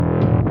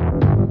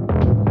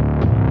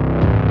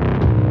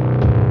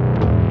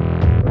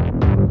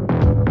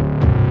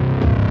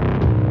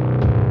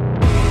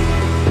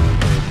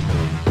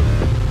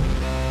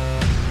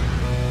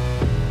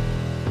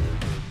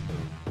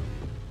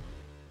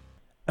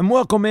And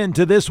welcome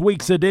into this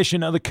week's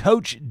edition of the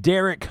Coach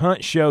Derek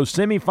Hunt Show,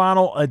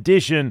 semifinal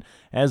edition,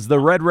 as the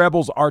Red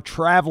Rebels are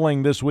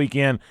traveling this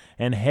weekend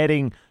and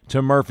heading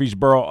to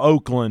Murfreesboro,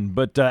 Oakland.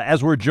 But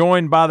as we're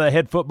joined by the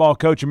head football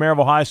coach of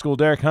Maryville High School,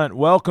 Derek Hunt,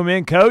 welcome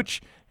in,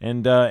 Coach.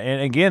 And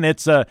again,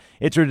 it's a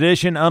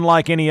tradition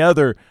unlike any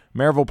other.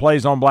 Maryville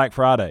plays on Black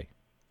Friday.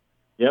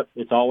 Yep,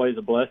 it's always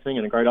a blessing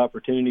and a great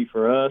opportunity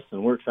for us,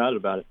 and we're excited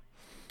about it.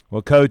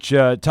 Well, Coach,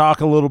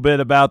 talk a little bit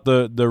about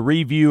the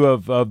review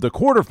of the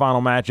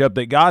quarterfinal matchup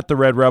that got the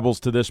Red Rebels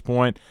to this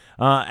point.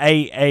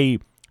 A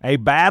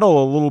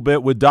battle a little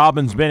bit with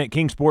Dobbins-Bennett,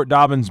 Kingsport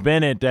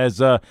Dobbins-Bennett, as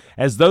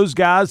those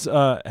guys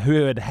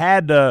who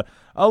had a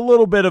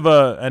little bit of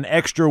an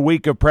extra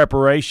week of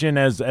preparation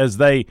as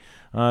they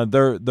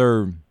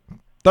their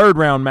third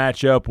round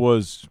matchup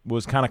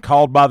was kind of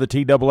called by the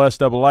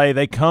TSSAA.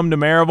 They come to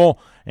Maryville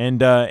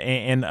and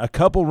a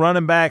couple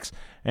running backs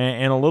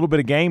and a little bit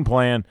of game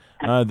plan.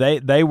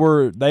 They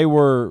were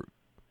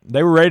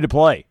ready to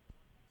play.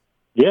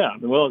 Yeah,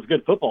 well, it's a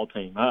good football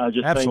team. I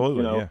just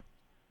Absolutely, think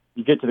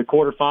you get to the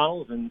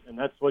quarterfinals and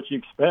that's what you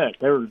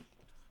expect. They were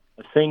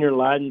a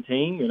senior-laden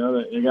team.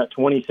 They got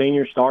 20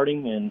 seniors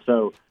starting, and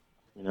so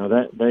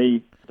that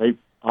they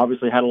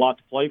obviously had a lot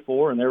to play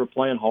for, and they were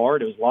playing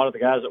hard. It was a lot of the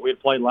guys that we had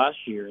played last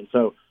year, and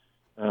so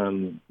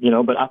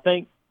but I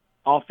think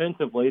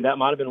offensively that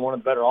might have been one of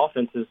the better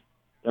offenses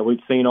that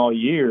we'd seen all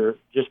year,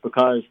 just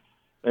because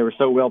they were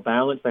so well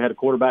balanced. They had a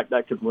quarterback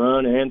that could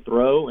run and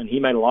throw, and he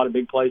made a lot of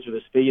big plays with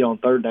his feet on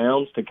third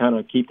downs to kind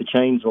of keep the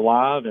chains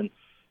alive. And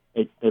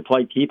they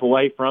played keep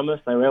away from us.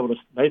 They were able to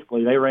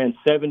they ran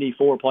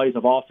 74 plays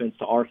of offense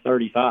to our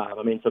 35.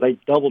 So they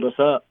doubled us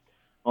up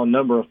on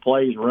number of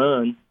plays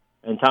run,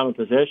 and time of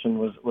possession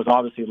was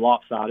obviously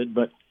lopsided.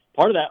 But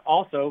part of that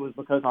also was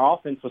because our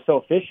offense was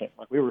so efficient.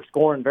 Like, we were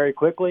scoring very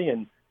quickly,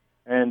 and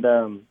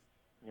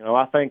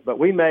I think, but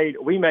we made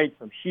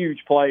some huge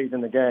plays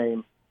in the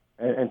game,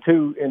 and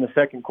two in the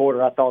second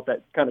quarter. I thought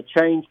that kind of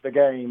changed the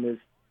game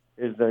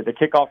is the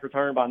kickoff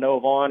return by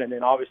Noah Vaughn, and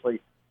then obviously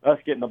us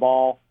getting the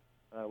ball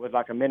with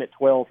like a minute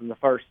 12 in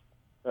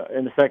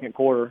the second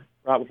quarter,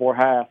 right before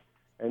half,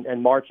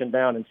 and marching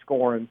down and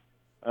scoring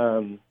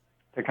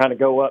to kind of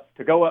go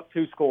up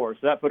two scores.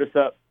 So that put us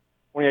up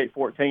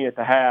 28-14 at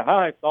the half.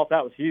 I thought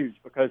that was huge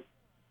because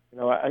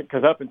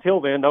up until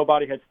then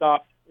nobody had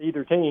stopped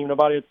either team.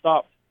 Nobody had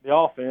stopped the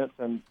offense,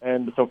 and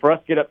so for us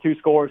to get up two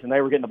scores and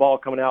they were getting the ball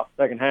coming out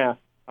second half,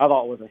 I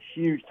thought was a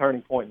huge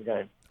turning point in the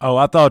game. Oh,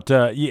 I thought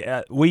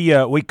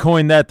we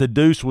coined that the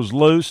deuce was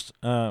loose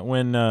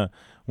when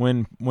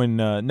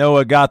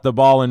Noah got the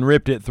ball and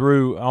ripped it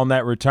through on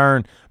that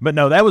return. But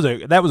no, that was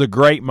a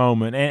great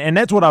moment, and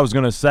that's what I was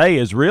going to say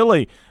is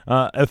really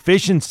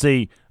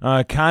efficiency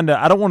kind of,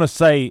 I don't want to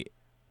say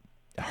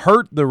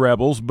hurt the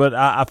Rebels, but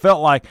I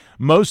felt like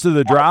most of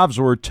the drives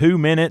were 2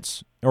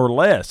 minutes or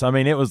less.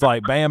 It was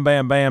like bam,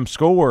 bam, bam,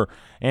 score,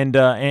 and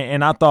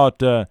I thought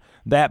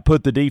that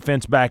put the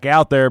defense back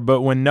out there.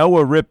 But when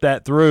Noah ripped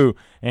that through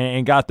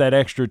and got that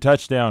extra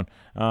touchdown,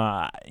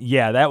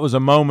 that was a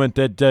moment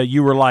that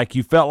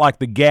you felt like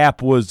the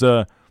gap was,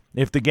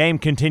 if the game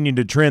continued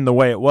to trend the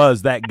way it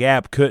was, that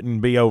gap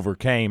couldn't be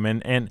overcame.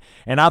 And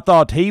I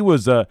thought he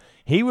was a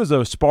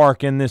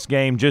spark in this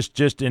game,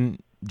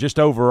 just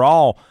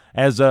overall,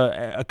 as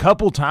a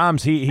couple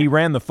times he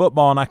ran the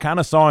football, and I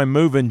kind of saw him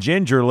moving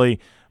gingerly,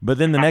 but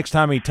then the next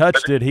time he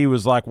touched it, he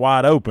was like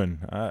wide open.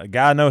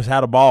 Guy knows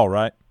how to ball,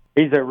 right?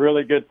 He's a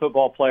really good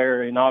football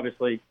player, and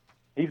obviously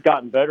he's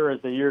gotten better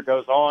as the year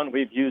goes on.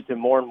 We've used him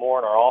more and more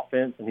in our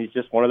offense, and he's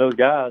just one of those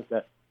guys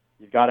that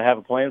you've got to have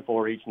a plan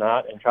for each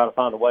night and try to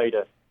find a way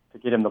to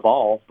get him the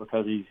ball,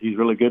 because he's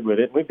really good with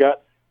it. And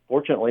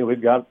fortunately,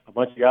 we've got a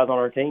bunch of guys on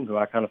our team who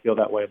I kind of feel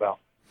that way about.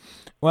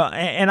 Well,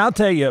 and I'll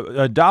tell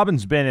you,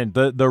 Dobbins-Bennett,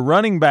 the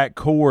running back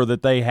core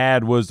that they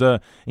had was,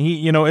 it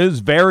was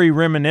very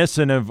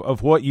reminiscent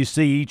of what you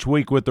see each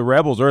week with the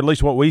Rebels, or at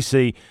least what we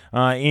see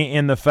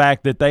in the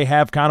fact that they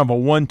have kind of a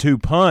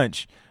 1-2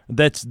 punch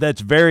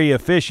that's very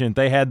efficient.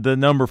 They had the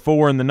number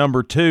 4 and the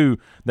number 2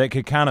 that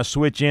could kind of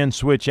switch in,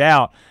 switch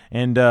out,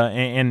 and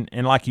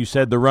like you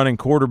said, the running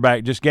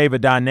quarterback just gave a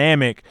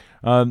dynamic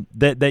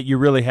that you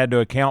really had to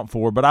account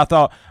for. But I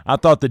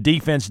thought the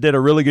defense did a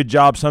really good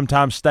job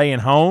sometimes staying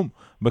home,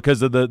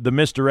 because of the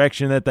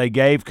misdirection that they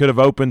gave could have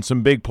opened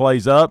some big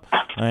plays up,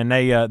 and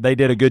they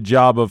did a good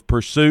job of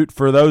pursuit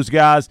for those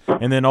guys,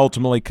 and then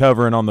ultimately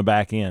covering on the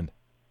back end.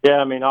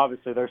 Yeah,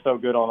 obviously they're so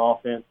good on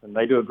offense, and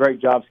they do a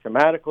great job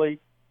schematically,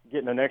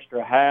 getting an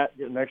extra hat,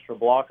 getting an extra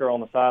blocker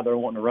on the side they're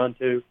wanting to run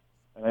to,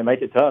 and they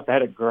make it tough. They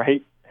had a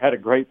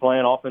great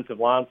plan. Offensive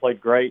line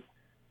played great.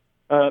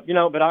 But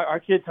our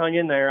kids hung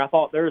in there. I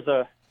thought there was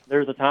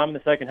a time in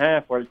the second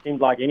half where it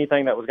seemed like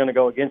anything that was going to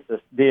go against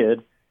us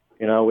did.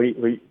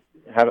 We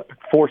had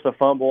forced a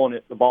fumble,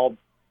 and the ball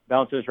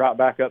bounces right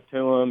back up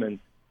to them, and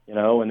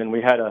then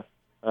we had a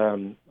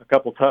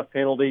couple tough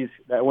penalties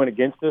that went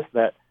against us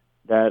that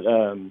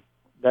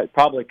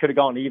probably could have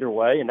gone either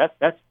way, and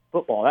that's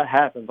football. That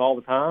happens all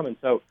the time, and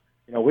so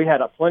we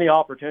had plenty of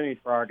opportunities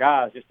for our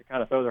guys just to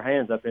kind of throw their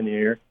hands up in the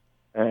air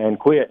and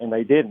quit, and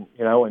they didn't.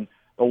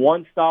 But the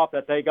one stop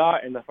that they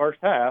got in the first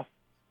half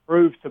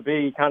proved to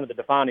be kind of the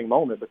defining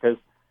moment because,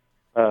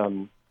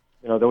 we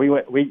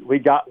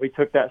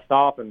took that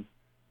stop and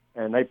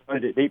they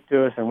put it deep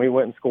to us, and we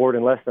went and scored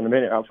in less than a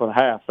minute after the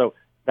half. So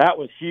that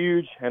was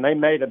huge, and they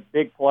made a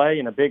big play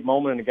and a big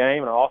moment in the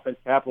game, and our offense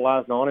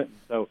capitalized on it.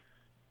 So,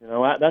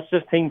 that's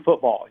just team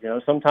football.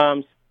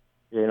 Sometimes,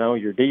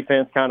 your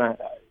defense kind of,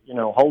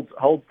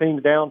 holds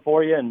teams down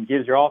for you and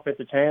gives your offense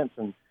a chance,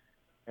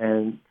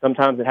 and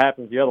sometimes it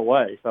happens the other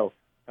way. So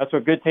that's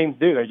what good teams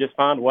do. They just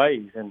find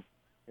ways. And,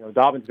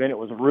 Dobbins Bennett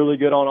was really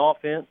good on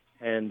offense,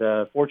 and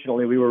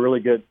fortunately we were really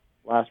good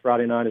last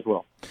Friday night as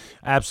well.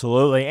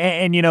 Absolutely.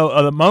 And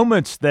the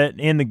moments that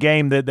in the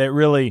game that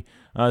really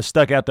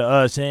stuck out to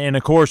us, and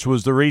of course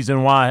was the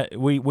reason why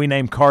we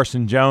named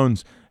Carson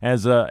Jones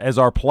as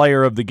our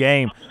player of the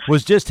game,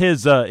 was just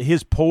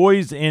his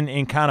poise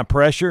in kind of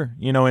pressure.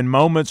 In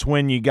moments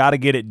when you got to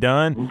get it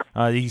done,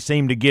 he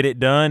seemed to get it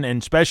done.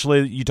 And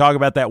especially you talk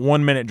about that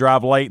 1 minute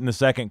drive late in the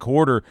second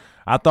quarter.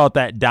 I thought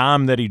that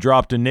dime that he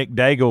dropped to Nick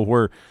Daigle,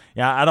 where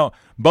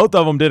both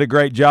of them did a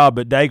great job,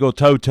 but Daigle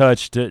toe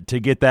touched to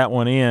get that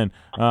one in.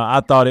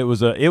 I thought it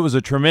was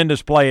a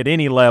tremendous play at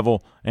any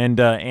level, and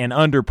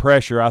under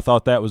pressure, I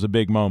thought that was a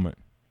big moment.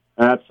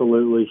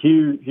 Absolutely,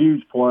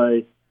 huge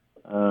play.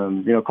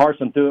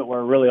 Carson threw it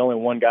where really only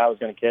one guy was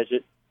going to catch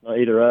it,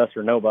 either us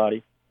or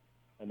nobody.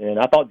 And then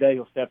I thought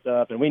Daigle stepped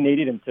up, and we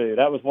needed him to.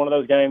 That was one of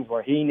those games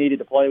where he needed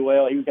to play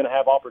well. He was going to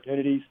have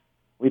opportunities,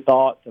 we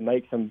thought, to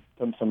make some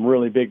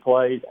really big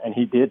plays, and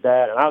he did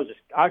that. And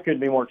I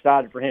couldn't be more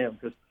excited for him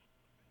because,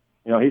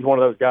 he's one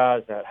of those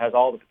guys that has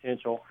all the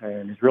potential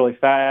and he's really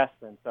fast.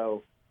 And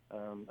so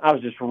I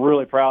was just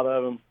really proud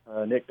of him,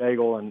 Nick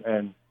Daigle,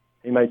 and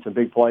he made some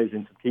big plays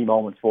in some key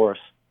moments for us.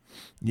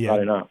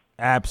 Yeah,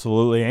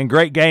 absolutely. And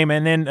great game.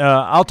 And then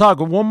I'll talk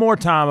one more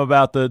time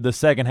about the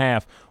second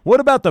half. What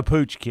about the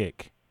pooch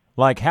kick?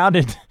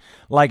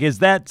 Is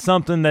that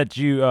something that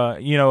you,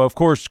 of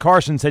course,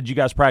 Carson said you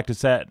guys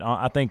practice that,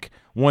 I think,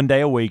 one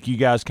day a week. You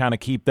guys kind of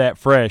keep that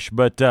fresh.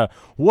 But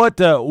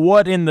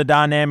what in the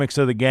dynamics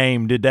of the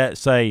game did that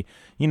say,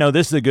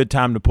 this is a good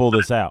time to pull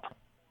this out?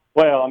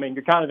 Well,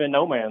 you're kind of in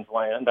no man's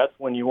land. That's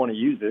when you want to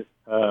use it.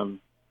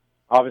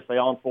 Obviously,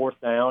 on fourth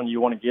down, you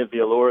want to give the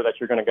allure that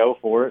you're going to go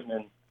for it.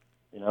 And,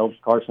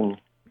 Carson,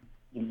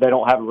 they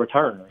don't have a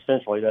returner,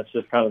 essentially. That's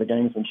just kind of the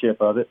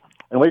gamesmanship of it.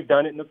 And we've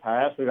done it in the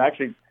past.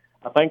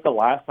 I think the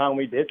last time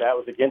we did that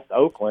was against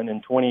Oakland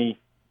in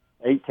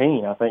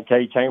 2018. I think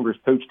Kay Chambers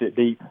pooched it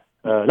deep.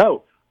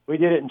 No, we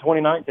did it in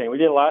 2019. We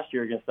did it last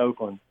year against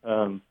Oakland.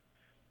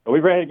 But we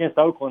ran it against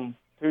Oakland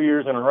 2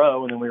 years in a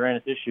row, and then we ran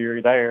it this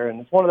year there. And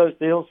it's one of those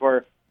deals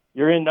where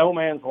you're in no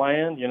man's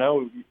land,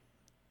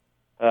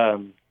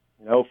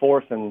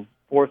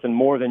 fourth and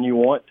more than you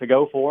want to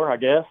go for, I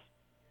guess.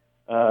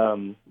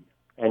 And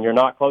you're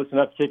not close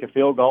enough to kick a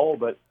field goal,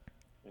 but,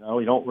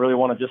 you don't really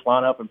want to just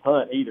line up and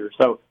punt either.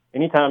 So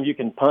anytime you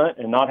can punt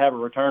and not have a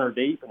returner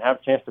deep and have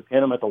a chance to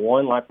pin them at the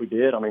one like we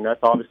did, that's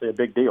obviously a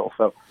big deal.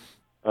 So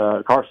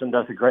Carson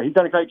he's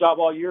done a great job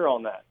all year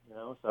on that,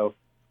 so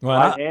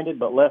right-handed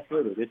but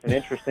left-footed. It's an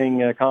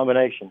interesting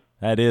combination.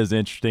 That is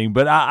interesting.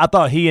 But I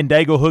thought he and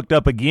Daigle hooked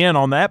up again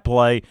on that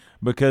play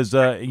because,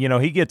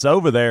 he gets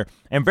over there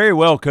and very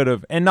well could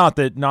have, and not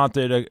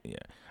that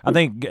I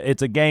think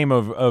it's a game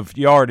of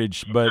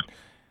yardage, but,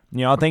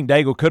 I think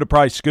Daigle could have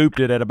probably scooped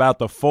it at about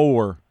the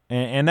 4,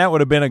 and that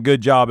would have been a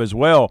good job as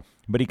well.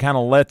 But he kind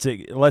of lets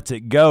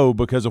it go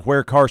because of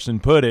where Carson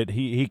put it.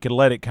 He could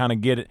let it kind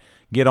of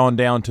get on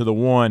down to the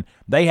 1.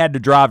 They had to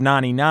drive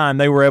 99.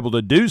 They were able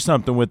to do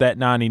something with that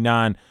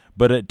 99,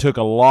 but it took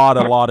a lot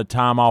of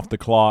time off the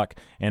clock,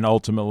 and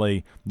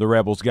ultimately the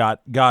Rebels got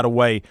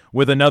away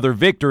with another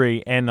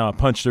victory and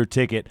punched their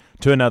ticket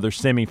to another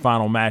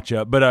semifinal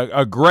matchup. But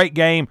a great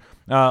game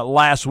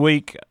last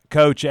week,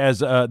 Coach, as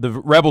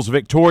the Rebels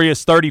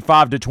victorious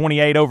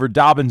 35-28 over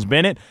Dobbins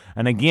Bennett.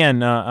 And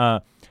again,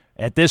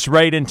 at this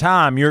rate in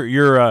time,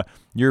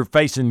 you're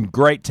facing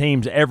great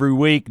teams every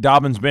week.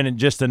 Dobbins Bennett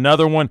just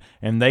another one,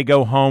 and they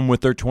go home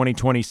with their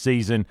 2020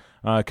 season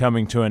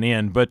coming to an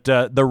end. But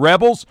the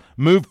Rebels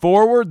move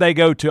forward. They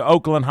go to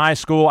Oakland High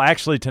School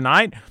actually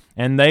tonight,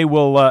 and they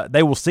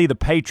will see the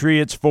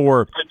Patriots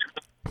for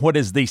what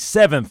is the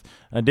 7th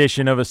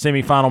edition of a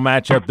semifinal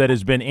matchup that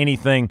has been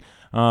anything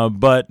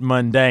but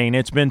mundane.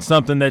 It's been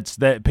something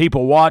that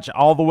people watch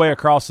all the way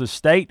across the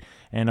state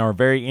and are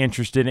very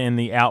interested in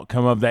the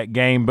outcome of that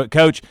game. But,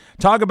 Coach,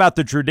 talk about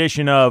the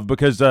tradition of,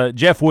 because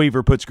Jeff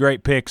Weaver puts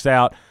great picks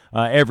out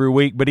every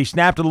week, but he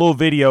snapped a little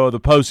video of the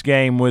post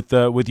game with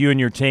you and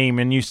your team,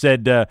 and you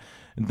said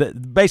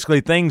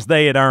basically things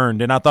they had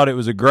earned, and I thought it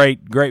was a great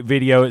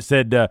video. It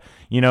said,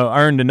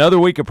 earned another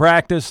week of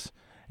practice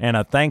and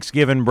a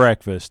Thanksgiving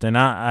breakfast, and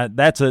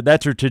that's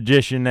a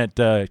tradition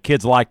that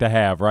kids like to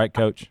have, right,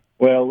 Coach?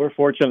 Well, we're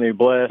fortunately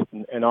blessed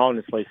and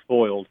honestly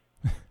spoiled.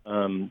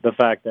 The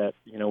fact that,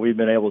 we've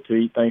been able to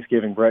eat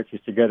Thanksgiving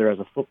breakfast together as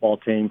a football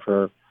team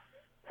for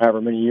however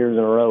many years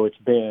in a row it's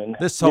been.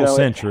 This whole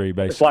century,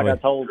 basically. It's like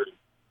I told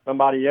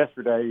somebody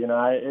yesterday,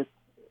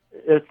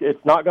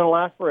 it's not going to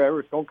last forever.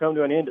 It's going to come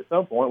to an end at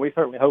some point. We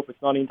certainly hope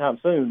it's not anytime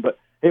soon, but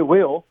it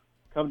will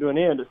come to an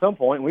end at some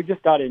point. And we've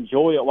just got to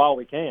enjoy it while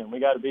we can. We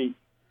got to be,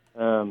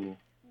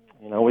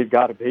 we've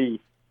got to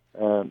be.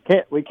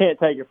 We can't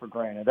take it for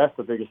granted. That's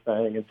the biggest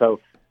thing. And so,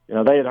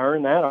 they had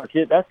earned that. Our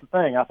kids. That's the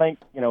thing. I think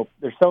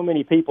there's so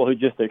many people who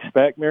just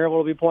expect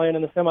Maryville to be playing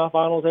in the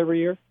semifinals every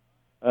year,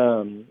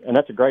 and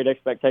that's a great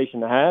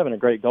expectation to have and a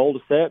great goal to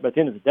set. But at the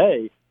end of the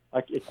day,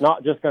 it's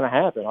not just going to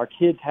happen. Our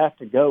kids have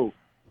to go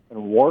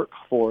and work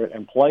for it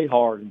and play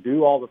hard and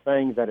do all the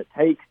things that it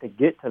takes to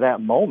get to that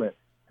moment.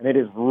 And it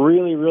is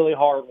really, really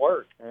hard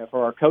work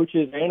for our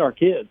coaches and our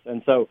kids.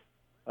 And so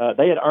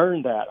they had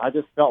earned that. I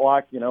just felt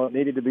like, it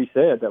needed to be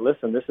said that,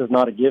 listen, this is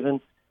not a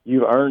given.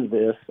 You've earned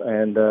this,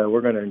 and we're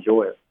going to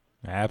enjoy it.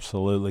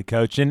 Absolutely,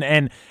 Coach.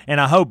 And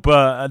I hope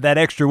that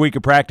extra week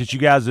of practice you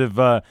guys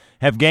have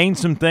gained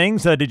some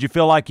things. Did you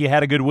feel like you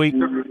had a good week?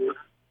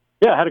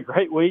 Yeah, I had a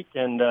great week,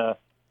 and, I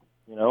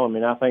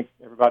think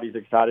everybody's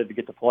excited to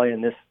get to play in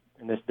this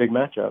big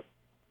matchup.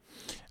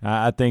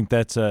 I think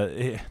that's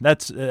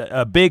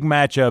a big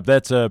matchup.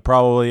 That's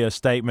probably a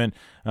statement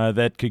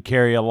that could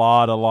carry a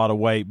lot of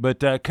weight.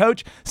 But,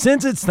 Coach,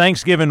 since it's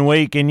Thanksgiving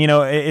week and,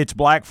 it's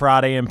Black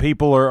Friday and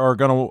people are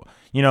going to,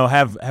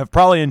 have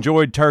probably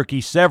enjoyed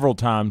turkey several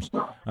times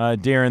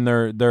during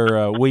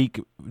their week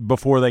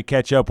before they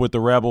catch up with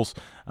the Rebels.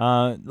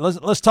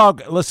 Let's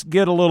talk. Let's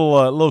get a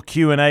little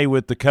Q&A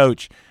with the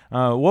coach.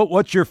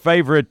 What's your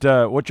favorite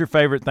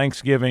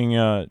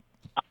Thanksgiving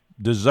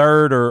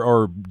dessert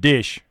or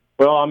dish?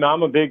 Well,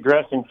 I'm a big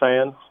dressing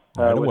fan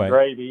with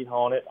gravy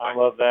on it. I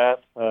love that.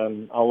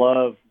 I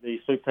love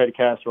the sweet potato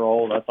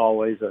casserole. That's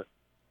always a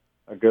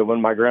good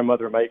one. My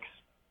grandmother makes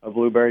a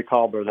blueberry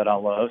cobbler that I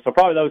love. So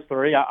probably those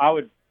three. I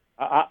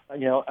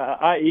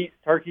eat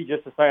turkey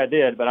just to say I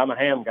did, but I'm a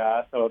ham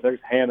guy. So if there's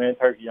ham and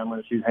turkey, I'm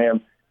going to choose ham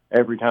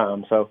every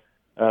time. So,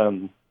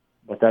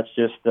 but that's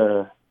just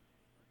those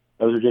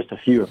are just a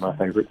few of my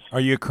favorites. Are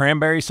you a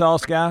cranberry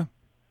sauce guy?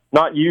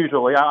 Not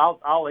usually.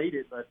 I'll eat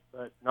it, but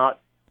not.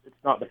 It's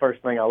not the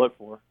first thing I look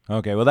for.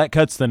 Okay, well, that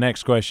cuts the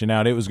next question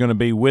out. It was going to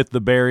be with the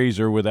berries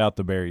or without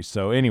the berries.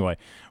 So, anyway,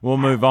 we'll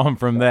move on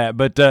from that.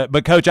 But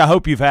Coach, I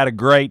hope you've had a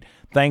great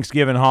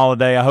Thanksgiving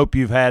holiday. I hope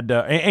you've had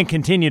and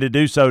continue to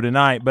do so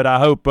tonight. But I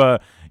hope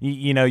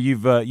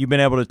you've been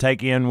able to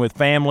take in with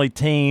family,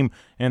 team,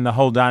 and the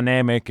whole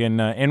dynamic,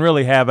 and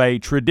really have a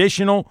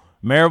traditional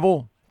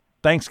Maryville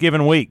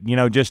Thanksgiving week.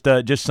 Just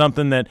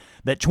something that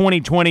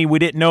 2020 we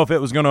didn't know if it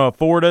was going to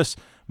afford us.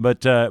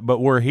 But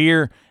we're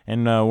here,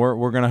 and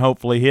we're going to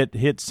hopefully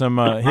hit some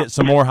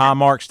more high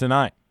marks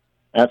tonight.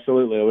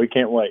 Absolutely, we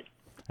can't wait.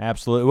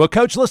 Absolutely. Well,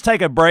 Coach, let's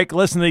take a break.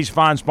 Listen to these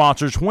fine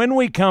sponsors. When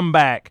we come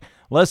back,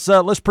 let's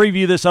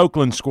preview this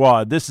Oakland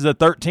squad. This is a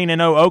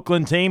 13-0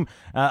 Oakland team,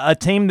 a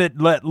team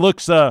that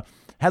looks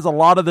has a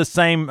lot of the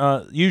same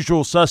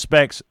usual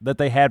suspects that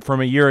they had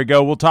from a year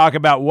ago. We'll talk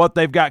about what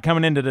they've got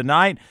coming into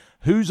tonight,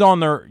 who's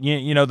on their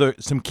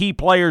some key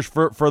players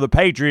for the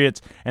Patriots,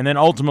 and then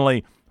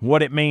ultimately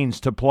what it means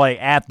to play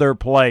at their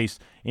place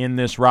in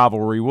this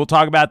rivalry. We'll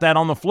talk about that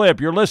on the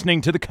flip. You're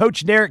listening to the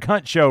Coach Derek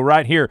Hunt Show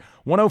right here,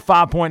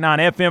 105.9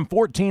 FM,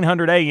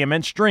 1400 AM,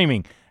 and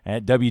streaming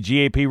at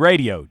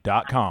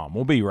WGAPradio.com.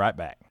 We'll be right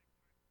back.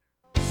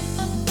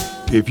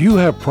 If you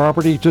have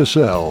property to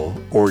sell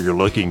or you're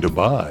looking to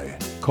buy,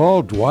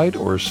 call Dwight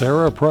or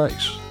Sarah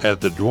Price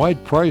at the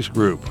Dwight Price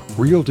Group,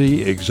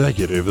 Realty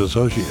Executive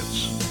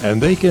Associates,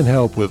 and they can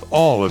help with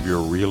all of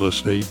your real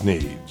estate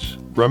needs.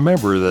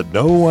 Remember that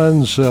no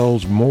one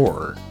sells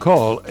more.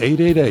 Call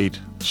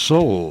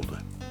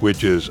 888-SOLD,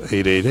 which is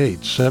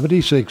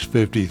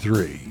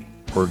 888-7653,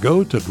 or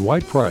go to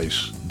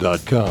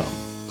dwightprice.com.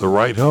 The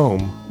right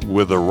home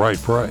with the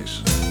right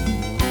price.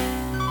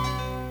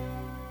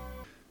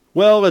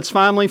 Well, it's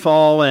finally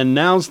fall, and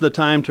now's the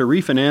time to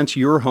refinance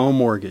your home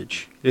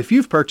mortgage. If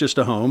you've purchased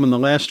a home in the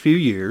last few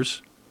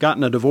years,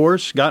 gotten a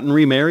divorce, gotten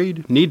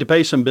remarried, need to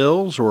pay some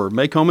bills or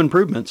make home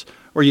improvements,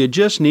 or you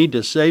just need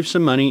to save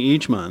some money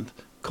each month,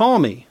 call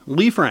me,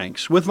 Lee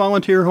Franks, with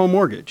Volunteer Home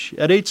Mortgage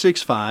at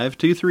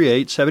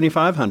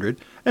 865-238-7500,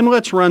 and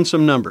let's run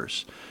some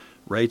numbers.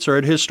 Rates are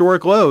at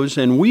historic lows,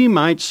 and we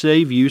might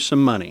save you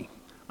some money.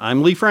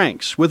 I'm Lee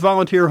Franks with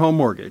Volunteer Home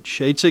Mortgage,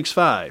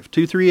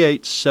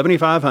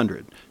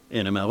 865-238-7500,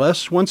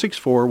 NMLS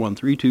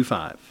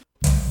 1641325.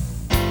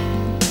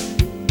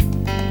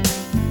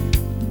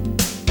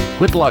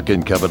 Whitlock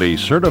 & Company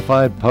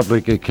Certified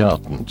Public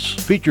Accountants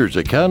features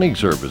accounting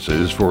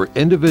services for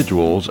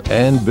individuals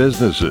and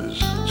businesses.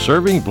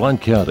 Serving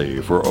Blount County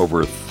for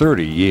over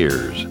 30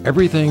 years.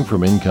 Everything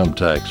from income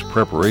tax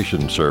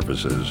preparation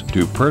services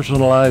to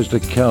personalized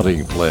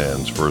accounting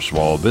plans for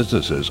small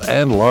businesses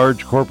and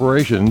large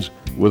corporations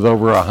with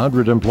over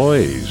 100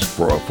 employees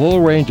for a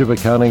full range of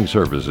accounting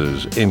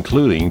services,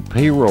 including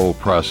payroll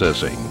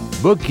processing,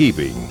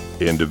 bookkeeping,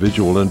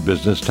 individual and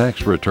business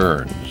tax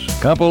returns,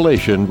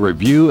 compilation,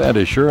 review, and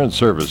assurance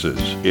services.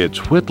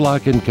 It's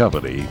Whitlock &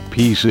 Company,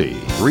 PC,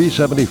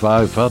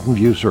 375 Fountain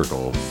View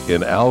Circle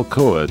in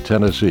Alcoa,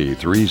 Tennessee,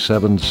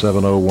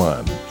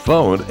 37701.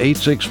 Phone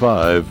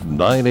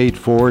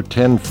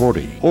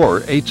 865-984-1040 or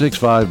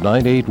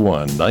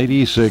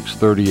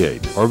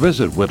 865-981-9638 or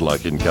visit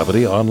Whitlock &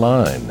 Company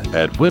online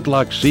at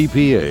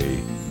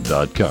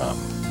whitlockcpa.com.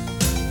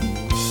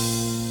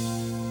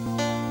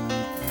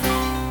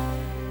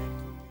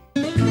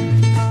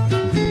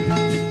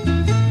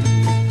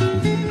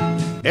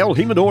 El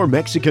Jimador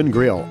Mexican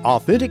Grill,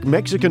 authentic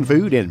Mexican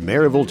food in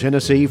Maryville,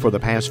 Tennessee for the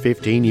past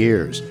 15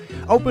 years.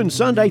 Open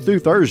Sunday through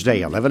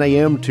Thursday, 11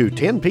 a.m. to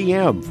 10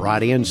 p.m.,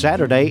 Friday and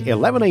Saturday,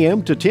 11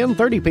 a.m. to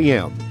 10:30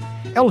 p.m.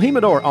 El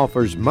Jimador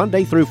offers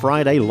Monday through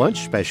Friday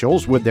lunch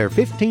specials with their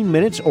 15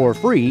 minutes or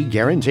free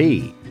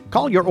guarantee.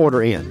 Call your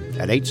order in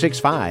at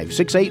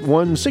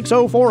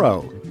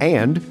 865-681-6040,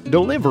 and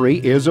delivery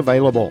is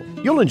available.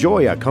 You'll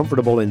enjoy a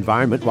comfortable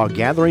environment while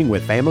gathering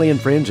with family and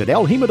friends at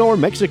El Jimador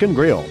Mexican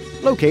Grill,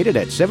 located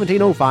at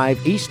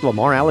 1705 East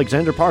Lamar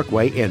Alexander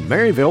Parkway in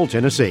Maryville,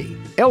 Tennessee.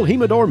 El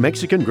Jimador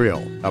Mexican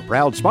Grill, a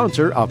proud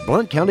sponsor of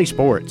Blount County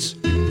Sports.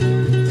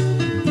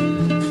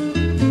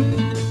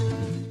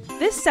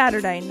 This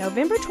Saturday,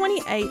 November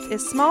 28th,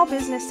 is Small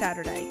Business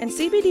Saturday, and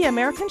CBD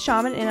American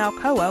Shaman in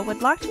Alcoa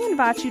would like to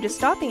invite you to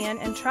stop in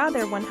and try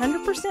their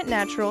 100%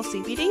 natural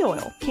CBD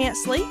oil. Can't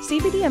sleep?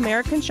 CBD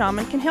American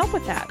Shaman can help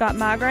with that. Got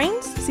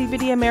migraines?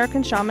 CBD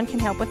American Shaman can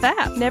help with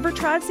that. Never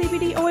tried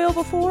CBD oil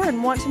before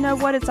and want to know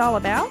what it's all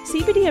about?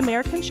 CBD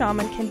American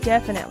Shaman can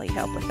definitely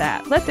help with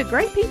that. Let the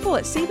great people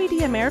at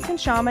CBD American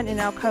Shaman in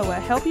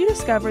Alcoa help you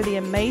discover the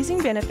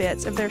amazing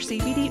benefits of their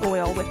CBD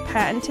oil with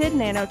patented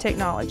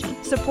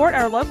nanotechnology. Support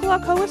our local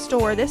Alcoa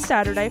store this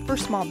Saturday for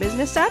Small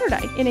Business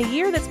Saturday. In a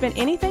year that's been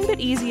anything but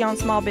easy on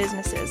small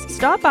businesses,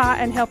 stop by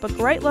and help a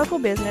great local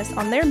business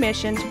on their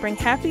mission to bring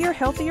happier,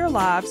 healthier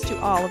lives to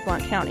all of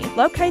Blount County.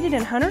 Located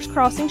in Hunters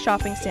Crossing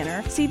Shopping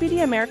Center,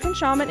 CBD American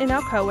Shaman in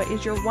Alcoa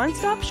is your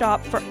one-stop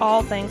shop for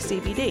all things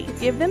CBD.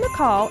 Give them a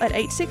call at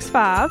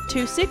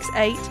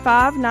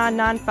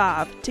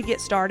 865-268-5995 to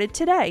get started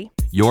today.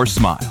 Your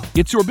smile.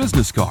 It's your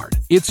business card.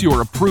 It's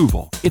your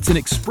approval. It's an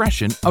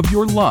expression of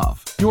your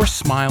love. Your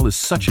smile is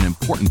such an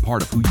important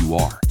part of who you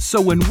are.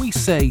 So when we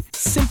say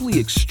simply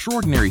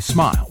extraordinary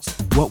smiles,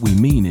 what we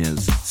mean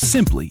is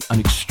simply an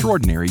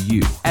extraordinary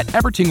you. At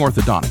Everting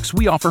Orthodontics,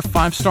 we offer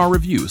 5-star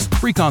reviews,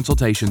 free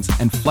consultations,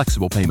 and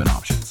flexible payment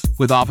options.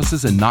 With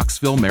offices in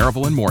Knoxville,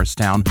 Maryville, and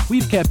Morristown,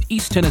 we've kept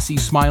East Tennessee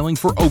smiling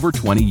for over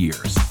 20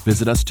 years.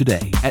 Visit us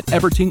today at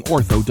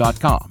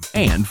evertingortho.com.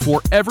 And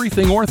for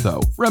everything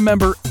ortho,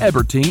 remember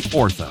Everting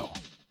Ortho.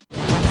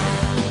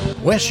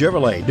 West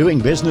Chevrolet, doing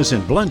business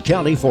in Blount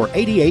County for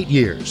 88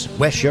 years.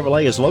 West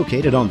Chevrolet is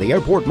located on the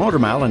Airport Motor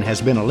Mile and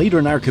has been a leader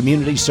in our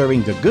community,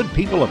 serving the good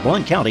people of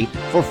Blount County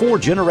for 4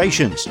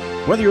 generations.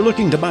 Whether you're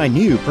looking to buy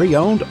new,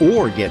 pre-owned,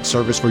 or get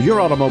service for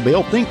your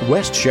automobile, think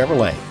West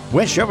Chevrolet.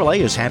 West Chevrolet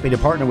is happy to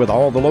partner with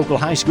all the local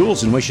high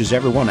schools and wishes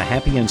everyone a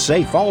happy and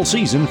safe fall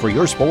season for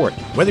your sport.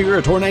 Whether you're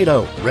a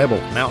Tornado,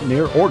 Rebel,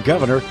 Mountaineer, or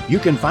Governor, you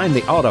can find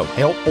the auto,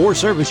 help, or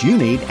service you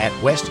need at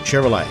West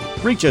Chevrolet.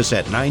 Reach us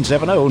at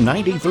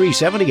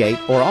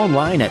 970-9378 or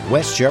online at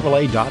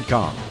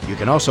westchevrolet.com. You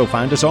can also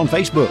find us on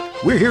Facebook.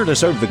 We're here to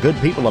serve the good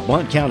people of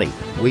Blount County.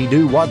 We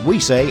do what we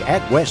say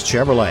at West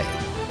Chevrolet.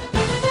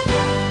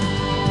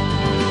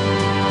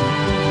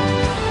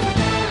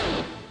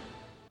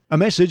 A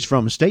message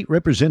from State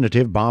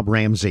Representative Bob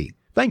Ramsey.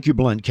 Thank you,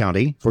 Blount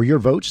County, for your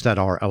votes that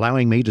are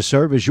allowing me to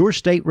serve as your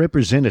state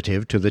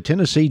representative to the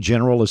Tennessee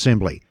General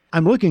Assembly.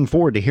 I'm looking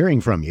forward to hearing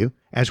from you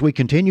as we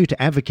continue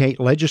to advocate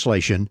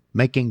legislation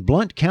making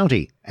Blount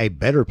County a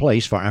better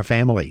place for our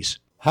families.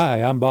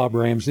 Hi, I'm Bob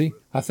Ramsey.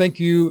 I thank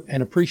you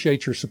and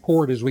appreciate your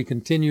support as we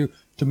continue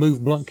to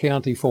move Blount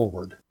County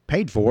forward.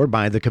 Paid for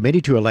by the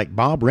committee to elect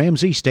Bob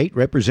Ramsey State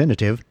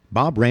Representative,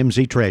 Bob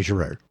Ramsey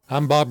Treasurer.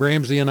 I'm Bob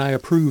Ramsey and I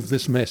approve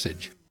this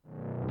message.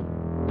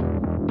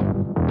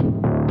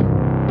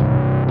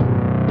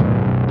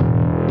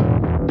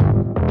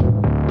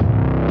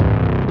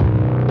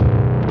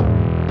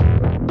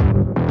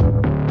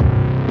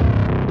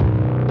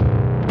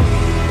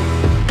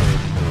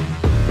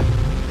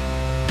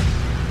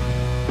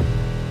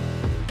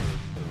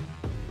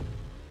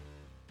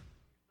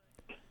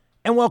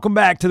 And welcome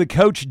back to the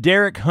Coach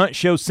Derek Hunt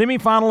Show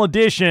semifinal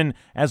edition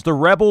as the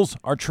Rebels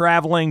are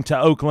traveling to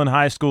Oakland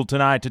High School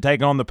tonight to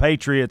take on the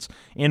Patriots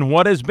in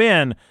what has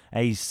been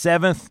a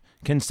 7th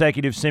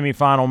consecutive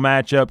semifinal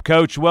matchup.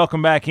 Coach,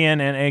 welcome back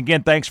in, and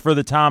again, thanks for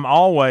the time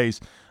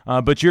always.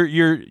 But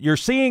you're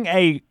seeing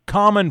a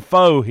common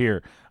foe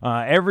here.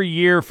 Every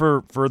year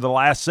for the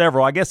last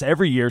several, I guess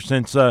every year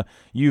since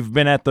you've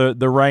been at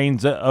the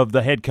reins of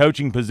the head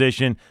coaching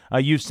position,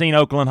 you've seen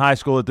Oakland High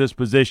School at this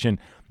position.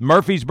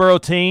 Murfreesboro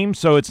team,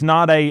 so it's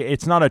not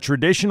a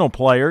traditional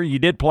player. You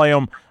did play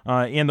them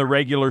in the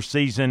regular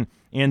season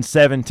in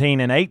 17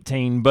 and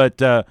 18, but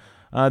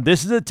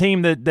this is a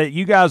team that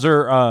you guys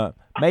are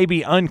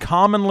maybe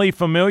uncommonly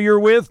familiar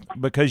with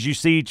because you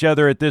see each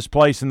other at this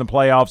place in the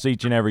playoffs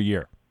each and every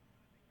year?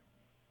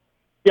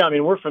 Yeah, I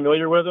mean, we're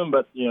familiar with them,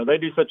 but, they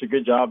do such a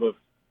good job of,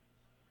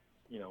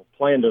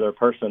 playing to their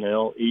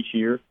personnel each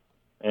year.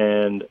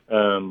 And,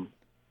 so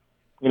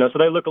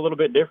they look a little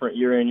bit different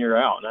year in, year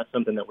out, and that's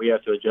something that we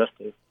have to adjust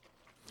to.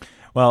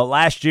 Well,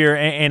 last year,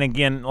 and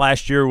again,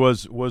 last year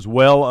was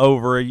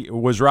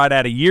right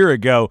at a year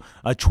ago,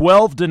 a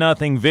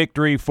 12-0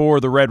 victory for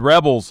the Red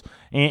Rebels.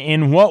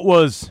 In what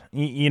was,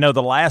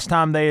 the last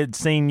time they had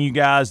seen you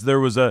guys, there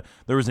was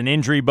an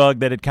injury bug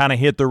that had kind of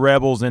hit the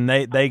Rebels, and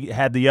they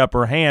had the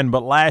upper hand.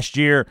 But last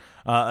year,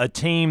 a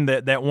team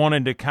that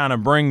wanted to kind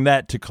of bring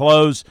that to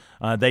close,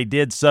 they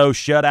did so,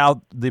 shut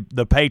out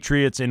the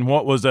Patriots in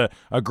what was a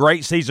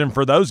great season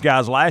for those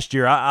guys last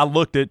year.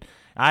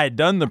 I had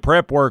done the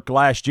prep work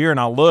last year, and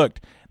I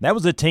looked. That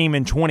was a team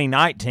in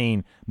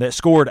 2019 that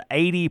scored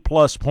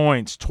 80-plus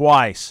points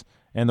twice,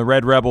 and the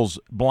Red Rebels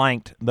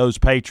blanked those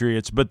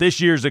Patriots. But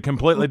this year's a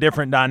completely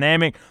different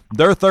dynamic.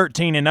 They're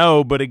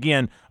 13-0, but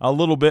again, a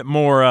little bit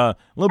more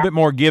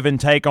give and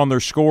take on their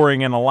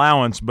scoring and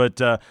allowance.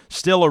 But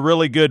still a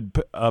really good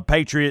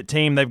Patriot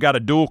team. They've got a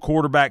dual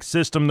quarterback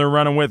system they're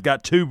running with.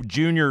 Got 2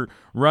 junior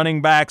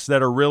running backs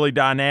that are really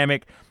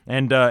dynamic.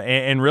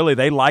 And really,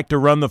 they like to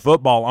run the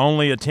football,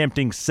 only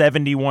attempting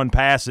 71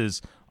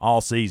 passes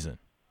all season.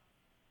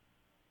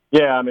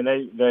 Yeah, I mean,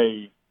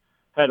 they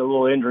had a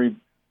little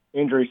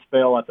injury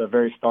spell at the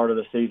very start of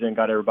the season,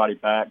 got everybody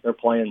back. They're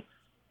playing,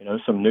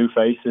 some new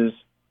faces,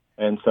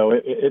 and so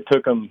it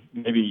took them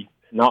maybe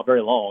not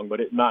very long, but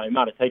it might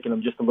have taken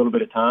them just a little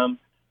bit of time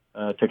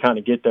to kind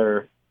of get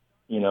their,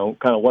 kind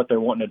of what they're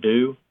wanting to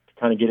do, to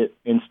kind of get it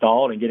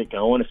installed and get it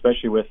going,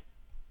 especially with,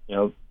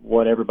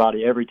 what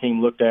every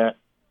team looked at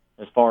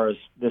as far as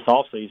this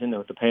off season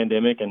with the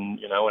pandemic and,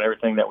 and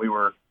everything that we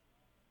were,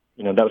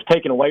 that was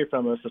taken away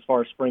from us as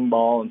far as spring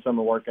ball and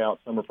summer workouts,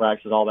 summer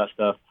practices, all that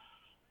stuff.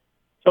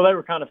 So they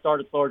were kind of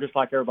started slower just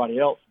like everybody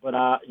else, but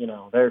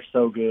they're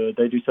so good.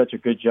 They do such a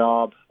good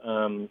job. They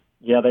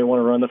want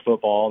to run the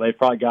football. They've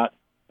probably got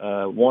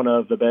one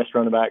of the best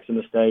running backs in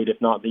the state,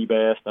 if not the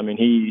best. I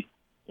mean,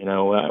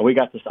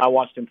 I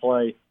watched him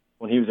play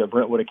when he was at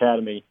Brentwood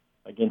Academy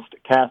against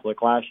Catholic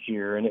last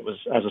year, and it was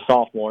as a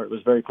sophomore. It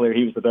was very clear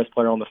he was the best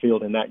player on the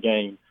field in that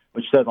game,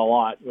 which says a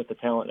lot with the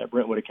talent at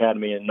Brentwood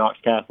Academy and Knox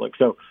Catholic.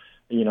 So,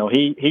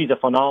 he's a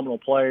phenomenal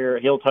player.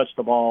 He'll touch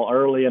the ball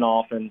early and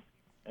often,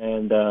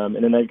 and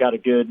then they've got a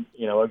good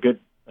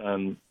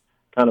kind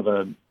of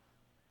a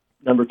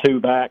number 2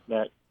 back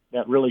that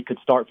really could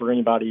start for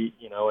anybody,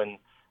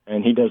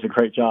 and he does a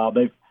great job.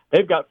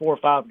 They've got 4 or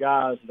 5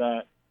 guys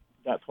that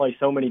play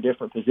so many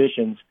different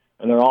positions,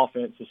 and their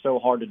offense is so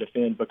hard to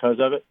defend because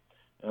of it.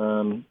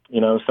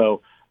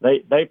 So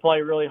they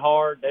play really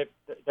hard.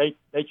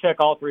 They check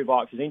all 3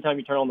 boxes. Anytime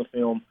you turn on the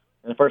film,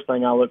 and the first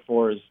thing I look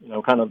for is,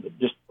 kind of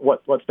just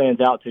what stands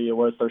out to you,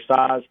 was their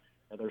size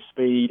and their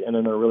speed, and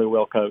then they're really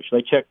well coached.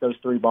 They check those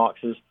 3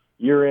 boxes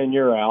year in,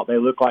 year out. They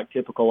look like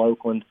typical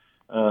Oakland,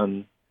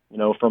 from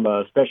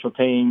a special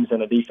teams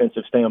and a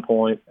defensive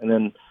standpoint, and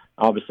then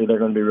obviously they're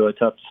going to be really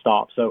tough to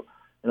stop. So,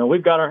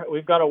 we've got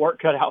our work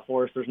cut out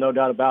for us. There's no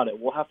doubt about it.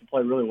 We'll have to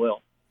play really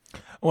well.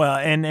 Well,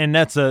 and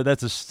that's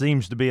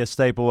seems to be a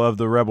staple of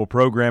the Rebel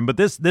program. But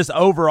this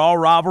overall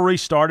rivalry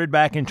started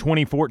back in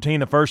 2014,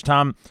 the first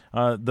time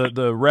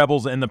the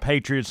Rebels and the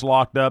Patriots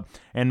locked up,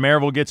 and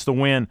Maryville gets the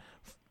win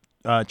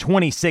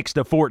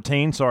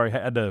 26-14. Sorry, I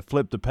had to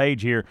flip the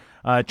page here.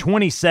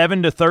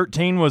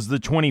 27-13 was the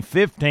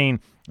 2015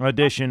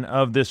 edition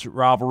of this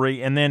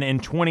rivalry, and then in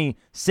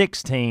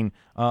 2016,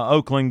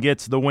 Oakland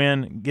gets the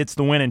win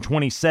in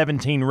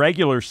 2017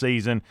 regular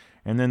season,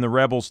 and then the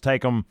Rebels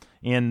take them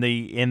in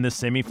the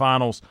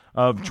semifinals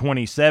of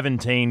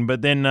 2017.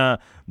 But then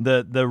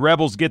the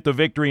Rebels get the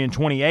victory in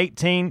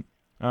 2018,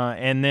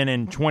 and then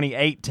in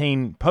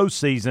 2018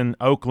 postseason,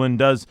 Oakland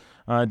does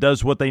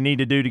what they need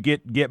to do to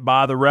get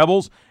by the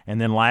Rebels, and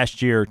then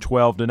last year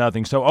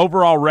 12-0. So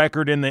overall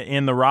record in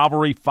the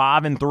rivalry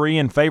 5-3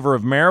 in favor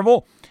of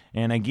Maryville.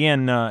 And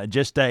again,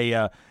 just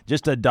a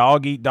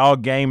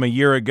dog-eat-dog game a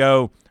year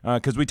ago.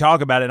 Because we talk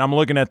about it, I'm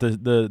looking at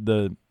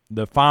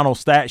the final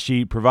stat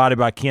sheet provided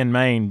by Ken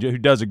Main, who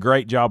does a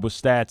great job with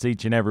stats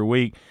each and every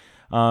week.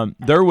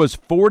 There was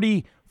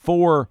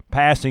 44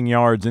 passing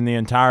yards in the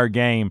entire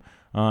game,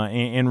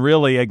 and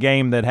really a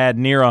game that had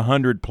near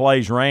 100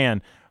 plays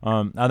ran.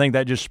 I think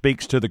that just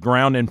speaks to the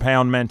ground and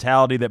pound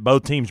mentality that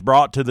both teams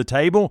brought to the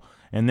table,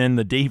 and then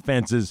the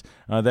defenses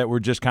that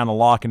were just kind of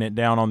locking it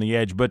down on the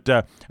edge. But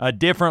a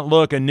different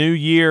look, a new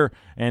year,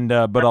 and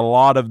but a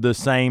lot of the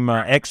same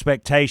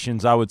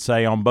expectations, I would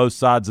say, on both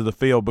sides of the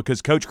field,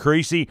 because Coach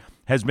Creasy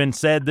has been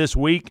said this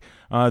week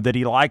that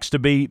he likes to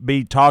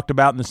be talked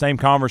about in the same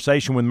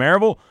conversation with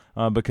Maryville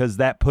because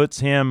that puts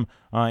him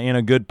in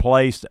a good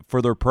place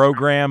for their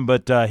program.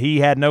 But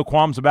he had no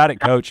qualms about it,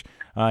 Coach.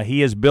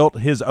 He has built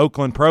his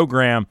Oakland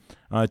program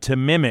to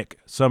mimic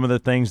some of the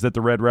things that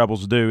the Red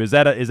Rebels do. Is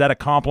that a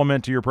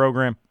compliment to your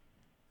program?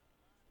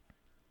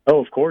 Oh,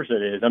 of course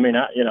it is. I mean,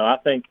 I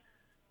think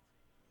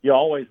you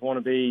always want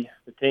to be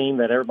the team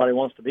that everybody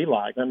wants to be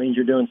like. That means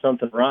you're doing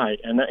something right.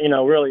 And,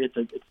 really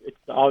it's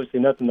obviously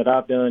nothing that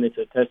I've done. It's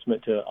a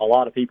testament to a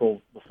lot of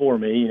people before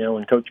me,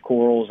 and Coach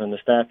Quarles and the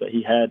staff that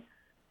he had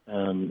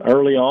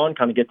early on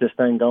kind of get this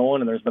thing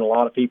going. And there's been a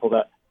lot of people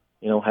that,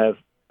 have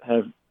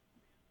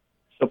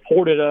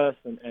supported us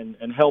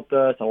and helped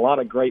us. A lot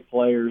of great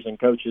players and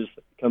coaches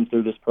come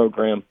through this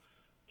program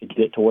to get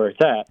it to where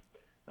it's at.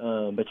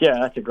 But, yeah,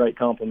 that's a great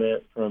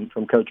compliment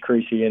from Coach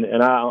Creasy.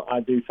 And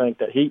I do think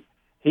that he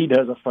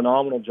does a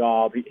phenomenal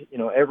job.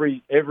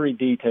 Every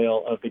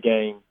detail of the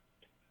game,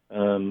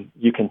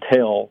 you can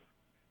tell,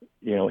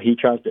 he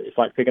tries to, it's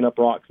like picking up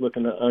rocks,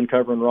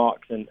 uncovering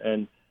rocks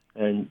and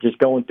just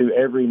going through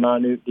every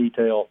minute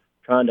detail,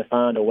 trying to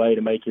find a way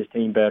to make his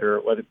team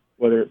better,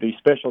 whether it be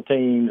special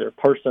teams or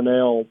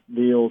personnel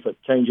deals,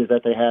 changes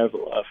that they have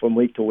from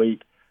week to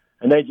week.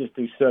 And they just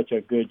do such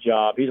a good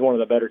job. He's one of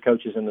the better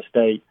coaches in the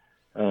state,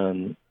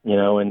 and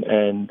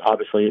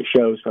obviously it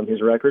shows from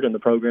his record and the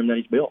program that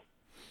he's built.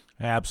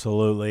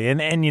 Absolutely,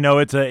 and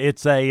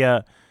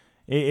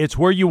it's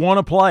where you want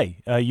to play.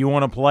 You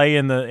want to play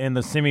in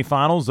the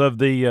semifinals of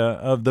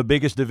the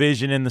biggest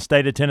division in the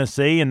state of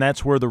Tennessee, and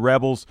that's where the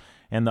Rebels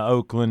and the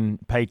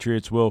Oakland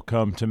Patriots will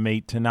come to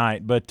meet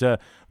tonight. But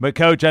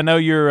Coach, I know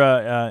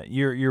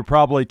you're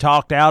probably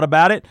talked out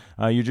about it.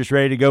 You're just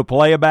ready to go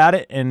play about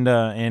it,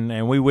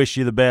 and we wish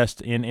you the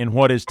best in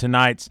what is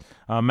tonight's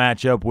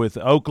matchup with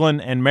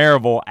Oakland and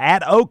Maryville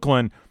at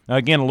Oakland.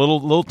 Again, a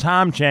little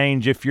time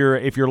change if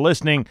you're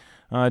listening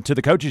to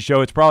the coaches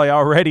show. It's probably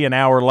already an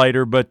hour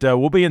later, but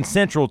we'll be in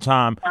Central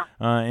Time,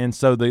 and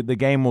so the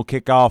game will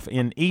kick off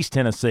in East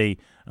Tennessee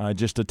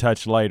just a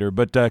touch later.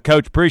 But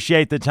Coach,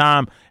 appreciate the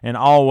time, and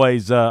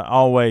always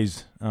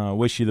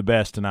wish you the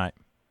best tonight.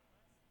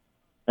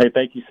 Hey,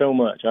 thank you so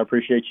much. I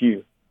appreciate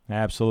you.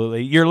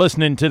 Absolutely. You're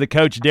listening to the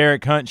Coach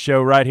Derek Hunt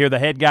Show right here. The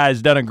head guy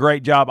has done a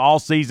great job all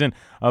season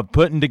of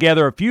putting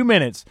together a few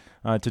minutes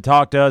to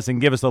talk to us and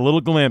give us a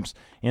little glimpse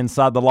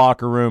inside the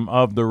locker room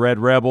of the Red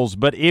Rebels.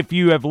 But if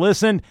you have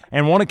listened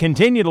and want to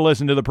continue to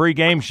listen to the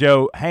pregame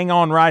show, hang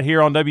on right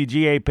here on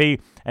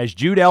WGAP as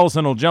Jude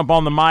Ellison will jump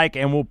on the mic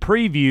and we'll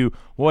preview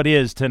what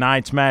is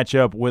tonight's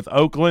matchup with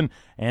Oakland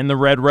and the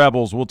Red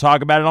Rebels. We'll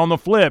talk about it on the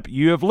flip.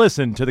 You have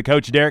listened to the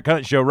Coach Derek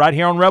Hunt Show right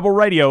here on Rebel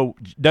Radio,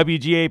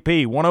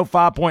 WGAP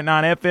 105.9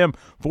 FM,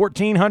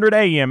 1400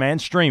 AM,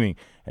 and streaming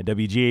at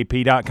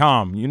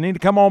WGAP.com. You need to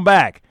come on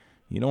back.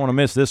 You don't want to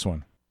miss this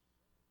one.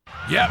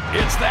 Yep,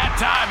 it's that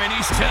time in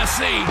East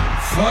Tennessee.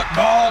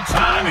 Football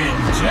time in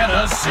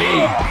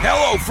Tennessee.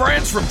 Hello,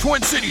 friends from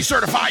Twin Cities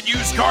Certified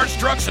Used Cars,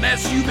 Trucks, and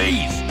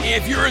SUVs.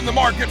 If you're in the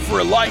market for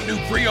a light new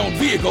pre-owned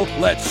vehicle,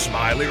 let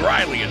Smiley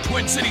Riley and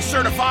Twin Cities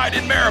Certified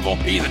in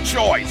Maryville be the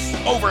choice.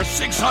 Over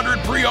 600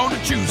 pre-owned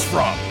to choose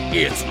from.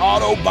 It's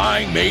auto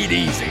buying made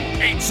easy.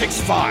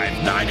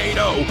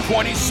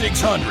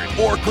 865-980-2600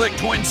 or click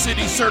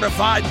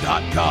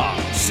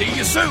TwinCitiesCertified.com. See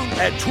you soon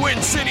at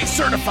Twin Cities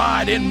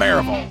Certified in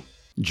Maryville.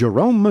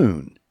 Jerome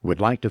Moon would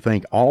like to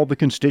thank all the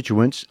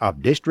constituents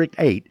of District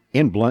 8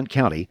 in Blount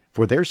County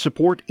for their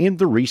support in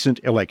the recent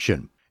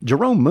election.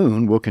 Jerome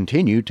Moon will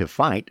continue to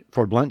fight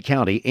for Blount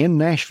County in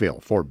Nashville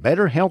for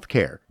better health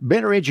care,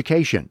 better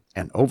education,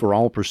 and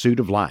overall pursuit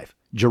of life.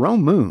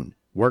 Jerome Moon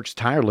works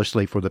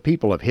tirelessly for the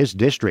people of his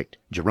district.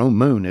 Jerome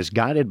Moon is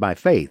guided by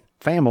faith,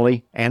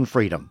 family, and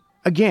freedom.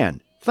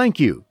 Again, thank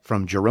you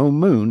from Jerome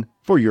Moon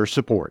for your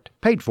support.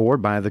 Paid for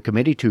by the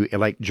committee to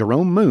elect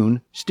Jerome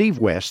Moon, Steve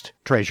West,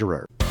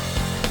 Treasurer.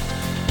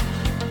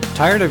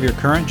 Tired of your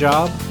current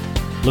job?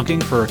 Looking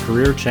for a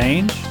career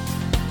change?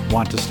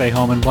 Want to stay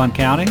home in Blount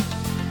County?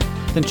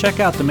 Then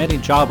check out the many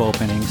job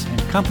openings and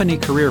company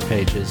career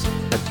pages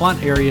at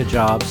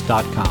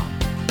BlountAreaJobs.com.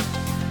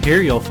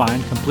 Here you'll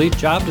find complete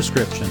job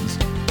descriptions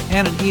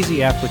and an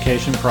easy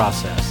application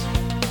process.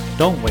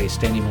 Don't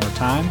waste any more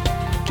time.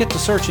 Get to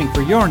searching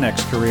for your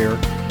next career.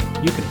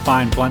 You can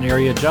find Blount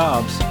Area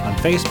Jobs on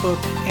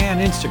Facebook and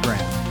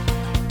Instagram.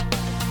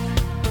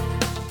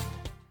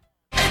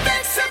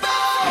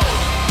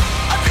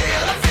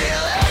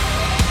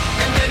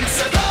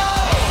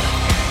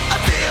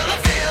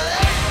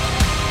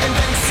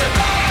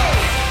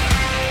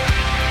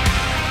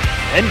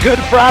 And good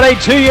Friday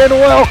to you and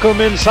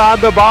welcome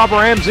inside the Bob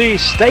Ramsey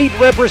State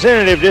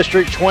Representative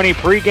District 20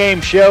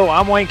 pregame show.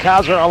 I'm Wayne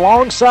Kiser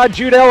alongside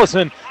Jude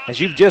Ellison as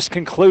you've just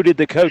concluded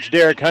the Coach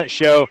Derek Hunt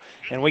Show,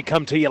 and we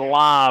come to you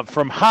live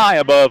from high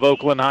above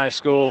Oakland High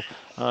School.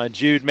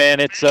 Jude,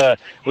 man,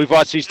 we've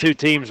watched these two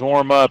teams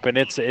warm up, and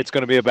it's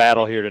going to be a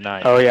battle here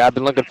tonight. Oh, yeah, I've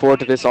been looking forward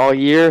to this all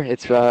year.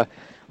 It's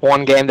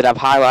one game that I've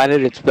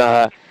highlighted. It's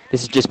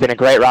this has just been a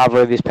great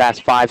rivalry these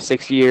past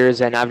 5-6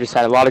 years, and I've just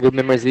had a lot of good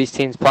memories of these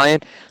teams playing.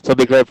 So it'll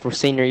be great for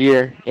senior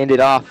year. Ended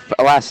off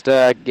last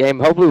game.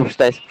 Hopefully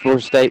for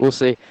state. We'll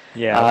see.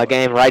 Yeah.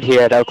 Game right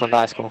here at Oakland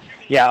High School.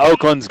 Yeah,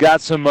 Oakland's got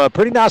some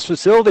pretty nice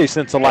facilities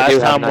since the last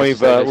time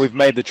we've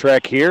made the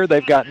trek here.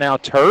 They've got now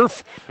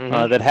turf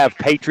that have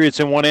Patriots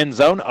in one end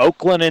zone,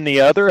 Oakland in the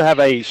other, have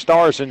a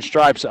Stars and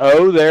Stripes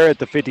O there at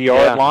the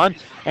 50-yard line,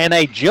 and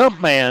a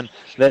jump man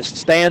that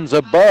stands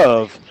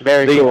above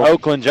the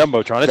Oakland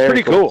Jumbotron. It's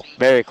pretty cool.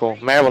 Very cool.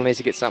 Maryville needs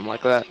to get something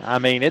like that. I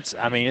mean, it's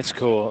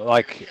cool.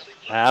 Like,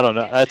 I don't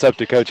know. That's up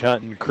to Coach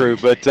Hunt and crew.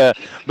 But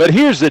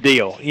here's the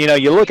deal. You know,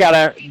 you look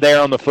out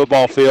there on the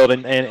football field,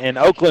 and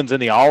Oakland's in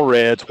the all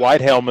reds,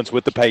 white helmets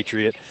with the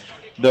Patriot.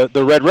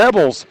 The Red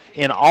Rebels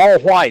in all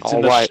whites,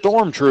 and the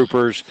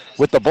Stormtroopers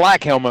with the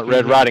black helmet,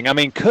 red writing. I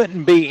mean,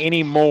 couldn't be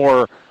any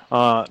more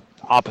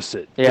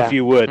opposite, if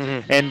you would.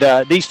 And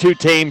these two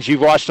teams,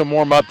 you've watched them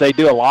warm up. They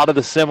do a lot of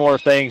the similar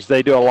things.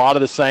 They do a lot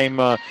of the same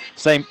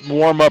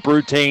warm-up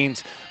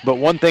routines. But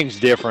one thing's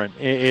different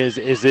is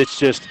it's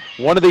just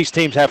one of these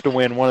teams have to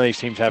win, one of these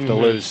teams have to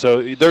lose.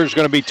 So there's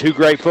going to be two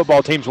great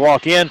football teams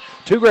walk in,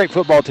 two great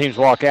football teams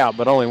walk out,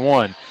 but only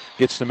one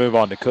gets to move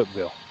on to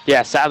Cookeville.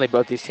 Yeah, sadly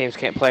both these teams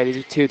can't play.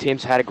 These two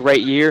teams had a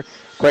great year,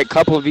 great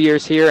couple of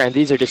years here, and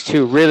these are just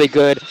two really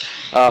good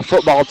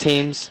football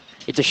teams.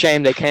 It's a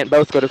shame they can't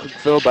both go to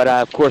Cookeville, but,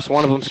 of course,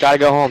 one of them's got to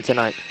go home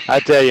tonight. I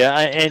tell you,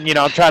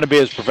 I'm trying to be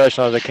as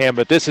professional as I can,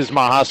 but this is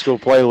my high school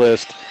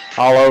playlist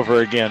all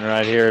over again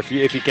right here. If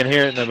you can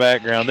hear it in the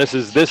background, this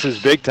is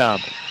big time.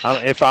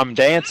 If I'm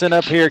dancing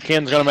up here,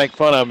 Ken's going to make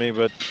fun of me,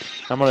 but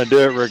I'm going to do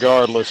it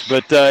regardless.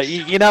 But,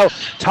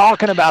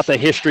 talking about the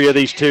history of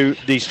these two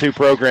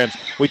programs,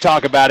 we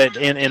talk about it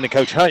in the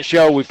Coach Hunt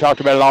show. We've talked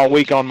about it all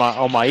week on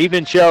my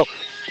evening show.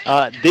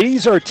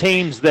 These are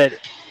teams that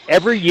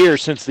every year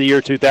since the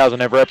year 2000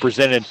 have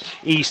represented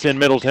East and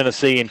Middle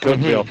Tennessee and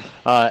Cookeville.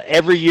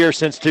 Every year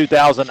since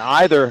 2000,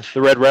 either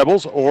the Red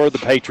Rebels or the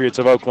Patriots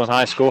of Oakland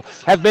High School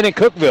have been in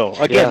Cookeville.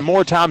 Again,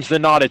 more times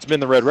than not, it's been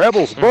the Red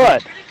Rebels,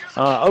 but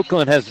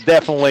Oakland has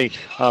definitely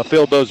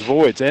filled those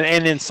voids.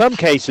 And in some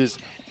cases,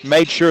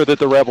 made sure that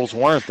the Rebels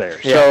weren't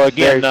there. So,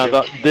 again,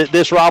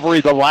 this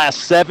rivalry, the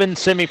last 7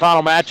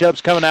 semifinal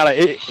matchups coming out of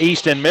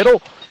East and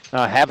Middle,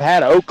 have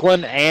had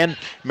Oakland and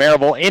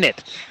Maryville in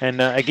it.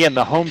 And, again,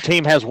 the home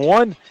team has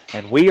won,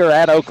 and we are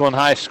at Oakland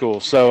High School.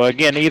 So,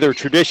 again, either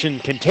tradition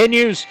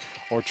continues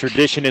or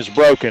tradition is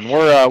broken.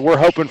 We're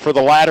hoping for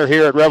the latter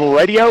here at Rebel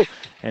Radio,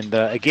 and,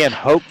 again,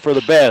 hope for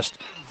the best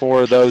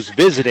for those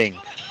visiting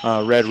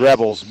Red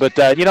Rebels. But,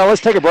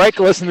 let's take a break.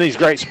 Listen to these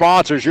great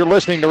sponsors. You're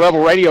listening to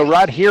Rebel Radio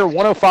right here,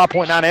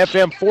 105.9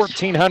 FM,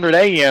 1400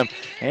 AM,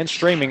 and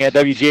streaming at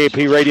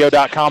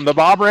WGAPradio.com. The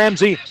Bob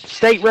Ramsey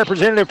State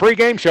Representative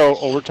pregame show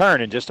will return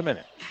in just a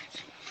minute.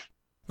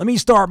 Let me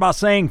start by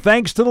saying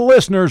thanks to the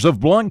listeners of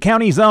Blount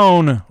County's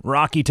own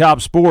Rocky Top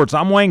Sports.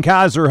 I'm Wayne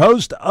Kiser,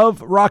 host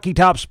of Rocky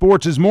Top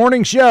Sports'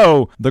 morning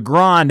show, The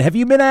Grind. Have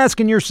you been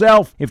asking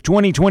yourself if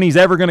 2020 is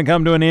ever going to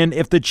come to an end,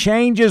 if the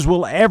changes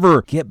will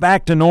ever get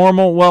back to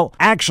normal? Well,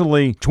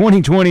 actually,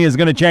 2020 is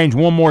going to change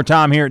one more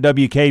time here at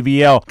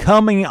WKVL.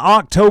 Coming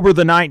October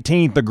the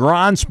 19th, The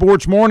Grind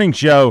Sports Morning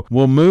Show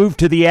will move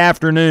to the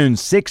afternoon.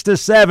 6 to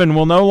 7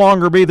 will no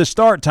longer be the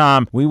start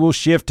time. We will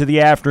shift to the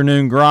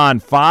afternoon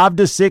grind, 5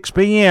 to 6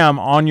 p.m.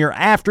 on your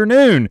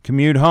afternoon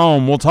commute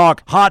home. We'll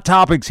talk hot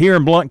topics here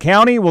in Blount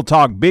County. We'll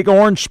talk Big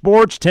Orange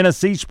sports,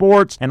 Tennessee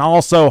sports, and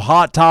also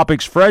hot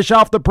topics fresh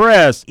off the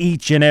press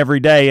each and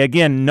every day.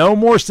 Again, no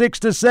more 6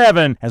 to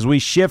 7 as we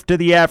shift to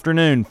the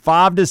afternoon.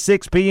 5 to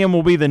 6 p.m.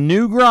 will be the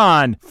new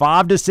grind,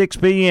 5 to 6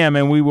 p.m.,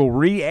 and we will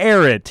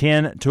re-air it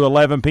 10 to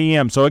 11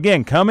 p.m. So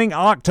again, coming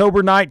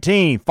October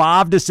 19th,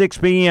 5 to 6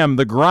 p.m.,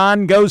 the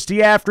grind goes to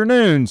the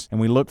afternoons, and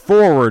we look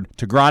forward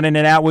to grinding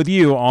it out with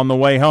you on the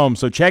way home.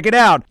 So check it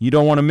out. You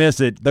don't want to miss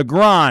it. The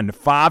Grind,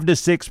 5 to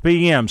 6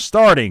 p.m.,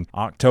 starting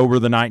October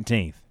the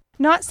 19th.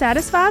 Not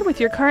satisfied with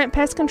your current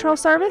pest control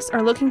service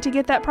or looking to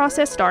get that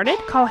process started?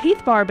 Call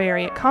Heath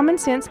Barberry at Common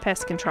Sense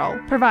Pest Control,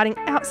 providing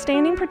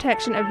outstanding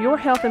protection of your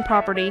health and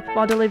property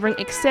while delivering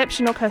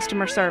exceptional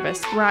customer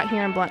service right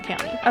here in Blount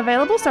County.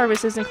 Available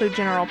services include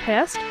general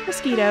pest,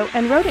 mosquito,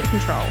 and rodent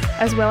control,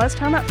 as well as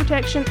termite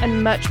protection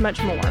and much,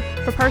 much more.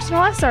 For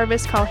personalized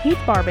service, call Heath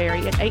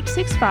Barberry at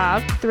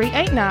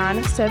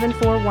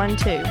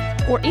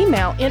 865-389-7412 or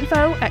email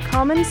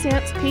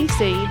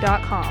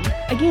info@commonsensepc.com.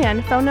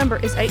 Again, phone number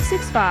is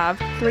 865-389-7412.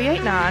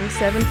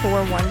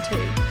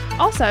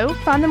 Also,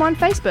 find them on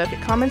Facebook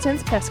at Common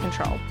Sense Pest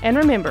Control. And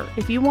remember,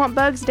 if you want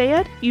bugs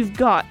dead, you've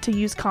got to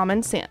use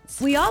common sense.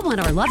 We all want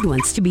our loved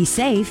ones to be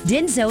safe.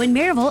 Denso in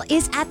Maryville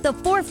is at the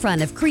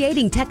forefront of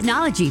creating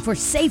technology for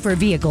safer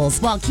vehicles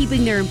while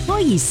keeping their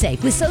employees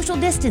safe with social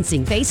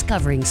distancing, face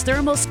coverings,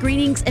 thermal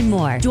screenings, and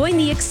more. Join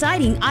the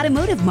exciting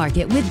automotive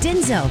market with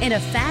Denso in a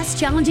fast,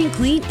 challenging,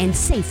 clean, and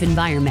safe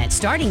environment.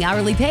 Starting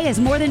hourly pay is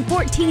more than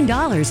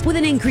 $14 with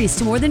an increase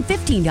to more than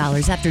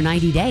 $15 after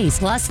 90 days,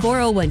 plus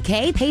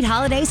 401k, paid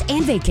holidays,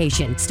 and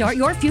vacation. Start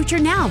your future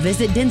now.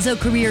 Visit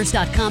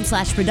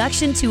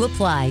densocareers.com/production to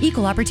apply.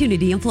 Equal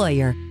opportunity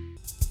employer.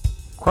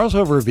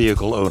 Crossover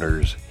vehicle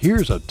owners,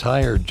 here's a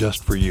tire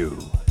just for you.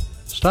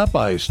 Stop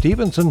by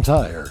Stevenson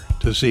Tire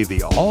to see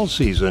the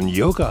all-season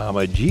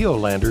Yokohama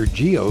Geolander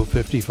Geo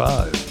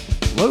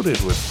 55,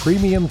 loaded with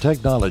premium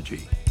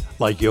technology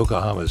like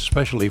Yokohama's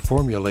specially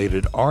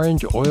formulated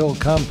orange oil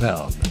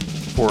compound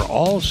for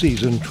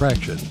all-season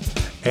traction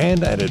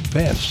and an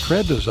advanced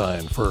tread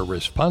design for a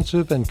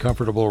responsive and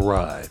comfortable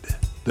ride.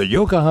 The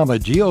Yokohama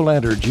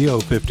Geolander Geo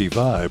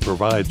 55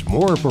 provides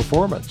more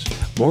performance,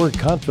 more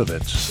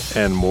confidence,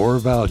 and more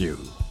value.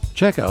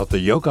 Check out the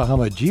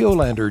Yokohama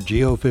Geolander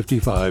Geo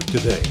 55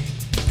 today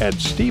at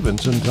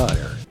Stevenson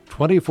Tire,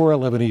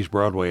 2411 East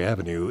Broadway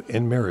Avenue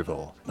in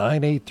Maryville,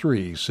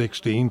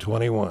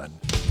 983-1621.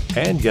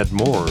 And get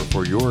more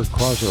for your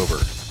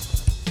crossover.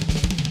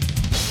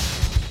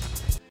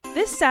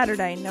 This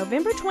Saturday,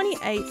 November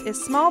 28th,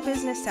 is Small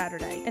Business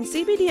Saturday, and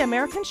CBD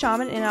American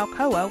Shaman in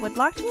Alcoa would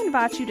like to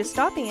invite you to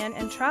stop in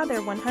and try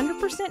their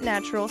 100%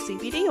 natural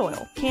CBD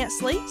oil. Can't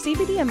sleep?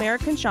 CBD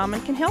American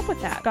Shaman can help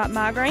with that. Got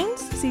migraines?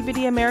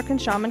 CBD American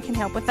Shaman can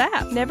help with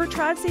that. Never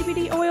tried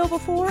CBD oil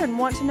before and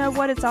want to know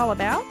what it's all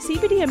about?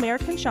 CBD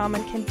American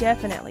Shaman can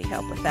definitely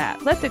help with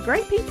that. Let the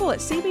great people at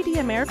CBD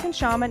American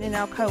Shaman in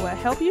Alcoa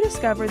help you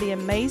discover the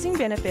amazing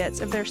benefits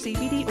of their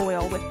CBD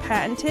oil with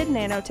patented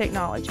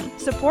nanotechnology.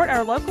 Support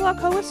our local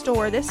Alcoa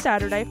store this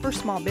Saturday for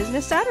Small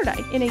Business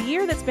Saturday. In a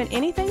year that's been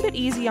anything but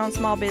easy on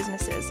small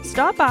businesses,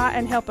 stop by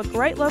and help a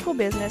great local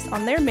business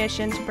on their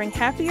mission to bring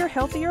happier,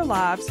 healthier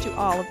lives to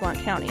all of Blount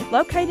County.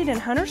 Located in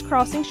Hunters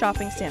Crossing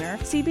Shopping Center,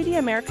 CBD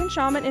American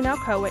Shaman in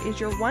Alcoa is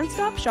your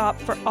one-stop shop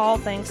for all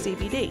things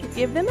CBD.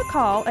 Give them a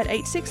call at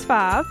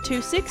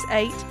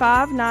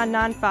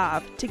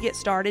 865-268-5995 to get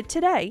started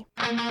today.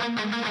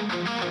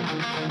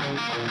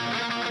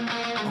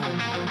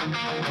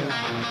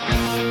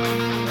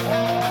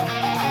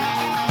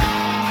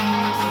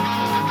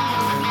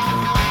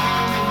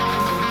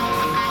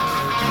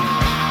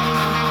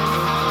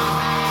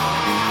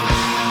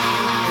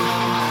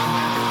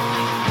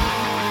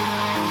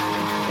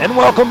 And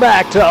welcome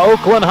back to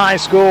Oakland High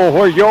School,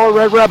 where your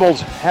Red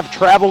Rebels have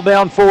traveled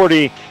down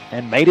 40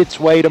 and made its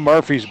way to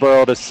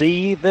Murfreesboro to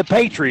see the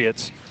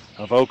Patriots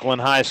of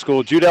Oakland High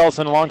School. Jude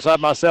Ellison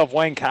alongside myself,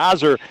 Wayne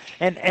Kiser.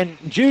 And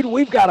Jude,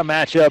 we've got a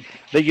matchup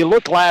that you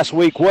looked last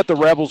week, what the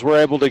Rebels were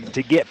able to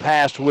get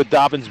past with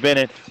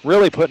Dobyns-Bennett,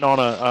 really putting on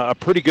a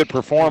pretty good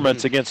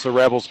performance against the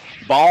Rebels.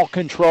 Ball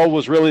control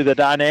was really the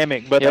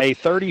dynamic, but a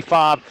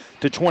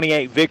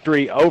 35-28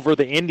 victory over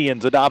the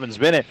Indians of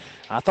Dobyns-Bennett.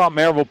 I thought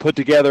Maryville put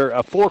together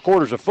 4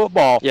 quarters of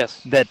football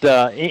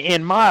that,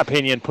 in my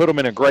opinion, put them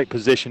in a great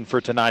position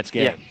for tonight's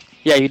game.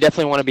 Yeah, you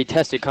definitely want to be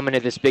tested coming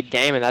into this big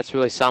game, and that's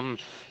really something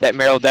that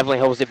Maryville definitely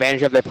holds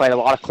advantage of. They played a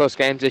lot of close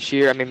games this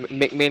year. I mean,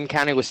 McMinn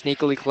County was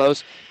sneakily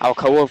close.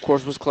 Alcoa, of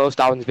course, was close.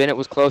 Dobyns-Bennett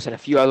was close, and a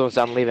few other ones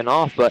I'm leaving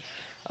off. But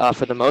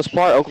for the most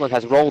part, Oakland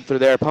has rolled through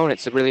their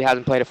opponents. It really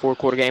hasn't played a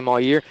 4-quarter game all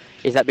year.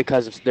 Is that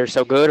because they're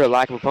so good or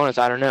lack of opponents?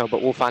 I don't know,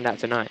 but we'll find out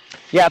tonight.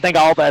 Yeah, I think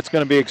all that's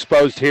going to be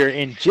exposed here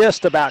in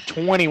just about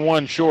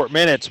 21 short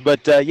minutes.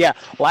 But,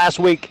 last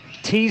week,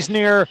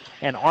 Teesner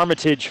and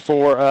Armitage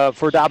for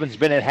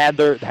Dobyns-Bennett had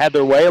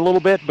their way a little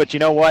bit, but you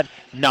know what?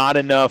 Not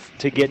enough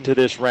to get to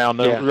this round.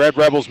 The Red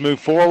Rebels move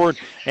forward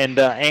and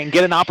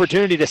get an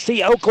opportunity to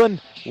see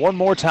Oakland one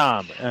more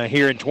time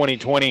here in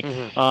 2020.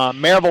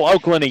 Maryville,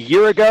 Oakland a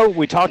year ago,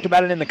 we talked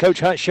about it in the Coach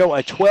Hunt Show,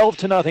 a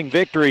 12-0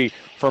 victory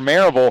for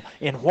Maryville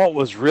in what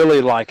was really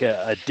like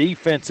a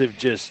defensive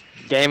just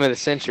game of the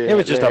century. It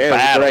was just a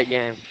battle. Great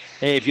game.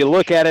 If you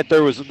look at it,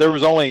 there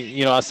was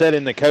only, I said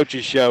in the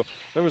coaches show,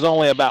 there was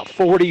only about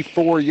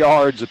 44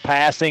 yards of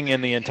passing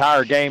in the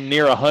entire game,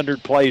 near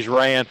 100 plays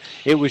ran.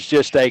 It was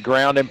just a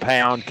ground and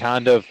pound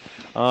kind of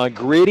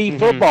gritty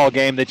football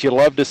game that you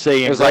love to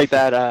see. It was like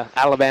that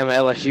Alabama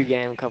LSU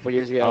game a couple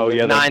years ago. Oh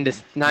yeah, 9 to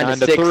 6 3, or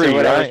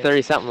whatever, right?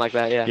 30 something like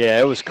that.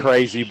 Yeah, it was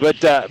crazy. But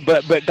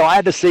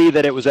glad to see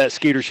that it was at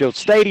Skeeter Shield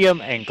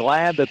Stadium, and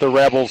glad that the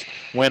Rebels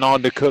went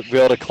on to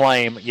Cookeville to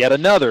claim yet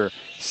another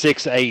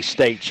 6A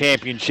state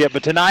championship.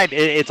 But tonight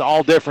it's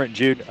all different,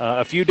 Jude.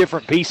 A few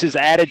different pieces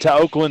added to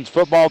Oakland's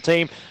football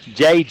team.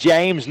 Jay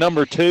James,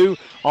 number 2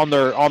 on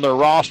their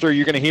roster.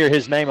 You're going to hear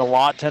his name a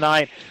lot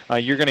tonight.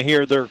 You're going to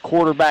hear their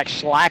quarterback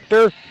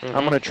Schlachter.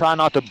 I'm going to try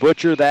not to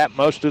butcher that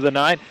most of the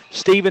night.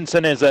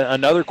 Stevenson is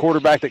another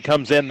quarterback that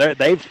comes in.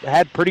 They've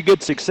had pretty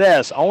good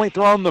success. Only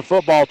thrown the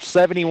football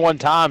 71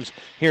 times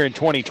here in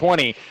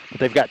 2020, but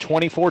they've got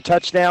 24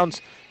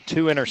 touchdowns,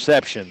 2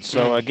 interceptions.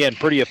 So again,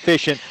 pretty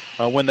efficient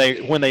when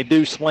they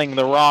do sling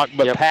the rock.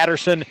 But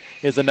Patterson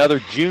is another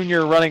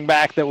junior running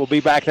back that will be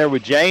back there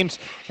with James,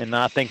 and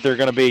I think they're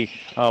going to be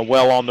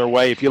well on their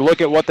way. If you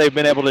look at what they've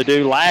been able to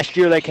do, last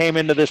year they came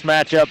into this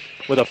matchup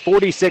with a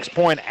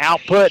 46-point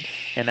output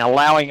and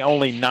allowing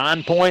only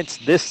 9 points.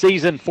 This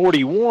season,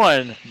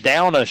 41,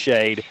 down a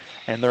shade,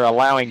 and they're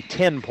allowing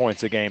 10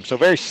 points a game. So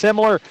very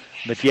similar,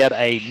 but yet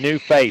a new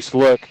face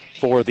look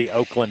for the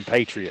Oakland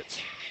Patriots.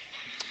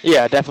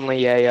 Yeah,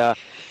 definitely. I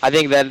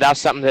think that's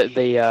something that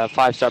the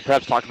 5-star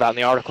preps talked about in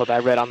the article that I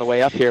read on the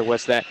way up here,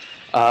 was that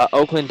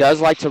Oakland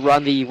does like to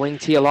run the wing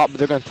tee a lot, but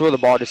they're going to throw the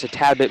ball just a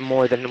tad bit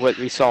more than what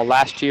we saw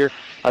last year.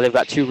 They've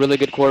got 2 really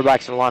good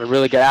quarterbacks and a lot of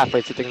really good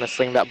athletes that they're going to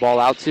sling that ball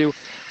out to.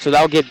 So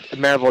that'll give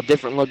Maryville a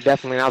different look,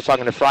 definitely. And I was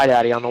talking to Fry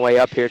Daddy on the way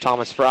up here,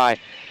 Thomas Fry,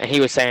 and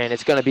he was saying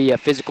it's going to be a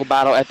physical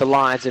battle at the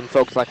lines, and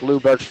folks like Lou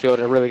Birchfield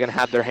are really going to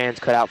have their hands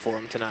cut out for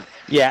them tonight.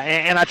 Yeah,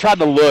 and I tried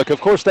to look. Of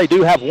course, they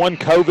do have one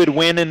COVID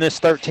win in this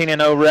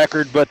 13-0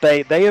 record, but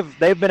they've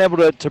been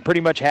able to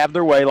pretty much have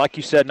their way. Like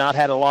you said, not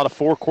had a lot of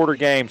 4-quarter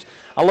games.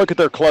 I look at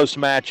their close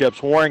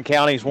matchups. Warren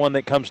County is one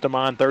that comes to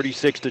mind.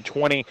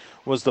 36-20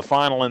 was the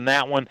final in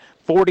that one.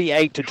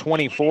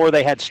 48-24,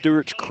 they had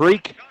Stewart's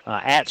Creek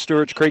at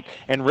Stewart's Creek,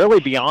 and really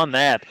beyond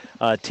that,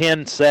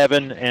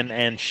 10-7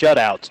 and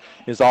shutouts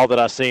is all that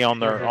I see on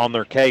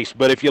their case.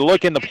 But if you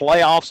look in the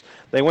playoffs,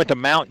 they went to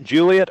Mount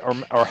Juliet or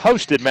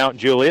hosted Mount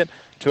Juliet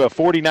to a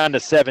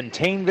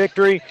 49-17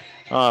 victory.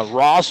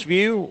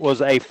 Rossview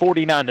was a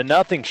 49-0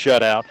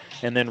 shutout,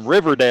 and then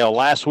Riverdale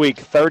last week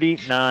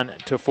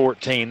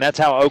 39-14. That's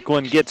how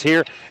Oakland gets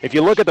here. If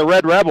you look at the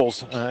Red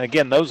Rebels,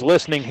 again, those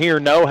listening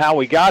here know how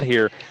we got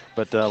here.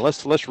 But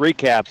let's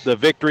recap the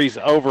victories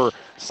over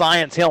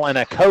Science Hill in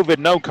a COVID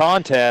no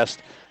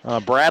contest.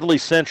 Bradley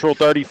Central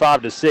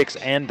 35-6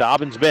 and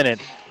Dobbins Bennett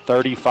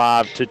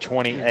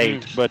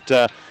 35-28. But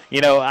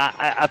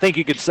I think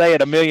you could say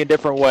it a million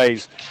different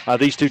ways.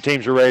 These two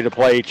teams are ready to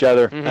play each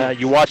other.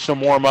 You watched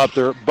them warm up.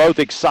 They're both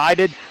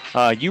excited.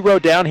 You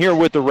rode down here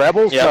with the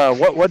Rebels. Yep.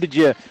 What did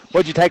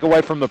you take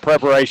away from the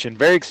preparation?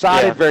 Very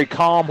excited, very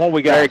calm. What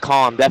we got? Very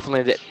calm,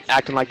 definitely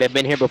acting like they've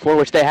been here before,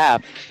 which they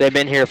have. They've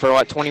been here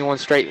for 21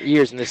 straight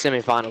years in the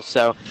semifinals.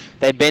 So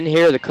they've been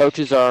here. The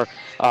coaches are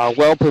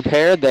well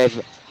prepared.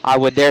 I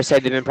would dare say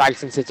they've been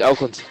practicing since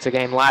Oakland's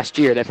game last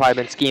year. They've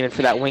probably been scheming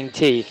for that wing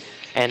tee.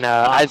 And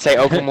I'd say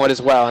Oakland would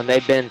as well. And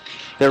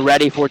they're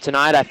ready for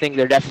tonight. I think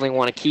they definitely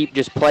want to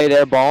just play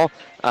their ball,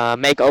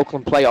 make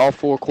Oakland play all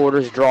 4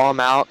 quarters, draw them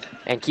out,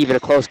 and keep it a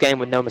close game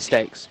with no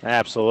mistakes.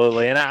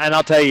 Absolutely. And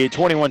I'll tell you,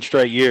 21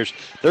 straight years,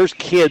 there's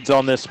kids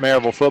on this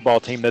Maryville football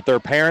team that their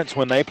parents,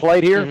 when they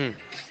played here,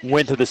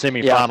 went to the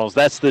semifinals.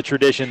 Yeah. That's the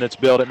tradition that's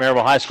built at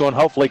Maryville High School and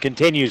hopefully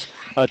continues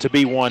to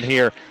be one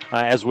here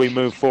as we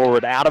move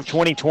forward out of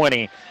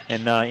 2020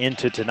 and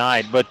into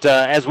tonight. But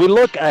as we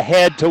look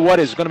ahead to what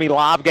is going to be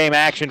live game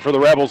action for the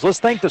Rebels, let's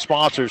thank the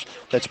sponsors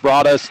that's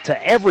brought us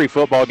to every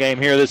football game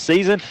here this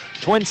season.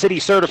 Twin City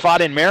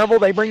Certified in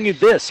Maryville, they bring you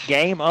this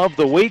game of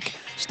the week.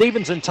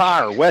 Stevenson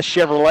Tire, West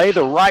Chevrolet,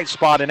 The Right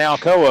Spot in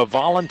Alcoa,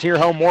 Volunteer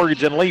Home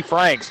Mortgage, and Lee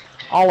Franks.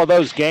 All of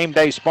those game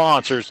day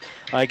sponsors.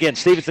 Again,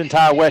 Stevenson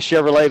Tire, West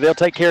Chevrolet, they'll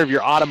take care of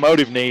your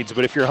automotive needs.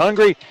 But if you're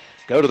hungry,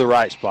 go to The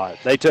Right Spot.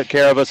 They took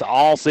care of us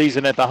all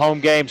season at the home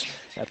games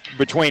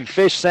between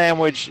fish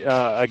sandwich,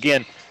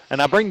 again.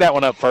 And I bring that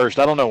one up first.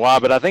 I don't know why,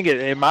 but I think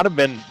it might have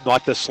been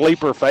like the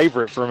sleeper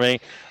favorite for me.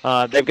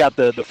 They've got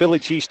the Philly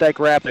cheesesteak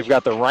wrap. They've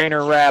got the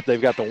Rainer wrap.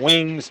 They've got the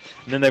wings.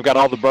 And then they've got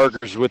all the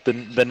burgers with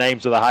the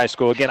names of the high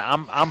school. Again,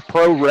 I'm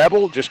pro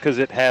Rebel just because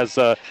it has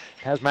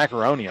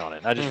macaroni on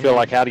it. I just feel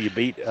like, how do you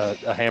beat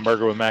a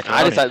hamburger with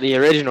macaroni? I just like the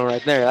original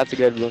right there. That's a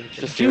good one.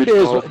 Jude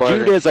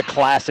is a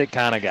classic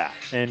kind of guy,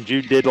 and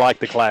Jude did like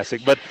the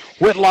classic. But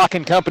Whitlock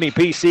 & Company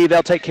PC,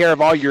 they'll take care of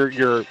all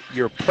your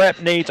prep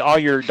needs, all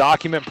your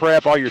document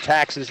prep, all your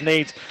taxes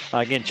needs.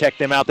 Again, check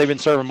them out. They've been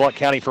serving Blount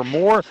County for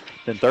more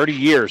than 30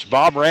 years.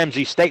 Bob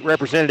Ramsey, State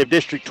Representative,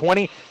 District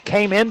 20,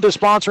 came into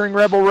sponsoring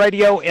Rebel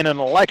Radio in an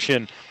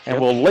election and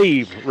will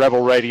leave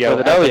Rebel Radio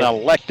as an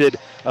elected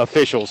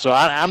official. So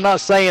I'm not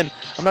saying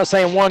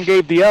one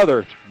gave the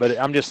other, but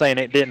I'm just saying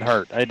it didn't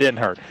hurt. It didn't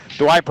hurt.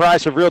 Dwight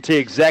Price of Realty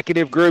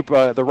Executive Group,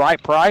 The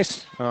Right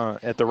Price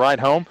at the right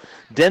home.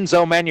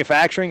 Denso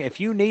Manufacturing. If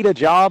you need a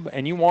job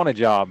and you want a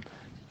job,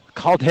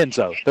 call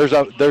Denso.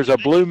 There's a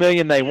blue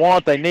million they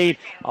want. They need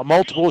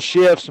multiple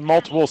shifts,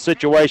 multiple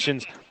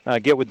situations.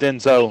 Get with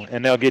Denso,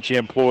 and they'll get you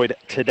employed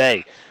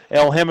today.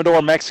 El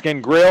Jimador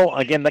Mexican Grill.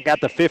 Again, they got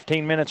the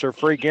 15 minutes or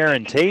free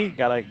guarantee.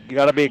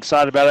 Gotta be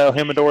excited about El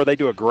Jimador. They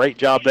do a great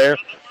job there.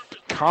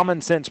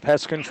 Common Sense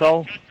Pest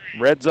Control,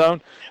 Red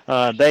Zone.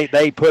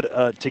 They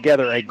put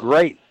together a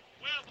great.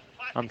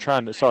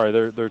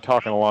 They're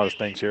talking a lot of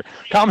things here.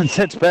 Common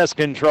Sense Pest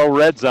Control,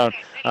 Red Zone.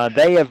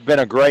 They have been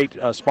a great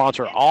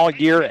sponsor all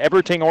year.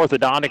 Everything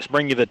Orthodontics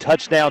bring you the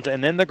touchdowns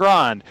and then the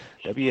grind.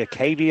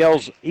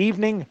 WKVL's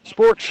evening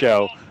sports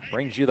show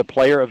brings you the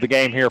player of the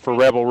game here for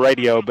Rebel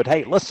Radio. But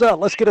hey, let's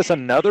get us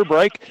another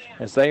break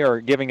as they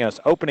are giving us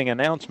opening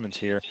announcements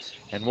here,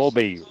 and we'll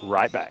be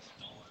right back.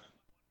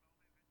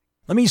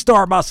 Let me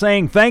start by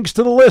saying thanks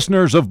to the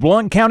listeners of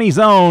Blount County's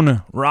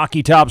own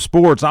Rocky Top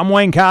Sports. I'm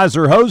Wayne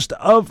Kiser, host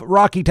of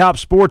Rocky Top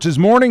Sports'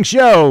 morning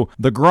show,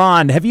 The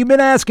Grind. Have you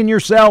been asking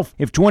yourself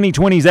if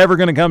 2020 is ever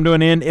going to come to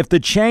an end, if the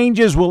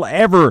changes will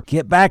ever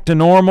get back to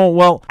normal?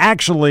 Well,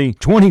 actually,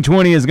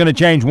 2020 is going to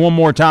change one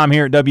more time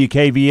here at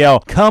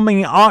WKVL.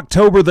 Coming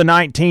October the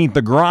 19th,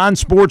 The Grind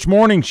Sports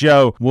Morning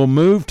Show will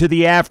move to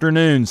the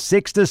afternoon.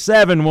 6 to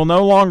 7 will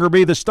no longer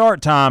be the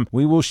start time.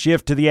 We will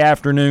shift to the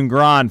afternoon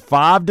grind,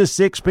 5 to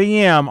 6 p.m.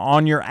 p.m.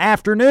 on your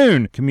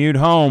afternoon commute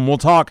home. We'll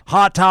talk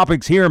hot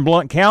topics here in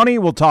Blount County.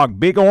 We'll talk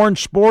Big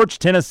Orange sports,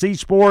 Tennessee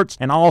sports,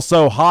 and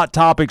also hot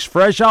topics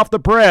fresh off the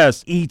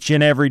press each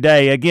and every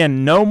day.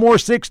 Again, no more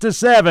 6 to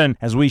 7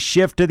 as we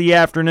shift to the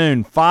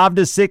afternoon. 5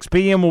 to 6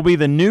 p.m. will be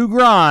the new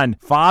grind,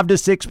 5 to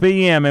 6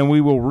 p.m., and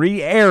we will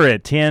re-air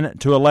it 10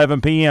 to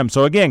 11 p.m.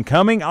 So again,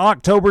 coming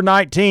October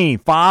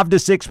 19th, 5 to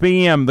 6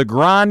 p.m., the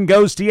grind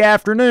goes to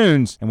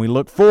afternoons, and we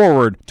look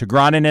forward to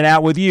grinding it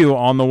out with you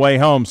on the way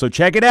home. So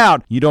check it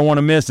out. You don't want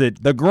to miss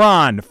it. The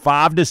grind,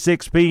 5 to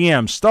 6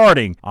 p.m.,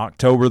 starting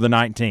October the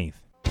 19th.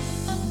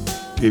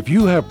 If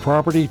you have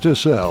property to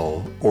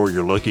sell or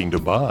you're looking to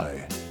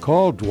buy,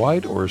 call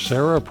Dwight or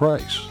Sarah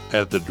Price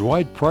at the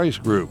Dwight Price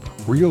Group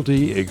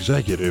Realty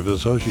Executive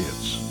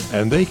Associates,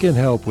 and they can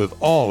help with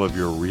all of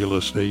your real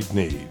estate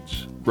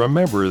needs.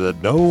 Remember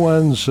that no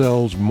one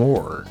sells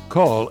more.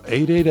 Call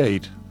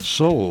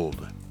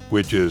 888-SOLD,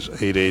 which is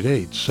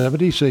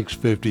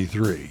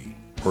 888-7653,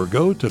 or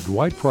go to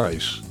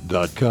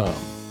dwightprice.com.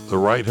 The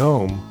right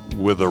home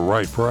with the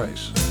right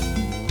price.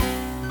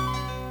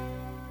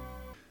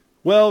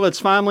 Well, it's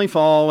finally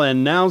fall,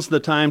 and now's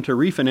the time to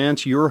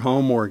refinance your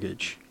home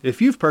mortgage.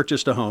 If you've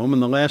purchased a home in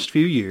the last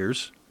few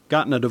years,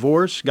 gotten a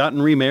divorce,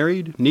 gotten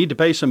remarried, need to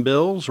pay some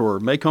bills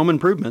or make home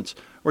improvements,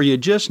 or you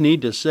just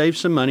need to save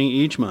some money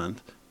each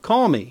month,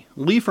 call me,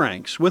 Lee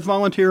Franks, with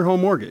Volunteer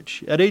Home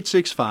Mortgage at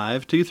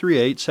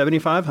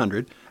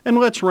 865-238-7500, and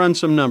let's run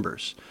some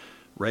numbers.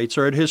 Rates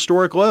are at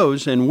historic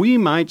lows, and we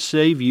might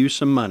save you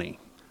some money.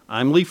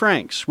 I'm Lee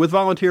Franks with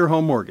Volunteer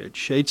Home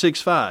Mortgage,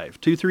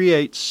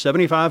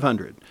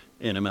 865-238-7500,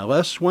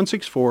 NMLS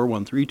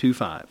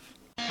 1641325.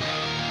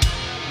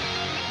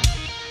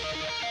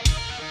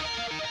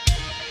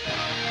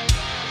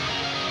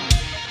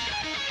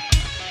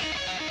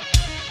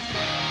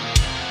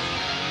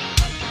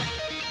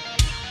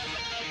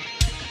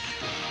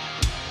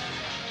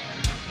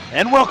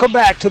 And welcome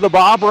back to the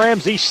Bob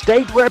Ramsey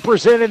State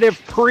Representative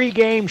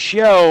pregame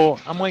show.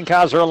 I'm Wayne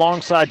Kiser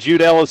alongside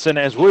Jude Ellison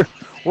as we're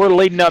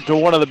leading up to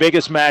one of the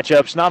biggest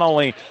matchups, not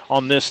only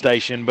on this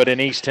station, but in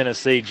East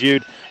Tennessee.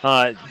 Jude,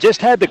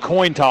 just had the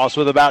coin toss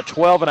with about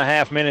 12 and a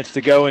half minutes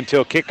to go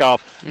until kickoff.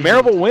 Mm-hmm.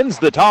 Maryville wins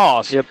the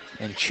toss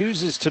and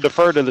chooses to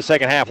defer to the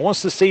second half.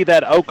 Wants to see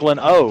that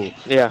Oakland O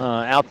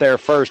out there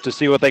first to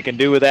see what they can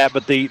do with that.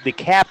 But the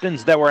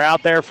captains that were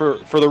out there for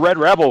the Red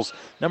Rebels,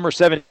 number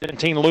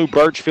 17, Lou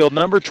Birchfield,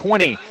 number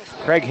 20,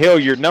 Craig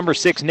Hilliard, number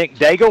 6, Nick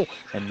Daigle,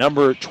 and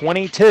number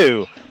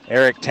 22,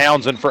 Eric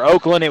Townsend. For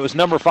Oakland, it was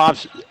number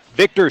 5,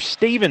 Victor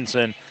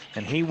Stevenson,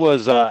 and he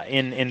was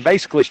in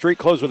basically street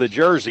clothes with a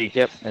jersey,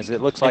 as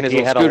it looks like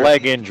he had a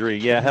leg injury.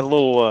 Yeah, had a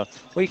little,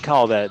 what do you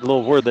call that? A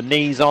little where the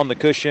knees on the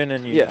cushion,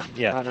 and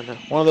I don't know,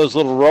 one of those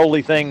little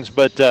rolly things.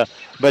 But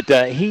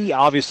he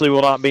obviously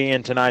will not be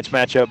in tonight's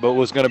matchup, but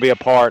was going to be a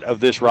part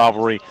of this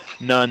rivalry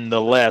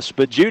nonetheless.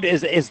 But Jude,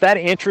 is that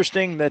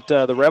interesting that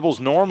the Rebels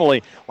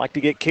normally like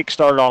to get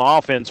kick-started on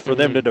offense for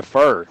them to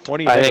defer? What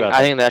do you think about that?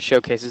 I think that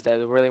showcases that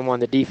they really want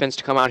the defense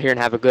to come out here and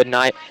have a good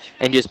night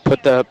and just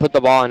put the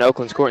ball in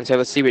Oakland's court and say,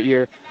 let's see what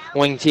your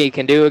wing T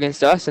can do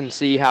against us and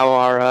see how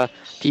our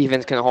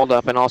defense can hold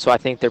up. And also I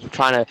think they're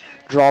trying to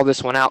draw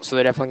this one out, so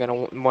they're definitely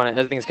going to want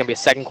to. I think it's going to be a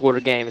second quarter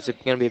game. It's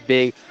going to be a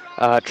big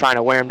trying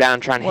to wear them down,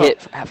 trying to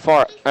hit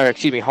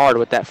hard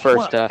with that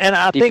first and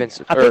I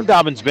defense. I think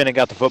Dobbins Bennett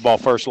got the football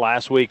first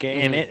last week,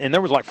 and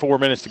there was like 4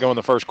 minutes to go in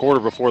the first quarter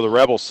before the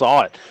Rebels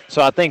saw it.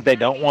 So I think they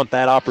don't want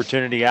that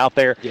opportunity out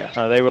there.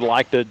 They would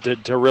like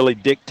to really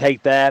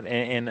dictate that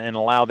and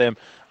allow them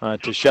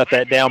to shut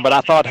that down. But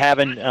I thought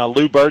having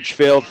Lou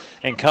Birchfield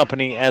and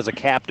company as a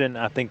captain,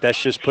 I think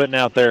that's just putting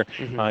out there,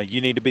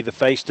 you need to be the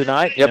face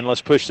tonight, and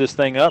let's push this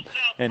thing up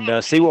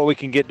and see what we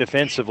can get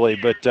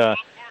defensively.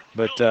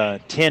 But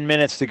 10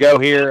 minutes to go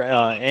here.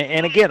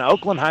 And again,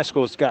 Oakland High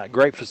School has got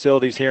great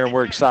facilities here, and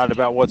we're excited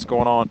about what's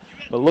going on.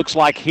 But it looks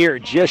like here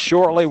just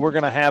shortly we're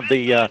going to have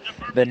the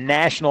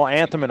national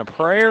anthem and a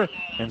prayer.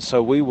 And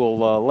so we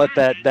will let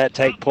that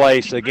take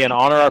place. Again,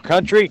 honor our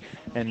country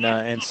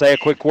and say a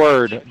quick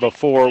word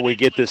before we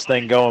get this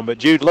thing going. But,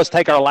 Jude, let's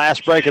take our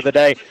last break of the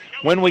day.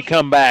 When we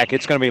come back,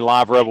 it's going to be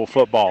live Rebel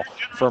football.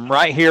 From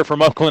right here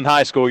from Oakland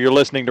High School, you're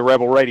listening to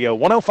Rebel Radio,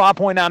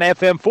 105.9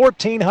 FM,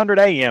 1400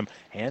 AM,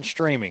 and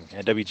streaming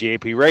at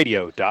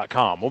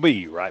WGAPradio.com. We'll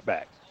be right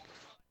back.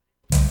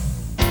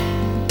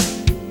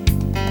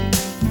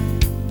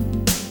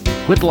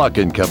 Whitlock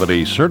 &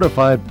 Company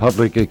Certified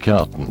Public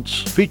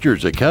Accountants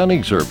features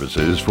accounting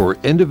services for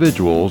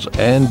individuals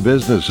and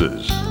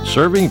businesses.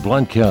 Serving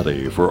Blount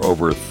County for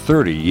over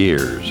 30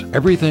 years.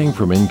 Everything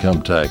from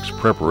income tax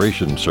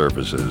preparation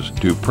services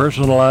to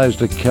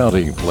personalized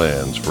accounting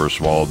plans for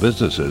small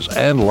businesses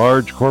and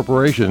large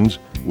corporations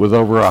with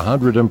over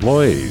 100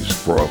 employees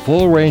for a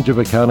full range of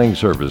accounting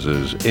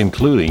services,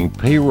 including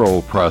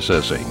payroll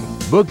processing,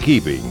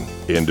 bookkeeping,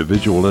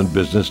 individual and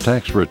business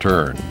tax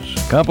returns,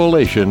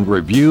 compilation,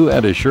 review,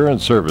 and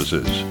assurance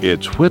services.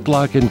 It's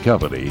Whitlock &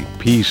 Company,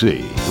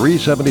 PC,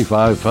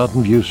 375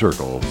 Fountain View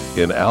Circle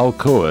in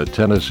Alcoa,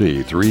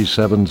 Tennessee,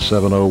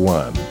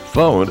 37701.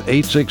 Phone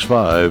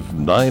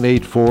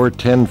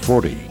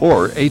 865-984-1040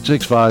 or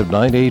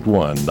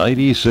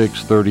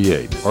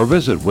 865-981-9638 or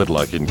visit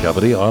Whitlock &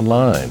 Company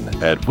online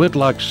at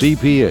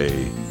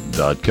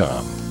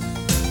whitlockcpa.com.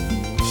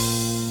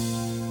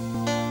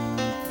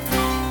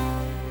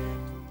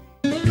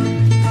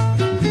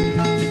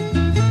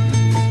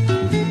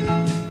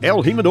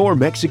 El Jimador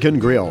Mexican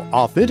Grill,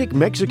 authentic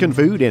Mexican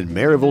food in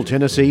Maryville,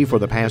 Tennessee for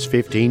the past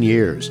 15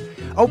 years.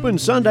 Open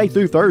Sunday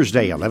through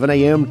Thursday, 11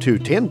 a.m. to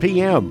 10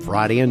 p.m.,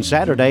 Friday and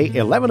Saturday,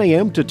 11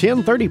 a.m. to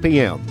 10:30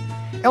 p.m.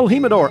 El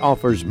Jimador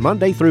offers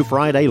Monday through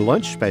Friday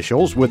lunch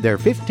specials with their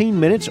 15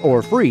 minutes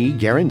or free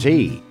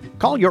guarantee.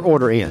 Call your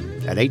order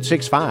in at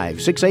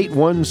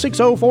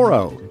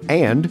 865-681-6040,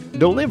 and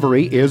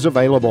delivery is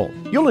available.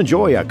 You'll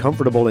enjoy a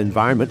comfortable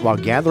environment while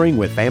gathering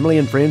with family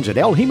and friends at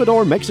El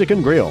Jimador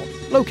Mexican Grill,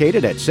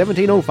 located at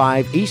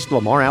 1705 East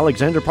Lamar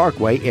Alexander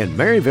Parkway in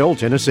Maryville,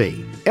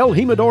 Tennessee. El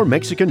Jimador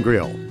Mexican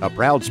Grill, a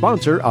proud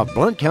sponsor of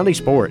Blount County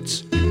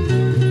Sports.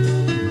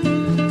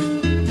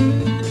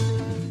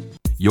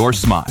 Your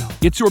smile.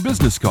 It's your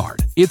business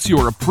card. It's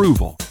your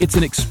approval. It's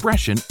an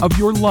expression of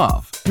your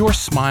love. Your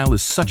smile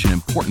is such an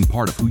important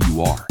part of who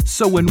you are.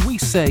 So when we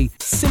say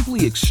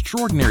simply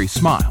extraordinary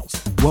smiles,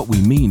 what we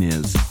mean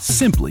is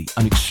simply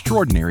an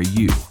extraordinary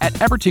you.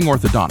 At Everting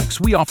Orthodontics,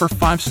 we offer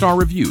 5-star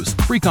reviews,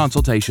 free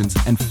consultations,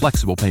 and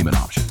flexible payment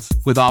options.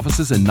 With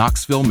offices in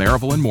Knoxville,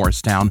 Maryville, and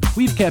Morristown,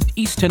 we've kept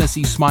East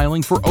Tennessee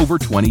smiling for over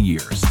 20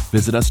 years.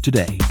 Visit us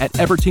today at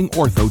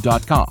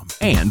evertingortho.com.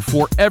 And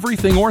for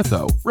everything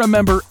ortho,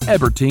 remember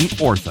Everting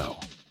Ortho.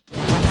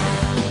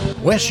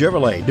 West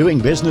Chevrolet, doing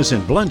business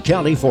in Blount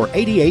County for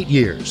 88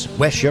 years.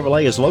 West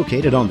Chevrolet is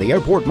located on the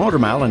Airport Motor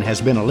Mile and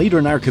has been a leader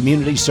in our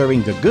community,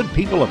 serving the good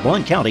people of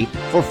Blount County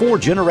for 4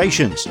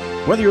 generations.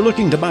 Whether you're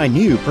looking to buy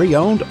new,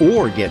 pre-owned,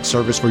 or get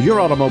service for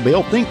your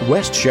automobile, think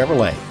West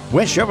Chevrolet.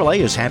 West Chevrolet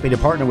is happy to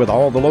partner with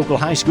all the local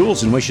high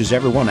schools and wishes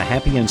everyone a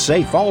happy and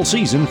safe fall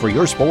season for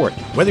your sport.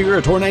 Whether you're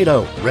a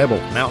Tornado,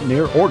 Rebel,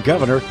 Mountaineer, or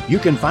Governor, you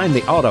can find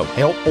the auto,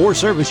 help, or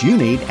service you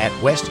need at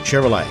West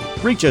Chevrolet.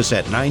 Reach us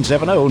at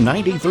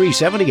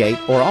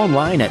 970-9378 or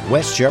online at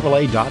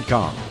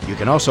westchevrolet.com. You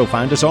can also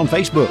find us on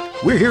Facebook.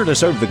 We're here to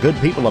serve the good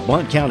people of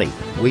Blount County.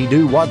 We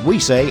do what we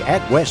say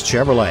at West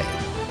Chevrolet.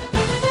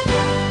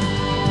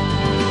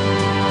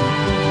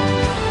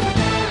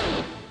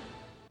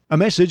 A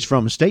message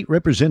from State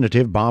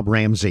Representative Bob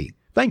Ramsey.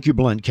 Thank you,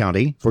 Blount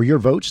County, for your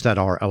votes that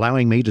are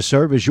allowing me to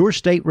serve as your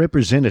state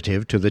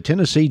representative to the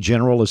Tennessee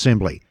General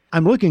Assembly.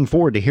 I'm looking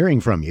forward to hearing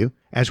from you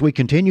as we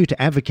continue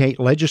to advocate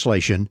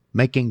legislation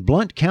making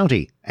Blount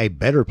County a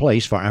better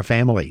place for our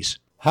families.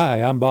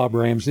 Hi, I'm Bob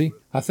Ramsey.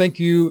 I thank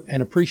you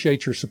and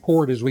appreciate your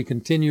support as we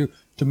continue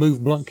to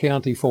move Blount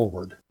County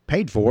forward.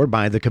 Paid for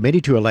by the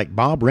committee to elect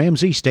Bob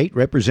Ramsey State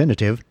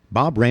Representative,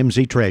 Bob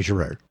Ramsey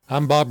Treasurer.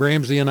 I'm Bob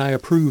Ramsey and I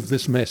approve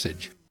this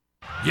message.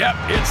 Yep,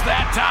 it's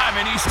that time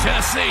in East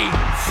Tennessee.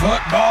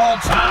 Football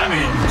time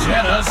in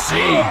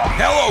Tennessee.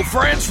 Hello,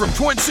 friends from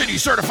Twin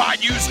Cities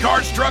Certified Used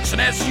Cars, Trucks,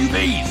 and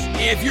SUVs.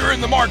 If you're in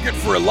the market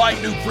for a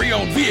light new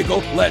pre-owned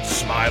vehicle, let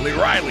Smiley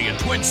Riley and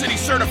Twin Cities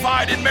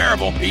Certified in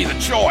Maryville be the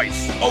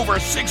choice.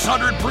 Over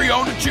 600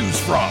 pre-owned to choose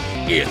from.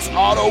 It's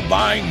auto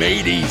buying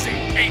made easy.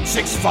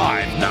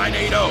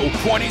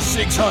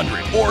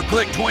 865-980-2600 or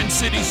click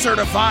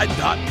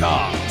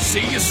TwinCitiesCertified.com.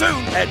 See you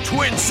soon at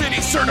Twin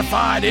Cities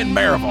Certified in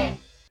Maryville.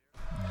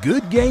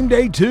 Good game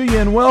day to you,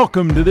 and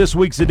welcome to this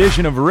week's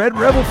edition of Red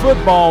Rebel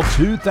Football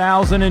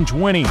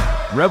 2020.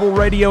 Rebel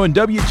Radio and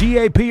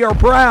WGAP are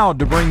proud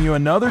to bring you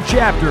another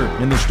chapter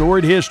in the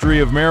storied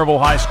history of Maryville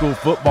High School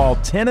football,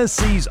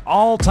 Tennessee's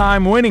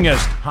all-time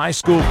winningest high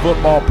school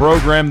football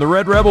program. The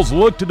Red Rebels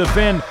look to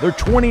defend their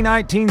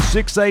 2019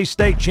 6A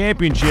state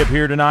championship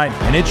here tonight,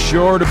 and it's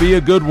sure to be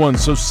a good one.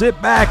 So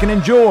sit back and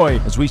enjoy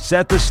as we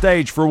set the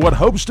stage for what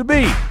hopes to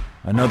be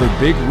another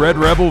big Red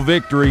Rebel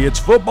victory. It's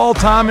football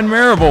time in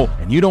Maryville,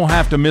 and you don't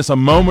have to miss a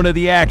moment of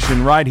the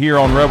action right here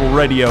on Rebel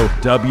Radio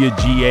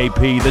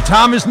WGAP. The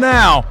time is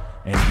now,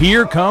 and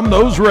here come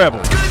those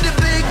Rebels.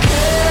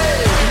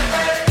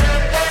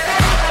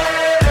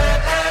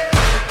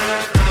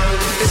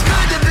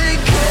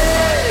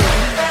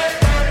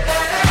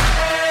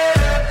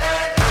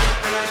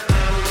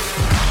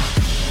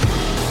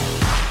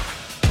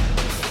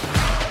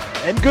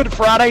 And good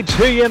Friday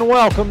to you, and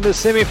welcome to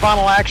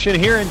semifinal action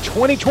here in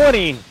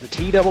 2020, the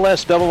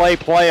TSSAA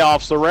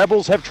playoffs. The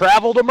Rebels have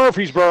traveled to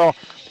Murfreesboro,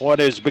 what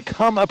has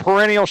become a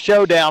perennial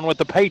showdown with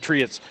the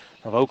Patriots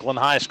of Oakland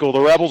High School. The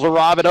Rebels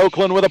arrive at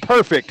Oakland with a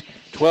perfect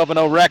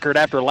 12-0 record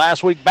after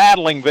last week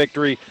battling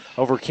victory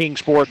over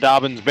Kingsport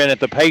Dobbins-Bennett.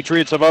 The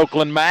Patriots of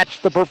Oakland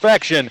matched the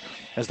perfection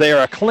as they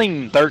are a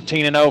clean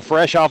 13-0,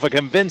 fresh off a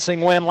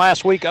convincing win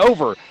last week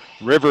over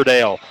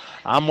Riverdale.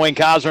 I'm Wayne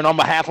Kiser, and on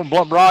behalf of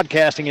Blount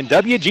Broadcasting and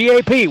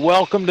WGAP,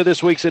 welcome to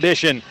this week's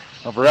edition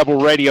of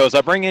Rebel Radio as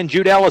I bring in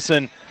Jude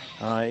Ellison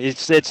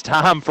It's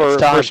time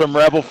for some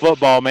Rebel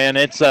football, man.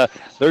 It's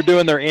they're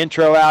doing their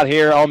intro out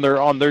here on their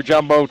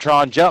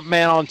jumbotron, jump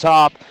man on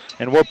top,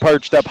 and we're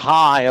perched up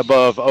high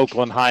above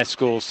Oakland High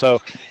School.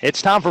 So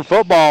it's time for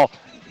football.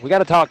 We got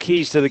to talk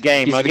keys to the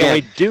game. Again,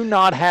 we do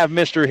not have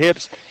Mr.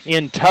 Hips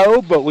in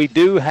tow, but we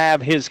do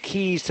have his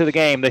keys to the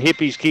game, the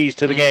Hippie's keys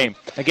to the game.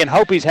 Again,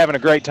 hope he's having a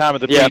great time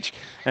at the beach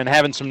and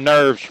having some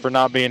nerves for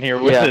not being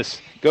here with us.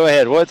 Go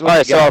ahead. All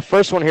right, so our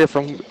first one here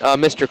from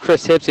Mr.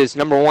 Chris Hips is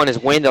number 1 is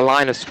win the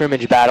line of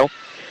scrimmage battle.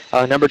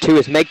 Number 2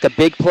 is make the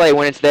big play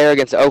when it's there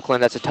against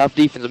Oakland. That's a tough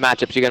defensive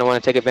matchup, so you're going to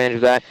want to take advantage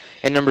of that.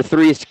 And number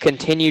 3 is to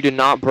continue to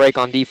not break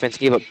on defense,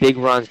 give up big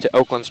runs to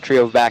Oakland's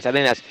trio of backs. I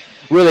think that's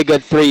really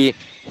good three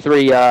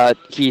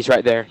keys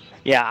right there.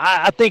 Yeah,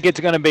 I think it's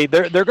going to be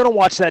they're going to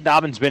watch that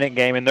Dobbins-Bennett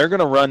game, and they're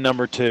going to run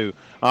number 2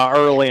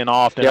 early and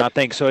often, I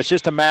think. So it's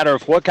just a matter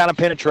of what kind of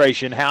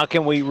penetration, how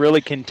can we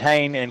really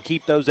contain and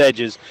keep those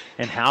edges,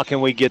 and how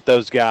can we get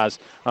those guys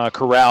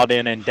corralled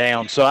in and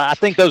down. So I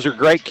think those are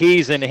great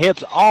keys, and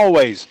Hips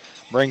always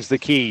brings the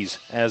keys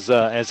as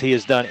he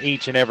has done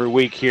each and every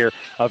week here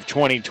of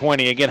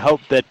 2020. Again,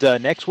 hope that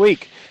next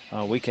week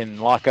we can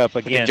lock up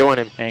again join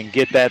him and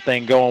get that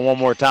thing going one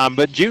more time.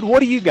 But, Jude, what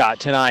do you got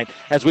tonight?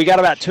 As we got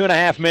about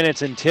 2.5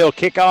 minutes until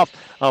kickoff,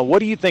 what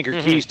do you think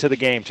are keys to the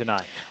game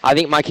tonight? I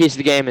think my keys to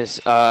the game is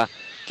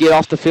get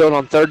off the field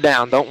on third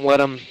down. Don't let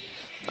them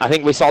 – I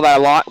think we saw that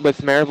a lot with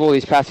Maryville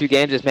these past few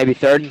games. It's maybe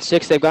 3rd and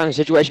 6 they've gotten in a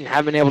situation,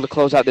 haven't been able to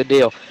close out the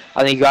deal.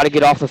 I think you got to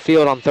get off the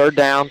field on third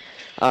down.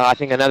 I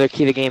think another key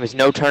to the game is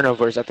no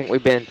turnovers. I think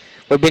we've been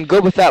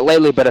good with that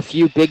lately, but a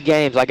few big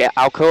games like at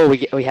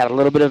Alcoa, we had a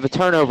little bit of a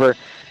turnover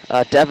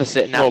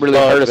deficit, and that really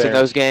hurt us in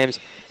those games.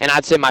 And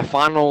I'd say my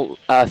final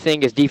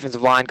thing is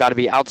defensive line got to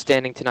be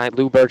outstanding tonight.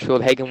 Lou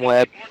Birchfield, Hagan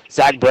Webb,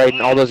 Zach Braden,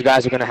 all those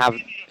guys are going to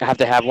have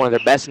to have one of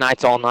their best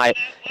nights all night,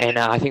 and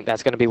I think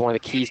that's going to be one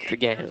of the keys to the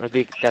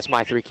game. That's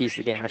my 3 keys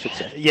to the game, I should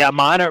say. Yeah,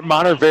 mine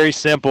are very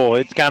simple.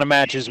 It kind of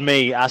matches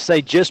me. I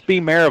say just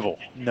be Maryville,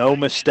 no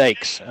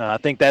mistakes. I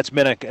think that's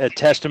been a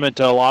testament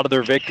to a lot of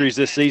their victories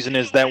this season,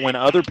 is that when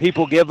other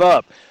people give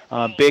up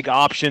big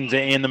options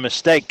in the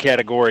mistake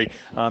category,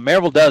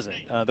 Maryville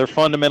doesn't. They're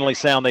fundamentally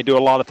sound. They do a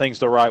lot of things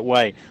the right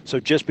way. So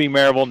just be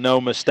Maryville, no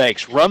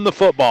mistakes. Run the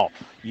football.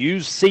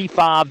 Use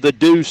C5, the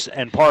Deuce,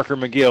 and Parker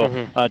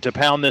McGill to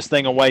pound this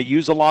thing away.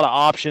 Use a lot of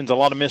options, a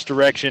lot of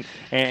misdirection,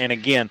 and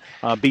again,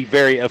 be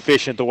very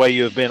efficient the way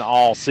you have been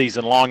all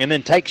season long. And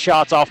then take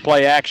shots off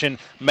play action,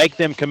 make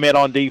them commit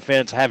on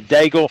defense, have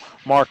Daigle,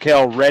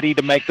 Markell ready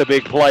to make the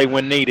big play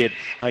when needed.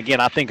 Again,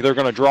 I think they're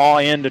going to draw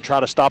in to try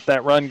to stop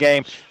that run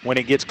game. When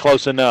it gets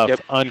close enough,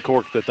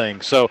 uncork the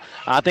thing. So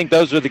I think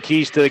those are the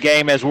keys to the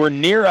game. As we're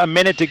near a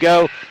minute to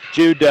go,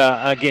 Jude,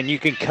 again, you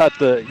can cut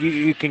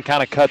you can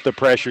kind of cut the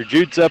pressure.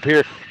 Jude's up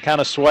here kind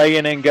of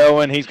swaying and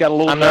going. He's got a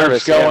little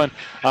nerves going.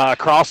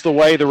 Across the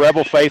way, the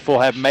Rebel faithful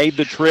have made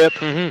the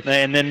trip,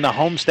 and then the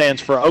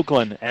homestands for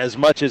Oakland, as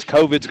much as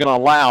COVID's going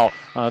to allow,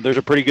 there's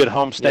a pretty good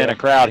homestand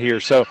crowd here.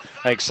 So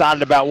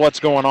excited about what's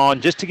going on.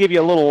 Just to give you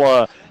a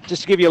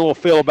little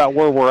feel about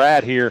where we're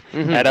at here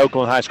at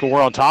Oakland High School.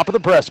 We're on top of the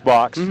press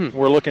box.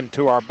 We're looking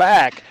to our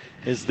back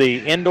is the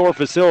indoor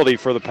facility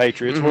for the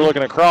Patriots. We're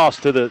looking across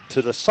to the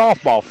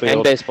softball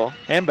field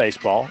and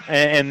baseball,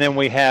 and then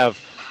we have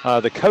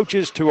the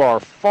coaches to our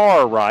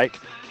far right.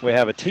 We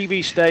have a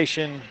TV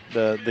station,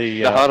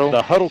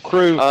 the huddle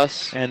crew,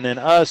 us, and then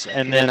us,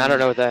 and then I don't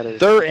know what that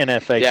is. Their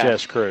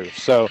NFHS crew.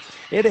 So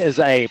it is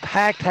a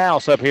packed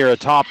house up here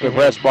atop the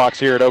press box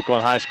here at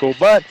Oakland High School,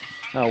 but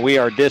we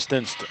are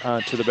distanced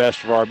to the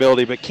best of our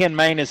ability. But Ken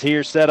Main is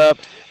here, set up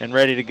and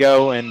ready to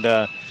go, and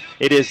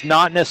it is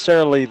not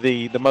necessarily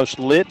the most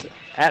lit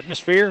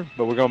atmosphere,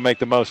 but we're going to make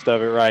the most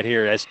of it right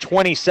here. As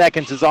 20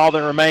 seconds is all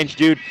that remains,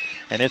 Jude,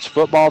 and it's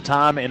football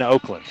time in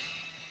Oakland.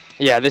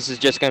 Yeah, this is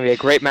just going to be a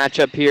great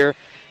matchup here,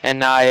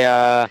 and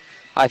I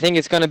think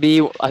it's going to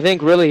be. I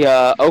think really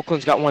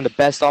Oakland's got one of the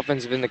best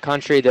offensive in the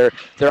country. They're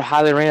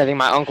highly ranked. I think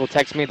my uncle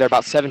texted me they're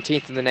about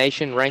 17th in the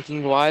nation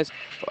ranking wise,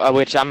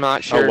 which I'm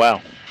not sure. Oh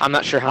wow! I'm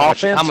not sure how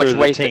much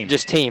weight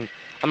team.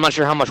 I'm not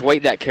sure how much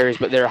weight that carries,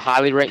 but they're a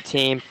highly ranked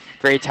team.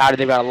 Very tired.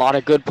 They've got a lot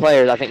of good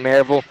players. I think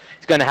Maryville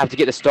is going to have to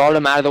get the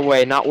stardom out of the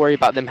way, not worry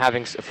about them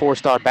having a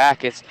 4-star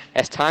back. It's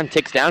as time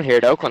ticks down here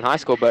at Oakland High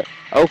School, but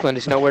Oakland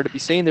is nowhere to be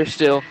seen. They're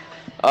still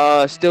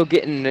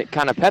getting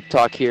kind of pep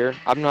talk here.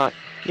 I'm not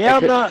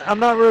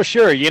real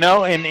sure. You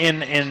know,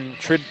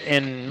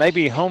 in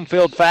maybe home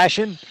field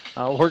fashion,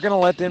 we're going to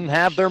let them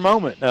have their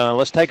moment.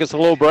 Let's take us a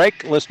little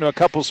break, listen to a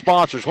couple of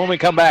sponsors. When we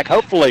come back,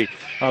 hopefully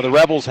the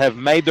Rebels have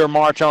made their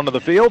march onto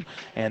the field,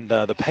 and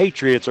the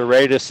Patriots are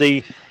ready to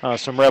see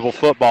some Rebel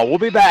football. We'll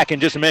be back in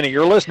just a minute.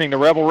 You're listening to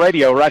Rebel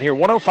Radio right here,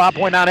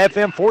 105.9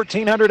 FM,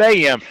 1400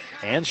 AM,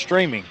 and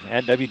streaming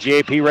at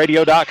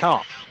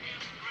WGAPradio.com.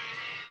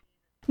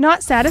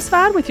 Not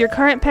satisfied with your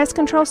current pest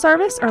control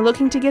service or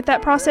looking to get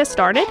that process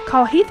started?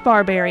 Call Heath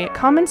Barberry at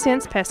Common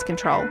Sense Pest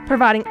Control,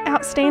 providing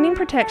outstanding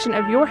protection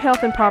of your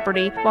health and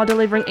property while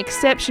delivering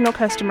exceptional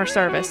customer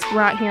service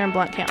right here in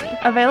Blount County.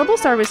 Available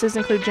services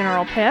include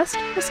general pest,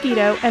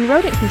 mosquito, and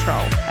rodent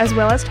control, as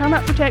well as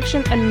termite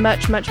protection and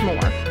much, much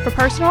more. For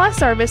personalized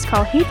service,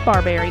 call Heath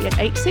Barberry at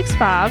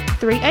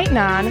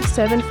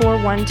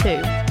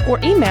 865-389-7412 or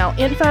email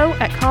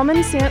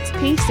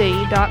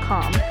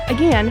info@commonsensepc.com.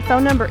 Again,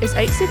 phone number is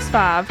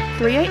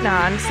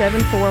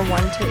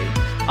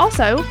 865-389-7412.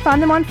 Also,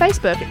 find them on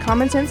Facebook at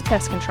Common Sense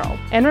Pest Control.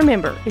 And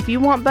remember, if you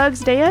want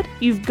bugs dead,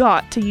 you've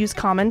got to use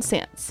common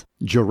sense.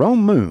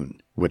 Jerome Moon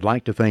would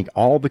like to thank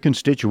all the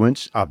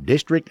constituents of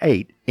District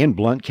 8 in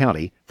Blount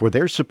County for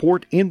their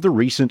support in the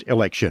recent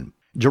election.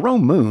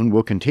 Jerome Moon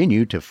will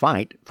continue to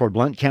fight for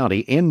Blount County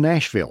in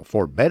Nashville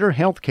for better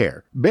health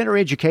care, better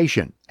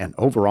education, and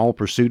overall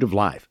pursuit of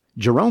life.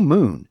 Jerome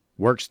Moon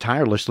works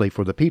tirelessly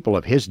for the people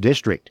of his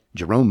district.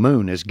 Jerome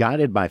Moon is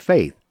guided by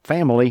faith,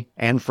 family,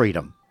 and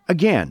freedom.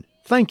 Again,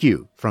 thank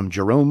you from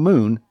Jerome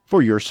Moon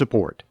for your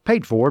support.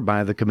 Paid for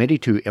by the committee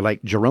to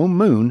elect Jerome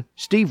Moon,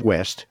 Steve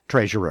West,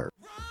 Treasurer.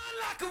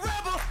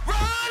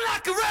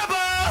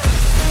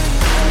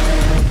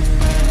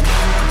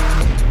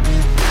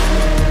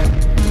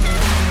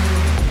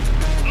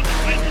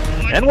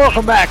 And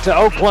welcome back to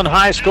Oakland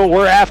High School,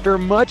 where after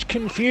much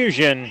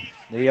confusion,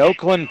 the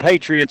Oakland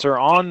Patriots are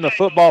on the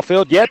football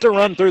field, yet to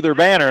run through their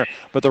banner,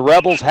 but the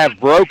Rebels have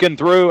broken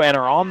through and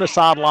are on the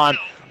sideline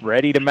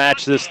ready to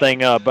match this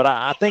thing up. But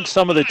I think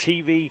some of the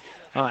TV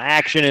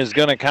action is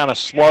going to kind of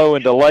slow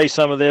and delay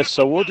some of this,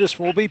 so we'll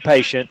be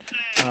patient.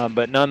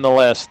 But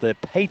nonetheless, the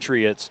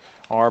Patriots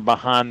are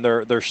behind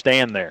their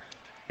stand there.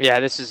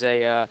 Yeah, this is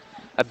a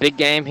big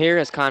game here.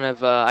 It's kind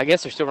of, I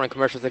guess they're still running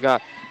commercials. They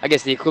got, I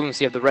guess, the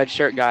equivalency of the red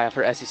shirt guy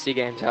for SEC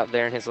games out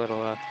there in his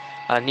little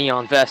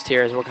neon vest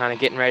here as we're kind of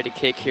getting ready to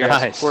kick here.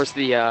 Nice. Of course,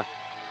 the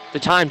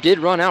time did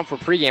run out for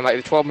pregame. Like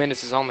the 12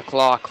 minutes is on the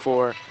clock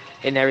for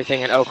and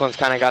everything, and Oakland's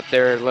kind of got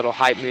their little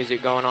hype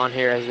music going on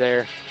here as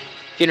they're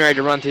getting ready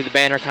to run through the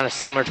banner, kind of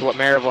similar to what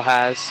Maryville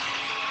has.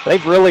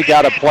 They've really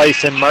got a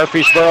place in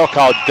Murfreesboro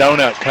called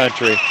Donut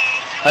Country.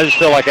 I just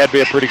feel like that'd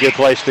be a pretty good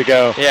place to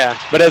go. Yeah.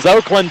 But as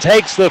Oakland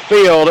takes the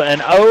field,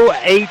 an O,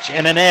 H,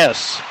 and an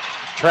S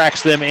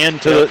tracks them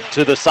into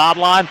the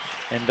sideline.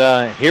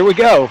 And here we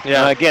go.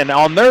 Yeah. Again,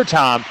 on their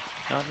time,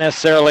 not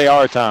necessarily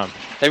our time.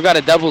 They've got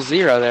a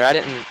 00 there.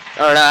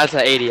 No, that's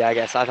an 80, I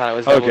guess. I thought it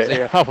was 00.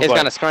 Okay. It's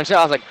kind of scrunched out.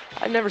 I was like,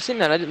 I've never seen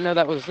that. I didn't know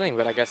that was a thing,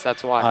 but I guess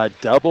that's why.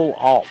 Double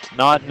alt,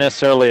 not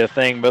necessarily a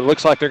thing, but it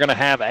looks like they're going to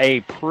have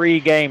a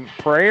pregame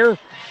prayer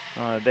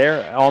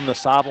there on the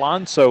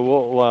sideline. So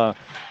we'll,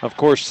 of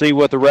course, see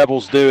what the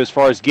Rebels do as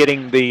far as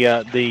getting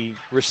the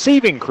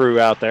receiving crew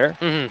out there.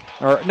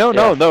 Mm-hmm. Or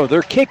no,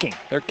 they're kicking.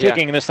 They're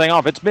kicking this thing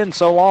off. It's been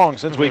so long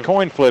since we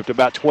coin flipped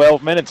about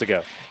 12 minutes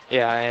ago.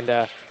 Yeah,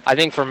 and I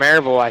think for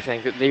Maryville, I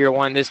think that you're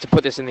wanting this to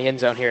put this in the end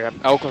zone here.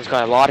 Oakland's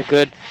got a lot of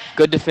good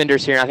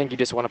defenders here, and I think you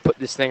just want to put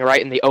this thing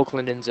right in the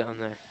Oakland end zone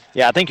there.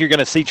 Yeah, I think you're going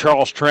to see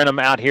Charles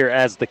Trenum out here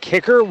as the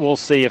kicker. We'll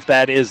see if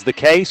that is the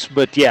case.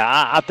 But,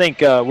 yeah, I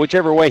think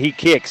whichever way he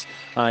kicks,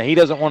 he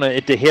doesn't want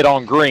it to hit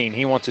on green.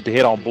 He wants it to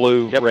hit on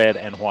blue, red,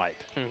 and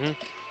white. Mm-hmm.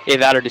 Either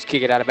that or just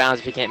kick it out of bounds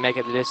if he can't make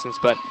it the distance.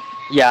 But,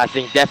 yeah, I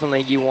think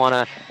definitely you want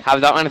to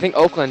have that. And I think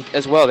Oakland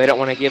as well, they don't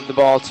want to give the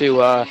ball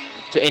to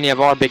any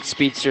of our big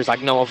speedsters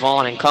like Noah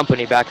Vaughn and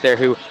company back there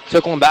who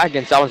took one back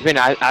against Alvin's Bend.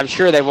 I'm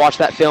sure they watched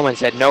that film and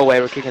said, no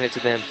way, we're kicking it to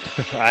them.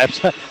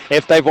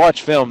 If they've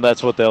watched film,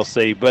 that's what they'll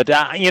see. But,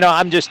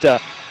 I'm just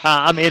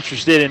I'm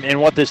interested in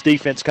what this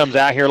defense comes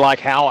out here like.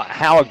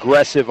 How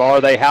aggressive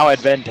are they? How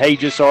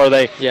advantageous are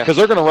they? Because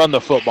they're going to run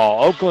the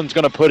football. Oakland's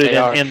going to put it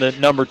in the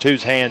number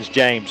 2's hands,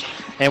 James.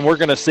 And we're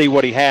going to see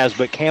what he has.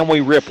 But can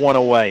we rip one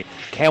away?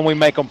 Can we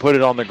make them put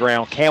it on the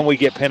ground? Can we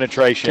get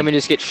penetration? Can we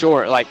just get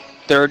short, like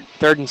third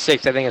and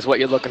 6, I think is what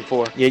you're looking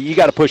for. Yeah, you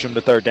got to push them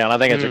to third down. I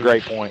think it's a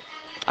great point.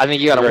 I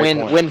think you got to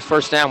win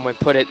first down when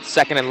put it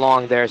second and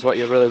long there is what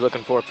you're really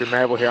looking for if you're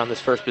Maryville here on this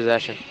first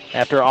possession.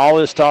 After all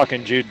this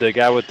talking, Jude, the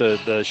guy with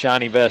the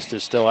shiny vest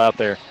is still out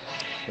there.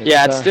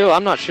 It's still,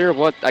 I'm not sure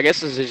what, I guess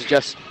this is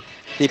just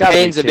the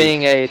pains of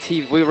being a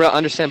TV. We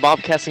understand Bob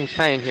Kessing's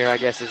pain here, I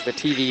guess, is the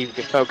TV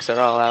folks are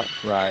all out.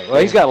 Right. Well,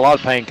 he's got a lot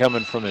of pain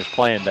coming from his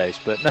playing days,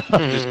 but no,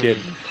 I'm just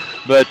kidding.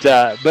 But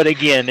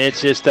again,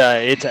 it's just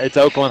it's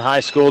Oakland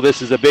High School.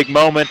 This is a big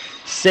moment.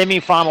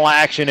 Semifinal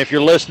action. If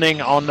you're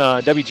listening on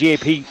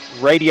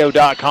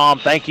WGAPradio.com,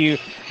 thank you.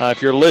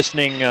 If you're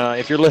listening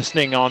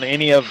on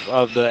any of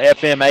the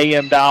FM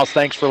AM dials,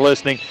 thanks for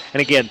listening.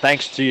 And again,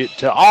 thanks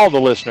to all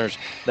the listeners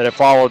that have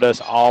followed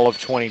us all of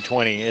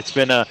 2020. It's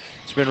been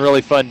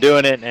really fun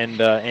doing it, and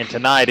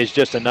tonight is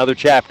just another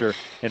chapter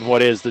in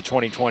what is the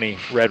 2020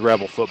 Red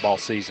Rebel football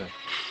season.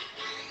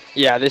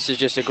 Yeah, this is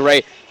just a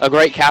great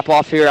cap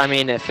off here. I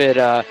mean, if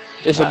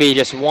this will be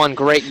just one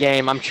great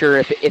game. I'm sure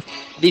if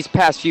these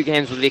past few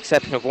games, with the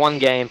exception of one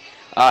game,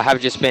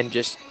 have just been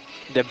just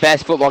the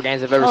best football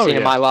games I've ever seen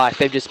in my life.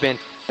 They've just been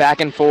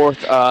back and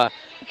forth,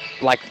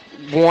 like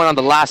won on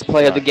the last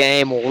play of the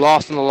game or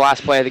lost on the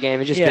last play of the game.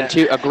 It's just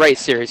been a great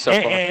series so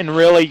far. And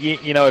really,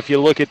 if you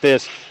look at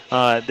this,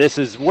 this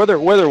is whether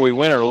we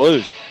win or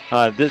lose,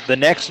 the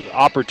next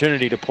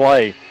opportunity to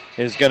play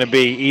is going to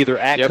be either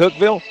at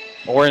Cookeville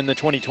or in the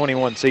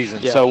 2021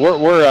 season. Yeah. So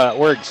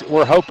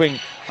we're hoping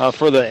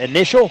for the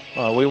initial.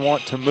 We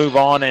want to move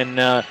on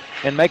and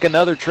make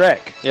another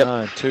trek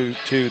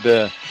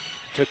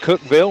to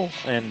Cookeville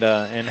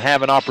and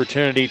have an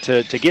opportunity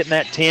to get in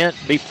that tent,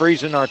 be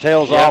freezing our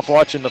tails off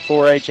watching the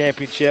 4A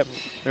championship.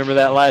 Remember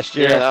that last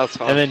year? Yeah, that was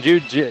fun. And then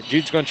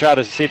Jude's going to try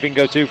to see if he can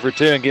go 2 for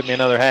 2 and get me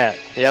another hat.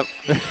 Yep.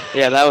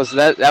 Yeah, that was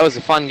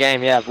a fun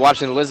game. Yeah,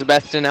 watching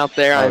Elizabethton out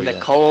there in the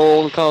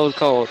cold.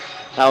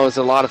 That was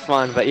a lot of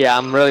fun. But yeah,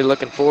 I'm really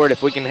looking forward.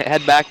 If we can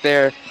head back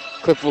there,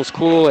 Cookeville's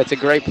cool. It's a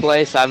great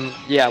place.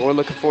 We're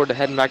looking forward to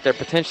heading back there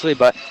potentially,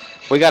 but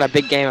we got a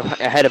big game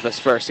ahead of us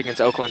first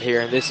against Oakland here,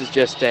 and this is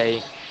just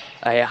a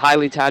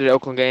highly touted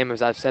Oakland game,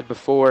 as I've said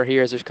before.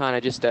 There's kind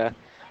of just a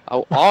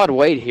odd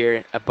wait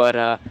here, but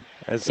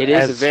it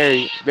is a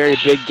very, very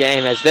big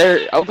game as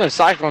Oakland's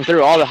cycling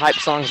through all the hype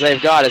songs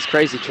they've got as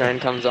Crazy Train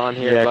comes on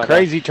here. Yeah,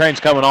 Crazy Train's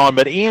coming on,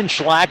 but Ian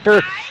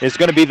Schlachter is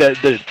going to be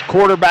the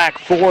quarterback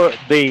for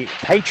the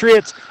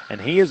Patriots,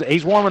 and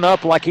he's warming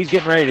up like he's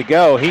getting ready to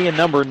go. He and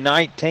number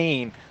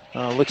 19.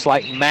 Looks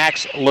like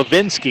Max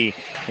Levinsky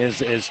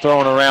is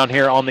throwing around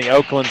here on the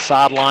Oakland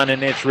sideline,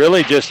 and it's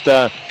really just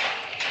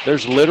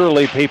there's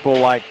literally people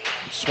like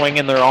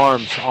swinging their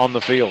arms on the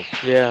field.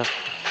 Yeah,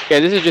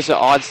 this is just an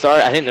odd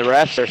start. I think the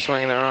refs are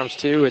swinging their arms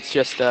too. It's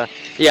just Ken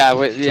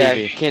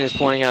is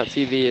pointing out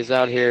TV is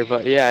out here,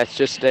 but yeah, it's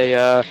just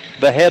the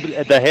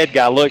head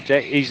guy. Look,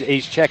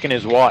 he's checking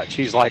his watch.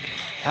 He's like,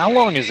 how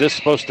long is this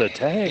supposed to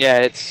take? Yeah,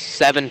 it's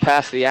 7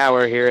 past the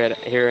hour here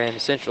in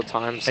Central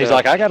Time. So. He's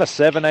like, I got a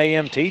 7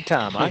 a.m. tea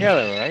time. I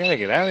gotta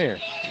get out of here.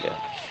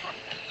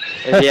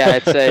 Yeah,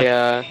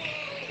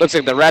 it's looks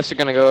like the refs are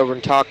gonna go over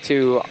and talk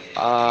to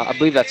I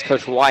believe that's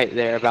Coach White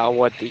there about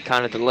what the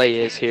kind of delay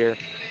is here.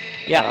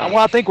 Yeah, well,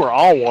 I think we're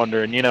all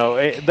wondering.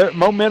 The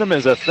momentum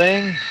is a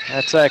thing.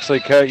 That's actually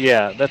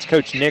that's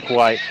Coach Nick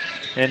White.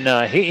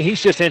 And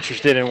he's just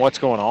interested in what's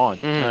going on.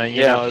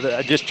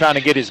 Just trying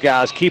to get his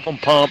guys, keep them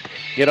pumped,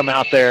 get them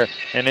out there.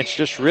 And it's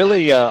just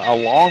really a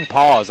long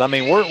pause. I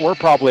mean, we're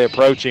probably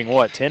approaching,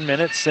 10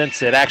 minutes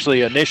since it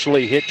actually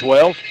initially hit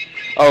 12?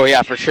 Oh,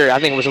 yeah, for sure. I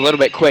think it was a little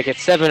bit quick.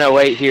 It's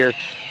 7:08 here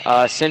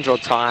Central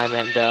Time.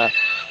 And,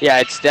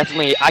 it's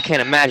definitely – I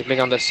can't imagine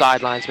being on the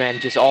sidelines, man.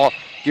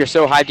 You're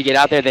so hyped to get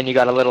out there. Then you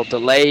got a little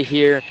delay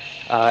here.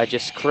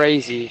 Just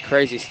crazy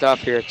stuff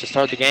here to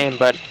start the game.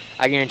 But –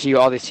 I guarantee you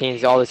all these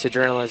teams, all this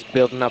adrenaline is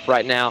building up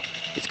right now.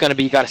 It's going to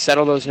be, you got to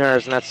settle those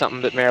nerves, and that's something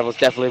that Maryville's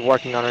definitely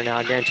working on right now.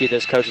 I guarantee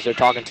those coaches are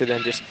talking to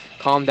them, just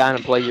calm down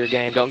and play your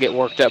game. Don't get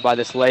worked up by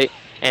this late.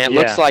 And it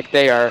looks like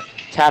they are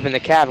tapping the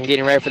cap and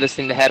getting ready for this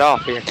thing to head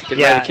off here.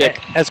 Getting ready to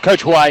kick. As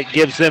Coach White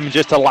gives them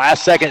just a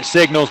last-second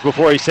signals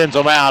before he sends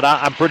them out,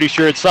 I'm pretty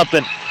sure it's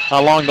something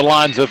along the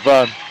lines of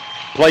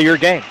play your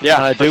game.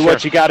 Yeah, do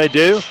what you got to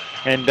do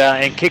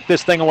and kick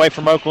this thing away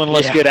from Oakland.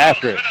 Let's get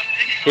after it.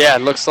 Yeah,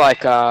 it looks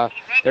like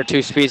their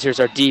 2 speedsters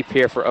are deep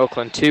here for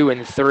Oakland, 2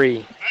 and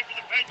 3.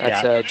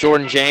 That's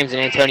Jordan James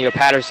and Antonio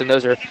Patterson.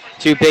 Those are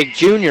 2 big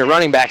junior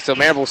running backs, so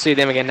Maryville will see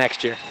them again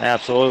next year.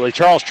 Absolutely.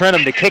 Charles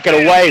Trentham to kick it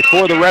away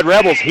for the Red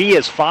Rebels. He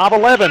is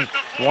 5'11",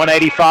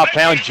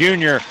 185-pound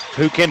junior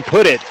who can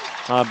put it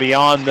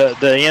beyond the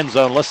end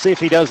zone. Let's see if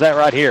he does that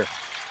right here.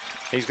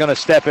 He's going to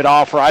step it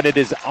off right at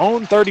his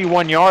own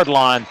 31-yard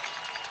line.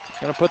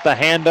 Going to put the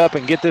hand up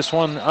and get this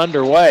one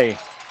underway.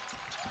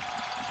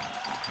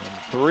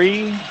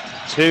 3,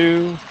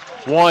 2,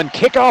 1.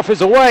 Kickoff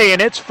is away,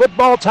 and it's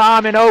football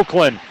time in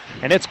Oakland.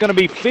 And it's going to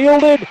be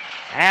fielded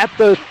at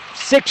the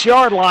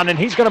 6-yard line, and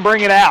he's going to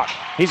bring it out.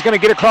 He's going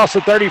to get across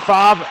the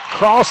 35,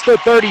 across the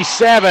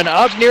 37,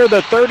 up near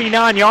the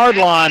 39-yard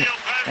line,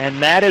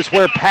 and that is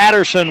where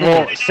Patterson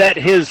will set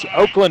his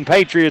Oakland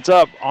Patriots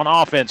up on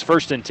offense,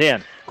 1st and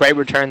 10. Great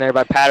return there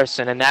by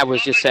Patterson, and that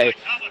was just a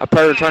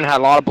per return. Had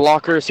a lot of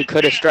blockers. He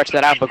could have stretched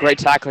that out, but great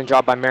tackling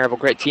job by Maryville.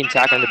 Great team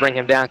tackling to bring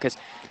him down because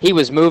he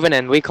was moving,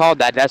 and we called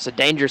that. That's a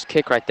dangerous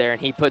kick right there,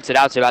 and he puts it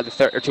out to about the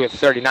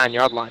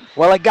 39-yard line.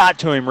 Well, it got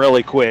to him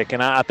really quick,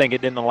 and I think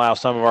it didn't allow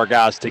some of our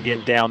guys to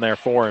get down there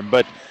for him.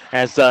 But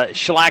as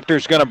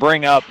Schlachter's going to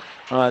bring up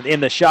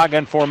in the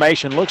shotgun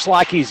formation, looks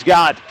like he's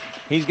got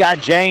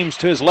James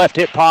to his left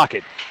hip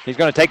pocket. He's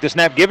going to take the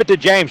snap, give it to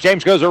James.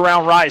 James goes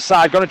around right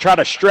side, going to try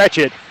to stretch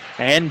it.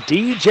 And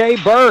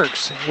DJ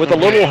Burks with a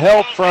little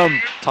help from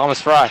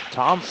Thomas Fry.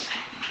 Is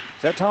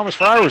that Thomas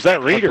Fry or was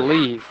that Reeder? I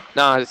believe.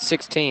 No, it's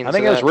 16. I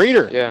think it was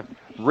Reeder. Yeah.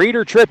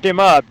 Reeder tripped him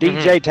up.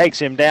 DJ takes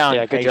him down.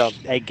 Yeah, good job.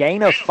 A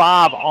gain of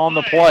 5 on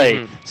the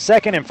play.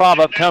 2nd and 5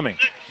 upcoming.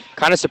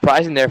 Kind of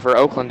surprising there for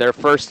Oakland. Their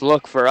first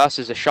look for us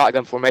is a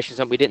shotgun formation,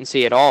 something we didn't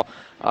see at all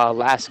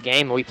last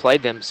game when we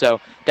played them. So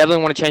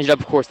definitely want to change it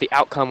up. Of course, the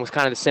outcome was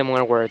kind of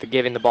similar where they're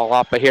giving the ball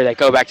off, but here they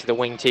go back to the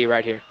wing tee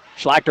right here.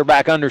 Schlachter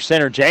back under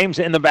center. James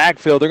in the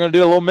backfield. They're going to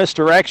do a little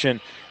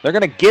misdirection. They're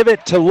going to give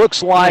it to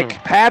looks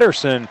like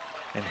Patterson,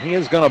 and he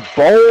is going to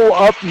bowl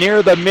up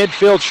near the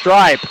midfield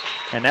stripe,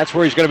 and that's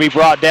where he's going to be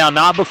brought down.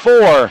 Not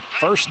before.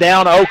 First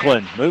down,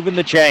 Oakland, moving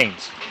the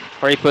chains.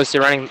 Pretty close to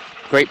running.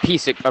 Great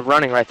piece of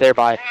running right there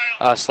by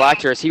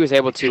Slachter, as he was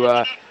able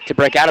to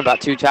break out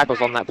about 2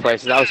 tackles on that play.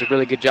 So that was a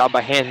really good job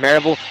by Han.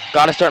 Maryville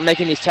got to start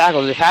making these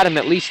tackles. They've had him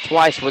at least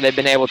twice where they've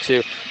been able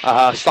to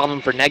stop him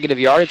for negative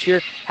yardage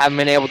here. Haven't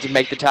been able to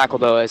make the tackle,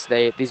 though, as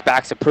these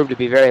backs have proved to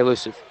be very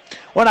elusive.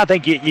 Well, I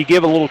think you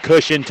give a little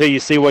cushion until you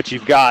see what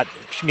you've got.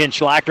 Again,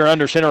 Schlachter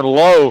under center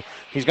low.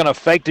 He's going to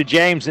fake to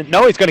James. He's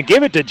going to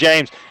give it to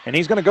James, and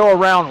he's going to go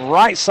around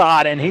right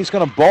side, and he's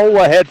going to bowl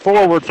ahead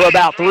forward for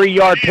about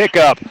 3-yard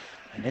pickup.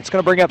 And it's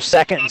going to bring up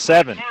 2nd and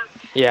 7.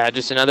 Yeah,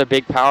 just another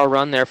big power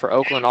run there for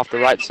Oakland off the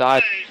right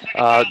side.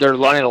 They're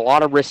running a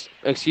lot of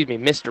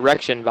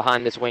misdirection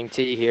behind this wing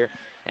T here,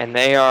 and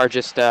they are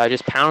just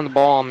pounding the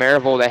ball on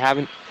Maryville. They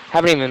haven't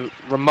even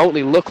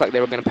remotely looked like they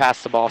were going to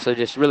pass the ball, so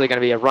just really going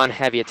to be a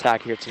run-heavy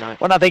attack here tonight.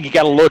 Well, I think you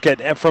got to look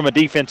at from a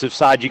defensive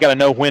side. You got to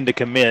know when to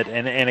commit,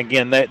 and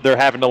again, they're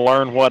having to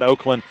learn what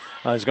Oakland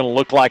is going to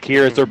look like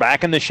here as they're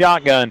back in the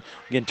shotgun.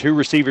 Again, 2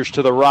 receivers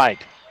to the right.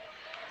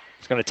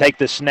 He's going to take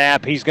the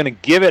snap. He's going to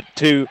give it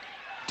to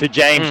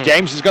James.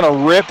 James is going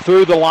to rip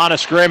through the line of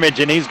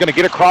scrimmage, and he's going to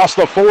get across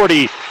the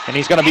 40, and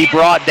he's going to be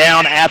brought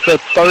down at the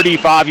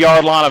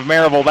 35-yard line of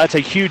Maryville. That's a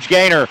huge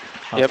gainer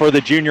for the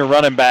junior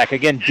running back.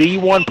 Again,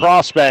 D1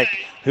 prospect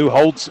who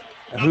holds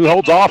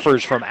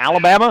offers from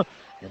Alabama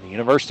and the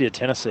University of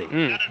Tennessee.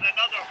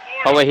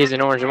 Hopefully he's in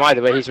orange and white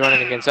the way he's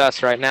running against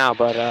us right now,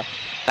 but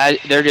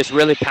they're just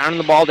really pounding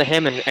the ball to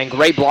him, and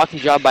great blocking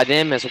job by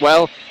them, as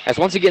well as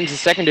once he gets into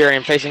secondary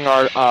and facing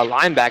our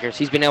linebackers,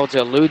 he's been able to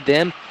elude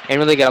them and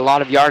really get a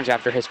lot of yards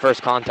after his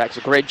first contact.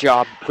 So great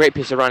job, great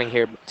piece of running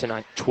here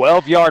tonight.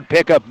 12-yard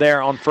pickup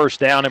there on first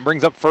down, and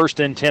brings up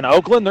 1st and 10.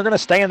 Oakland, they're going to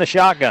stay in the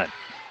shotgun.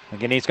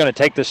 Again, he's going to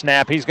take the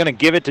snap. He's going to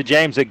give it to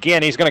James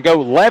again. He's going to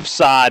go left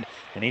side,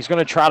 and he's going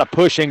to try to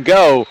push and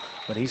go,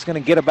 but he's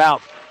going to get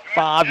about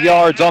 5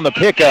 yards on the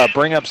pickup,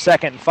 bring up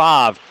 2nd and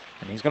 5,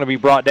 and he's going to be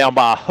brought down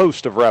by a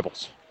host of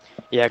Rebels.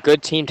 Yeah,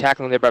 good team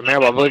tackling there by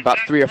Maryville. I believe about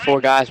 3 or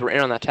 4 guys were in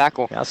on that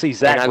tackle. I see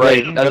Zach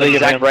Braden. I think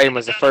Zach Braden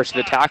was the first to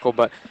the tackle,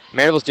 but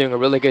Maryville's doing a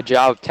really good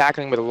job of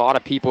tackling with a lot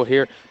of people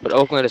here, but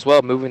Oakland as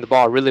well moving the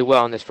ball really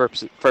well in this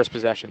first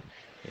possession.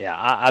 Yeah,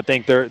 I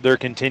think they're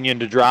continuing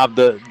to drive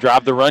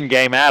the run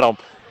game at them,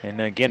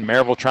 and again,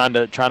 Maryville trying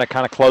to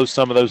kind of close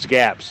some of those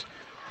gaps.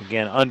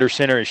 Again, under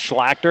center is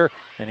Schlachter,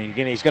 and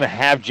again, he's going to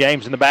have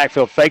James in the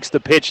backfield. Fakes the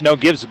pitch,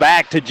 gives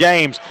back to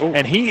James,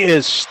 and he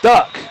is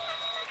stuck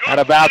at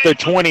about the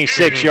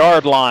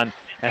 26-yard line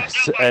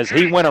as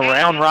he went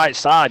around right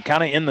side,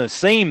 kind of in the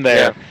seam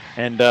there,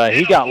 and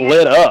he got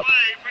lit up.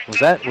 Was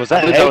that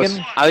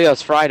Hagan? I think that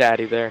was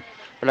Friday there,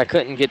 but I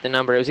couldn't get the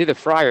number. It was either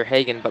Fry or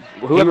Hagan, but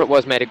whoever it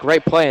was made a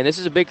great play, and this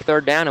is a big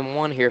 3rd down and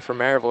 1 here for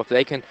Maryville.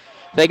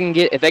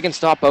 If they can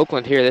stop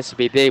Oakland here, this would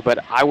be big, but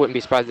I wouldn't be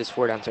surprised if this is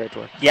 4-down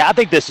territory. Yeah, I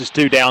think this is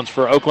 2 downs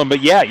for Oakland,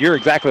 but yeah, you're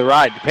exactly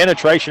right.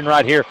 Penetration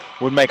right here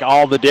would make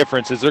all the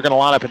difference as they're going to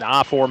line up in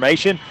I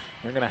formation.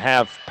 They're going to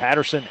have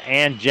Patterson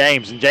and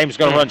James is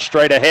going to run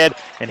straight ahead,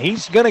 and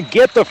he's going to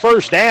get the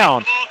first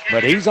down,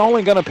 but he's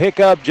only going to pick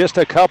up just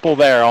a couple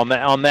there on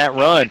that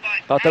run.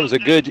 Thought that was a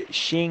good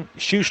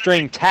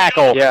shoestring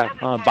tackle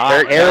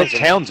by Eric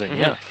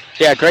Townsend.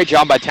 Yeah, great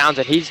job by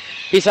Townsend.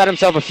 He's had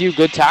himself a few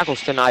good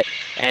tackles tonight,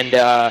 and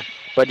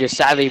but just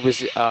sadly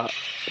was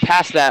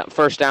past that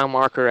first down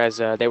marker as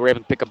they were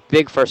able to pick a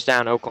big first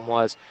down, Oakland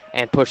was,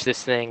 and push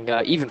this thing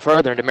even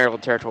further into Maryville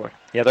territory.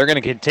 Yeah, they're going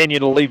to continue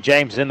to leave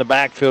James in the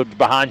backfield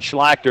behind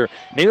Schlachter.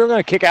 They're going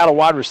to kick out a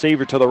wide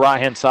receiver to the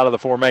right-hand side of the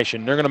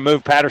formation. They're going to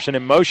move Patterson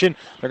in motion.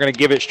 They're going to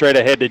give it straight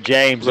ahead to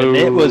James, and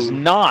it was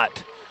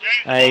not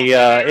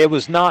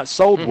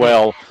sold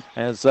well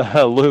as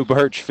Lou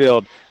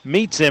Birchfield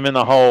meets him in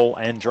the hole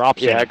and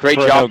drops him. Yeah, great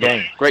job.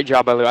 Great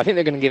job by Lou. I think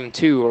they're going to give him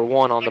 2 or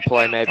 1 on the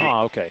play maybe.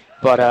 Oh, okay.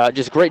 But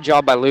just great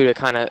job by Lou to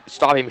kind of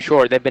stop him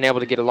short. They've been able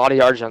to get a lot of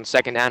yards on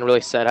 2nd down,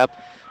 really set up.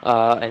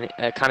 And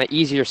kind of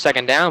easier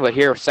 2nd down, but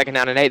here 2nd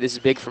down and 8, this is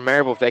big for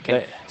Maryville if they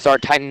can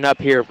start tightening up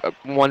here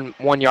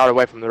 1 yard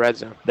away from the red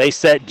zone. They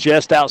set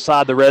just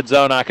outside the red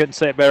zone. I couldn't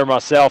say it better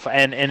myself.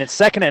 And it's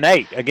 2nd and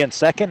 8. Again,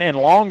 2nd and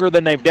longer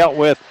than they've dealt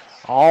with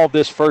all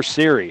this first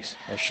series.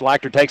 As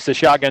Schlachter takes the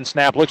shotgun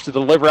snap, looks to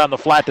deliver out in the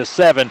flat to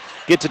 7,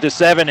 gets it to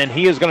 7, and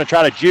he is going to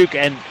try to juke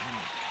and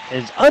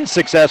is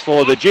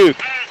unsuccessful of the juke,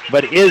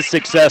 but is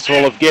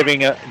successful of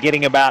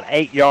getting about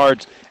 8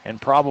 yards. And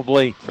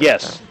probably,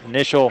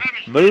 initial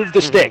move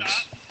the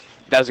sticks.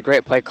 That was a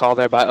great play call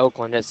there by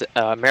Oakland as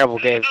Maryville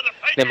gave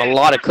them a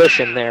lot of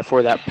cushion there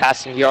for that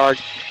passing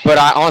yards. But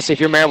honestly, if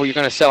you're Maryville, you're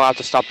going to sell out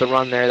to stop the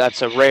run there.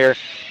 That's a rare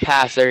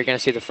pass there. You're going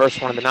to see the first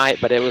one of the night,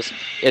 but it was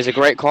a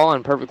great call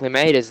and perfectly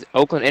made as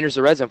Oakland enters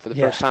the red zone for the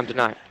first time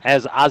tonight.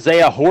 As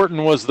Isaiah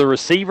Horton was the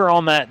receiver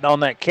on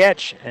that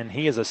catch, and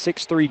he is a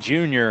 6'3"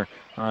 junior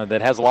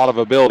that has a lot of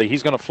ability.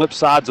 He's going to flip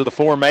sides of the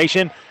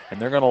formation,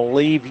 and they're going to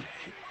leave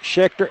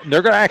Schechter.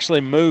 They're going to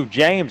actually move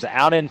James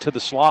out into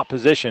the slot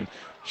position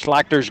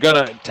Schlachter's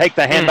going to take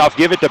the handoff,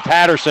 give it to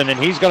Patterson, and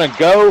he's going to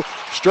go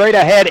straight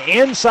ahead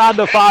inside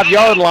the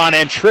 5-yard line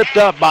and tripped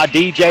up by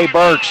D.J.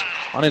 Burks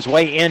on his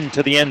way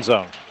into the end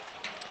zone.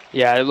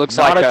 Yeah, it looks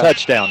not like a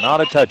touchdown.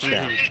 Not a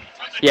touchdown.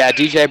 Yeah,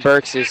 D.J.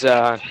 Burks is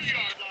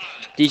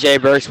D.J.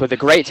 Burks with a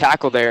great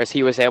tackle there, as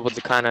he was able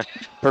to kind of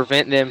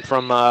prevent them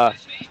from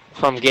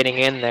getting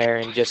in there.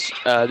 And just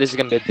this is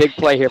going to be a big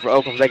play here for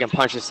Oakland. They can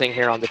punch this thing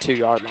here on the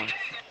 2-yard line.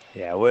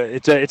 Yeah, well,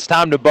 it's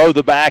time to bow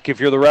the back if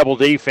you're the Rebel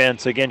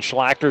defense. Again,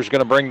 Schlachter's going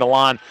to bring the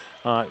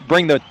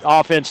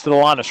offense to the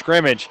line of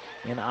scrimmage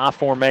in I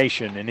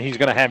formation, and he's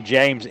going to have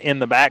James in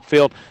the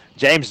backfield.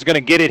 James is going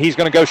to get it. He's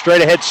going to go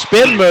straight ahead,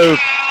 spin move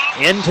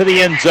into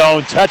the end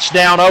zone.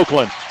 Touchdown,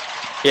 Oakland.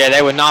 Yeah,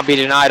 they would not be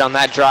denied on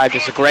that drive.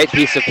 Just a great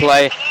piece of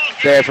play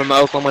there from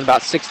Oakland. Went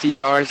about 60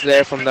 yards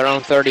there from their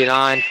own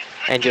 39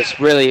 and just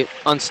really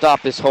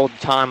unstopped this whole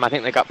time. I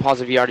think they got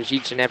positive yardage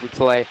each and every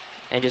play.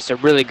 And just a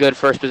really good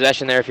first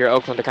possession there if you're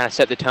Oakland to kind of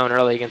set the tone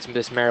early against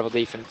this Maryville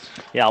defense.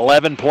 Yeah,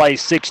 11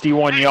 plays,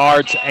 61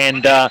 yards,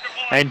 and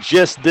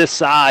just this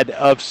side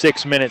of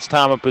 6 minutes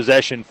time of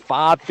possession,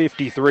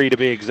 5:53 to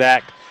be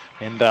exact.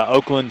 And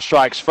Oakland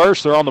strikes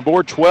first. They're on the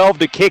board, 12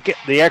 to kick it,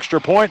 the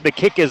extra point. The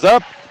kick is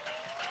up,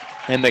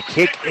 and the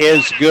kick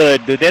is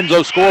good. The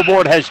Denso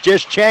scoreboard has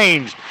just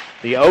changed.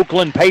 The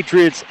Oakland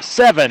Patriots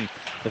 7,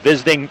 the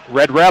visiting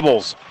Red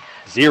Rebels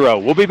 0.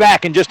 We'll be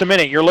back in just a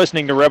minute. You're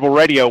listening to Rebel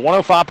Radio,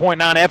 105.9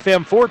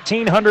 FM,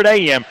 1400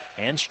 AM,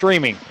 and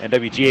streaming at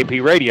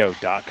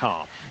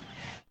WGAPradio.com.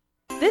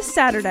 This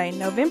Saturday,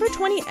 November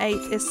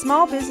 28th, is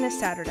Small Business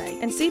Saturday,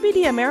 and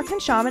CBD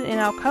American Shaman in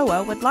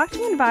Alcoa would like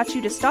to invite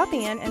you to stop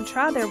in and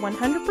try their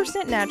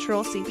 100%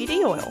 natural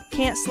CBD oil.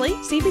 Can't sleep?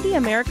 CBD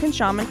American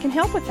Shaman can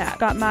help with that.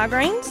 Got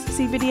migraines?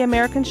 CBD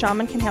American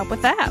Shaman can help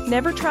with that.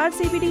 Never tried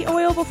CBD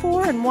oil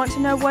before and want to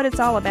know what it's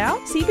all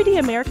about? CBD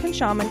American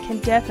Shaman can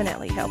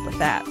definitely help with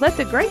that. Let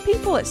the great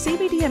people at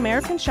CBD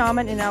American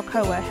Shaman in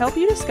Alcoa help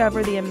you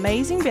discover the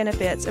amazing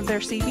benefits of their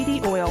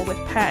CBD oil with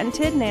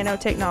patented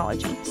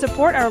nanotechnology.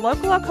 Support our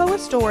local Alcoa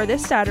store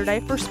this Saturday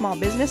for Small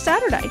Business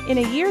Saturday. In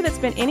a year that's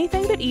been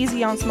anything but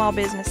easy on small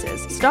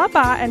businesses, stop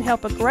by and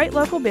help a great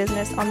local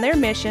business on their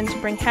mission to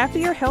bring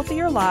happier,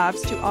 healthier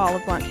lives to all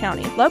of Blount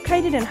County.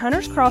 Located in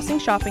Hunters Crossing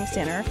Shopping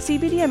Center,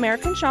 CBD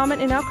American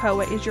Shaman in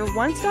Alcoa is your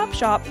one-stop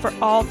shop for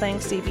all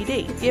things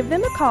CBD. Give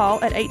them a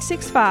call at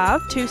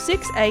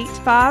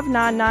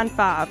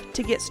 865-268-5995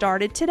 to get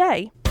started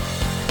today.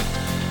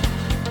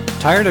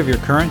 Tired of your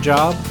current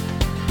job?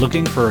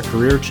 Looking for a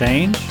career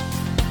change?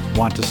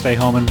 Want to stay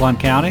home in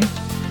Blount County?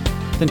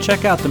 Then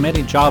check out the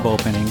many job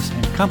openings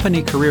and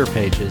company career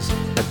pages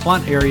at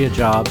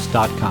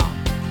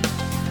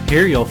bluntareajobs.com.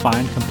 Here you'll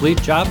find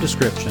complete job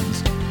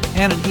descriptions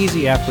and an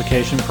easy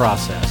application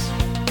process.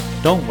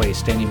 Don't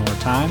waste any more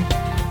time.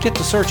 Get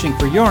to searching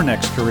for your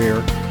next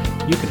career.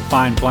 You can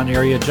find Blount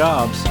Area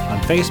Jobs on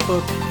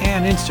Facebook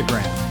and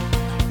Instagram.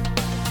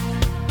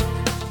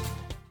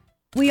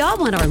 We all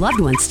want our loved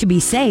ones to be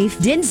safe.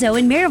 Denso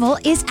in Maryville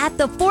is at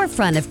the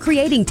forefront of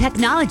creating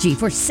technology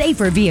for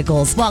safer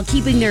vehicles while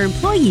keeping their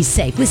employees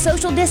safe with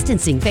social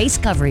distancing, face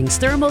coverings,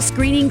 thermal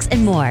screenings,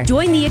 and more.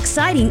 Join the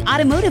exciting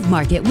automotive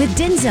market with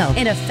Denso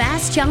in a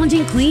fast,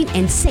 challenging, clean,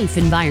 and safe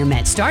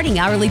environment. Starting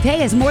hourly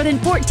pay is more than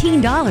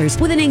 $14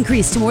 with an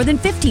increase to more than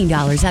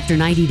 $15 after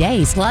 90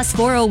 days, plus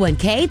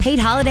 401k, paid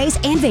holidays,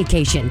 and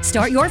vacation.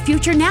 Start your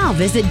future now.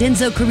 Visit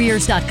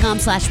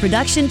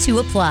densocareers.com/production to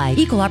apply.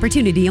 Equal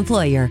opportunity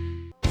employer.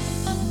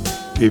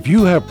 If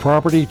you have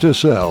property to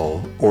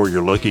sell or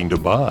you're looking to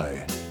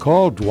buy,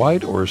 call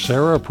Dwight or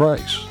Sarah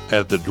Price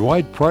at the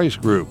Dwight Price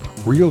Group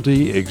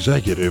Realty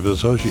Executive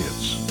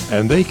Associates,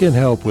 and they can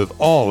help with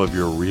all of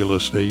your real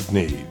estate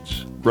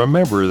needs.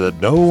 Remember that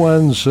no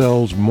one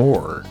sells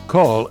more.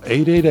 Call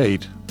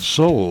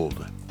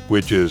 888-SOLD,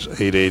 which is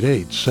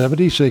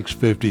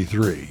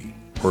 888-7653,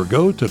 or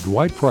go to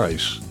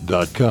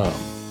dwightprice.com.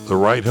 The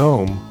right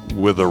home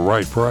with the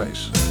right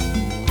price.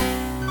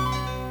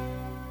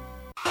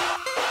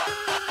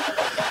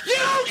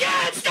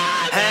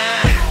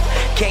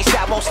 Can't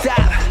stop, won't stop.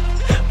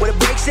 Where the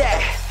brakes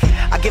at?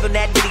 I give him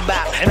that ditty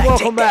bop. And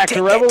welcome back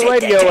to Rebel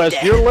Radio as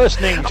you're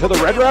listening to the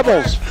Red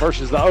Rebels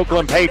versus the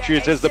Oakland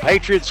Patriots. As the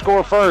Patriots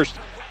score first,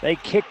 they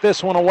kick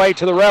this one away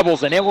to the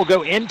Rebels, and it will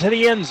go into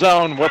the end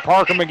zone where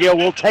Parker McGill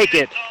will take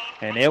it,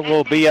 and it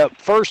will be up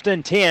 1st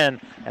and 10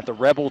 at the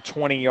Rebel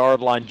 20-yard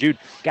line. Jude,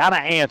 got to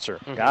answer.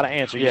 Got to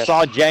answer. You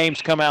saw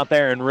James come out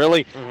there and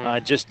really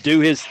just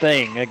do his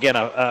thing. Again,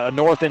 a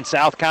north and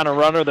south kind of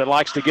runner that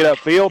likes to get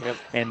upfield,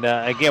 and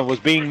again, was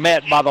being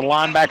met by the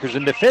linebackers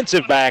and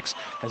defensive backs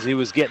as he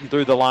was getting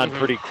through the line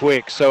pretty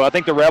quick. So I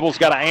think the Rebels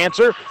got to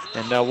answer,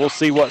 and we'll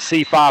see what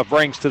C5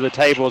 brings to the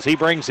table as he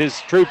brings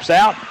his troops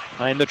out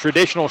in the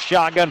traditional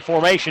shotgun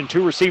formation.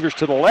 2 receivers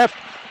to the left,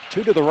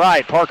 2 to the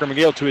right. Parker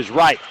McGill to his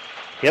right,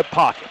 hip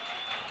pocket.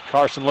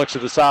 Carson looks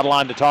at the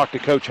sideline to talk to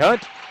Coach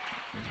Hunt.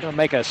 He's going to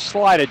make a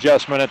slight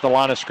adjustment at the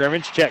line of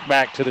scrimmage. Check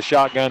back to the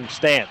shotgun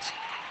stance.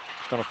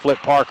 He's going to flip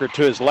Parker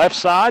to his left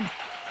side.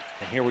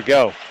 And here we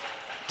go.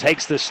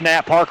 takes the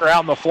snap. Parker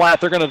out in the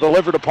flat. They're going to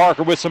deliver to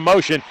Parker with some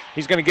motion.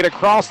 He's going to get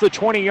across the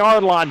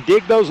 20-yard line,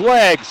 dig those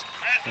legs,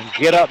 and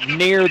get up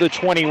near the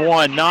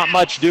 21. Not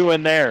much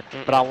doing there,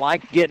 but I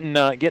like getting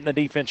the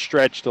defense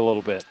stretched a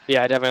little bit.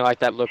 Yeah, I definitely like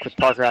that look with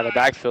Parker out of the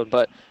backfield,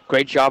 but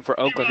great job for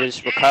Oakland to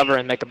just recover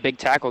and make a big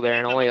tackle there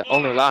and only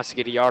allow us to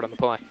get a yard on the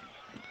play.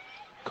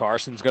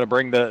 Carson's going to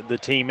bring the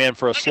team in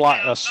for a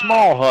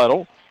small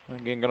huddle.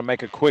 Again, going to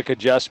make a quick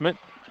adjustment.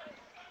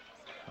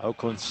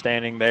 Oakland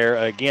standing there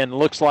again.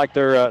 Looks like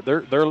they're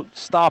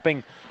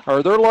stopping,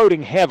 or they're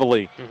loading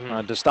heavily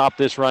to stop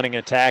this running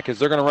attack, as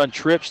they're going to run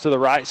trips to the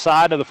right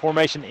side of the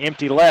formation,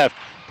 empty left.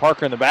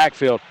 Parker in the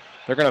backfield.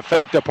 They're going to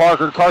fake to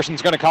Parker.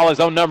 Carson's going to call his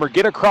own number,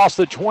 get across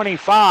the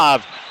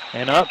 25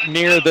 and up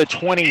near the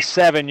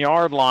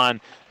 27-yard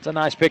line. It's a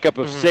nice pickup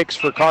of 6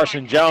 for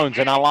Carson Jones,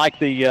 and I like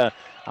the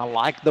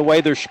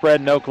way they're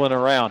spreading Oakland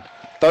around.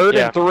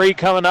 3rd and 3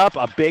 coming up,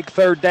 a big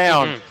 3rd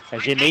down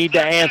as you need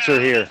to answer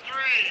here.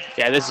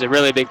 Yeah, this is a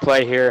really big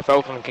play here. If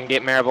Oakland can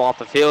get Maryville off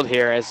the field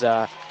here, as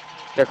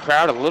their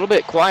crowd a little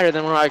bit quieter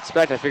than what I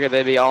expect. I figured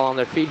they'd be all on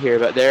their feet here,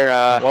 but they're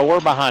well, we're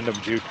behind them,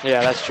 Jude.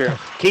 Yeah, that's true.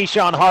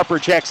 Keyshawn Harper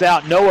checks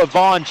out. Noah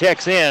Vaughn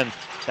checks in.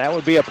 That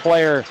would be a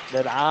player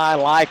that I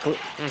like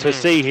to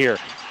see here.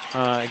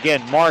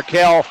 Again,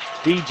 Markel,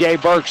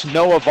 DJ Burks,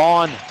 Noah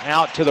Vaughn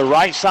out to the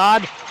right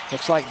side.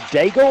 Looks like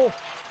Daigle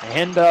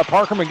and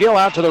Parker McGill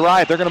out to the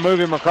right. They're going to move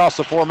him across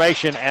the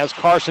formation as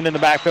Carson in the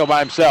backfield by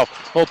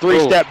himself. Little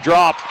 3-step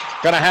drop.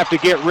 Going to have to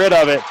get rid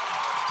of it.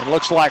 It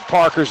looks like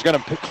Parker's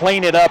going to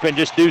clean it up and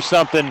just do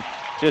something,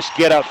 just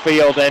get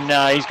upfield, and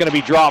he's going to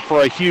be dropped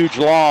for a huge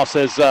loss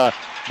as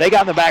they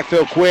got in the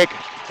backfield quick,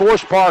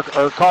 forced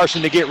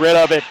Carson to get rid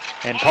of it,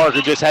 and Parker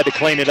just had to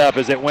clean it up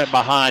as it went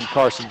behind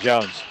Carson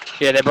Jones.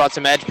 Yeah, they brought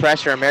some edge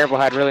pressure, and Maryville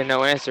had really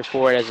no answer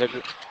for it. As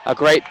a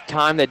great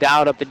time, they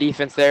dialed up the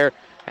defense there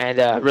and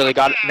really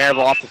got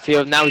Maryville off the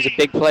field. Now it's a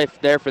big play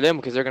there for them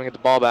because they're going to get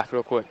the ball back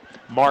real quick.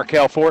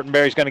 Markel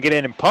Fortenberry's going to get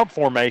in pump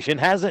formation.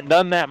 Hasn't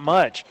done that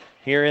much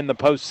here in the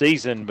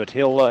postseason, but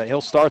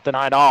he'll start the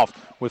night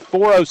off with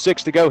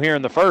 4:06 to go here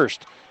in the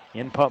first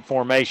in pump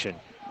formation.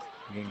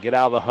 You can get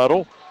out of the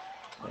huddle.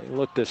 They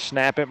look to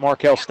snap it.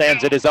 Markel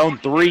stands at his own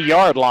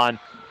 3-yard line.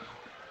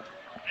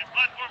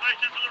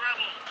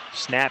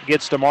 Snap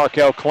gets to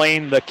Markel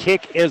clean. The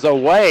kick is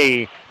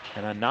away,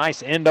 and a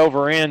nice end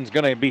over end is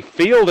going to be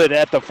fielded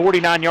at the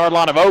 49-yard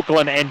line of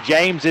Oakland, and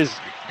James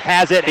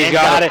has it and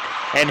got it.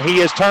 And he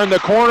has turned the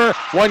corner.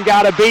 One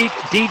guy to beat.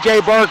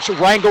 DJ Burks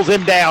wrangles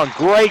him down.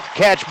 Great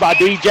catch by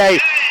DJ,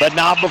 but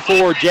not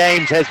before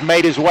James has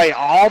made his way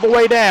all the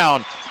way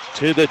down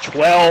to the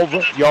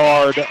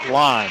 12-yard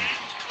line.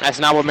 That's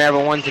not what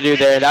Maryville wanted to do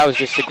there. That was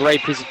just a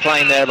great piece of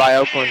playing there by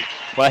Oakland.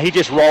 Well, he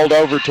just rolled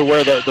over to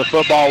where the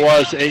football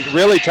was. He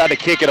really tried to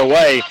kick it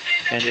away,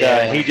 and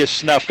he just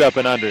snuffed up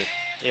and under it.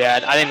 Yeah,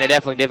 I think they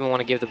definitely didn't want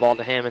to give the ball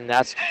to him, and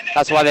that's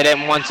why they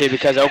didn't want to,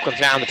 because Oakland's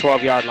now on the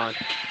 12-yard line.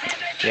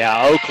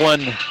 Yeah,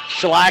 Oakland,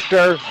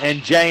 Schlachter,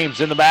 and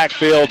James in the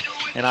backfield,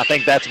 and I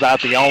think that's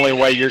about the only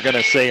way you're going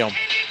to see them.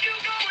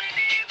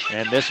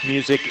 And this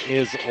music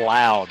is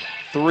loud.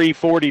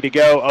 3:40 to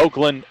go.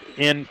 Oakland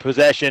in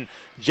possession.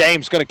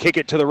 James going to kick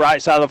it to the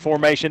right side of the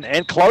formation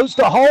and close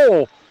the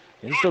hole.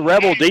 It's the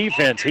Rebel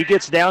defense. He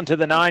gets down to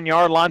the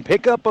 9-yard line,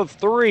 pickup of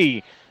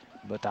 3.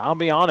 But I'll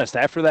be honest,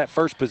 after that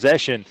first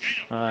possession,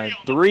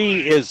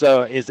 3 is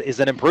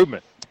an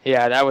improvement.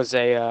 Yeah, that was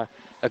a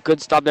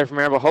good stop there from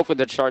Maryville. Hopefully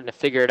they're starting to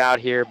figure it out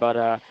here.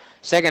 But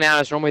second down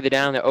is normally the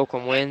down that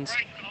Oakland wins.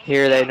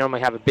 Here they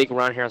normally have a big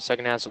run here on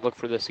second down, so look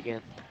for this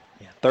again.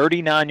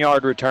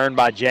 39-yard return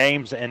by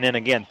James, and then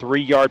again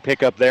 3-yard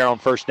pickup there on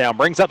first down.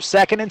 Brings up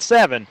 2nd and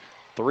 7.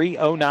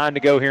 3:09 to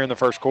go here in the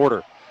first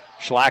quarter.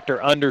 Schlachter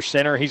under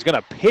center. He's going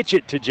to pitch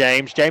it to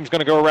James. James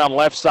going to go around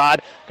left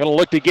side. Going to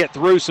look to get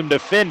through some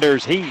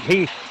defenders.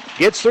 He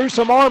gets through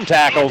some arm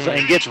tackles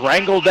and gets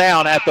wrangled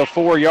down at the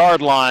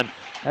 4-yard line.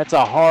 That's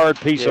a hard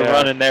piece of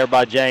running there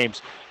by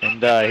James.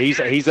 And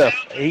he's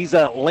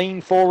a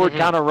lean forward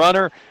kind of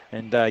runner.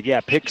 And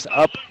picks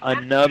up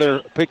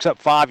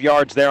 5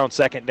 yards there on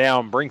second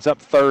down. Brings up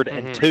 3rd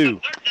and 2.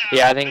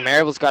 Yeah, I think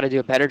Maryville's got to do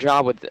a better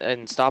job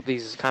and stop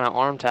these kind of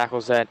arm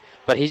tackles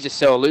but he's just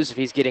so elusive.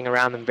 He's getting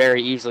around them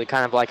very easily,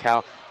 kind of like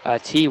how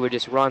T would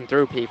just run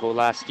through people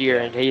last year,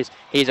 and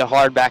he's a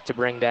hard back to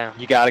bring down.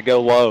 You got to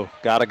go low.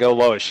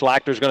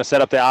 Schlachter's going to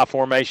set up the I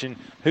formation.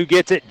 Who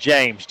gets it?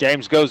 James.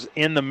 James goes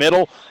in the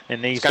middle,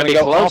 and he's going to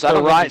go off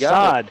the right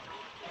side.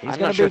 He's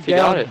going to be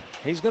down.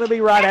 He's going to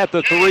be right at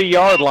the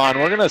 3-yard line.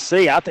 We're going to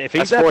see. If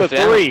he's at the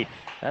 3,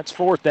 that's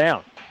 4th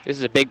down. This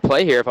is a big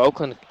play here. If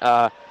Oakland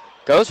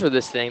goes for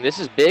this thing, this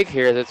is big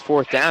here. That's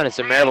 4th down. It's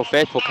a Maryville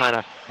faithful kind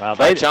of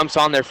jumps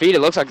on their feet. It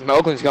looks like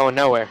Oakland's going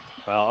nowhere.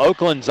 Well,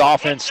 Oakland's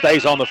offense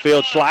stays on the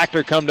field.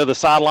 Schlachter come to the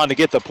sideline to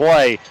get the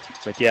play.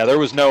 But, there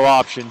was no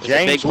option.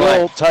 James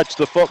will touch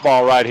the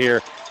football right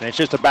here. And it's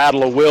just a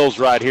battle of wills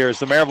right here as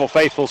the Maryville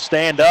faithful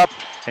stand up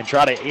and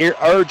try to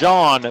urge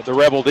on the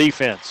Rebel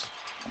defense.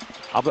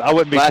 I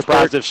wouldn't be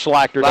surprised if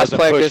Schlachter doesn't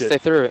push it. They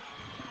threw it.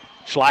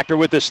 Schlachter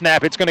with the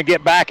snap. It's going to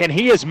get back, and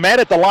he is met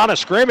at the line of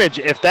scrimmage.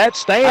 If that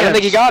stands. I don't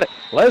think he got it.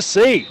 Let's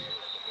see.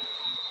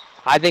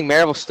 I think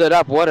Maryville stood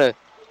up.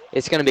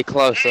 It's going to be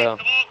close, though.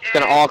 It's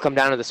going to all come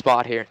down to the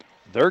spot here.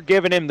 They're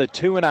giving him the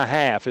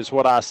 2.5 is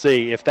what I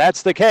see. If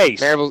that's the case,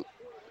 Maryville,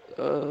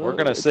 we're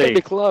going to see. It's going to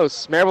be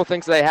close. Maryville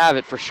thinks they have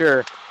it for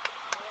sure.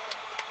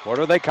 What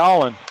are they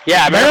calling?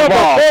 Yeah,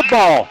 Maryville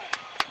football.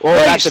 Oh,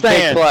 that's a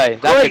big play.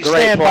 That's a great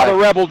stand play by the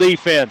Rebel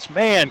defense.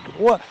 Man,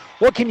 what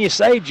can you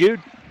say,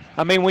 Jude?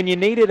 I mean, when you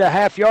needed a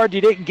half yard,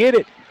 you didn't get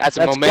it. That's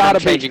a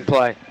momentum-changing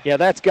play. Yeah,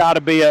 that's got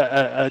to be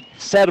a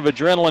set of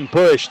adrenaline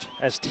pushed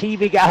as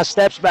TV guy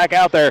steps back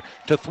out there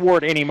to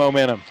thwart any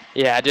momentum.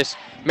 Yeah,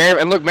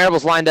 and look,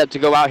 Maryville's lined up to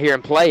go out here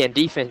and play, and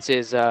defense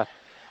is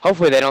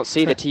hopefully they don't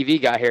see the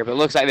TV guy here, but it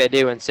looks like they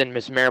do and send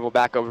Miss Maryville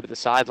back over to the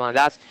sideline.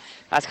 That's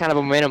kind of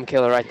a momentum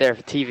killer right there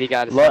for TV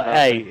guy to Look,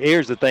 hey,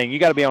 here's the thing. You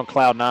got to be on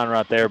cloud 9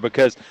 right there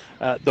because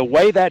the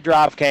way that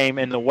drive came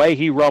and the way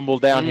he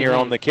rumbled down here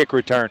on the kick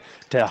return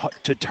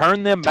to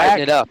turn them back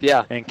it up,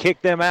 and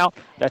kick them out,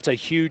 that's a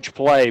huge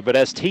play. But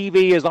as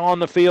TV is on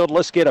the field,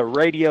 let's get a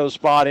radio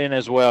spot in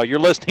as well. You're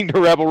listening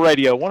to Rebel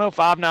Radio,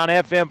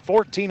 105.9 FM,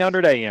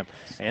 1400 AM,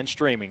 and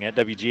streaming at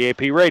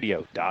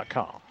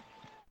WGAPradio.com.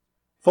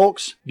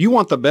 Folks, do you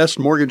want the best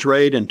mortgage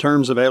rate and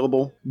terms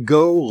available?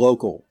 Go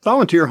local.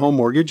 Volunteer Home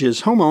Mortgage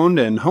is home-owned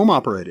and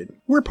home-operated.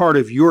 We're part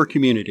of your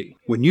community.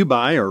 When you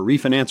buy or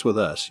refinance with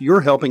us,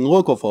 you're helping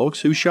local folks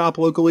who shop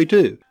locally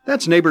too.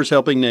 That's neighbors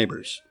helping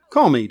neighbors.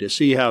 Call me to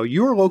see how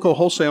your local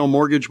wholesale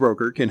mortgage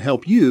broker can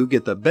help you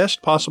get the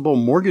best possible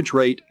mortgage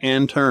rate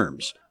and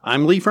terms.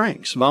 I'm Lee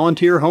Franks,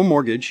 Volunteer Home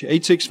Mortgage,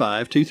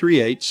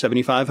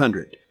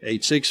 865-238-7500.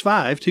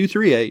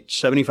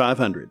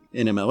 865-238-7500.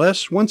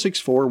 NMLS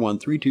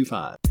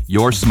 1641325.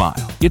 Your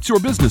smile. It's your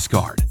business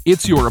card.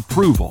 It's your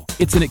approval.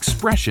 It's an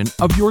expression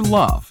of your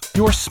love.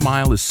 Your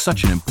smile is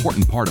such an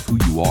important part of who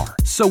you are.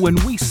 So when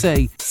we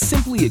say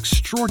simply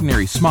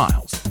extraordinary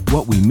smiles,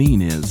 what we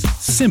mean is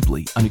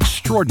simply an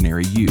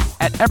extraordinary you.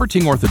 At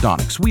Everting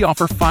Orthodontics, we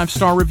offer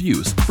 5-star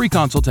reviews, free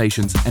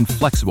consultations, and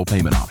flexible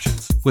payment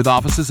options. With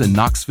offices in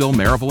Knoxville,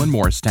 Maryville, and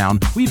Morristown,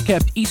 we've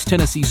kept East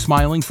Tennessee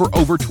smiling for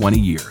over 20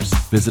 years.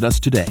 Visit us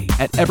today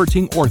at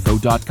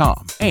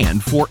evertingortho.com.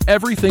 And for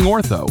everything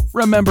ortho,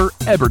 remember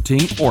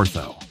Everting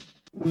Ortho.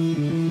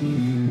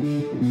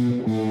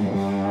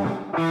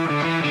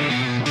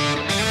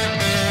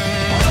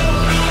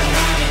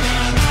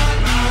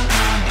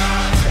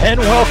 And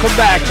welcome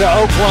back to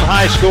Oakland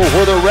High School,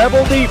 where the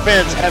Rebel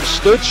defense have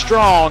stood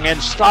strong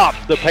and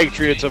stopped the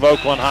Patriots of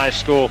Oakland High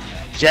School.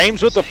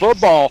 James with the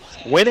football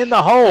went in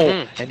the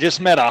hole and just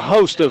met a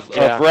host of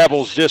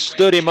Rebels, just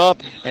stood him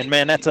up. And,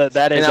 man, that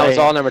was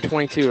all number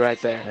 22 right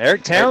there.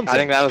 Eric Townsend. I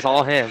think that was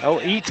all him.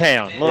 Oh,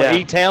 E-Town. Look,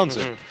 E.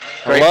 Townsend.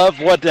 I love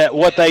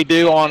what they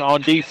do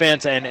on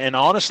defense. And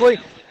honestly,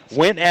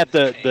 went at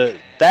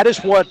that is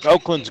what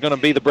Oakland's going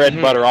to be the bread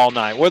and butter all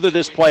night. Whether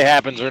this play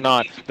happens or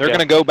not, they're going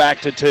to go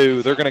back to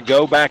 2. They're going to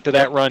go back to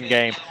that run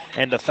game.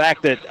 And the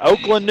fact that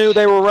Oakland knew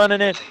they were running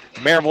it,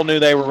 Maryville knew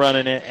they were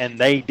running it, and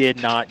they did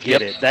not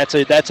get it. That's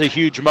a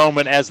huge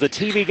moment as the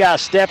TV guy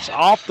steps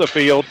off the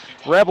field.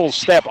 Rebels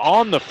step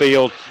on the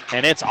field,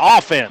 and it's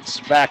offense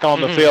back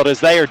on the field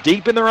as they are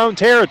deep in their own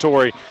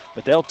territory,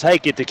 but they'll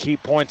take it to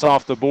keep points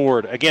off the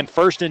board. Again,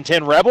 1st and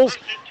 10 Rebels,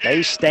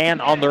 they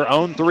stand on their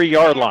own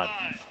 3-yard line.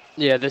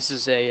 Yeah, this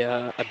is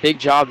a big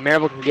job.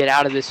 Maryville can get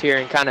out of this here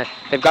and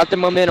they've got the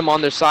momentum on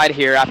their side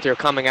here after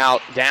coming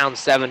out down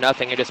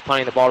 7-0 and just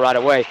punting the ball right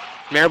away.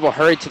 Maryville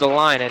hurried to the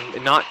line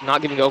and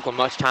not giving Oakland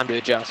much time to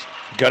adjust.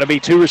 Going to be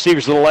 2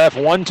 receivers to the left,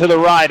 1 to the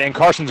right, and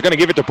Carson's going to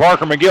give it to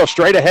Parker McGill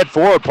straight ahead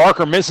forward.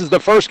 Parker misses the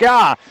first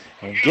guy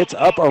and gets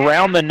up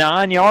around the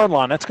 9-yard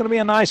line. That's going to be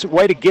a nice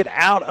way to get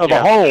out of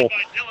a hole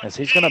as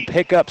he's going to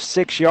pick up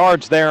 6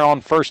 yards there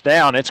on 1st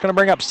down. It's going to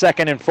bring up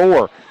 2nd and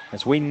 4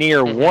 as we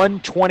near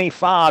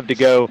 1:25 to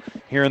go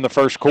here in the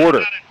first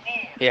quarter.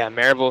 Yeah,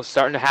 Maryville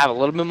starting to have a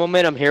little bit of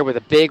momentum here with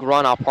a big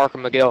run off Parker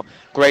McGill.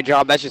 Great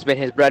job. That's just been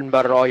his bread and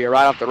butter all year.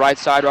 Right off the right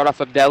side, right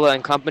off Abdella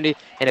and company,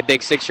 and a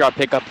big 6-yard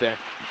pickup there.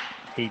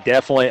 He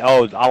definitely,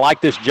 I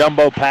like this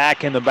jumbo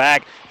pack in the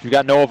back. You've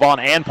got Noah Vaughn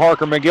and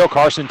Parker McGill.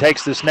 Carson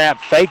takes the snap,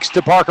 fakes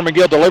to Parker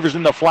McGill, delivers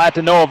in the flat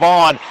to Noah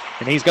Vaughn,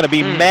 and he's going to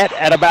be met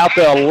at about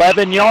the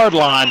 11-yard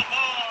line.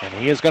 And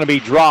he is going to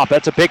be dropped.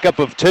 That's a pickup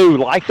of 2.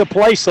 Like the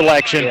play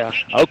selection,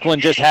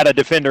 Oakland just had a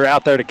defender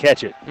out there to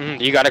catch it.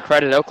 You got to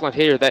credit Oakland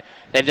here.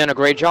 They've done a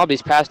great job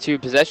these past 2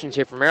 possessions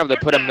here from Maryville. They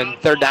put them in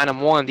 3rd down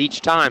and 1 each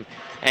time.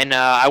 And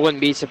I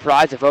wouldn't be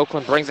surprised if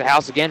Oakland brings the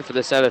house again for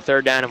this other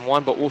 3rd down and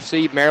 1. But we'll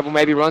see. Maryville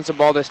maybe runs the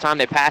ball this time.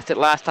 They passed it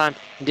last time.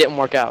 It didn't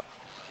work out.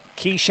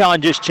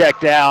 Keyshawn just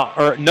checked out,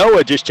 or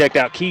Noah just checked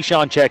out.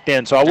 Keyshawn checked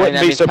in. So I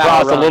wouldn't be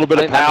surprised a little bit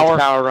of power.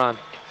 Power run.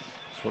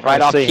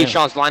 Right off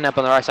Keyshawn's lineup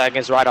on the right side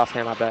against right off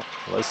him, I bet.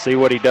 Let's see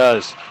what he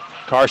does.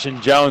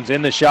 Carson Jones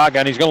in the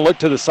shotgun. He's going to look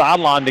to the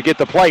sideline to get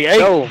the play.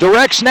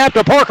 Direct snap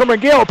to Parker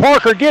McGill.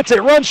 Parker gets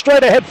it, runs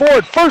straight ahead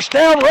forward. 1st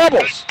down,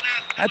 Rebels.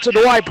 That's a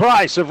Dwight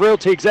Price of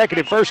Realty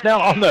Executive. 1st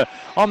down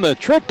on the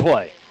trick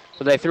play.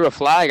 So they threw a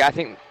flag.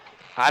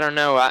 I don't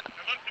know.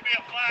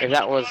 if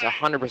that was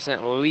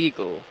 100%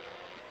 legal.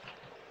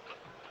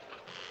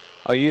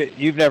 Oh,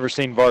 you've never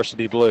seen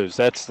Varsity Blues.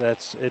 It's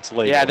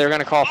legal. Yeah, they're going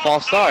to call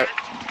false start.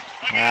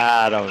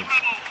 I don't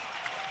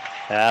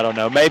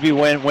know. Maybe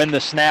when the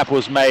snap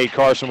was made,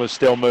 Carson was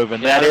still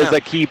moving. Yeah, that is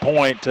a key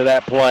point to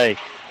that play.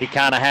 He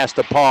kind of has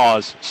to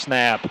pause,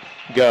 snap,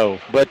 go.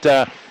 But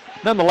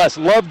nonetheless,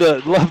 love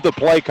the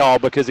play call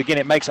because, again,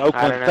 it makes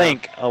Oakland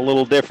think a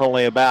little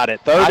differently about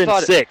it. Third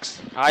and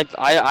 6.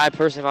 I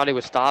personally thought he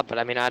would stop, but,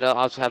 I mean, I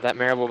also have that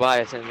Maryville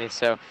bias in me.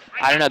 So,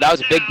 I don't know. That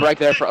was a big break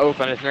there for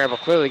Oakland as Maryville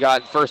clearly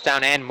got first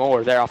down and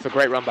more there off a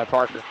great run by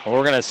Parker. What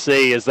we're going to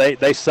see is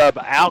they sub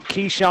out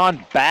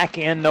Keyshawn, back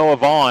in Noah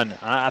Vaughn.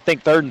 I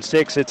think 3rd and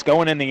 6, it's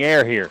going in the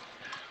air here.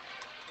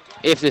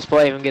 If this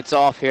play even gets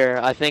off here,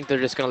 I think they're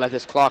just going to let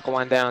this clock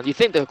wind down. You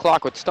think the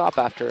clock would stop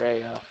after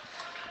a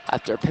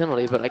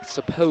penalty, but I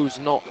suppose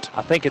not.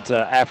 I think it's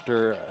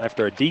after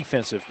a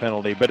defensive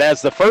penalty. But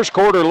as the first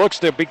quarter looks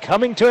to be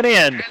coming to an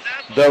end,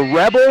 the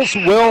Rebels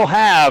will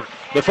have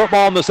the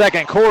football in the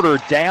second quarter,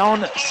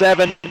 down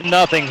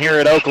 7-0 here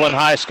at Oakland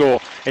High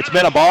School. It's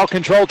been a ball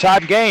control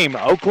type game.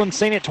 Oakland's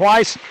seen it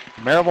twice.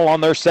 Maryville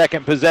on their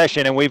second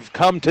possession, and we've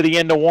come to the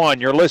end of one.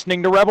 You're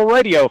listening to Rebel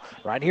Radio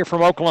right here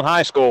from Oakland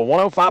High School,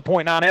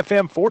 105.9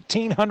 FM,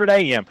 1400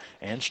 AM,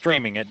 and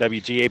streaming at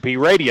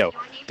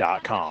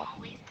WGAPradio.com.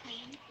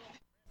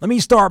 Let me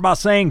start by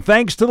saying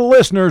thanks to the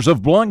listeners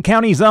of Blount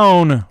County's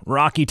own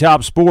Rocky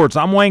Top Sports.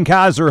 I'm Wayne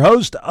Kiser,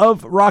 host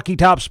of Rocky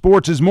Top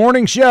Sports'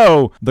 morning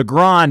show, The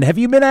Grind. Have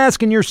you been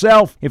asking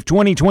yourself if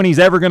 2020 is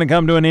ever going to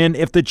come to an end,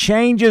 if the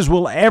changes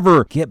will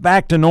ever get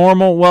back to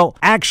normal? Well,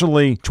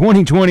 actually,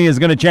 2020 is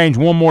going to change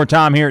one more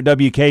time here at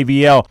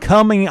WKVL.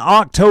 Coming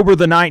October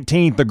the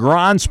 19th, The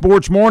Grind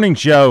Sports Morning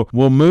Show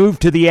will move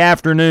to the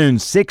afternoon.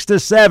 6 to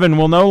 7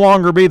 will no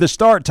longer be the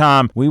start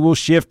time. We will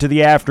shift to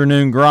the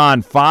afternoon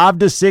grind, 5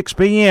 to 6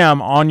 p.m.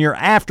 on your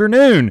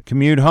afternoon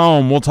commute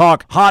home. We'll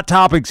talk hot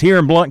topics here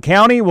in Blount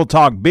County. We'll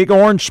talk Big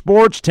Orange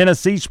sports,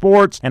 Tennessee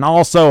sports, and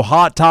also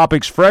hot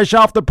topics fresh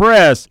off the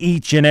press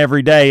each and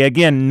every day.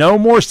 Again, no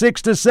more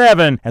 6 to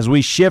 7 as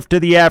we shift to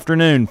the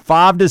afternoon.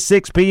 5 to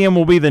 6 p.m.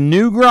 will be the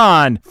new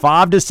grind,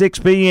 5 to 6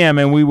 p.m.,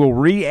 and we will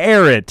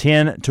re-air it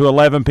 10 to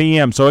 11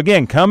 p.m. So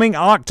again, coming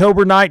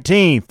October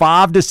 19th,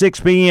 5 to 6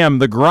 p.m.,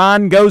 the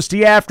grind goes to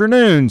the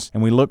afternoons,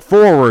 and we look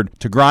forward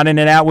to grinding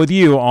it out with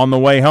you on the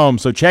way home.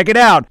 So check it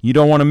out. You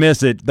don't want to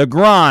miss it. The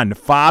Grind,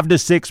 5 to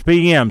 6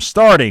 p.m.,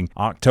 starting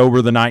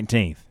October the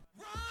 19th.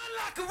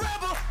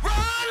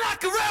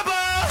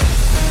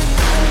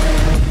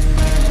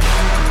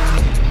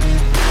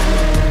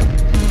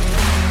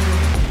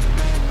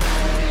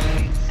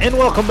 And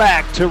welcome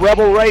back to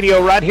Rebel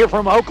Radio right here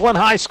from Oakland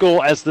High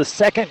School as the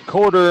second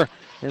quarter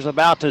is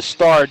about to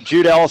start.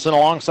 Jude Ellison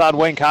alongside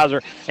Wayne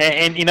Kiser.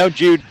 And you know,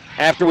 Jude,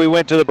 after we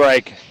went to the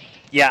break,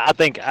 yeah, I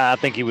think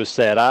he was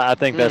set. I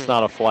think that's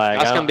not a flag.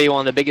 That's going to be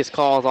one of the biggest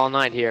calls all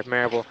night here at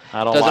Maryville.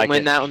 I don't Doesn't like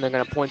win it. that one, they're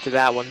going to point to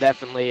that one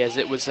definitely, as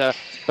it was.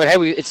 But hey,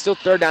 it's still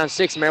 3rd down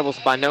 6. Maryville's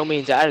by no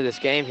means out of this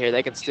game here.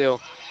 They can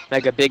still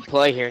make a big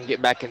play here and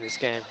get back in this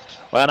game.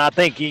 Well, and I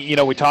think, you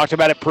know, we talked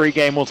about it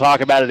pregame. We'll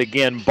talk about it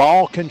again.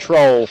 Ball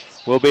control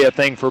will be a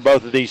thing for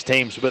both of these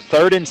teams. But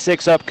 3rd and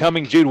 6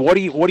 upcoming, Jude, what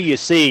do you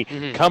see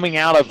coming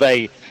out of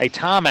a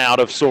timeout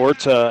of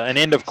sorts, an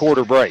end of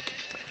quarter break?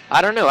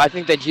 I don't know. I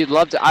think that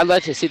I'd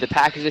love to see the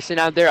Packers sitting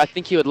out there. I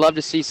think you would love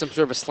to see some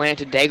sort of a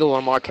slanted Daigle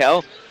or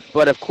Markel.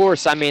 But, of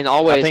course, I mean,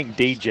 always. I think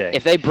DJ.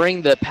 If they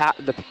bring the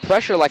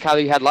pressure like how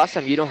you had last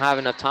time, you don't have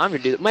enough time to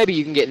do it. Maybe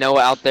you can get Noah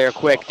out there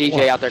quick,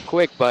 DJ out there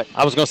quick. But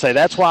I was going to say,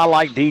 that's why I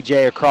like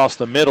DJ across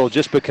the middle,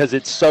 just because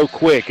it's so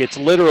quick. It's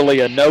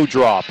literally a no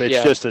drop.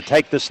 It's just to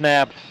take the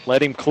snap,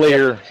 let him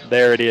clear.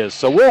 There it is.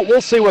 So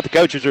we'll see what the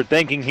coaches are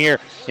thinking here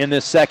in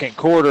this second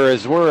quarter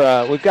as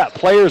we've got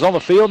players on the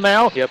field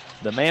now. Yep.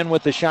 The man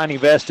with the shiny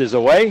vest is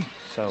away,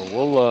 so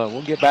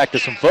we'll get back to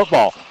some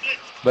football.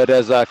 But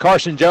as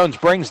Carson Jones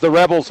brings the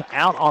Rebels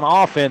out on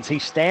offense, he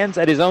stands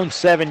at his own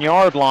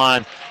 7-yard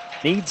line,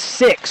 needs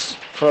 6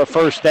 for a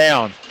first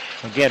down.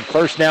 Again,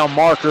 first down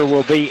marker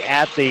will be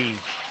at the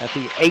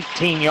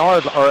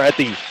 18-yard or at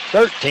the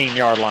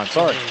 13-yard line.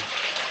 Sorry.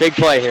 Big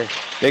play here.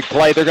 Big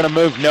play. They're going to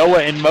move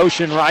Noah in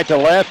motion right to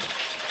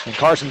left. And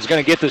Carson's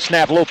going to get the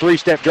snap. A little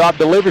 3-step drop,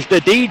 delivers to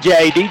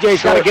DJ.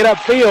 DJ's going to get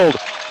upfield.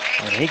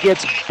 And he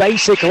gets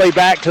basically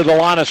back to the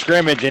line of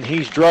scrimmage, and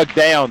he's drugged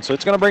down. So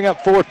it's going to bring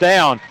up 4th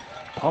down.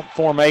 Pump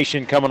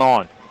formation coming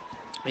on.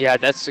 Yeah,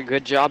 that's a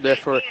good job there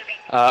for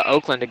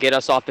Oakland to get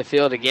us off the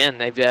field again.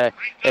 They've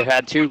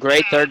had 2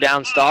 great 3rd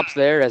down stops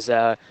there as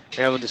they're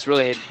just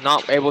really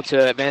not able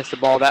to advance the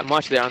ball that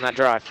much there on that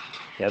drive.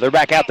 Yeah, they're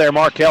back out there,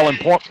 Markel, in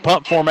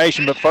pump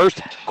formation. But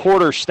first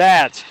quarter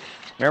stats,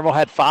 Maryville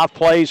had 5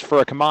 plays for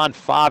a combined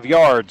 5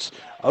 yards.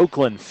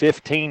 Oakland,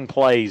 15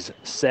 plays,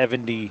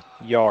 70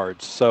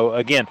 yards. So,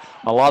 again,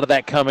 a lot of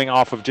that coming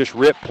off of just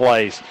rip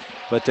plays.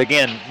 But,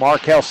 again,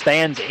 Markel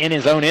stands in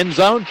his own end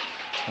zone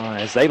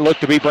as they look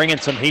to be bringing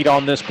some heat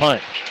on this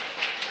punt.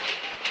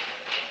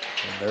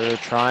 And they're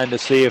trying to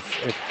see if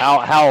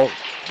how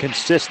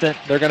consistent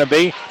they're going to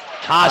be.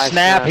 High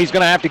snap. He's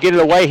going to have to get it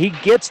away. He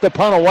gets the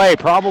punt away.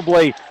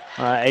 Probably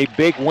a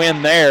big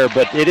win there,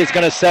 but it is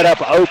going to set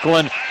up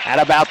Oakland at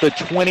about the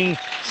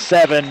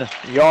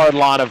 27-yard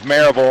line of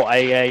Maryville.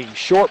 A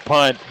short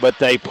punt,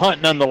 but a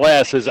punt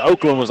nonetheless, as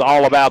Oakland was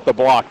all about the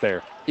block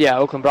there. Yeah,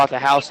 Oakland brought the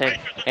house in,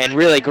 and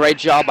really great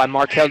job by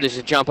Markel just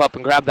to jump up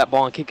and grab that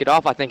ball and kick it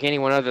off. I think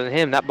anyone other than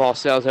him, that ball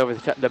sails over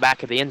the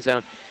back of the end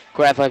zone.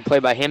 Great athletic play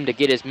by him to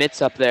get his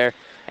mitts up there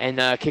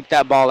and kick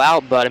that ball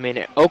out. But, I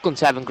mean,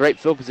 Oakland's having great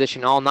field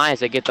position all night as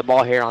they get the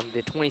ball here on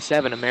the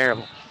 27 of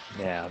Maryville.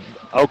 Yeah,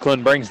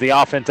 Oakland brings the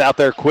offense out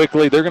there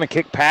quickly. They're going to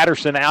kick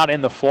Patterson out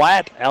in the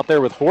flat out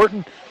there with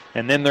Horton,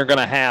 and then they're going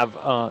to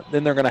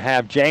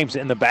have James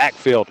in the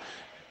backfield.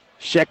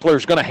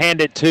 Scheckler's going to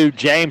hand it to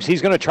James.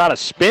 He's going to try to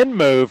spin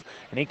move,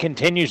 and he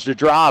continues to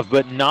drive,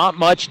 but not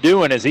much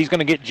doing as he's going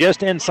to get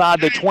just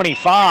inside the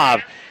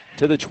 25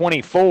 to the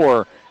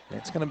 24.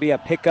 It's going to be a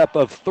pickup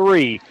of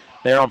 3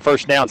 there on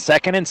first down,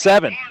 2nd and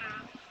 7.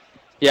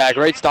 Yeah,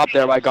 great stop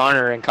there by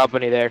Garner and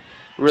company there.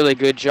 Really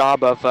good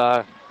job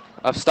of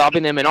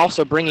stopping them and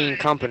also bringing in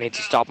company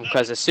to stop them,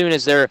 because as soon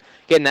as they're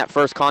getting that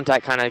first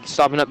contact, kind of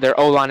stopping up their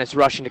O-line is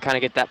rushing to kind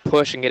of get that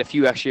push and get a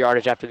few extra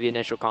yardage after the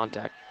initial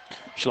contact.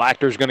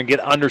 Schlachter's going to get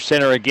under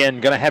center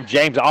again, going to have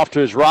James off to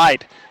his right,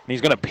 and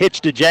he's going to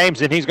pitch to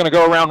James, and he's going to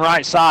go around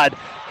right side.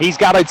 He's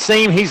got a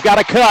seam, he's got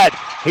a cut.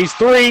 He's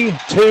 3,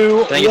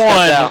 2,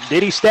 1.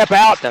 Did he step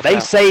out?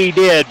 They say he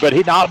did, but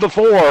he not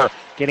before.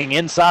 Getting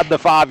inside the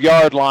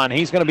 5-yard line.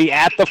 He's going to be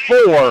at the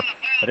 4,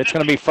 but it's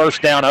going to be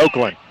first down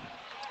Oakland.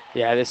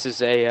 Yeah, this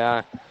is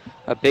a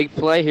big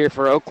play here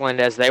for Oakland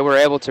as they were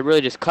able to really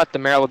just cut the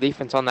Maryville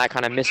defense on that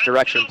kind of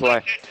misdirection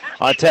play.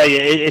 I'll tell you,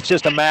 it's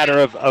just a matter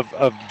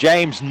of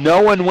James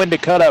knowing when to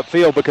cut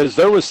upfield, because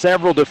there was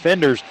several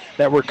defenders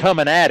that were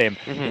coming at him.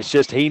 Mm-hmm. It's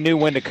just he knew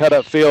when to cut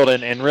upfield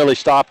and really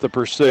stop the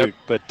pursuit.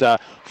 Yep.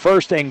 But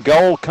first and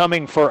goal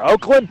coming for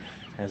Oakland,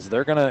 as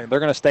they're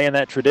gonna stay in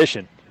that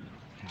tradition.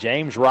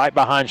 James right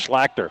behind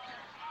Schlachter.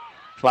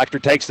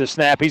 Schlachter takes the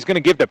snap. He's going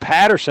to give to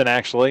Patterson,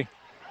 actually.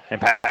 And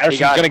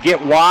Patterson's going to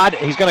get wide.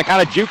 He's going to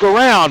kind of juke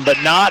around, but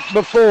not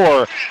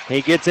before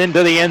he gets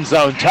into the end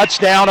zone.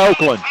 Touchdown,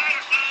 Oakland.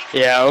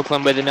 Yeah,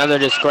 Oakland with another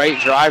just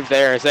great drive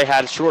there as they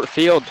had a short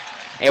field,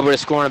 able to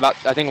score in about,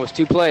 I think it was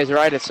 2 plays,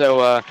 right? And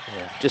so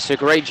just a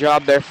great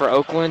job there for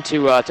Oakland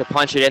to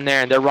punch it in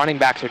there, and their running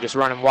backs are just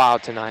running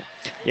wild tonight.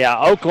 Yeah,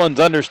 Oakland's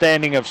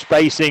understanding of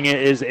spacing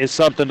is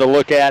something to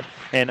look at,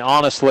 and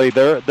honestly,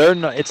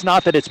 it's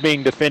not that it's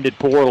being defended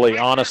poorly,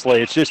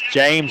 honestly. It's just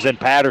James and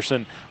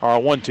Patterson are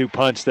a 1-2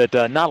 punch that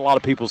not a lot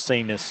of people have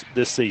seen this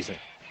season.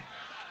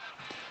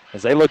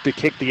 As they look to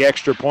kick the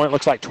extra point,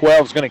 looks like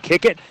 12's going to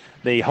kick it.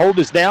 The hold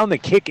is down, the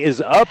kick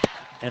is up,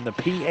 and the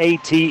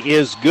PAT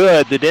is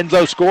good. The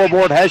Denso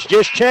scoreboard has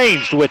just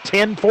changed with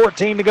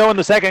 10:14 to go in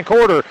the second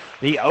quarter.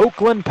 The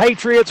Oakland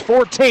Patriots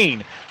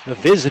 14, the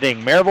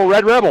visiting Maryville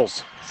Red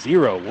Rebels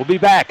 0. We'll be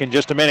back in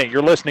just a minute.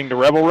 You're listening to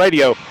Rebel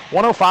Radio,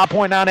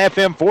 105.9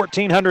 FM,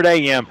 1400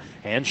 AM,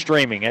 and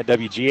streaming at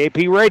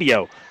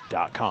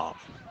WGAPradio.com.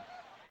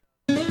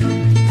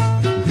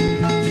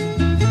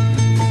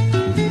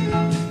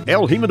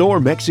 El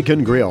Jimador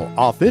Mexican Grill,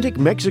 authentic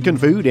Mexican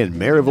food in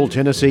Maryville,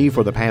 Tennessee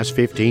for the past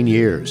 15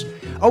 years.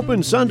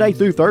 Open Sunday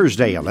through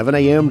Thursday, 11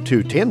 a.m.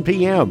 to 10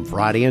 p.m.,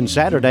 Friday and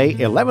Saturday,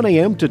 11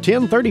 a.m. to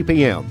 10:30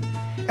 p.m.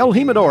 El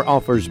Jimador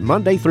offers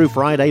Monday through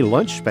Friday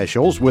lunch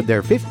specials with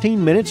their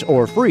 15 minutes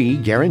or free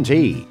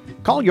guarantee.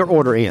 Call your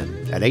order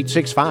in at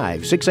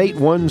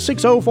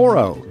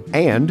 865-681-6040,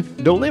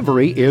 and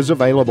delivery is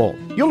available.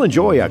 You'll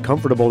enjoy a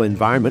comfortable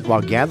environment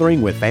while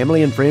gathering with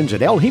family and friends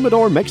at El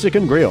Jimador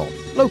Mexican Grill,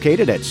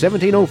 located at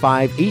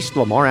 1705 East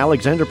Lamar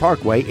Alexander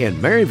Parkway in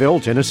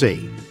Maryville,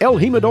 Tennessee. El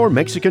Jimador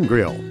Mexican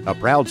Grill, a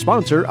proud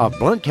sponsor of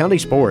Blount County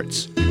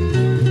Sports.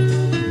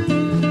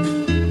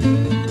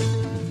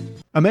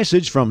 A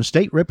message from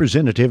State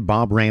Representative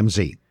Bob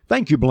Ramsey.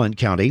 Thank you, Blount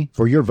County,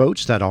 for your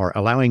votes that are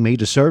allowing me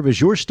to serve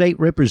as your state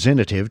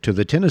representative to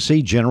the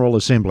Tennessee General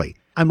Assembly.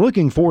 I'm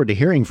looking forward to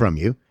hearing from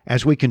you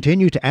as we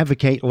continue to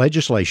advocate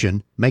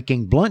legislation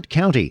making Blount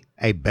County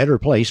a better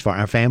place for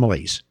our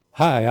families.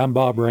 Hi, I'm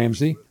Bob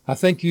Ramsey. I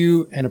thank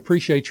you and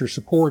appreciate your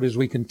support as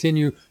we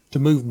continue to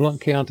move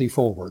Blount County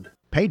forward.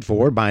 Paid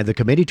for by the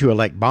committee to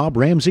elect Bob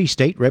Ramsey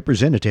State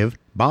Representative,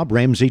 Bob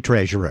Ramsey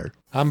Treasurer.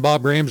 I'm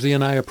Bob Ramsey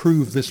and I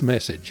approve this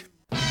message.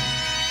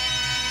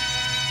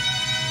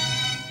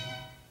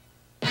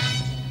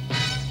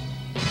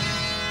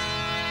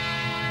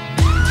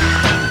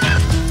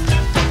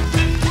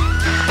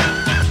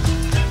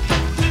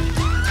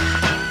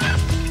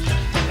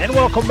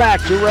 Welcome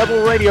back to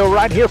Rebel Radio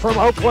right here from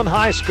Oakland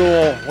High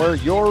School, where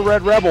your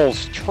Red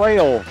Rebels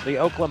trail the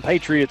Oakland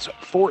Patriots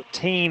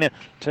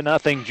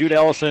 14-0. Jude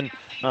Ellison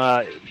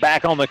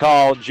back on the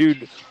call.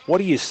 Jude, what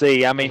do you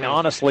see? I mean,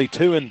 honestly,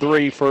 2 and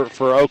 3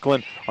 for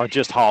Oakland are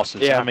just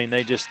hosses. Yeah. I mean,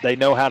 they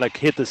know how to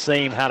hit the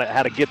seam, how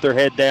to get their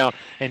head down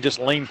and just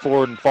lean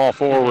forward and fall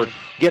forward,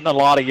 getting a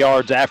lot of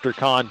yards after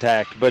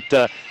contact. But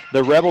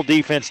the Rebel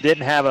defense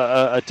didn't have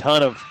a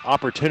ton of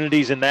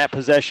opportunities in that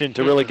possession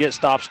to really get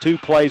stops. 2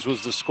 plays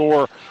was the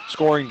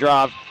scoring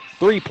drive.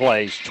 3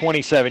 plays,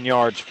 27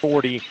 yards,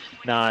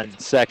 49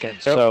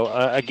 seconds. Yep. So,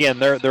 again,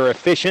 they're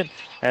efficient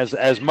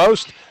as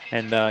most.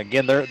 And,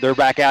 again, they're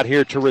back out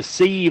here to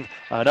receive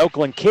an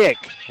Oakland kick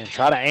and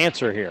try to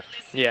answer here.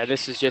 Yeah,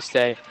 this is just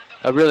a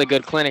really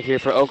good clinic here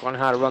for Oakland,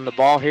 how to run the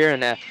ball here.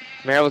 And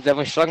Maryville's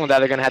definitely struggling with that.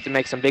 They're going to have to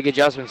make some big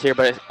adjustments here,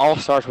 but it all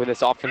starts with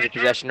this offensive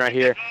possession right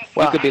here.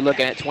 We could be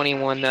looking at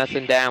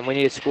 21-0 down. We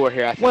need to score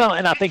here, I think. Well,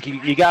 and I think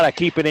you got to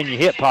keep it in your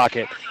hip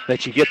pocket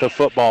that you get the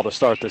football to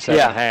start the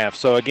second half.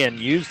 So, again,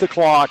 use the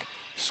clock,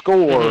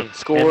 score,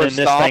 score, and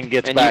then stop, this thing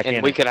gets back in.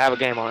 And we could have a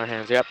game on our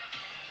hands, yep.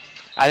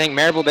 I think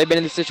Maryville, they've been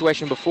in this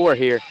situation before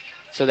here,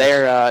 so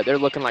they're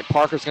looking like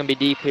Parker's going to be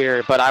deep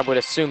here, but I would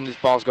assume this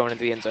ball's going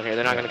into the end zone here.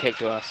 They're not going to kick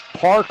to us.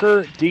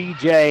 Parker,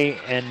 DJ,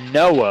 and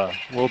Noah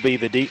will be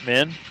the deep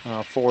men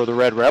for the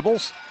Red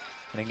Rebels.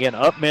 And, again,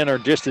 up men are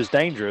just as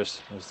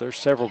dangerous as there's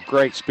several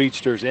great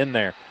speedsters in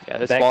there. Yeah,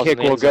 this that kick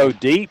will go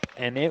deep,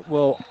 and it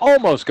will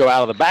almost go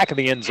out of the back of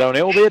the end zone.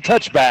 It will be a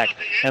touchback,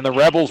 and the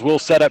Rebels will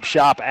set up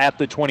shop at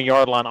the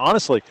 20-yard line.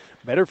 Honestly,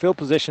 better field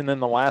position than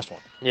the last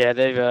one. Yeah,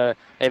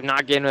 they've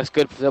not given us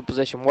good field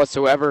position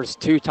whatsoever. It's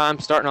 2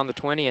 times starting on the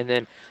 20 and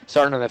then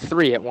starting on the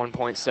 3 at one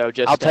point. So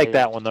I'll take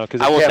that one, though,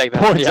 because it kept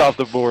points off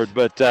the board.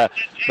 But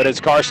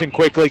as Carson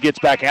quickly gets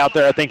back out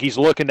there, I think he's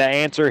looking to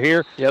answer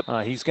here. Yep.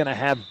 He's going to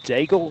have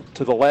Daigle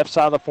to the left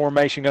side of the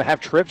formation, going to have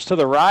Trips to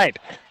the right.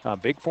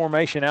 Big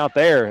formation out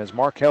there as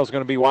Markel's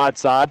going to be wide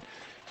side.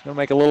 He's going to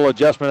make a little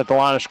adjustment at the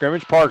line of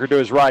scrimmage. Parker to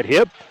his right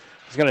hip.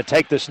 He's going to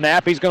take the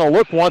snap. He's going to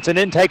look once and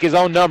then take his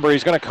own number.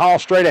 He's going to call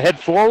straight ahead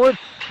forward.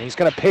 He's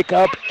going to pick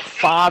up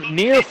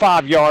near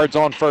 5 yards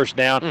on first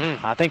down.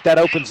 Mm-hmm. I think that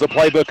opens the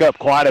playbook up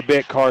quite a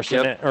bit,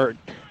 Carson, or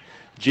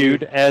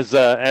Jude, as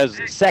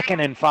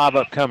 2nd and 5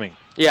 upcoming.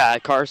 Yeah,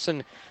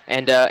 Carson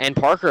and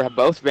Parker have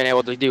both been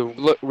able to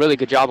do really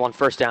good job on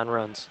first down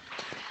runs.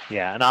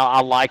 Yeah, and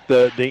I like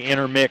the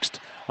intermixed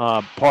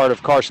part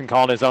of Carson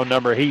calling his own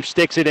number. He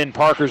sticks it in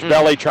Parker's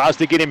belly, tries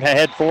to get him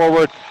head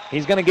forward.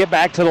 He's going to get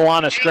back to the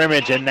line of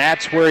scrimmage, and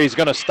that's where he's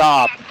going to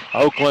stop.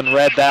 Oakland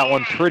read that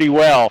one pretty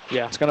well.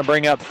 Yeah. It's going to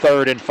bring up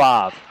 3rd and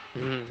 5.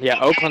 Yeah,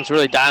 Oakland's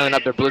really dialing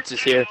up their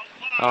blitzes here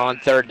on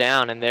 3rd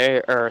down, and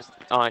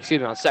on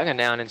 2nd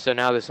down, and so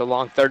now there's a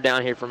long 3rd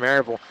down here for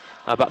Maryville,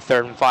 about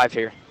 3rd and 5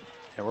 here.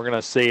 And we're going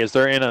to see as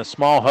they're in a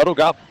small huddle.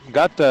 Got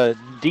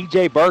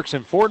DJ Burks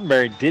and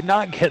Fortenberry did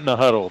not get in the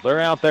huddle.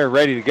 They're out there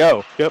ready to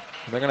go. Yep.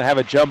 They're going to have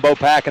a jumbo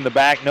pack in the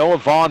back. Noah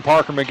Vaughn,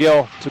 Parker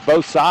McGill to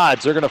both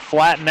sides. They're going to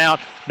flatten out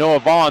Noah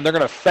Vaughn. They're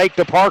going to fake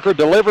to Parker,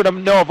 deliver to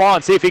Noah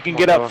Vaughn, see if he can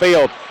get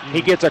upfield. He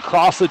gets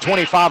across the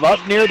 25,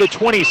 up near the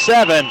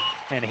 27,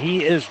 and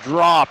he is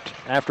dropped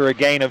after a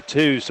gain of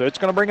 2. So it's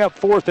going to bring up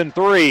 4th and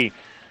 3.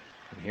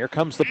 And here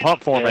comes the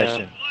pump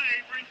formation. Yeah.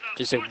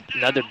 Just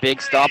another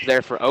big stop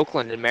there for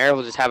Oakland, and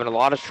Maryville just having a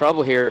lot of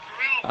trouble here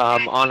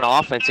on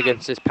offense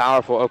against this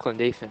powerful Oakland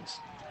defense.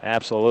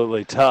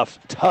 Absolutely tough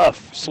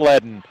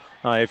sledding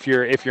if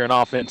you're an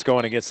offense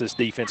going against this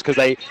defense because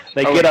they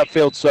get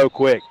upfield so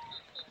quick.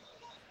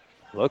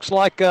 Looks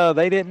like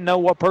they didn't know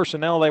what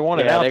personnel they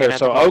wanted out there,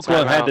 so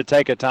Oakland had to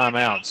take a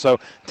timeout. So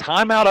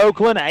timeout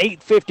Oakland,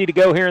 8:50 to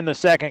go here in the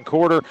second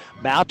quarter.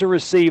 About to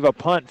receive a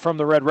punt from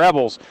the Red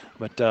Rebels,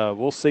 but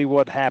we'll see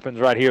what happens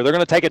right here. They're going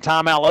to take a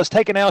timeout. Let's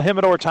take an El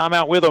Jimador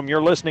timeout with them. You're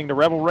listening to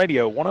Rebel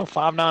Radio,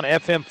 105.9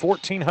 FM,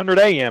 1400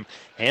 AM,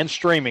 and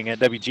streaming at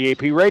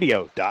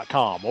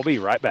WGAPradio.com. We'll be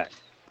right back.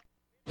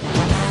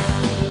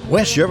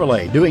 West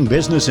Chevrolet, doing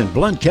business in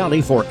Blount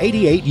County for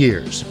 88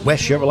 years.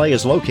 West Chevrolet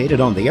is located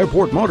on the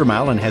Airport Motor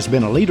Mile and has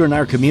been a leader in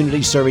our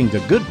community serving the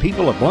good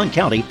people of Blount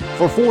County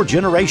for 4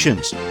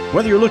 generations.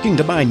 Whether you're looking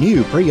to buy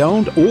new,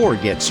 pre-owned, or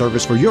get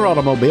service for your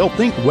automobile,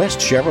 think West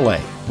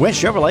Chevrolet.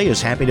 West Chevrolet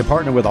is happy to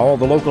partner with all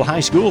the local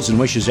high schools and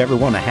wishes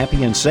everyone a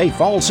happy and safe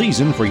fall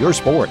season for your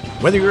sport.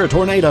 Whether you're a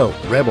Tornado,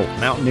 Rebel,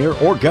 Mountaineer,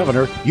 or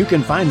Governor, you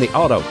can find the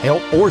auto,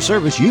 help, or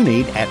service you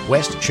need at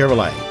West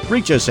Chevrolet.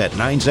 Reach us at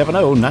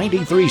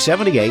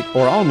 970-9378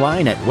 or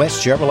online at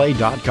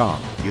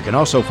westchevrolet.com. You can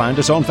also find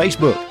us on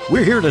Facebook.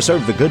 We're here to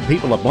serve the good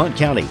people of Blount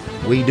County.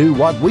 We do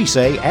what we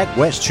say at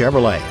West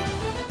Chevrolet.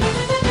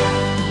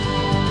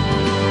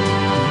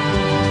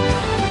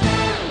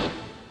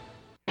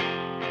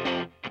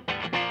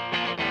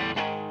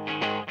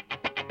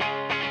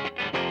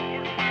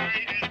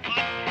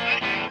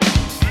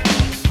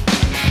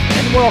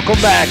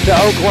 Welcome back to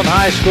Oakland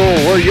High School,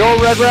 where your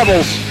Red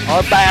Rebels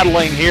are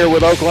battling here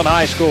with Oakland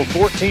High School,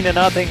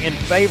 14-0 in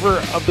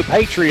favor of the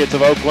Patriots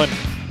of Oakland.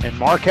 And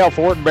Markel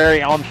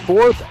Fortenberry on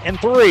 4th and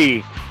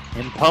 3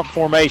 in pump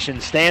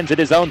formation stands at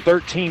his own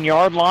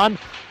 13-yard line,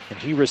 and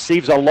he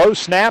receives a low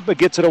snap but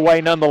gets it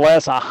away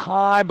nonetheless. A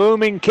high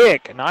booming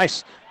kick,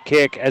 nice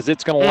kick as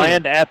it's going to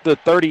land at the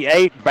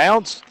 38.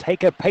 Bounce,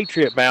 take a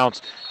Patriot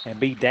bounce, and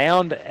be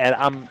downed at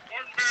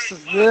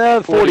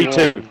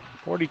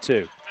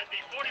 42.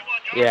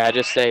 Yeah,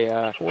 just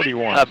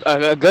 41.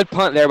 A good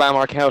punt there by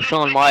Markel,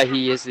 showing why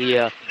he is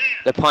the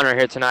punter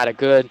here tonight. A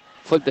good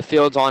flip the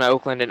fields on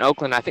Oakland. And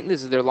Oakland, I think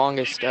this is their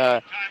longest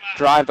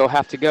drive they'll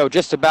have to go.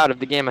 Just about of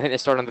the game. I think they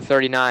started on the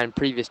 39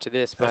 previous to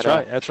this. But,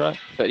 That's right.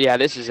 But yeah,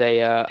 this is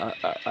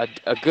a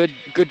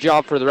good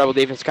job for the Rebel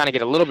defense to kind of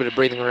get a little bit of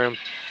breathing room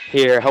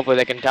here. Hopefully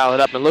they can dial it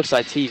up. It looks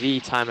like TV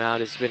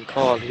timeout has been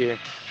called here.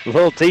 A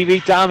little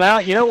TV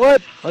timeout. You know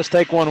what? Let's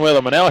take one with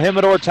them. An El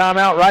Jimador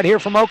timeout right here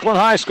from Oakland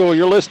High School.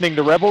 You're listening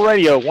to Rebel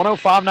Radio,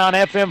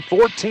 105.9 FM,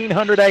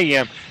 1400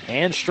 AM,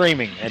 and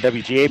streaming at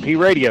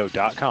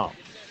WGAPradio.com.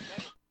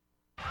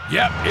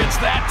 Yep, it's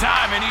that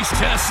time in East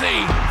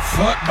Tennessee.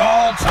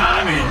 Football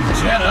time in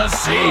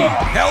Tennessee.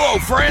 Hello,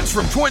 friends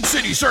from Twin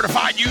Cities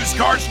Certified Used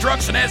Cars,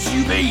 Trucks, and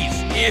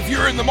SUVs. If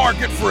you're in the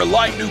market for a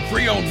light new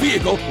pre-owned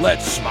vehicle,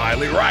 let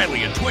Smiley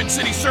Riley and Twin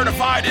Cities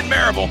Certified in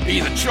Maryville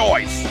be the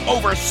choice.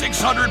 Over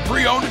 600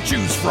 pre-owned to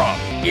choose from.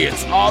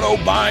 It's auto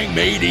buying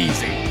made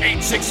easy.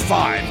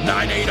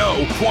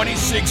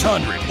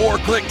 865-980-2600 or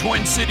click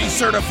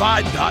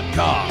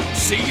TwinCitiesCertified.com.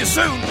 See you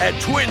soon at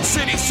Twin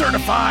Cities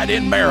Certified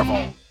in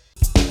Maryville.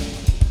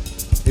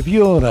 If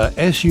you own a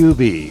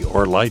SUV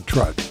or light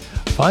truck,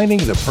 finding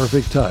the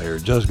perfect tire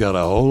just got a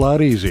whole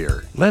lot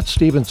easier. Let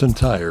Stevenson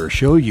Tire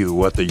show you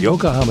what the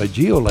Yokohama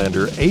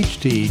Geolandar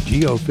HT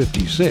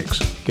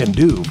Geo56 can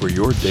do for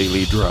your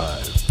daily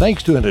drive.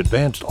 Thanks to an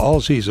advanced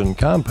all-season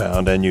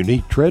compound and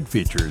unique tread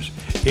features,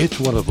 it's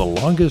one of the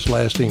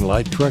longest-lasting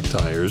light truck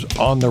tires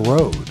on the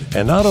road.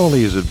 And not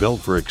only is it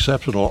built for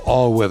exceptional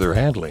all-weather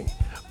handling,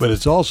 but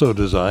it's also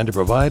designed to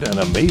provide an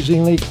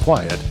amazingly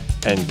quiet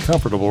and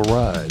comfortable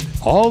ride.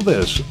 All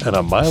this and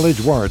a mileage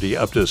warranty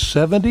up to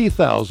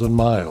 70,000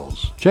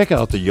 miles. Check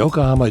out the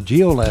Yokohama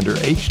Geolandar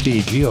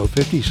HT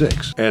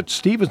Geo56 at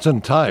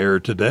Stevenson Tire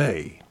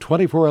today.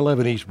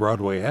 2411 East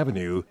Broadway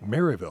Avenue,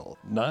 Maryville,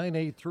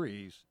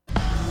 983.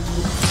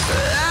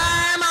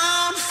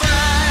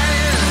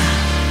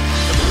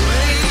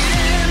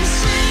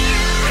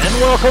 And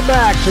welcome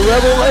back to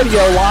Rebel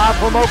Radio, live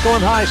from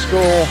Oakland High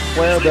School,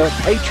 where the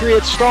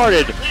Patriots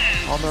started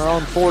on their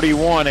own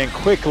 41 and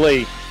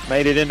quickly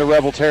made it into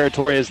Rebel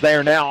territory as they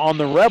are now on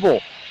the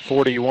Rebel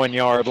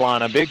 41-yard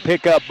line. A big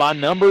pickup by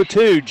number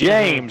 2,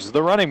 James,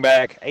 the running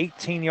back.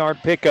 18-yard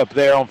pickup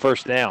there on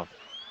first down.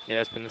 Yeah,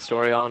 it's been the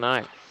story all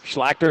night.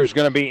 Schlachter is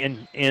going to be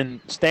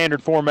in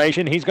standard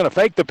formation. He's going to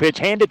fake the pitch,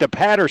 hand it to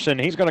Patterson.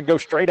 He's going to go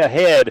straight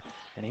ahead,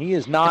 and he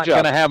is not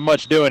going to have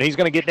much doing. He's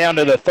going to get down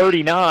to the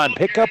 39,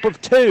 pickup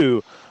of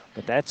 2,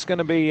 but that's going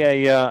to be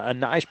a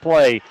nice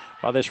play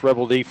by this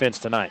Rebel defense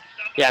tonight.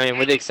 Yeah, I mean,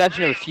 with the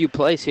exception of a few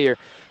plays here,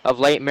 of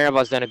late, Maryville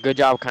has done a good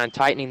job kind of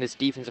tightening this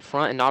defensive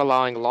front and not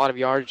allowing a lot of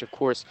yardage, of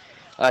course.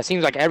 It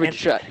seems like every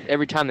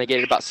time they get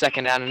it about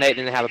second down and 8,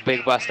 then they have a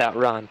big bust-out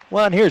run.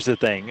 Well, and here's the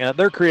thing.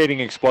 They're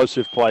creating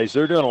explosive plays.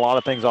 They're doing a lot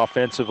of things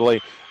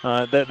offensively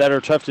that are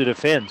tough to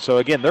defend. So,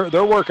 again,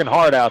 they're working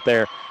hard out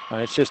there.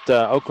 It's just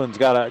Oakland's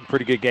got a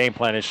pretty good game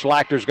plan. And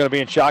Schlachter's going to be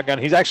in shotgun.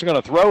 He's actually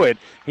going to throw it.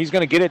 He's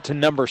going to get it to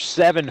number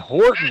 7,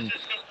 Horton.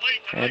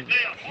 And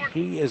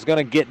he is going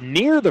to get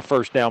near the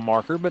first down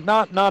marker, but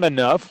not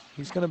enough.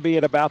 He's going to be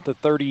at about the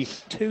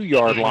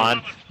 32-yard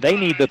line. They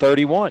need the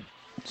 31.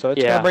 So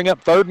it's going to bring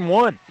up 3rd and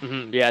 1.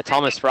 Mm-hmm. Yeah,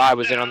 Thomas Fry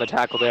was in on the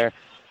tackle there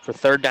for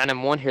 3rd down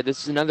and 1 here.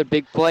 This is another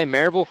big play.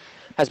 Maryville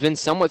has been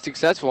somewhat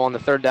successful on the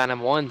 3rd down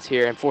and 1s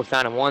here and 4th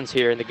down and 1s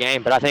here in the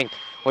game, but I think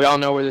we all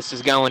know where this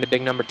is going to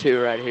big number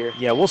 2 right here.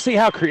 Yeah, we'll see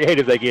how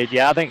creative they get.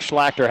 Yeah, I think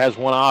Schlachter has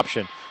one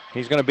option.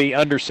 He's going to be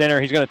under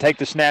center. He's going to take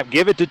the snap,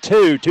 give it to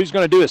 2. 2's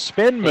going to do a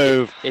spin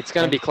move. It's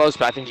going to be close,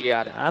 but I think he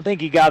got it. I think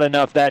he got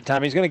enough that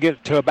time. He's going to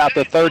get to about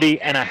the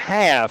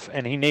 30.5,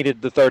 and he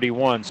needed the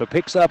 31. So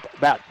picks up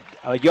about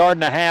a yard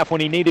and a half when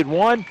he needed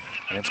 1,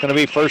 and it's going to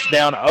be first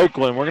down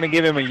Oakland. We're going to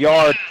give him a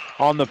yard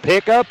on the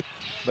pickup,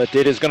 but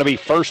it is going to be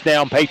first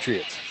down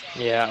Patriots.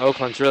 Yeah,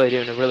 Oakland's really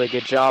doing a really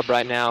good job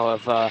right now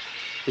of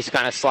just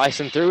kind of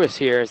slicing through us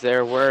here as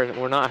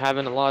we're not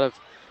having a lot of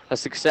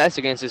success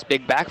against this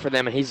big back for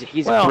them, and he's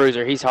a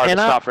bruiser. He's hard to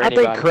stop for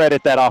anybody. I think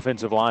credit that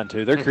offensive line,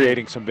 too. They're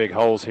creating some big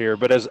holes here.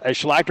 But as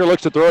Schlachter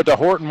looks to throw it to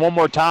Horton one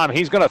more time,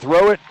 he's going to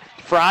throw it.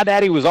 Fry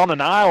Daddy was on an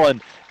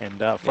island, and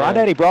Fry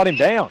Daddy brought him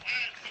down.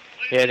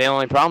 Yeah, the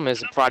only problem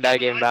is Fry Daddy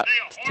gave him about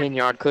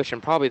 10-yard cushion.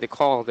 Probably the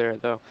call there,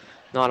 though.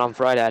 Not on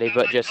Fry Daddy,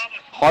 but just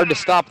hard to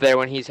stop there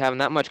when he's having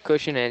that much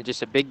cushion, and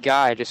just a big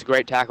guy. Just a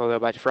great tackle, though,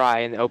 by Fry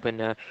in the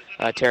open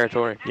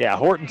territory. Yeah,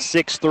 Horton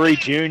 6'3",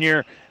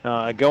 junior,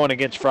 going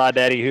against Fry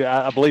Daddy, who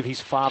I believe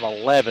he's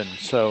 5'11".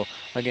 So,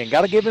 again,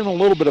 got to give him a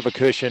little bit of a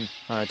cushion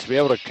to be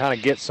able to kind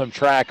of get some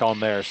track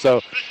on there.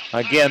 So,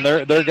 again,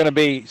 they're going to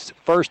be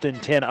 1st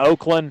and 10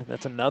 Oakland.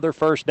 That's another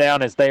first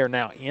down as they are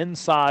now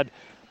inside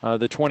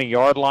the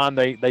 20-yard line.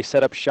 They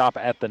set up shop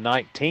at the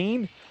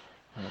 19.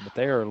 But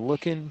they are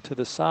looking to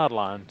the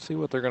sideline. See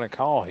what they're going to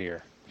call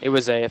here. It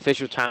was an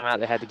official timeout.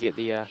 They had to get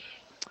the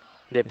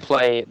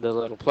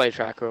little play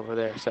tracker over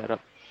there set up.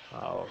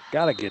 Oh,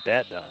 got to get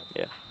that done.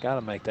 Yeah. Got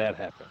to make that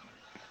happen.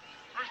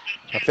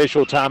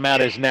 Official timeout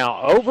is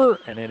now over,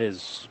 and it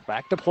is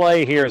back to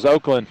play here as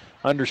Oakland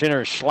under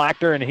center is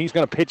Schlachter, and he's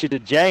going to pitch it to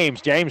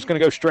James. James is going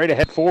to go straight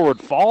ahead forward,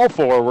 fall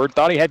forward.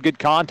 Thought he had good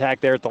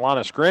contact there at the line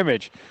of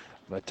scrimmage.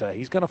 But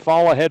he's going to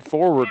fall ahead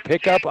forward,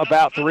 pick up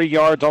about 3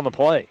 yards on the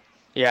play.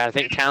 Yeah, I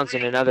think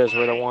Townsend and others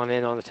were the one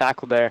in on the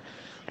tackle there.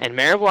 And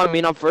Maryville, I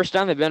mean, on first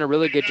down, they've done a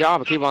really good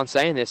job. I keep on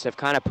saying this, of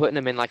kind of putting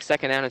them in like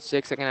 2nd down and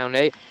 6, 2nd down and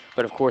 8.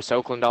 But, of course,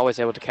 Oakland always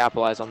able to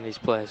capitalize on these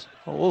plays.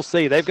 Well, we'll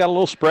see. They've got a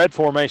little spread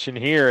formation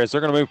here as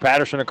they're going to move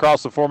Patterson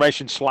across the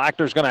formation.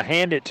 Schlachter's going to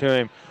hand it to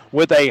him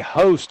with a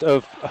host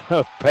of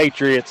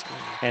Patriots,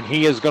 and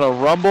he is going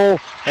to rumble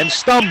and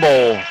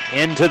stumble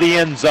into the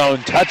end zone.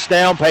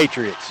 Touchdown,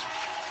 Patriots.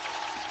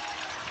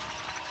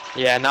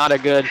 Yeah, not a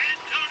good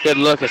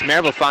look as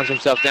Maryville finds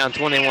himself down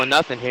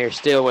 21-0 here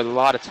still with a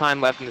lot of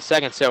time left in the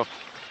second. So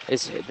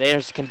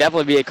there can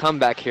definitely be a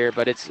comeback here,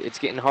 but it's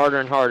getting harder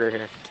and harder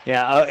here.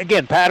 Yeah,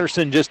 again,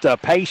 Patterson just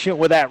patient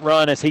with that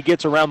run as he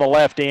gets around the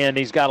left end.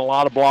 He's got a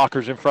lot of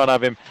blockers in front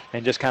of him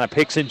and just kind of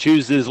picks and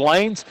chooses his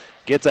lanes,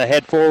 gets a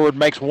head forward,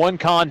 makes one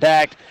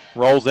contact,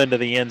 rolls into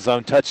the end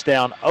zone.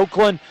 Touchdown,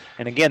 Oakland.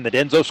 And again, the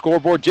Denso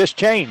scoreboard just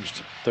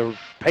changed. The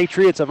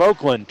Patriots of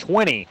Oakland,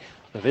 20.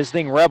 The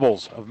visiting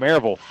Rebels of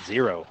Maryville,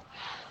 0.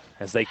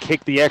 As they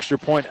kick the extra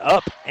point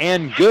up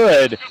and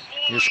good.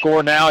 Your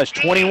score now is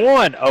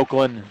 21,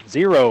 Oakland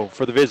 0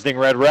 for the visiting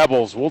Red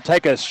Rebels. We'll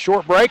take a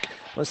short break.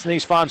 Listen to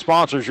these fine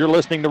sponsors. You're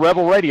listening to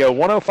Rebel Radio,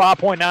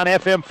 105.9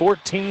 FM,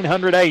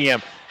 1400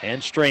 AM,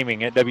 and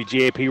streaming at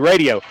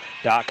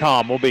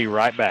WGAPradio.com. We'll be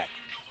right back.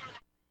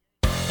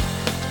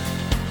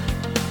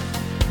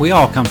 We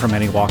all come from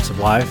many walks of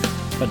life,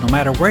 but no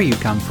matter where you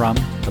come from,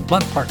 the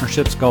Blunt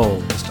Partnership's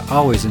goal is to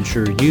always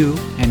ensure you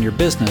and your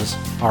business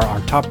are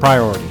our top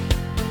priority.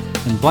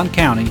 In Blount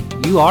County,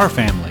 you are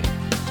family.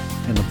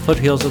 In the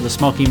foothills of the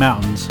Smoky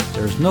Mountains,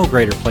 there is no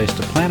greater place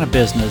to plan a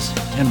business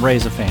and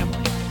raise a family.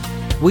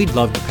 We'd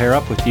love to pair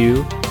up with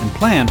you and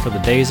plan for the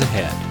days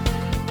ahead.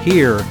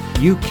 Here,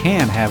 you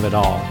can have it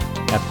all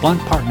at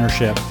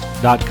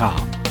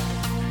bluntpartnership.com.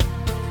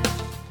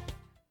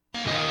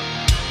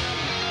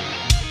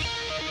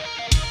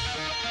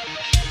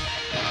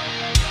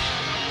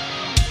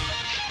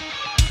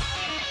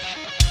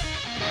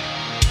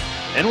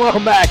 And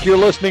welcome back. You're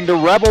listening to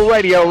Rebel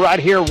Radio right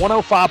here,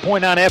 105.9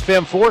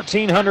 FM,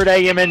 1400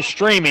 AM, and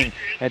streaming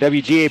at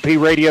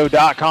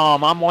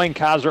WGAPradio.com. I'm Wayne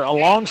Kiser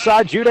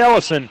alongside Jude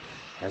Ellison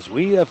as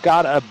we've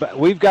got a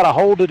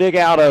hole to dig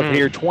out of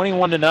here.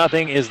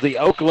 21-0 is the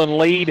Oakland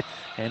lead.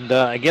 And,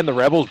 again, the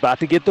Rebels about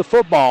to get the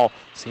football,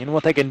 seeing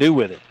what they can do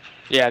with it.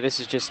 Yeah,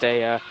 this is just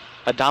a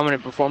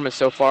dominant performance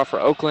so far for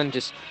Oakland.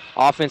 Just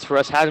offense for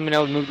us hasn't been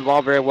able to move the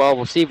ball very well.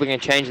 We'll see if we can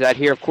change that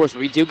here. Of course,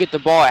 we do get the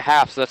ball at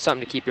half, so that's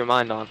something to keep your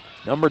mind on.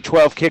 Number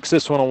 12 kicks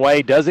this one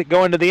away. Does it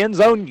go into the end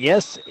zone?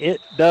 Yes,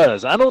 it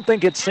does. I don't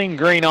think it's seen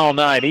green all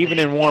night. Even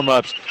in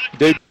warm-ups,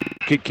 dude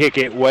could kick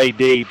it way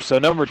deep. So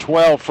number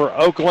 12 for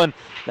Oakland,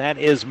 that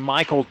is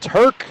Michael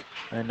Turk,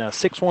 and a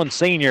 6'1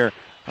 senior.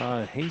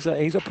 He's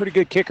a pretty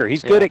good kicker.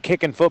 He's good at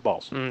kicking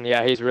footballs.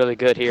 Yeah, he's really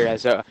good here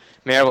as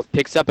Maryville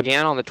picks up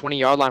again on the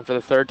 20-yard line for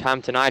the third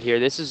time tonight here.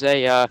 This is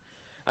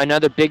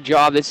another big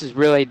job. This is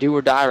really do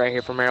or die right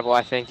here for Maryville,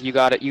 I think. You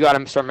got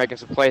to start making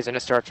some plays, and it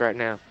starts right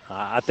now.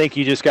 I think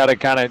you just got to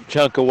kind of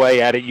chunk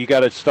away at it. You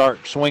got to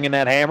start swinging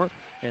that hammer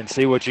and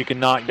see what you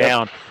can knock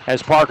down.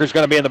 As Parker's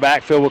going to be in the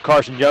backfield with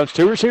Carson Jones.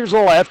 2 receivers to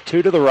the left,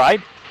 2 to the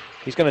right.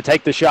 He's going to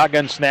take the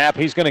shotgun snap.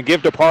 He's going to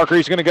give to Parker.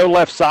 He's going to go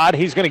left side.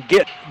 He's going to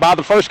get by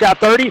the first guy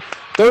 30,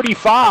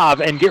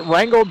 35, and get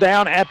wrangled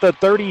down at the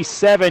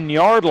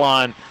 37-yard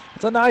line.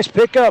 It's a nice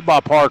pickup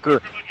by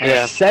Parker.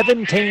 Yeah. A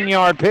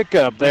 17-yard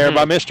pickup there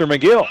by Mr.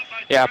 McGill.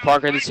 Yeah,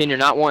 Parker, the senior,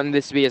 not wanting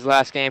this to be his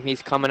last game.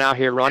 He's coming out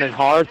here running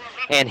hard,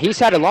 and he's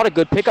had a lot of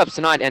good pickups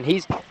tonight, and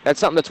that's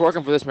something that's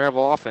working for this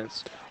Maryville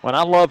offense. Well,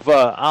 I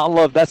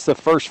love that's the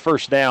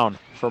first down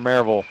for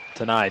Maryville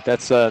tonight.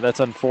 That's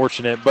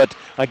unfortunate, but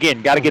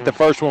again, got to get the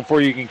first one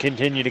before you can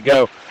continue to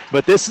go.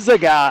 But this is a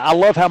guy. I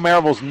love how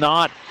Maryville's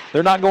not.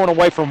 They're not going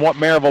away from what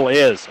Maryville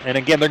is. And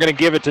again, they're going to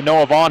give it to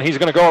Noah Vaughn. He's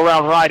going to go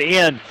around right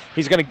in.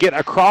 He's going to get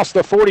across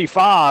the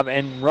 45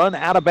 and run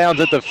out of bounds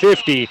at the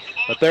 50.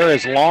 But there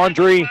is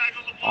laundry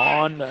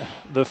on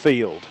the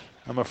field.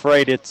 I'm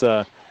afraid it's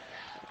I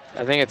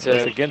think it's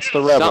against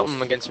the Rebels.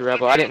 Something against the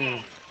Rebel. I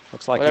didn't.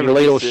 Looks like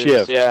illegal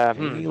shift. Yeah.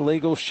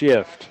 Illegal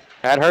shift.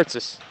 That hurts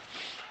us.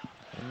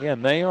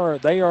 Again, they are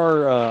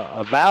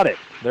about it.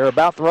 They're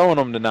about throwing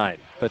them tonight.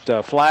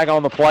 But flag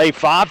on the play.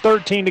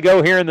 5:13 to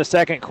go here in the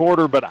second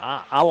quarter. But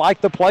I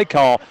like the play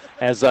call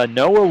as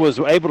Noah was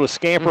able to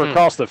scamper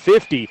across the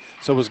 50,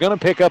 so was going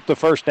to pick up the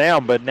first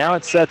down. But now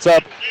it sets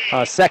up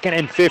 2nd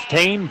and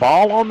 15.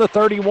 Ball on the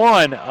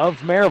 31 of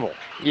Maryville.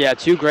 Yeah,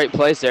 2 great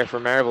plays there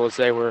for Maryville as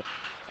they were.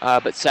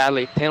 But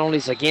sadly,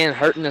 penalties again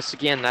hurting us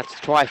again. That's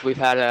twice we've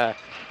had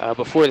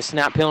before the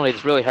snap penalty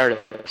that's really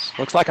hurt us.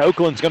 Looks like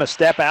Oakland's going to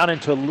step out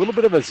into a little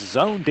bit of a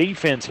zone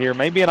defense here.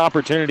 Maybe an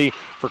opportunity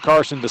for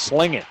Carson to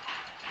sling it.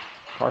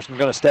 Carson's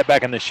going to step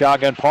back in the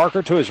shotgun.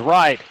 Parker to his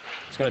right.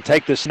 He's going to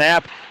take the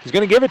snap. He's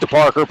going to give it to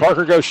Parker.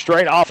 Parker goes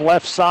straight off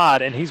left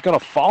side, and he's going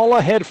to fall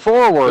ahead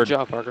forward. Good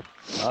job, Parker.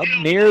 Up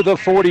near the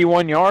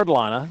 41-yard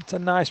line. It's a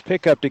nice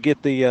pickup to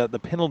get the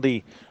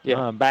penalty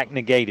back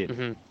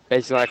negated.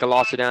 Basically like a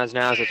loss of downs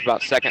now, so it's about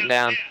 2nd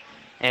down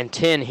and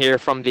 10 here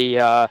from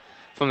the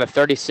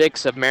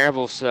 36 of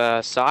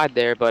Maryville's side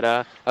there. But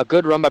a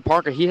good run by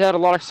Parker. He had a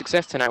lot of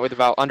success tonight with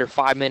about under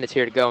 5 minutes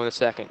here to go in the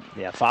second.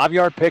 Yeah,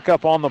 5-yard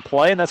pickup on the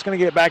play, and that's going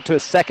to get it back to a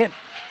 2nd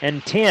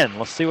and 10.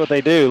 Let's see what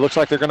they do. Looks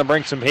like they're going to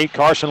bring some heat.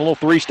 Carson, a little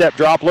 3-step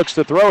drop, looks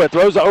to throw it.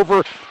 Throws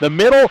over the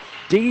middle.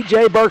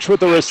 DJ Burks with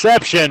the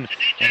reception,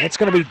 and it's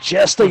going to be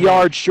just a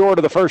yard short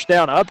of the first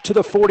down, up to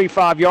the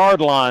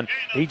 45-yard line.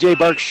 DJ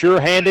Burks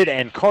sure-handed,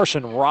 and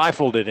Carson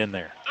rifled it in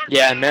there.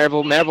 Yeah, and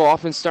Maryville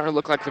offense starting to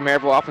look like the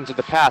Maryville offense of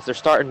the past. They're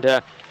starting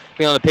to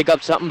be able to pick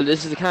up something, but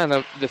this is the kind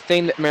of the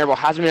thing that Maryville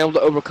hasn't been able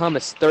to overcome.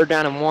 It's 3rd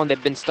down and 1.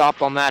 They've been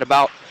stopped on that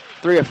about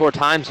 3 or 4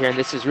 times here, and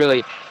this is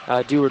really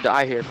do or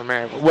die here for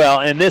Maryville. Well,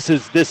 and this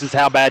is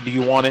how bad do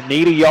you want it?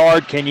 Need a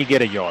yard? Can you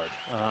get a yard?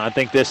 I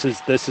think this is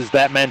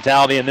that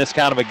mentality in this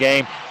kind of a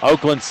game.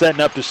 Oakland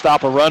setting up to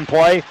stop a run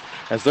play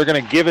as they're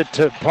going to give it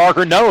to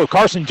Parker. No,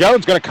 Carson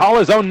Jones going to call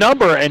his own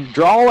number and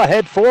draw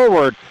ahead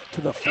forward to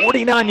the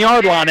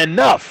 49-yard line.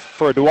 Enough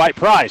for Dwight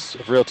Price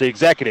of Realty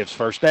Executives,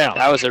 first down.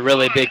 That was a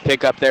really big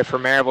pickup there for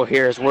Maryville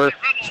here as we're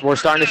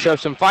starting to show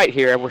some fight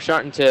here. We're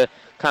starting to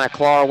kind of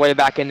claw our way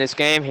back in this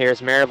game here as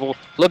Maryville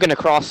looking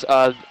across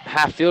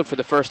half field for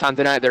the first time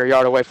tonight. They're a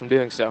yard away from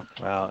doing so.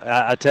 Well,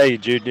 I tell you,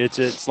 Jude,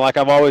 it's like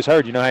I've always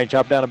heard. You know how you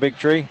chop down a big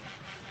tree?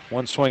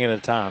 One swing at a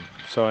time.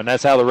 So, and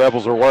that's how the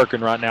Rebels are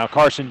working right now.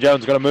 Carson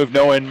Jones going to move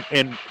Noah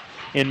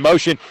in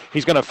motion.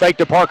 He's going to fake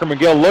to Parker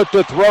McGill, look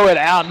to throw it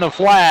out in the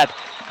flat,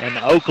 and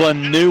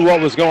Oakland knew what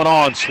was going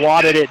on,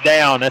 swatted it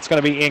down. That's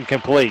going to be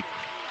incomplete.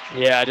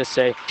 Yeah, I just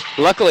say,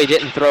 luckily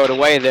didn't throw it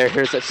away there.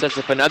 Here's that sets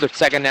up another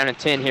 2nd down and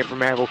 10 here for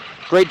Maryville.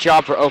 Great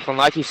job for Oakland.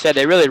 Like you said,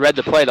 they really read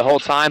the play the whole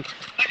time.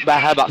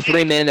 Had about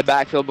 3 men in the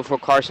backfield before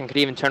Carson could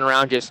even turn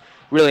around. Just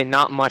really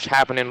not much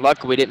happening.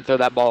 Luckily, we didn't throw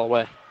that ball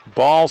away.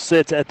 Ball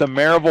sits at the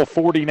Maryville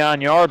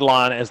 49-yard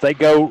line as they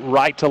go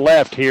right to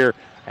left here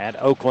at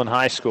Oakland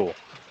High School.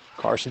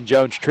 Carson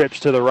Jones trips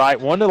to the right,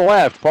 one to the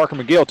left. Parker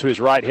McGill to his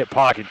right hip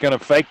pocket. Going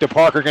to fake to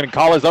Parker, going to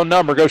call his own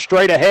number, go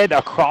straight ahead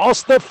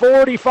across the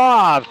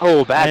 45.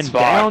 Oh, bad and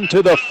spot. Down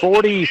to the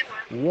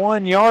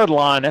 41-yard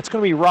line. That's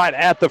going to be right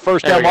at the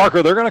first down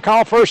marker. They're going to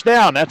call first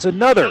down. That's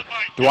another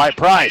Dwight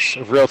Price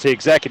of Realty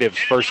Executives,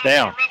 first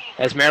down.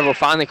 As Maryville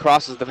finally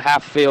crosses the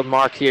half-field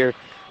mark here,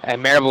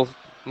 and Maryville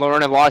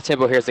running a lot of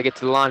tempo here as they get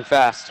to the line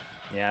fast.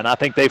 Yeah, and I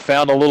think they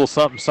found a little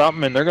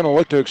something, and they're going to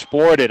look to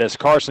exploit it as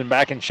Carson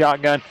back in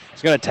shotgun.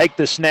 He's going to take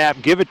the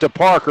snap, give it to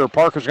Parker.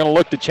 Parker's going to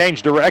look to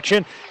change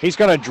direction. He's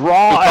going to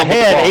draw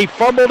ahead. He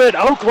fumbled it.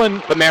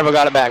 Oakland. But Maryville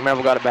got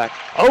it back.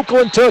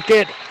 Oakland took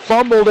it,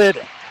 fumbled it.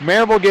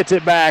 Maryville gets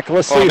it back.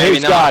 Let's see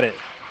who's got it.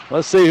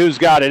 Let's see who's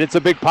got it. It's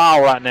a big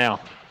pile right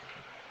now.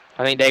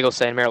 I think Daigle's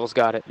saying Maryville's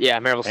got it. Yeah,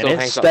 Maryville still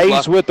hangs on. It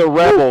stays with the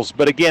Rebels,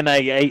 but again,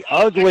 a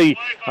ugly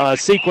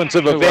sequence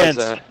of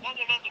events.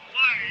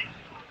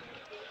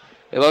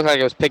 It looked like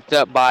it was picked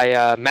up by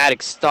Alec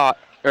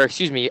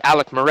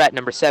Moret,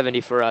 number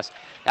 70 for us.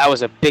 That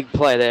was a big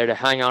play there to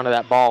hang on to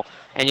that ball.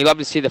 And you love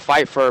to see the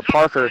fight for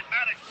Parker.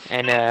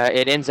 And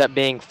it ends up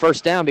being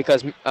first down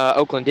because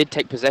Oakland did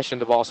take possession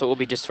of the ball, so it will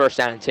be just first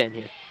down and 10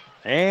 here.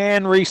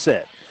 And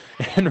reset.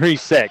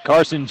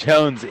 Carson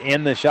Jones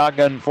in the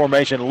shotgun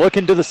formation,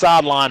 looking to the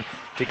sideline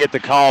to get the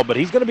call, but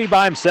he's going to be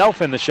by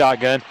himself in the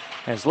shotgun,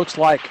 as looks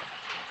like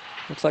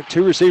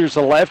 2 receivers to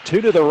the left, 2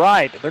 to the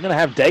right. They're going to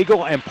have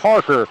Daigle and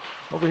Parker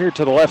over here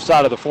to the left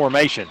side of the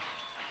formation.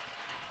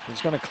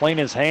 He's going to clean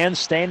his hands,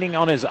 standing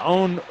on his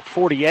own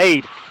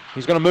 48.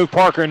 He's going to move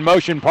Parker in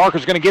motion.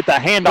 Parker's going to get the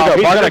handoff.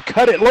 He's going to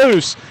cut it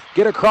loose,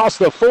 get across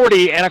the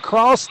 40 and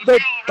across the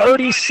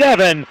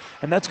 37,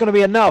 and that's going to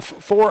be enough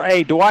for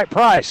a Dwight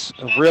Price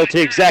of Realty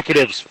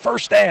Executives,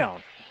 first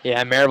down.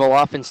 Yeah,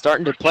 Maryville offense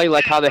starting to play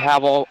like how they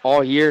have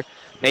all year.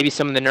 Maybe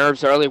some of the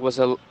nerves early was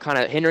kind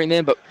of hindering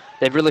them, but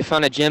they've really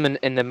found a gem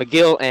in the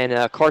McGill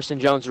and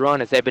Carson Jones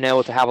run as they've been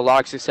able to have a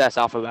lot of success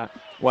off of that.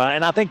 Well,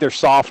 and I think they're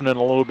softening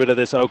a little bit of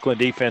this Oakland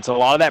defense. A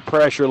lot of that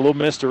pressure, a little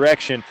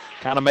misdirection,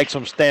 kind of makes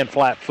them stand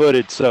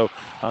flat-footed. So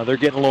they're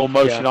getting a little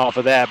motion off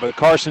of that. But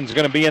Carson's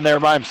going to be in there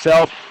by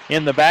himself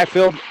in the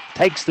backfield,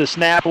 takes the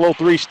snap, a little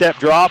 3-step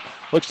drop,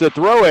 looks to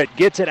throw it,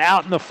 gets it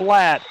out in the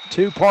flat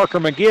to Parker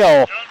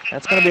McGill.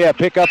 That's going to be a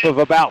pickup of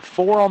about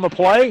 4 on the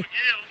play.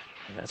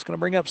 And that's going to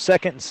bring up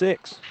 2nd and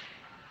 6.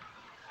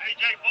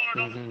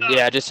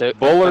 Yeah, just a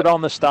Bullard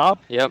on the stop.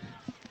 Yep.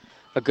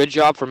 A good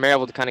job for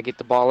Maryville to kind of get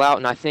the ball out,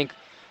 and I think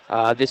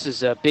this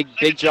is a big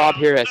job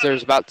here as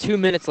there's about 2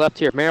 minutes left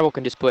here. If Maryville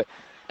can just put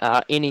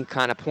any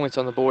kind of points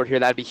on the board here,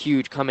 that'd be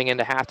huge coming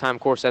into halftime. Of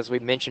course, as we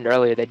mentioned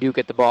earlier, they do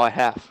get the ball at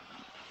half.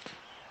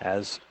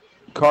 As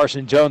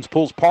Carson Jones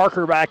pulls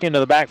Parker back into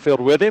the backfield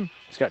with him,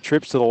 he's got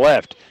trips to the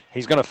left.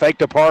 He's going to fake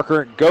to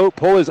Parker, go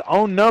pull his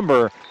own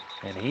number,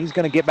 and he's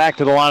going to get back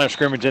to the line of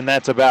scrimmage, and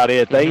that's about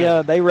it.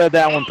 They read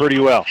that one pretty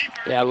well.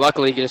 Yeah,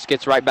 luckily he just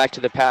gets right back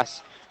to the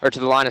pass or to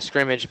the line of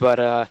scrimmage, but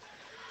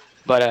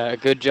a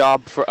good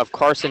job of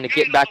Carson to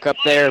get back up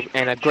there,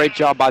 and a great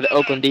job by the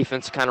Oakland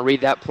defense to kind of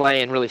read that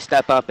play and really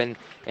step up and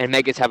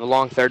make us have a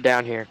long 3rd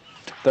down here.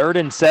 3rd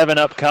and 7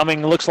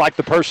 upcoming. Looks like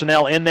the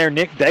personnel in there.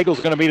 Nick Daigle's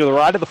going to be to the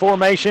right of the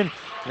formation.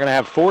 You're going to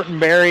have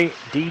Fortenberry,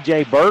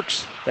 DJ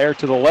Burks there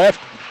to the left,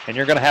 and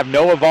you're going to have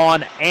Noah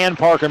Vaughn and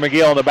Parker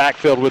McGill in the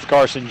backfield with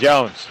Carson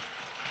Jones.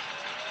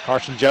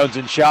 Carson Jones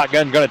in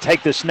shotgun, going to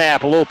take the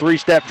snap, a little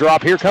three-step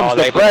drop. Here comes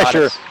the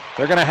pressure.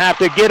 They're going to have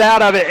to get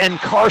out of it, and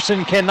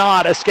Carson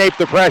cannot escape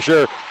the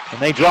pressure, and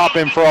they drop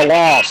him for a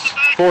loss.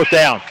 4th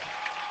down.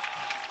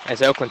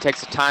 As Oakland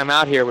takes a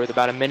timeout here with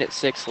about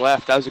 1:06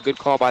 left. That was a good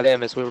call by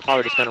them, as we were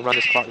probably just going to run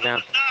this clock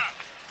down.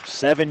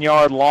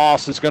 7-yard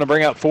loss is going to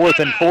bring up 4th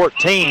and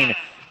 14,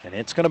 and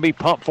it's going to be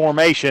punt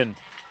formation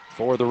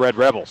for the Red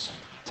Rebels.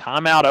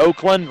 Timeout,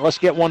 Oakland. Let's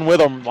get one with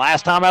them.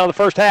 Last time out of the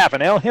first half,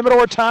 an El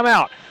Jimador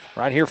timeout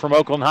right here from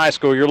Oakland High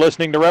School. You're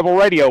listening to Rebel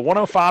Radio,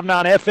 105.9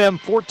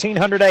 FM,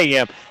 1400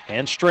 AM,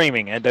 and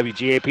streaming at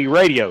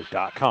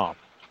WGAPradio.com.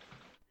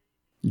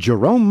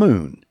 Jerome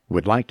Moon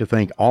would like to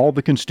thank all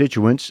the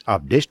constituents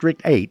of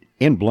District 8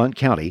 in Blount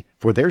County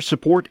for their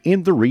support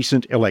in the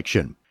recent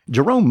election.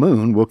 Jerome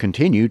Moon will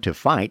continue to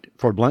fight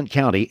for Blount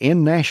County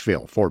in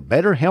Nashville for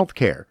better health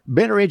care,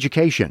 better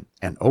education,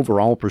 and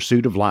overall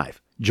pursuit of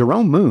life.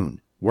 Jerome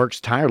Moon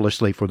works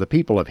tirelessly for the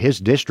people of his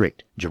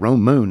district.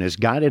 Jerome Moon is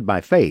guided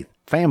by faith,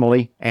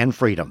 family, and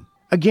freedom.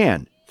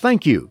 Again,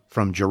 thank you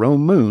from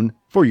Jerome Moon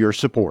for your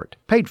support.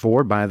 Paid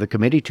for by the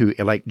committee to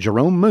elect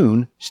Jerome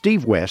Moon,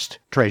 Steve West,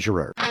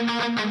 Treasurer.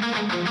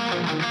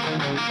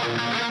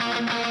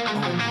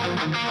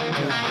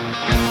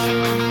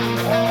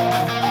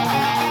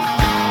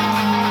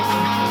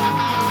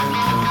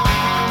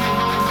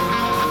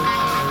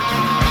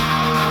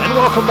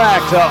 Welcome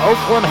back to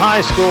Oakland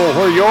High School,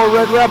 where your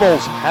Red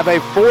Rebels have a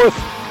 4th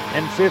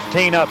and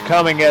 15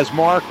 upcoming as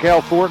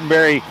Markel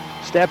Fortenberry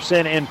steps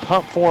in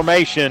punt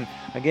formation.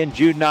 Again,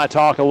 Jude and I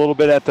talked a little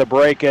bit at the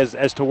break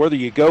as to whether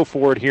you go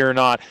for it here or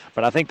not,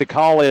 but I think the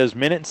call is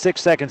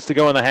 1:06 to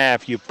go in the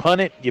half. You punt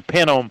it, you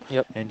pin them,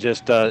 and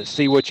just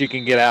see what you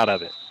can get out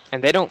of it.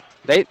 And they don't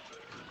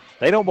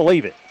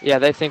believe it. Yeah,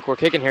 they think we're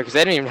kicking here because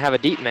they didn't even have a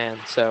deep man,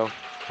 so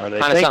are they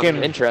kind of thinking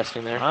something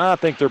interesting there? I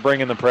think they're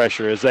bringing the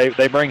pressure as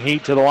they bring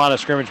heat to the line of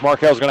scrimmage.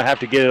 Markel's going to have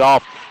to get it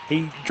off.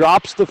 He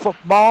drops the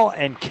football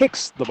and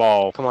kicks the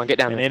ball. Come on, get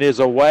down and there. It is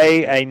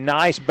away, a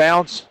nice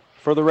bounce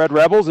for the Red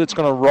Rebels. It's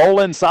going to roll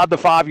inside the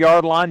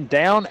 5-yard line,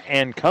 down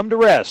and come to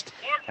rest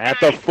at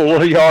the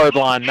 4-yard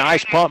line.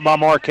 Nice punt by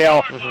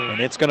Markel, and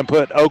it's going to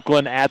put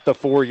Oakland at the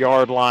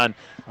 4-yard line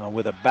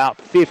with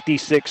about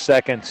 56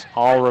 seconds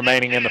all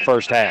remaining in the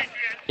first half.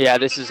 Yeah,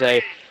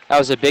 that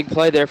was a big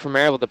play there for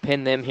Maryville to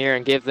pin them here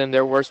and give them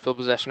their worst field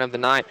possession of the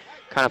night.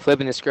 Kind of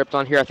flipping the script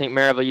on here. I think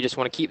Maryville, you just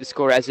want to keep the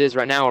score as is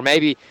right now, or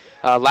maybe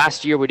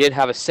last year we did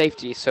have a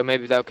safety, so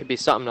maybe that could be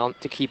something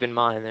to keep in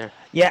mind there.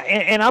 Yeah,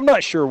 and I'm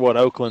not sure what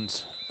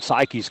Oakland's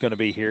psyche is going to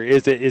be here.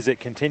 Is it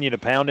continue to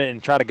pound it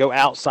and try to go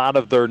outside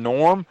of their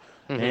norm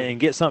and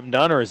get something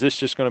done, or is this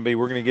just going to be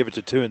we're going to give it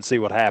to 2 and see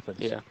what happens?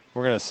 Yeah.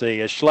 We're going to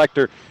see. As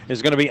Schlechter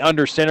is going to be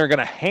under center, going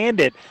to hand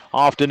it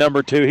off to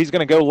number 2. He's going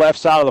to go left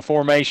side of the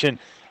formation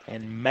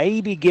and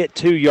maybe get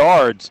 2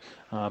 yards,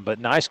 but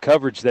nice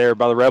coverage there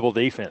by the Rebel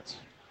defense.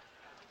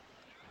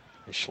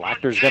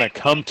 Schlechter's going to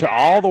come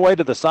all the way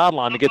to the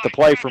sideline to get the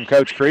play from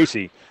Coach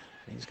Creasy.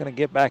 He's going to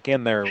get back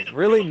in there,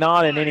 really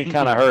not in any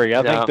kind of hurry.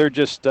 I think they're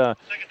just they're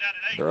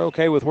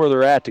okay with where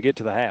they're at to get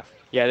to the half.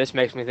 Yeah, this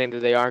makes me think that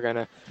they are going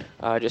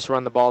to just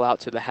run the ball out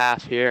to the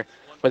half here.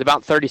 With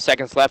about 30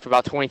 seconds left,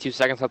 about 22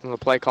 seconds left on the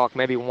play clock,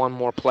 maybe one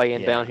more play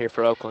inbound here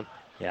for Oakland.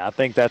 Yeah, I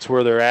think that's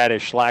where they're at.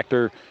 Is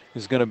Schlechter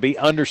is going to be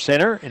under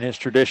center in his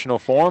traditional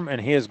form, and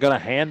he is going to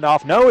hand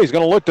off. No, he's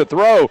going to look to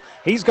throw.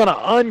 He's going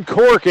to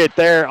uncork it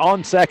there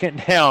on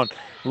 2nd down,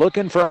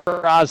 looking for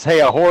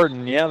Isaiah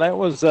Horton. Yeah, that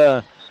was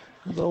a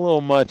little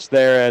much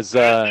there as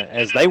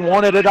they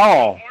wanted it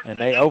all, and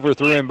they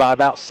overthrew him by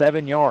about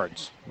 7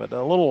 yards. But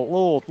a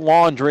little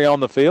laundry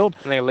on the field.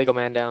 I think a legal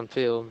man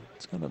downfield.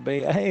 It's going to be,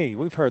 hey,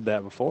 we've heard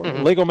that before.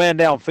 Legal man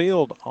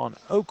downfield on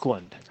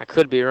Oakland. I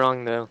could be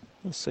wrong, though.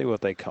 Let's see what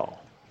they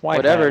call.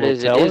 Whatever it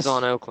is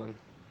on Oakland.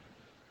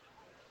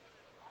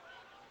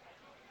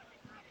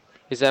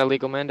 Is that a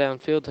legal man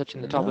downfield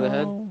touching the top of the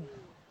head?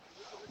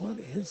 What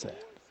is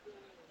that?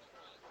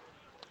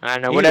 I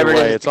don't know. Whatever it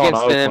is, it's on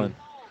Oakland.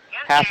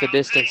 Half the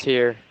distance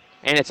here,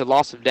 and it's a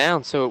loss of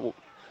down, so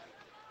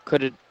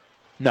could it?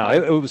 No,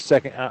 it was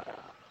second.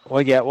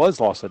 Well, yeah, it was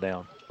loss of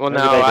down. Well,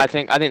 no, I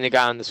think the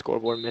guy on the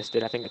scoreboard missed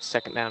it. I think it's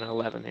 2nd down and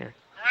 11 here.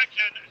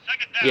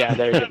 Yeah,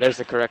 there's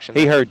the correction.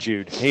 He heard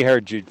Jude. He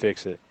heard Jude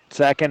fix it.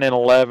 2nd and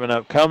 11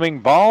 upcoming.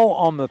 Ball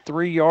on the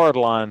 3-yard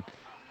line.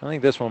 I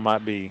think this one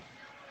might be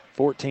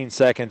 14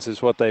 seconds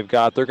is what they've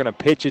got. They're going to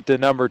pitch it to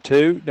number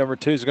 2. Number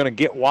 2 is going to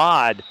get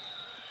wide.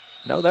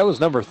 No, that was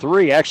number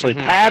 3. Actually,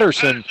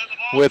 Patterson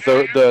with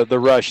the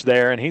rush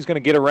there, and he's going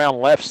to get around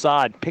left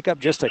side, pick up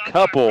just a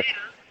couple,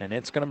 and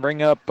it's going to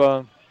bring up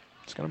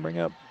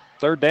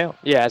 3rd down.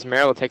 Yeah, as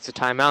Maryville takes a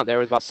timeout there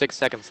with about 6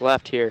 seconds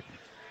left here.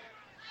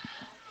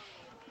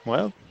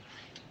 Well,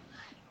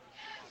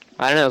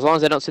 I don't know. As long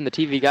as they don't send the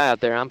TV guy out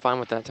there, I'm fine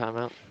with that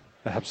timeout.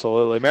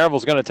 Absolutely.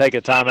 Maryville's going to take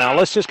a timeout.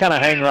 Let's just kind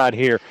of hang right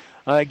here.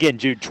 Again,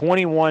 Jude,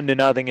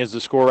 21-0 is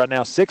the score right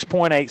now.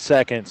 6.8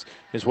 seconds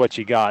is what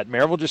you got.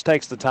 Maryville just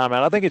takes the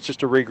timeout. I think it's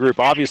just a regroup.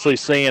 Obviously,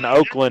 seeing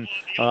Oakland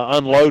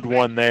unload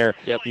one there,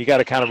 you got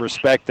to kind of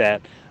respect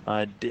that.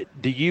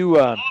 Do you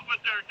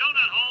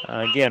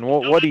again?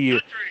 What do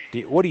you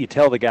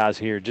tell the guys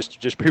here?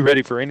 Just be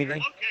ready for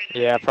anything.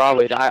 Yeah,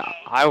 probably.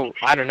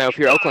 I don't know. If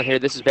you're Oakland here,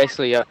 this is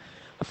basically a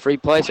free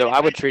play, so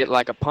I would treat it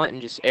like a punt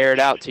and just air it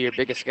out to your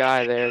biggest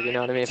guy there. You know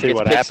what I mean? If it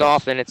gets picked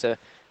off, then it's a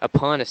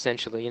punt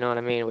essentially. You know what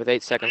I mean? With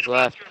 8 seconds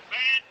left.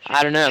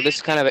 I don't know. This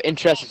is kind of an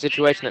interesting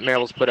situation that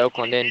Maryville's put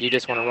Oakland in. You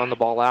just want to run the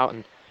ball out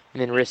and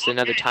then risk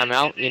another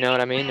timeout. You know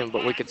what I mean?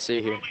 But we could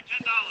see here.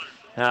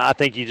 I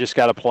think you just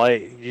got to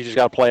play. You just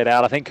got to play it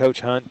out. I think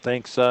Coach Hunt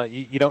thinks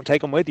you don't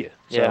take them with you.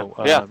 So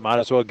might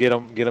as well get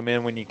them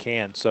in when you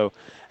can. So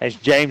as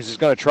James is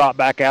going to trot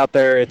back out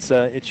there, it's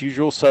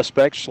usual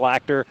suspects: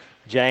 Schlachter,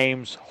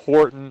 James,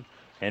 Horton,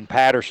 and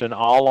Patterson,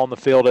 all on the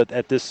field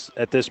at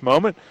this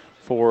moment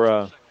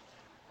for.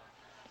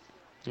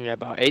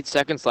 About 8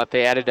 seconds left.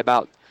 They added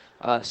about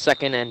a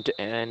second and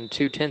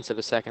 0.2 of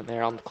a second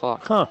there on the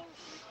clock. Huh.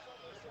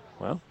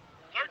 Well,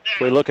 if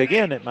we look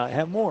again, it might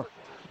have more.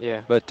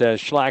 Yeah. But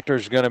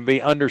Schlachter's going to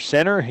be under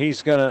center.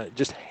 He's going to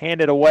just hand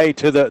it away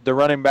to the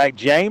running back,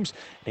 James.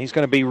 And he's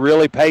going to be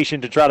really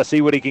patient to try to see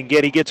what he can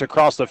get. He gets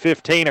across the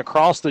 15,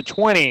 across the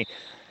 20,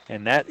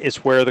 and that is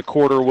where the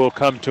quarter will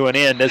come to an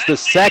end. As the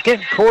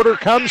second quarter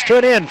comes to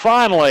an end,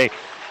 finally,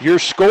 your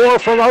score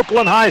from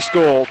Oakland High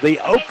School, the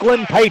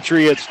Oakland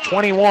Patriots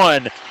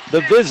 21,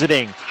 the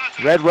visiting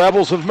Red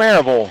Rebels of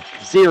Maryville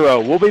 0.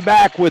 We'll be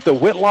back with the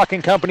Whitlock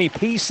 & Company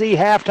PC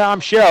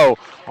halftime show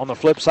on the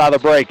flip side of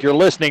the break. You're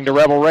listening to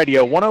Rebel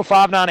Radio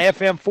 105.9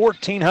 FM,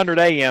 1400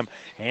 AM,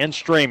 and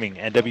streaming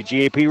at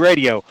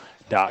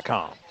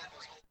WGAPradio.com.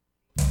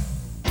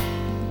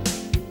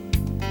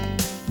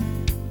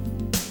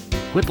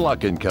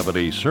 Whitlock &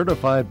 Company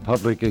Certified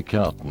Public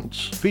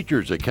Accountants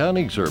features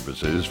accounting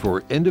services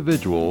for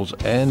individuals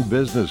and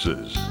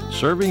businesses.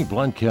 Serving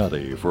Blount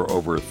County for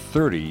over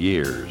 30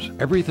 years.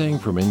 Everything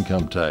from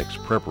income tax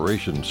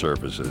preparation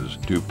services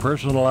to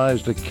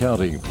personalized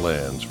accounting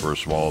plans for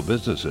small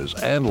businesses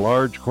and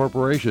large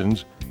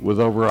corporations with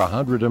over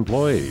 100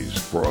 employees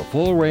for a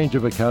full range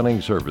of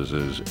accounting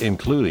services,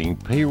 including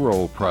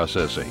payroll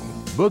processing,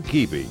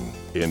 bookkeeping,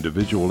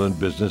 individual and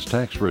business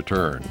tax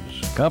returns,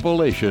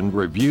 compilation,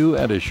 review,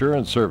 and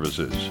assurance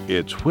services.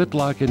 It's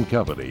Whitlock &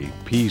 Company,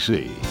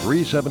 PC,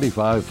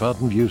 375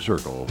 Fountain View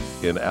Circle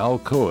in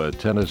Alcoa,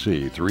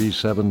 Tennessee,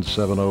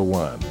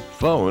 37701.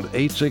 Phone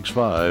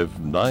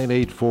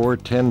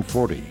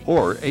 865-984-1040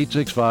 or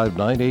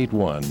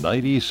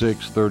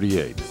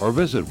 865-981-9638 or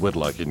visit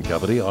Whitlock &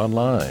 Company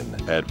online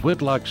at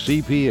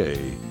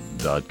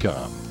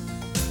whitlockcpa.com.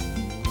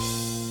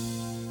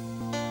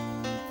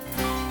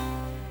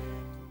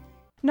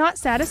 Not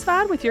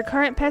satisfied with your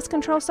current pest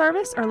control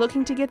service or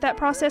looking to get that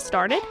process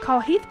started?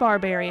 Call Heath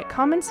Barberry at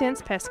Common Sense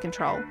Pest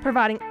Control,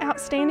 providing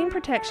outstanding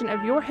protection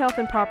of your health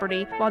and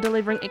property while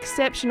delivering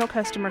exceptional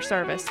customer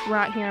service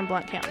right here in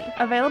Blount County.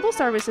 Available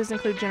services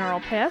include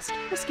general pest,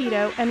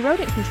 mosquito, and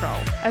rodent control,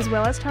 as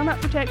well as termite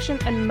protection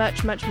and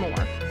much, much more.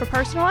 For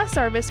personalized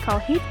service, call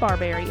Heath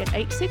Barberry at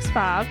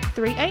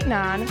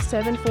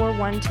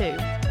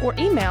 865-389-7412 or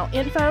email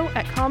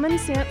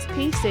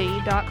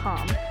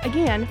info@commonsensepc.com.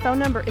 Again, phone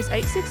number is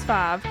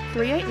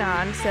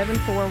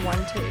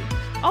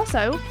 865-389-7412.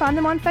 Also, find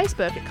them on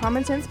Facebook at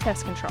Common Sense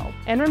Pest Control.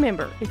 And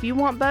remember, if you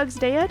want bugs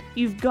dead,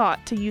 you've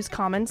got to use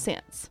common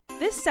sense.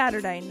 This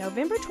Saturday,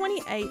 November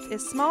 28th,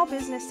 is Small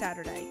Business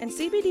Saturday, and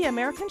CBD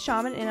American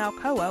Shaman in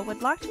Alcoa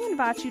would like to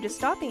invite you to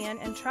stop in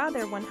and try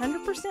their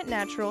 100%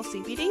 natural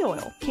CBD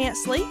oil. Can't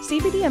sleep?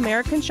 CBD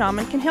American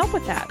Shaman can help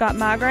with that. Got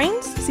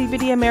migraines?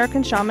 CBD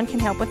American Shaman can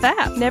help with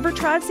that. Never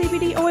tried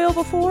CBD oil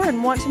before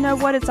and want to know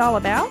what it's all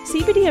about?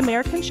 CBD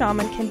American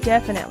Shaman can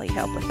definitely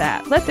help with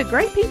that. Let the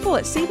great people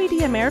at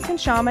CBD American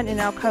Shaman in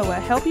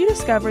Alcoa help you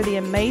discover the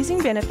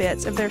amazing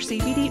benefits of their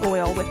CBD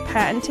oil with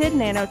patented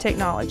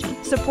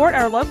nanotechnology. Support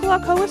our local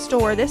Alcoa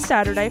store this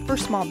Saturday for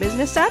Small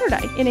Business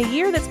Saturday. In a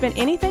year that's been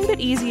anything but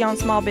easy on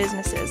small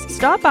businesses,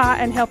 stop by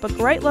and help a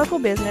great local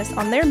business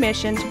on their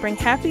mission to bring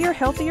happier,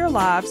 healthier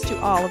lives to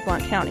all of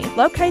Blount County.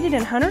 Located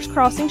in Hunters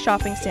Crossing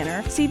Shopping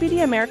Center,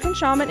 CBD American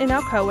Shaman in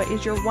Alcoa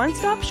is your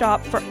one-stop shop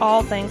for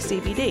all things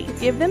CBD.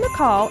 Give them a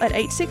call at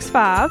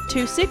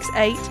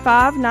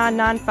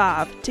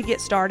 865-268-5995 to get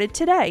started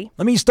today.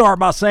 Let me start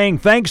by saying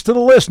thanks to the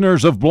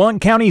listeners of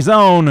Blount County's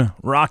own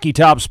Rocky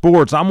Top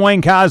Sports. I'm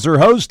Wayne Kiser,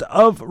 host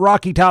of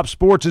Rocky Top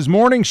Sports'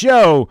 morning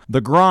show, The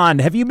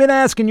Grind. Have you been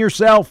asking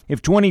yourself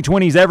if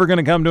 2020 is ever going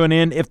to come to an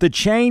end, if the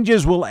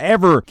changes will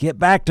ever get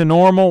back to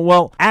normal?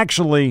 Well,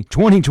 actually,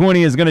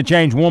 2020 is going to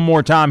change one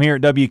more time here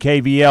at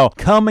WKVL.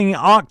 Coming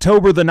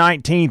October the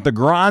 19th, The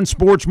Grind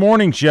Sports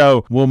Morning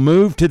Show will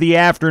move to the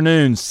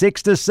afternoon.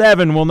 6 to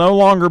 7 will no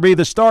longer be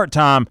the start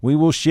time. We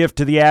will shift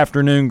to the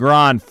afternoon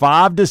grind,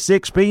 5 to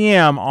 6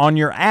 p.m. on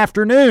your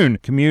afternoon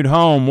commute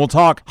home. We'll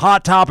talk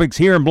hot topics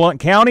here in Blount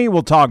County.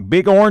 We'll talk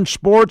Big Orange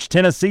sports,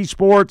 Tennessee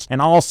sports, sports,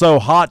 and also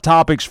hot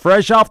topics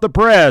fresh off the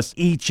press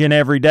each and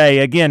every day.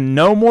 Again,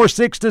 no more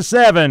 6 to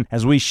 7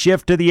 as we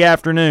shift to the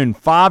afternoon.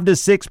 5 to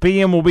 6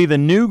 p.m. will be the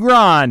new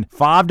grind,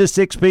 5 to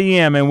 6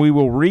 p.m., and we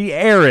will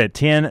re-air it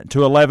 10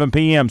 to 11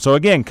 p.m. So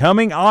again,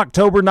 coming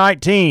October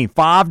 19th,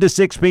 5 to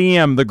 6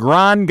 p.m., the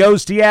grind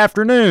goes to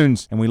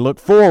afternoons, and we look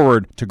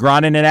forward to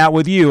grinding it out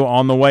with you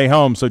on the way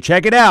home. So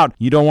check it out.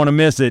 You don't want to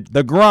miss it.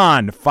 The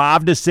grind,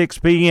 5 to 6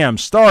 p.m.,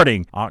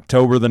 starting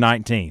October the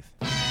 19th.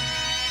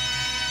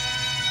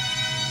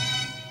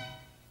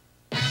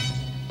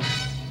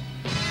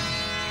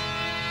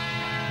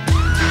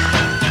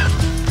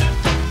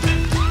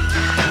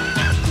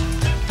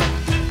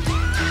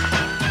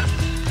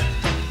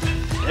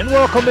 And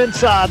welcome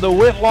inside the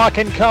Whitlock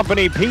 &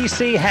 Company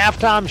PC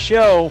Halftime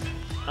Show.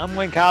 I'm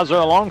Wayne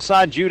Kiser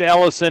alongside Jude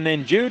Ellison.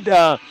 And Jude,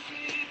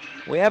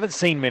 we haven't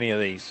seen many of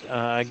these.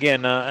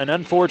 Again, an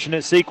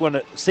unfortunate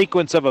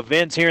sequence of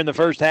events here in the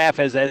first half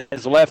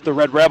has left the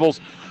Red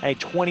Rebels a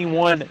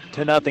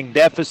 21-0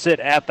 deficit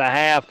at the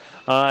half.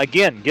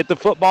 Again, get the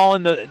football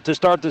to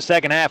start the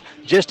second half.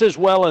 Just as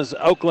well as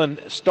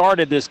Oakland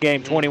started this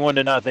game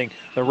 21-0,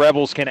 the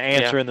Rebels can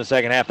answer in the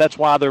second half. That's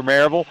why they're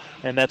Maryville,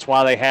 and that's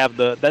why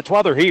that's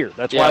why they're here.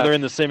 That's why they're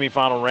in the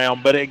semifinal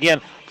round. But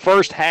again,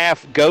 first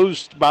half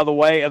goes by the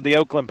way of the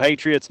Oakland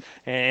Patriots,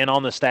 and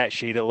on the stat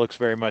sheet it looks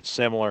very much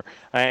similar.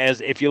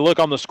 As if you look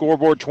on the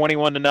scoreboard,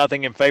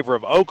 21-0 in favor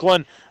of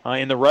Oakland.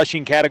 In the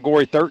rushing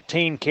category,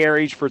 13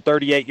 carries for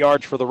 38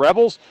 yards for the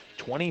Rebels,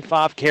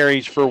 25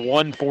 carries for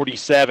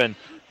 147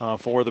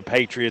 for the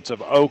Patriots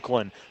of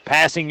Oakland.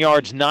 Passing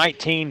yards,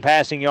 19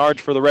 passing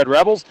yards for the Red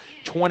Rebels,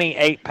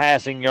 28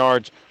 passing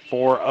yards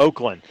for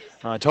Oakland.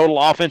 Total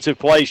offensive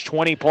plays,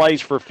 20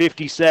 plays for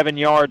 57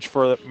 yards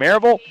for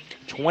Maryville,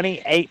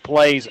 28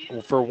 plays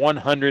for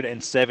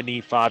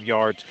 175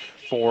 yards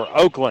for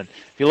Oakland.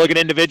 If you look at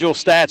individual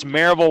stats,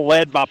 Maryville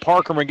led by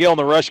Parker McGill in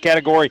the rush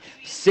category,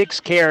 6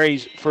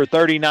 carries for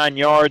 39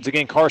 yards.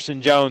 Again,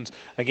 Carson Jones,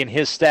 again,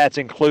 his stats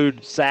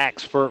include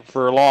sacks for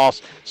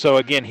loss. So,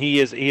 again, he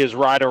is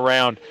right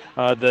around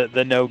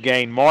the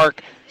no-gain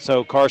mark.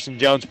 So Carson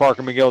Jones,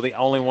 Parker McGill, the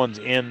only ones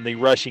in the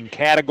rushing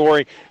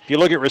category. If you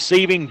look at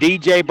receiving,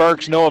 DJ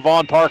Burks, Noah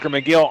Vaughn, Parker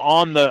McGill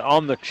on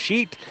the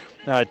sheet.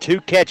 2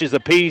 catches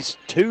apiece,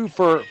 2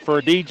 for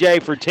DJ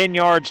for 10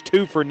 yards,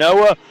 2 for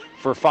Noah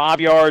for 5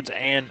 yards,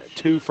 and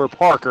 2 for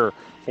Parker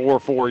for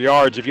 4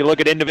 yards. If you look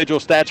at individual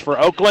stats for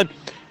Oakland,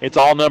 it's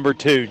all number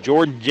 2.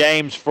 Jordan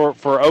James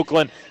for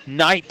Oakland,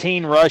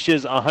 19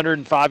 rushes,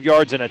 105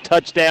 yards, and a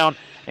touchdown.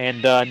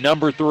 And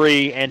number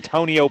 3,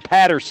 Antonio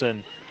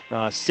Patterson,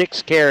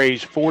 6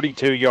 carries,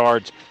 42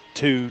 yards,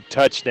 2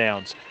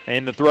 touchdowns.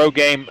 In the throw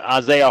game,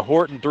 Isaiah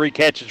Horton, 3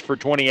 catches for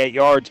 28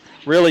 yards,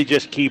 really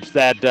just keeps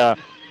that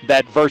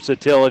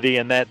versatility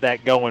and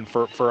that going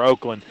for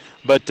Oakland.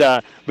 But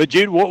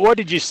Jude, what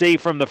did you see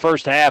from the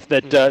first half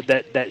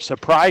that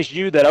surprised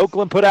you that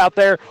Oakland put out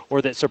there,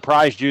 or that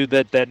surprised you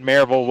that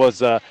Maryville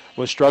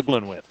was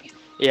struggling with?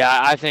 Yeah,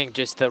 I think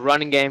just the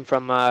running game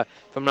from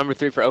number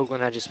 3 for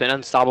Oakland has just been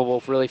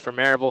unstoppable really for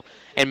Maryville.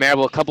 And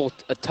Maryville, a couple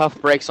of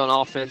tough breaks on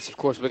offense. Of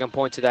course, we can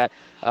point to that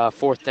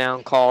 4th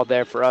down call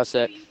there for us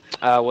that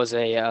was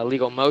a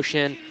legal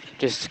motion.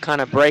 Just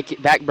kind of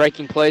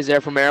back-breaking plays there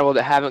for Maryville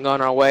that haven't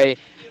gone our way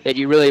that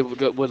you really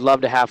would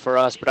love to have for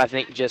us. But I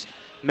think just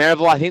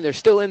Maryville, I think they're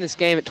still in this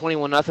game at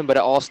 21-0, but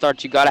it all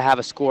starts, you got to have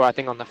a score, I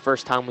think, on the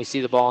first time we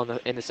see the ball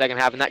in the second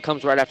half, and that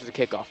comes right after the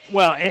kickoff.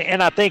 Well,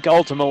 and I think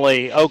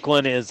ultimately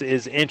Oakland is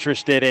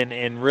interested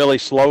in really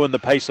slowing the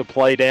pace of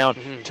play down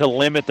to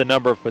limit the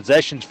number of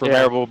possessions for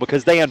Maryville,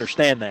 because they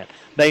understand that.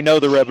 They know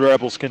the Red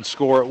Rebels can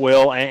score at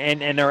will,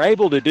 and they're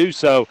able to do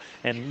so,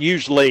 and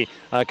usually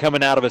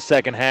coming out of a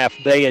second half,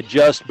 they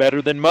adjust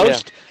better than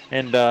most. Yeah.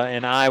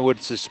 And I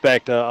would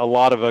suspect a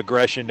lot of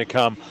aggression to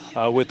come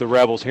with the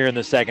Rebels here in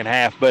the second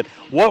half. But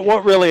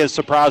what really has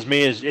surprised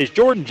me is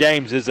Jordan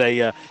James is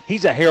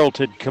he's a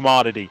heralded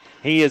commodity.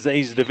 He's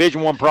a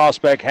Division I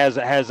prospect, has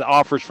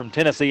offers from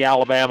Tennessee,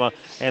 Alabama,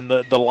 and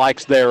the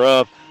likes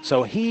thereof.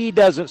 So he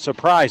doesn't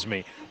surprise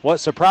me. What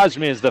surprised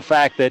me is the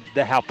fact that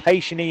how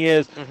patient he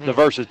is, the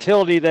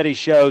versatility that he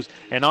shows,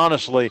 and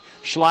honestly,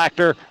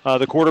 Schlachter,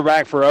 the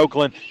quarterback for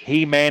Oakland,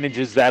 he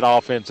manages that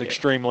offense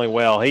extremely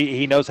well.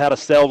 He knows how to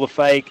sell the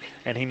fake,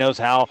 and he knows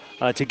how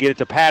to get it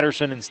to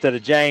Patterson instead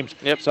of James.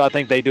 So I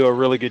think they do a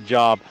really good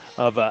job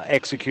of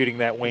executing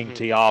that wing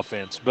T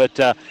offense. But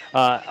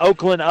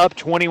Oakland up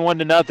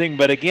 21-0.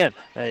 But again,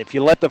 if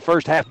you let the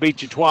first half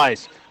beat you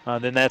twice,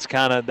 then that's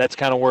kind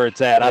of where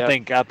it's at.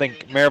 Yep. I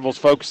think Maryville's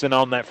focusing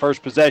on that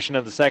first possession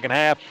of the second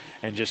half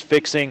and just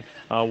fixing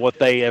what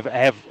they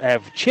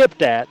have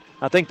chipped at.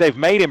 I think they've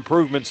made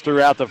improvements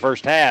throughout the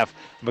first half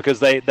because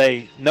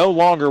they no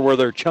longer were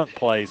their chunk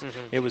plays.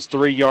 It was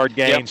 3-yard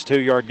gains,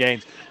 2-yard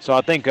gains. So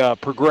I think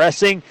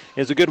progressing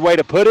is a good way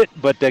to put it,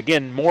 but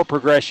again, more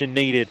progression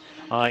needed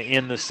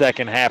in the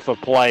second half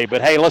of play.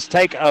 But hey, let's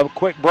take a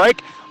quick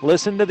break.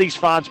 Listen to these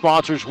fine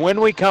sponsors.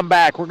 When we come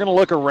back, we're going to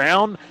look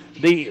around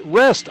the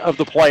rest of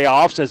the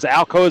playoffs as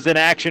Alco is in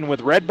action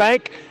with Red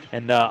Bank.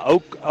 And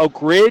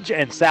Oak Ridge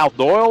and South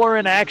Doyle are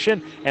in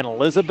action, and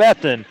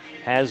Elizabethton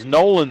has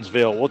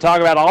Nolensville. We'll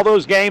talk about all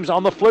those games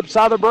on the flip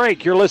side of the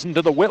break. You're listening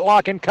to the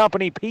Whitlock &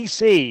 Company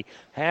PC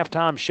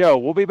halftime show.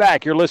 We'll be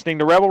back. You're listening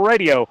to Rebel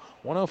Radio,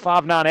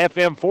 105.9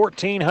 FM,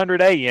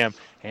 1400 AM,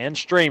 and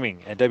streaming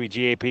at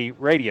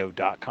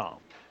WGAPradio.com.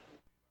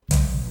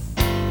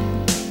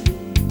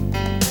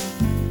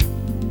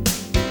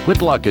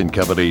 Whitlock &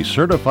 Company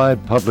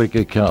Certified Public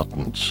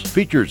Accountants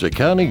features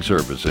accounting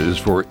services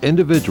for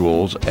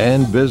individuals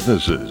and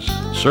businesses.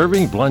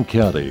 Serving Blount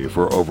County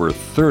for over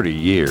 30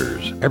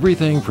 years.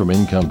 Everything from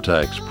income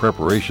tax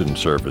preparation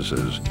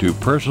services to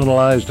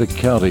personalized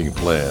accounting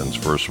plans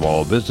for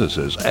small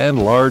businesses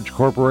and large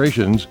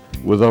corporations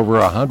with over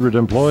 100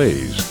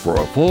 employees for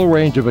a full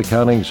range of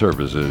accounting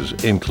services,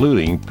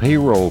 including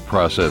payroll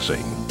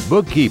processing,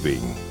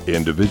 bookkeeping,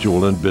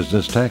 individual and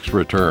business tax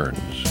returns,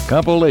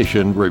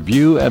 compilation,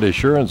 review, and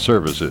assurance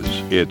services.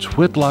 It's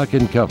Whitlock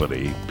 &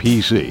 Company,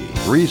 PC,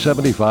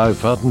 375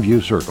 Fountain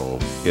View Circle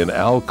in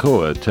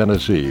Alcoa,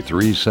 Tennessee,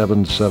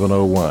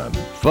 37701.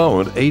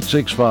 Phone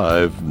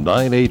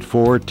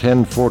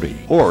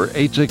 865-984-1040 or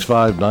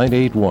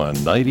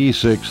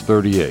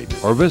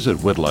 865-981-9638 or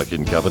visit Whitlock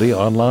 & Company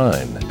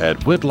online at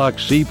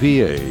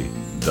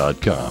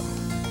whitlockcpa.com.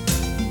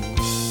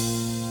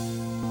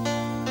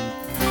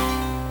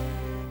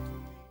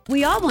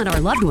 We all want our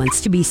loved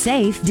ones to be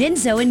safe.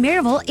 Denso in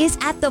Maryville is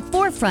at the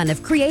forefront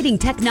of creating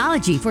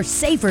technology for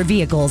safer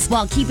vehicles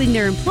while keeping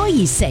their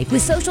employees safe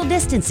with social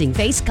distancing,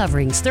 face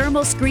coverings,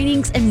 thermal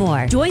screenings, and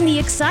more. Join the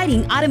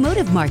exciting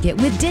automotive market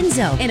with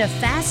Denso in a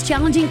fast,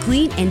 challenging,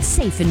 clean, and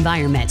safe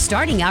environment.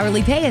 Starting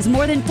hourly pay is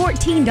more than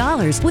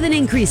 $14 with an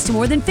increase to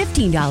more than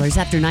 $15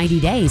 after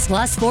 90 days,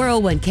 plus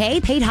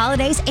 401k, paid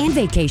holidays, and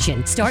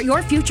vacation. Start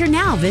your future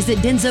now. Visit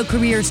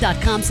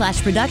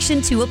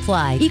densocareers.com/production to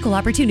apply. Equal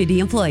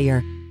opportunity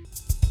employer.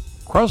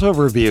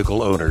 Crossover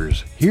vehicle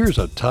owners, here's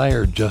a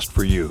tire just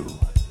for you.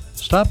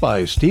 Stop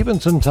by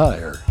Stevenson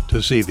Tire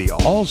to see the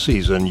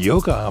all-season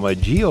Yokohama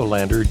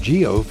Geolander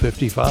Geo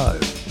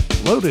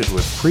 55, loaded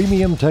with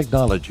premium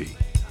technology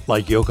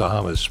like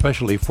Yokohama's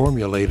specially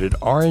formulated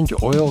orange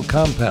oil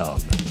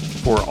compound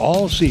for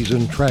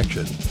all-season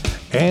traction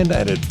and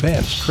an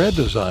advanced tread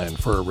design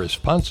for a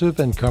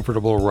responsive and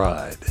comfortable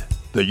ride.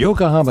 The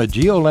Yokohama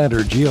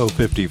Geolander Geo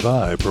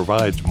 55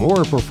 provides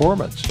more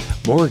performance,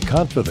 more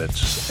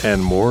confidence,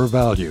 and more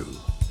value.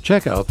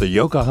 Check out the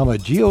Yokohama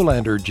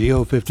Geolander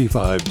Geo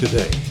 55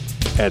 today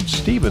at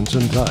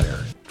Stevenson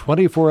Tire,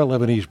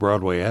 2411 East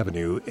Broadway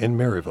Avenue in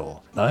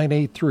Maryville,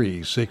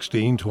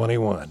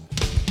 983-1621.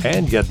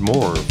 And get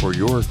more for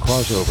your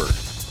crossover.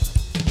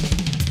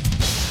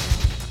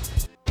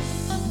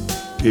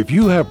 If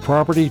you have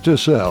property to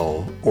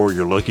sell or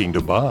you're looking to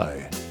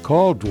buy,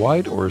 call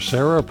Dwight or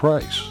Sarah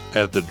Price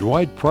at the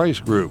Dwight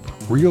Price Group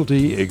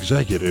Realty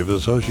Executive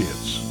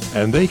Associates,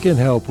 and they can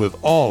help with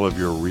all of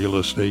your real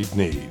estate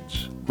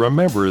needs.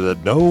 Remember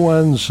that no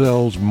one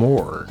sells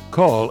more.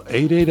 Call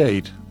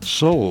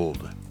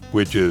 888-SOLD,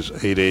 which is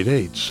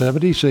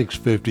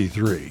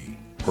 888-7653,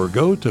 or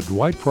go to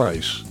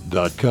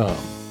dwightprice.com.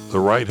 The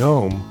right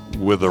home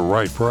with the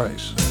right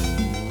price.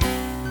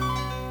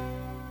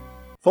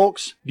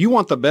 Folks, do you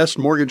want the best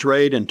mortgage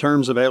rate and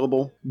terms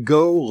available?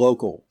 Go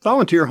local.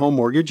 Volunteer Home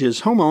Mortgage is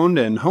home-owned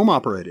and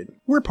home-operated.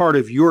 We're part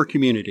of your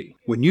community.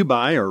 When you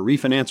buy or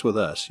refinance with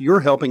us,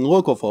 you're helping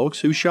local folks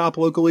who shop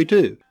locally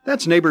too.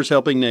 That's neighbors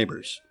helping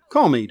neighbors.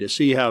 Call me to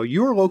see how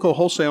your local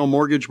wholesale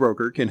mortgage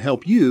broker can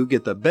help you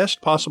get the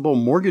best possible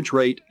mortgage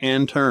rate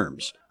and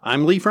terms.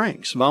 I'm Lee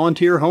Franks,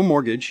 Volunteer Home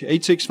Mortgage,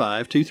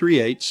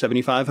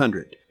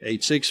 865-238-7500.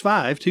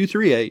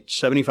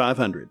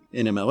 865-238-7500.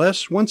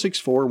 NMLS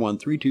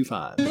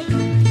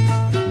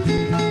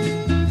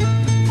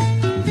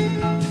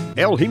 1641325.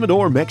 El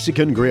Jimador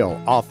Mexican Grill,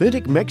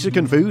 authentic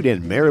Mexican food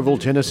in Maryville,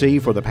 Tennessee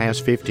for the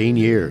past 15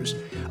 years.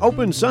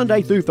 Open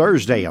Sunday through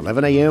Thursday,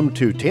 11 a.m.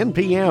 to 10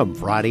 p.m.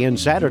 Friday and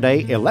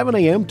Saturday, 11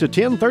 a.m. to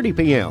 10:30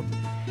 p.m.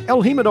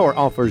 El Jimador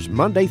offers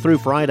Monday through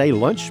Friday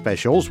lunch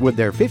specials with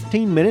their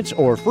 15 minutes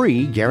or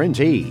free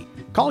guarantee.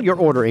 Call your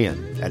order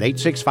in at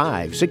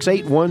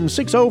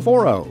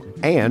 865-681-6040,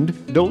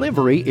 and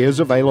delivery is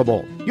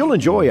available. You'll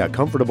enjoy a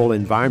comfortable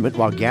environment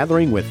while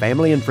gathering with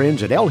family and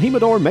friends at El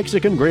Jimador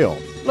Mexican Grill,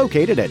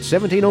 located at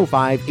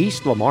 1705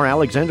 East Lamar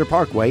Alexander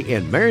Parkway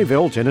in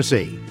Maryville,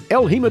 Tennessee.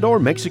 El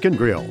Jimador Mexican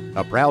Grill,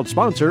 a proud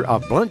sponsor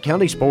of Blount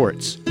County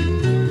Sports.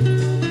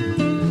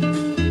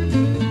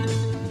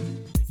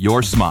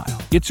 Your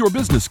smile. It's your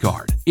business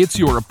card. It's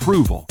your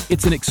approval.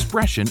 It's an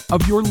expression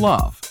of your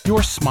love.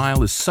 Your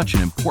smile is such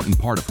an important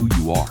part of who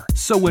you are.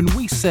 So when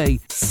we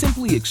say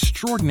simply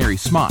extraordinary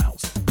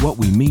smiles, what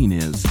we mean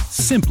is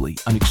simply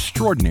an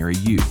extraordinary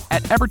you.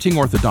 At Everting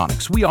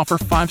Orthodontics, we offer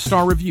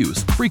 5-star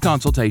reviews, free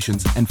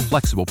consultations, and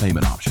flexible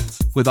payment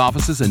options. With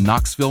offices in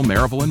Knoxville,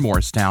 Maryville, and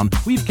Morristown,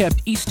 we've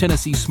kept East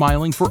Tennessee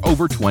smiling for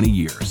over 20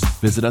 years.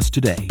 Visit us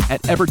today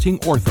at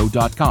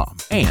evertingortho.com.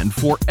 And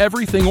for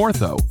everything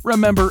ortho,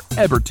 remember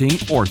Everting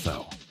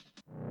Ortho.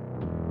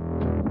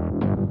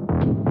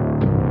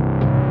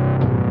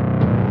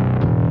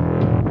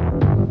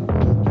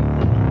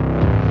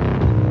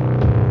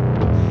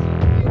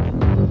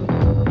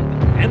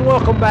 And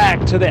welcome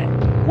back to the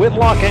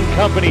Whitlock and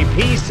Company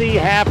PC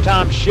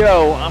halftime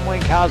show. I'm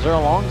Wayne Kiser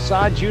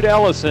alongside Jude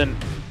Ellison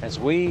as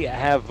we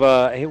have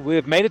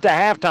made it to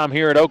halftime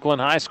here at Oakland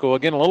High School.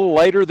 Again, a little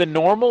later than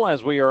normal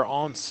as we are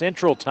on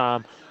Central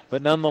Time,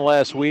 but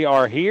nonetheless we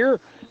are here.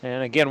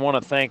 And again,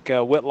 want to thank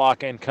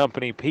Whitlock and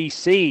Company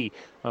PC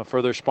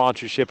for their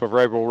sponsorship of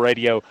Rebel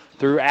Radio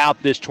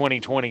throughout this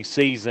 2020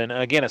 season.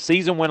 Again, a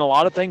season when a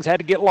lot of things had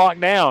to get locked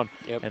down,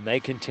 and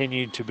they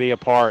continued to be a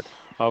part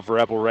of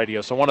Rebel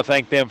Radio. So I want to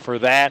thank them for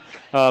that.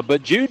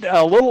 But Jude,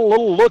 a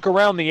little look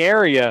around the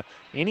area.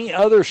 Any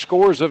other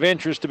scores of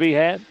interest to be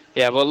had?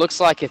 Yeah, well, it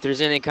looks like if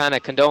there's any kind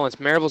of condolence,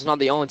 Maryville's not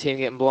the only team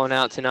getting blown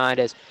out tonight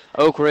as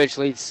Oak Ridge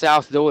leads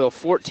South Doyle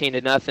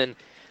 14-0.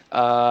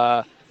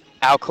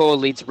 Alcoa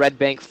leads Red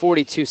Bank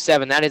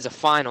 42-7. That is a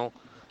final.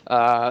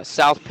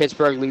 South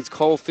Pittsburgh leads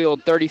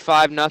Coalfield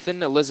 35-0.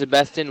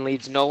 Elizabethton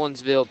leads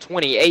Nolensville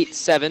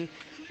 28-7.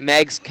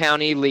 Meigs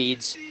County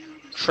leads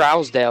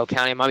Trousdale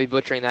County, I might be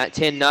butchering that,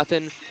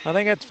 10-0. I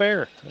think that's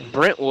fair.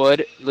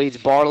 Brentwood leads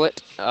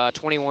Bartlett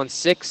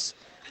 21-6.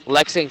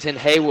 Lexington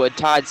Haywood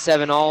tied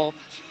 7-all.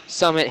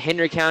 Summit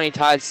Henry County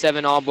tied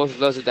 7-all. Both of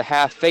those at the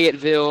half.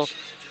 Fayetteville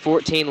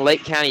 14,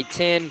 Lake County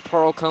 10,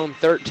 Pearlcombe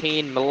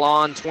 13,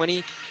 Milan 20,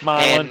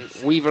 and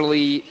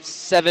Weaverly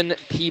 7,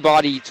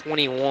 Peabody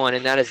 21.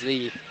 And that is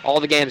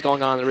all the games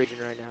going on in the region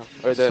right now,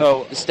 or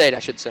the state, I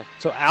should say.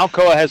 So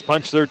Alcoa has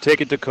punched their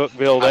ticket to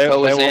Cookeville.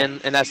 Alcoa is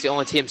in, and that's the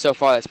only team so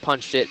far that's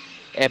punched it.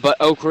 But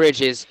Oak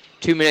Ridge is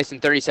 2 minutes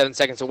and 37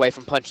 seconds away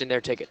from punching their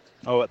ticket.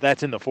 Oh,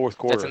 that's in the fourth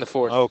quarter. That's in the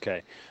fourth.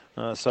 Okay.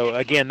 So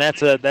again,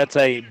 that's a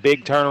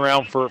big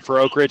turnaround for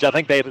Oak Ridge. I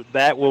think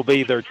that will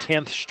be their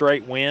 10th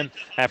straight win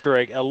after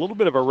a little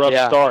bit of a rough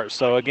start.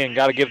 So again,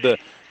 got to give the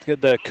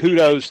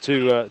kudos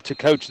to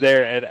coach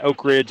there at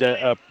Oak Ridge,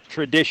 a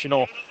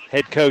traditional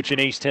head coach in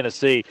East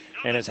Tennessee,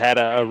 and has had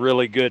a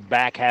really good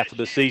back half of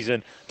the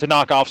season to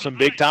knock off some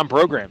big time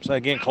programs.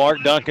 Again,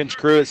 Clark Duncan's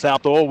crew at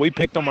South Doyle, we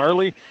picked them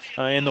early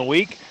in the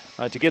week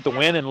to get the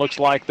win, and looks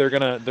like they're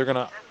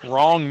gonna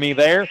wrong me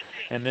there.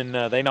 And then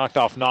they knocked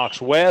off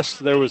Knox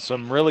West. There was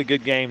some really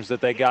good games that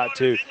they got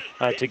to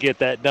get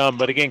that done.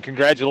 But again,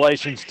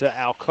 congratulations to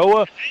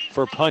Alcoa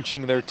for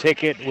punching their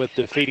ticket with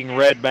defeating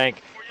Red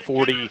Bank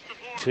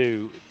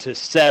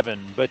 40-7.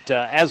 But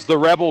as the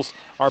Rebels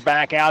are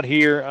back out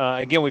here,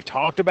 again, we've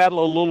talked about it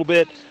a little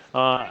bit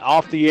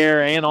off the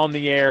air and on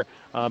the air.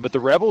 But the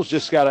Rebels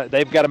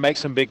they've got to make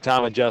some big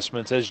time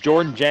adjustments, as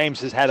Jordan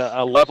James has had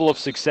a level of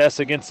success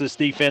against this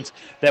defense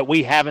that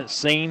we haven't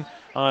seen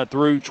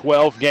through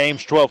 12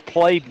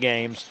 played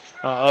games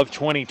of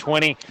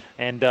 2020.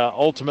 And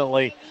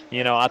ultimately,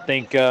 I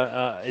think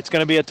it's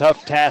going to be a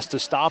tough task to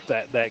stop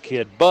that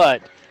kid.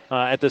 But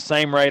at the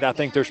same rate, I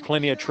think there's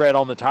plenty of tread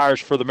on the tires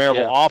for the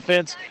Maryville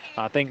offense.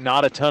 I think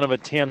not a ton of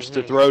attempts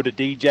to throw to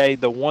DJ.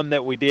 The one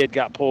that we did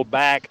got pulled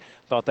back.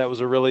 Thought that was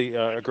a really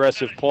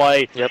aggressive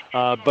play.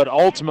 But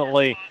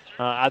ultimately,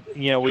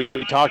 we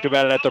talked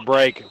about it at the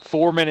break.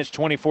 4 minutes,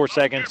 24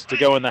 seconds to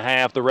go in the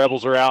half. The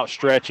Rebels are out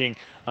stretching,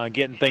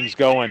 getting things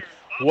going.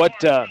 What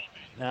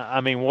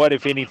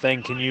if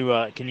anything, can you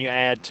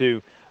add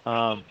to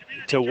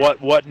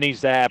what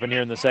needs to happen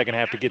here in the second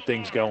half to get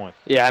things going?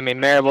 Yeah,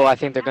 Maryville, I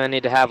think they're going to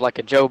need to have like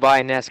a Joe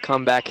Biden-esque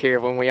comeback here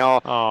when we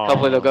all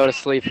hopefully they'll go to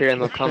sleep here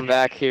and they'll come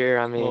back here.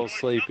 A little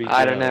sleepy.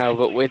 I don't know,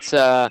 but it's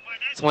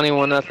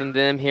 21-0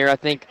 them here. I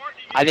think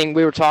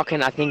we were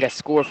talking, I think a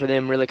score for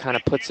them really kind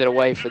of puts it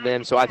away for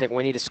them. So I think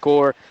we need to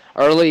score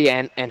early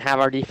and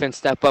have our defense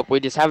step up. We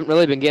just haven't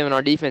really been giving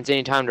our defense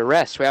any time to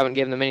rest. We haven't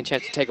given them any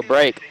chance to take a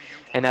break.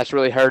 And that's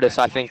really hurt us.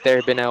 I think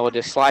they've been able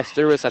to just slice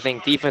through us. I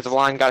think defensive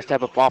line got to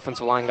step up,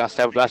 offensive line got to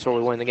step up. That's where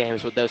we win the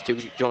games with those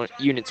two joint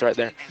units right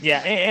there. Yeah,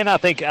 and I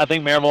think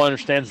Maryville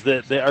understands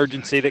the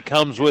urgency that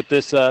comes with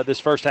this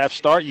first half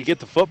start. You get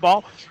the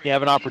football, you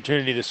have an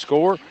opportunity to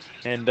score,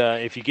 and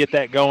if you get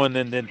that going,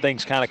 then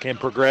things kind of can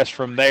progress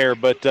from there.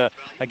 But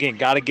again,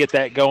 got to get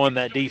that going.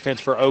 That defense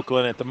for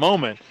Oakland at the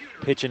moment,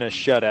 pitching a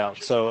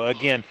shutout. So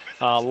again,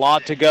 a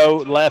lot to go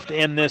left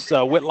in this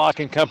Whitlock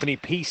and Company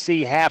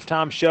PC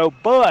halftime show,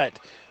 but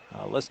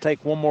let's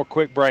take one more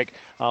quick break.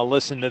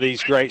 Listen to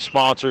these great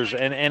sponsors.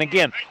 And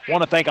again,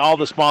 want to thank all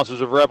the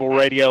sponsors of Rebel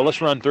Radio.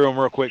 Let's run through them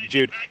real quick,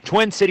 Jude.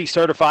 Twin City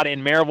Certified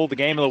in Maryville, the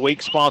Game of the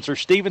Week sponsor.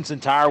 Stevenson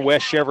Tire,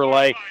 West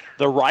Chevrolet,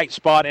 The Right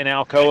Spot in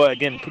Alcoa.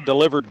 Again,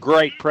 delivered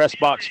great press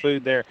box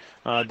food there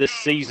this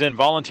season.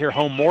 Volunteer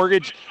Home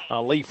Mortgage,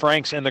 Lee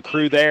Franks and the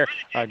crew there.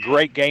 A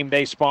great game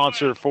day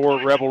sponsor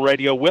for Rebel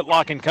Radio.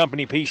 Whitlock and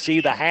Company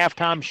PC, the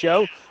halftime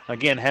show.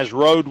 Again, has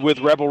rode with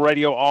Rebel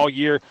Radio all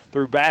year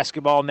through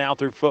basketball, now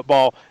through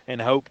football, and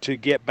hope to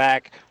get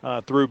back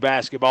through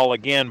basketball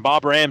again.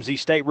 Bob Ramsey,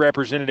 State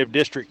Representative,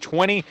 District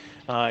 20.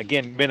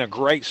 Again, been a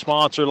great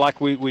sponsor, like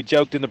we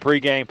joked in the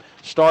pregame.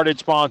 Started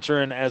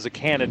sponsoring as a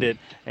candidate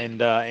and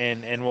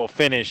will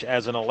finish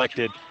as an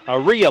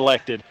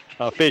re-elected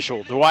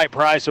official. Dwight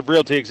Price of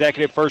Realty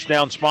Executive, first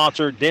down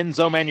sponsor.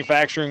 Denzo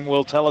Manufacturing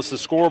will tell us the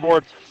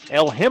scoreboard.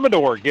 El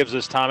Jimador gives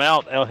us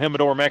timeout. El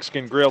Jimador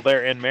Mexican Grill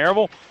there in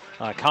Maryville.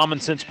 Common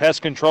Sense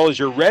Pest Control is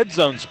your Red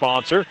Zone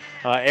sponsor.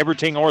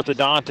 Everything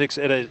Orthodontics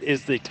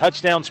is the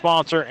touchdown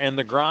sponsor, and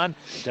the Grind,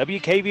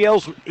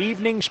 WKVL's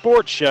evening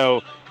sports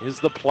show, is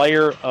the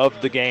player of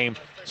the game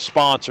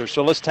sponsor.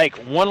 So let's take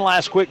one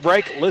last quick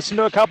break, listen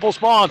to a couple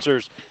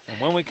sponsors,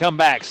 and when we come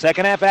back,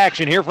 second half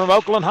action here from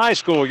Oakland High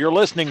School. You're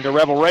listening to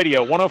Rebel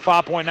Radio,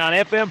 105.9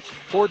 FM,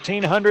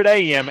 1400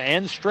 AM,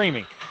 and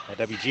streaming at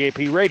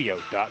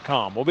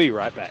WGAPradio.com. We'll be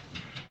right back.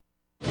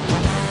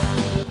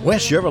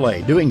 West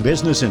Chevrolet, doing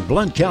business in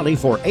Blount County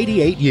for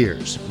 88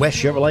 years. West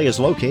Chevrolet is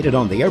located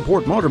on the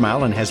Airport Motor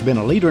Mile and has been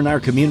a leader in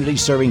our community,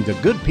 serving the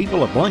good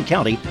people of Blount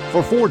County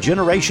for 4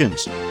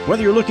 generations.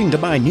 Whether you're looking to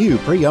buy new,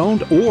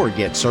 pre-owned, or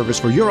get service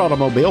for your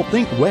automobile,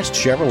 think West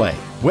Chevrolet.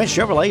 West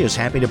Chevrolet is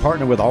happy to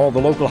partner with all the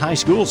local high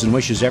schools and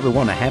wishes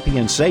everyone a happy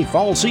and safe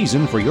fall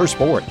season for your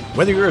sport.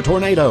 Whether you're a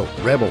Tornado,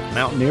 Rebel,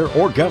 Mountaineer,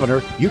 or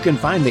Governor, you can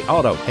find the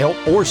auto, help,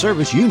 or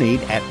service you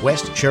need at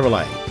West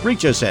Chevrolet.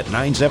 Reach us at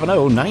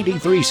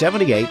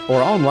 970-9378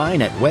 or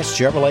online at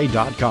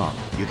westchevrolet.com.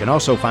 You can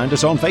also find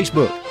us on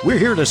Facebook. We're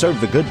here to serve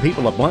the good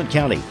people of Blount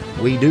County.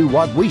 We do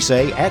what we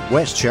say at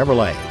West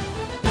Chevrolet.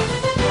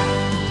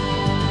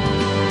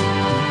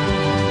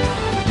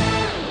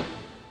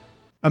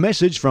 A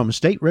message from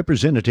State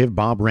Representative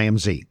Bob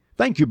Ramsey.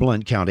 Thank you,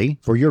 Blount County,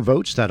 for your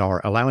votes that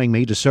are allowing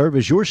me to serve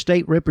as your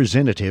state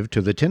representative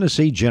to the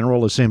Tennessee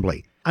General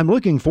Assembly. I'm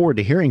looking forward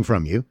to hearing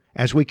from you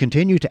as we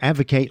continue to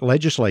advocate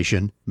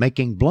legislation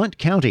making Blount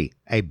County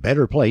a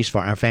better place for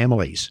our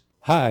families.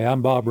 Hi,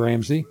 I'm Bob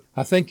Ramsey.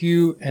 I thank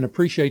you and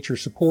appreciate your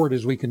support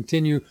as we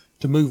continue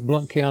to move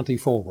Blount County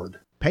forward.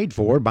 Paid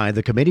for by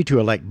the committee to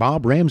elect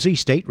Bob Ramsey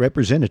State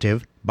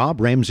Representative,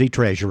 Bob Ramsey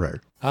Treasurer.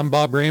 I'm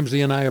Bob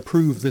Ramsey and I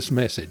approve this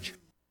message.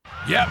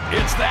 Yep,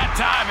 it's that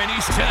time in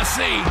East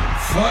Tennessee.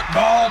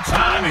 Football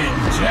time in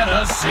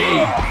Tennessee.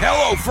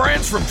 Hello,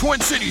 friends from Twin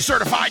Cities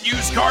Certified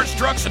Used Cars,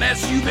 Trucks, and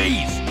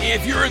SUVs.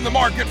 If you're in the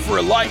market for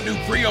a light new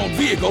pre-owned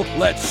vehicle,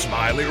 let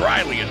Smiley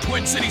Riley and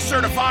Twin Cities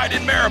Certified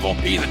in Maryville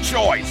be the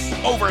choice.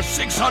 Over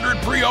 600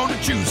 pre-owned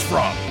to choose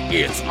from.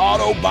 It's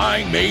auto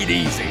buying made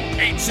easy.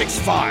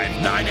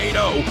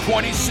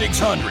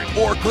 865-980-2600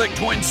 or click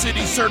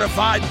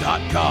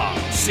TwinCitiesCertified.com.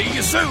 See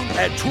you soon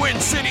at Twin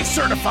Cities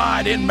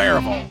Certified in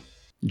Maryville.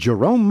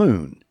 Jerome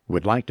Moon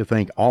would like to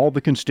thank all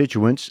the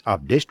constituents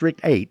of District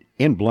 8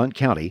 in Blount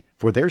County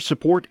for their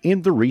support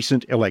in the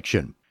recent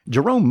election.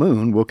 Jerome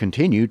Moon will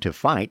continue to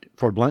fight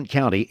for Blount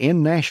County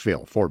in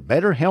Nashville for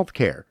better health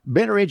care,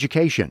 better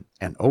education,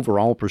 and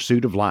overall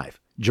pursuit of life.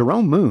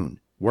 Jerome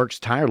Moon works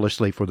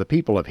tirelessly for the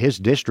people of his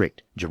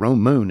district.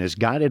 Jerome Moon is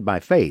guided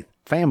by faith,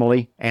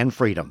 family, and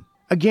freedom.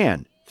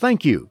 Again,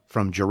 thank you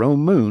from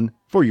Jerome Moon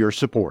for your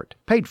support.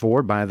 Paid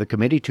for by the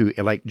committee to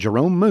elect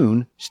Jerome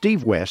Moon,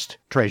 Steve West,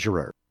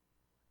 Treasurer.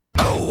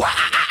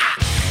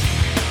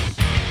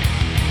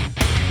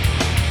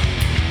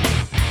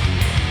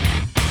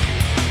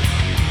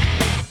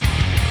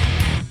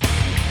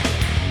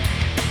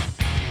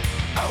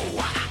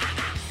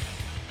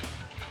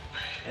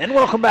 And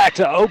welcome back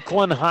to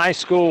Oakland High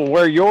School,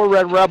 where your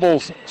Red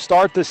Rebels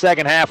start the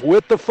second half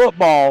with the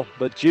football.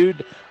 But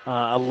Jude,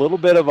 a little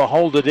bit of a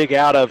hole to dig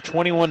out of.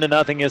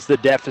 21-0 is the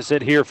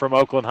deficit here from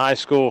Oakland High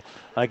School.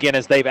 Again,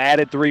 as they've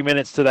added 3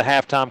 minutes to the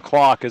halftime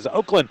clock. As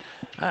Oakland,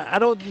 I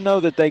don't know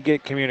that they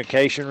get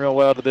communication real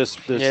well to this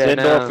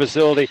indoor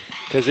facility,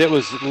 because it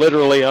was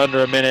literally under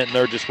a minute and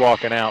they're just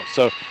walking out.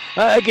 So,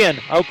 again,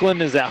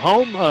 Oakland is at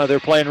home. They're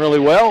playing really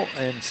well,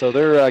 and so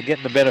they're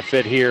getting the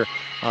benefit here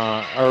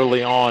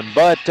early on.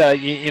 But,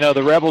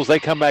 the Rebels, they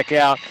come back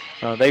out.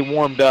 They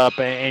warmed up,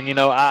 and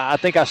I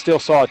think I still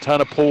saw a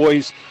ton of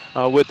poise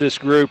with this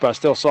group. I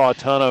still saw a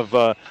ton of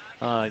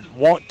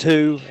want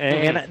to,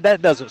 and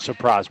that doesn't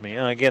surprise me.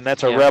 Again,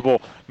 that's a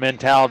Rebel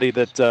mentality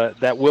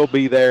that will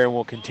be there and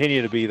will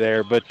continue to be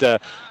there.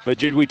 But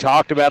Jude, we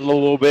talked about it a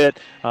little bit.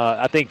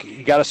 I think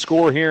you got to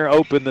score here,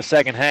 open the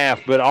second half,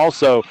 but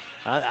also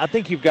I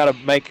think you've got to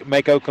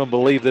make Oakland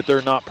believe that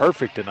they're not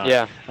perfect tonight.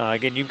 Yeah.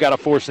 Again, you've got to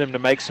force them to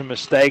make some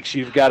mistakes.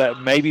 You've got to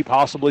maybe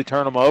possibly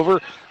turn them over.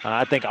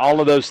 I think all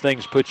of those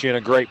things put you in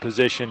a great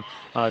position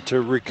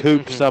to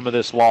recoup some of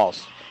this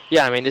loss.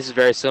 Yeah, I mean, this is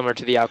very similar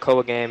to the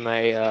Alcoa game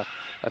a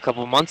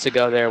couple of months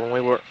ago there when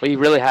we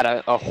really had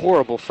a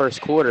horrible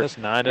first quarter. Just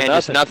 9-0. And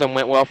just nothing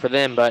went well for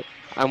them, but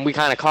we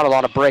kind of caught a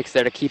lot of breaks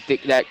there to keep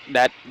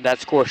that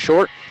score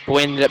short. But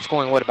we ended up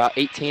scoring, about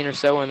 18 or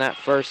so in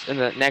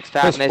the next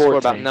half, and they scored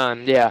about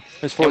none. Yeah,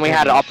 and we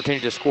had an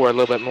opportunity to score a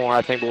little bit more,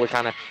 I think, but we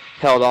kind of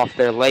held off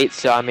there late.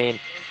 So, I mean,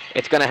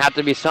 it's going to have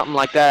to be something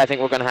like that. I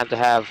think we're going to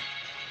have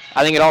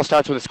I think it all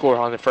starts with a score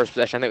on the first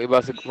possession. I think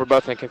we're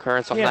both in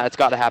concurrence on that. It's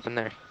got to happen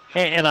there.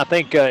 And I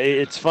think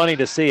it's funny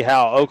to see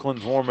how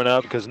Oakland's warming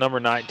up, because number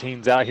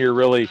 19's out here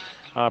really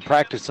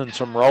practicing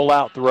some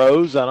rollout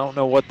throws. I don't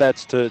know what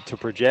that's to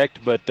project,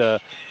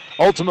 but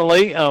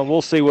ultimately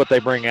we'll see what they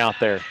bring out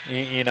there.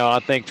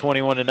 I think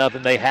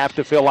 21-0, they have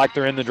to feel like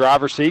they're in the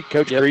driver's seat.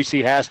 Coach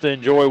Greasy has to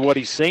enjoy what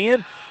he's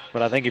seeing.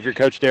 But I think if you're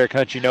Coach Derek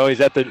Hunt,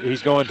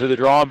 he's going to the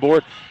drawing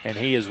board, and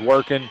he is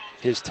working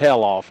his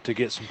tail off to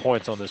get some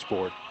points on this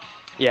board.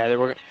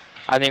 Yeah,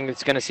 I think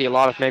it's going to see a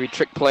lot of maybe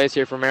trick plays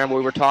here from Maryville.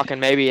 We were talking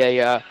maybe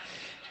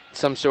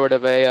some sort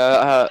of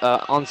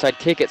a onside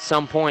kick at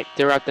some point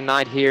throughout the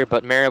night here,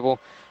 but Maryville,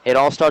 it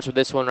all starts with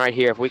this one right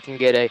here. If we can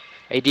get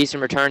a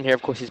decent return here,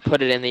 of course he's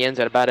put it in the end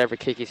zone about every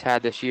kick he's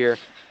had this year,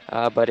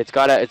 but it's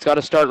got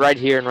to start right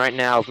here and right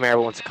now if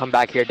Maryville wants to come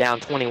back here down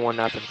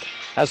 21-0.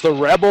 As the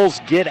Rebels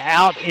get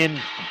out in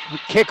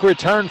kick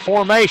return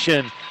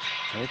formation,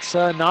 it's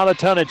not a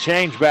ton of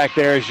change back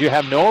there as you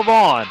have Noah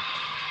Vaughn,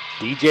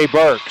 DJ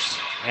Burks,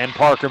 and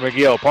Parker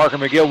McGill. Parker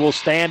McGill will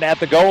stand at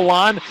the goal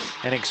line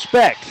and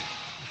expect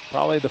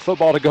probably the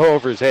football to go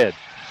over his head.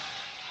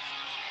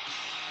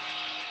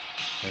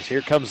 As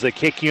here comes the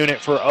kick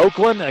unit for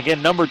Oakland.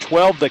 Again, number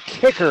 12, the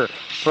kicker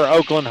for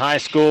Oakland High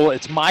School.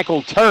 It's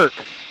Michael Turk,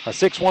 a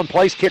 6'1"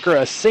 place kicker,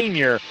 a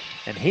senior,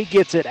 and he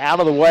gets it out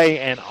of the way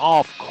and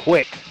off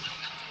quick.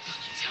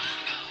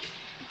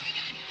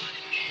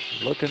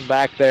 Looking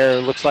back there,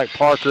 looks like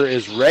Parker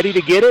is ready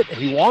to get it.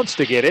 He wants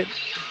to get it.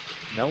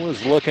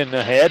 Noah's looking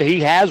ahead.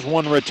 He has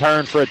one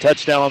return for a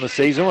touchdown on the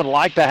season. Would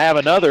like to have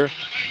another.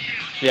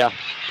 Yeah,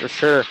 for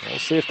sure. We'll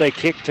see if they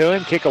kick to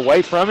him, kick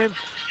away from him,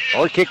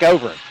 or kick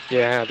over him.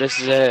 Yeah, this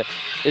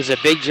is a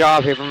big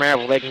job here for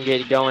Maryville. They can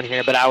get it going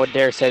here, but I would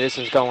dare say this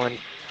is going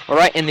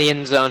right in the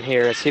end zone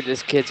here. Let's see if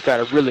this kid's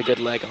got a really good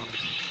leg on him.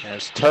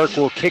 As Turk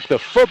will kick the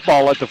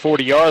football at the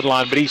 40-yard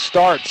line, but he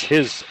starts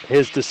his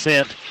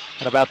descent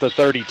at about the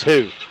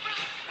 32.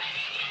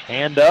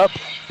 Hand up,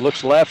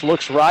 looks left,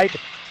 looks right,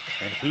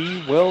 and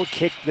he will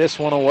kick this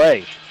one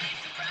away.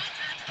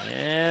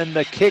 And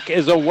the kick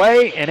is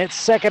away, and it's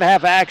second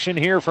half action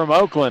here from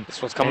Oakland.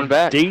 This one's coming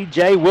back.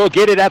 DJ will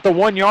get it at the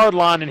 1-yard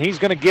line, and he's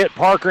going to get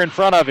Parker in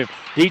front of him.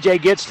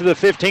 DJ gets to the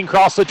 15,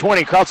 cross the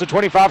 20, cross the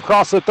 25,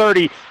 cross the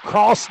 30,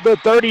 cross the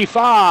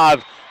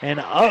 35,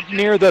 and up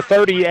near the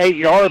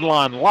 38-yard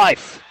line.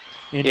 Life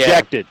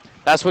injected. Yeah.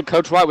 That's what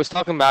Coach White was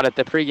talking about at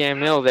the pregame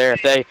meal there.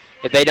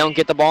 If they don't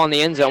get the ball in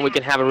the end zone, we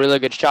can have a really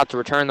good shot to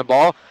return the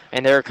ball.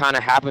 And there kind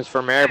of happens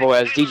for Maryville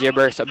as DJ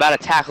Burks about a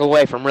tackle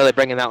away from really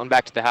bringing that one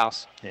back to the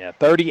house. Yeah,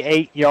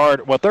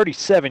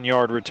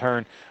 37-yard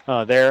return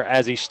there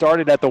as he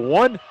started at the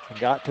 1 and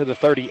got to the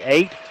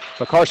 38.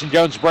 But Carson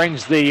Jones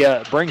brings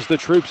the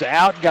troops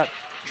out, got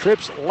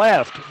trips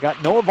left,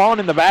 got Noah Vaughn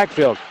in the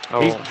backfield.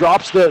 Oh. He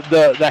drops the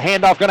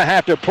handoff, going to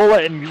have to pull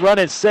it and run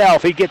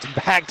itself. He gets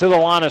back to the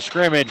line of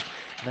scrimmage.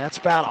 And that's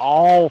about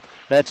all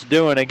that's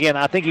doing. Again,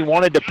 I think he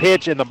wanted to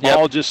pitch, and the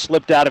ball just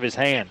slipped out of his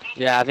hand.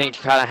 Yeah, I think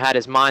he kind of had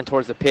his mind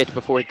towards the pitch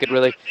before he could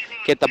really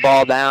get the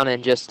ball down,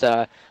 and just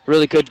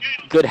really good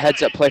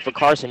heads-up play for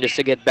Carson just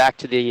to get back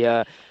to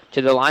the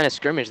line of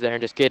scrimmage there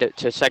and just get it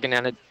to second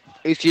down,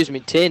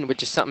 10,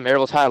 which is something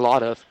Maryville's had a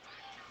lot of.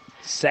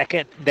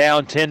 Second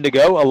down, 10 to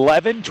go.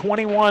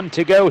 11:21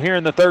 to go here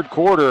in the third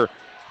quarter.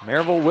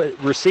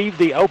 Maryville received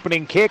the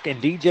opening kick,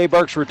 and DJ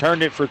Burks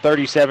returned it for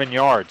 37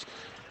 yards.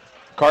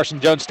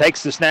 Carson Jones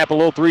takes the snap, a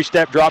little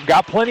three-step drop,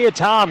 got plenty of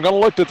time, going to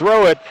look to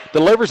throw it,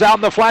 delivers out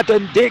in the flat to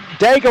Nick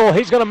Daigle.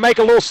 He's going to make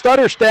a little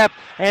stutter step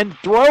and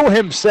throw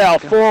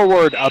himself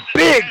forward. A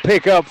big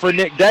pickup for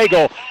Nick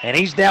Daigle, and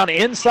he's down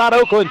inside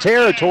Oakland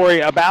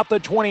territory about the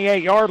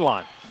 28-yard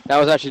line. That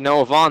was actually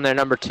Noah Vaughn there,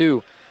 number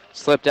 2.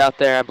 Slipped out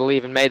there, I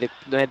believe, and made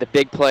the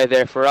big play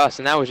there for us,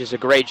 and that was just a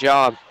great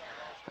job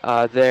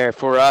there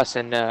for us,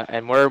 and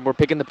we're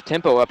picking the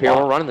tempo up here.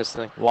 We're running this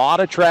thing. A lot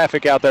of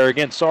traffic out there.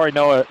 Again, sorry,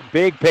 Noah.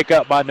 Big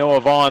pickup by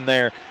Noah Vaughn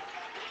there.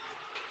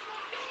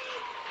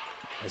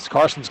 As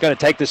Carson's going to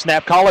take the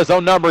snap, call his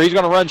own number. He's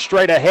going to run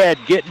straight ahead,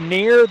 get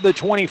near the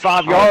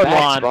 25-yard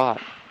line. Spot.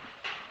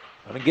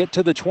 Going to get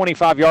to the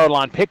 25-yard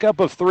line. Pickup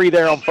of 3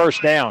 there on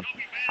first down.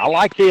 I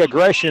like the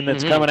aggression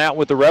that's coming out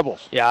with the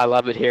Rebels. Yeah, I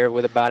love it here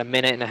with about a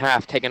minute and a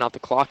half taking off the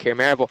clock here.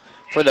 Maryville,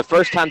 for the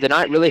first time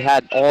tonight, really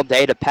had all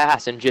day to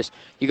pass, and just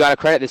you got to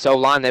credit this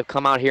O-line. They've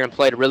come out here and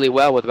played really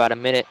well with about a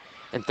minute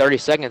and 30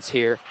 seconds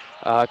here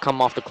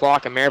come off the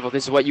clock. And Maryville,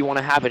 this is what you want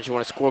to happen. You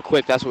want to score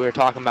quick. That's what we were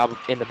talking about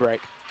in the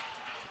break.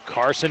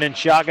 Carson in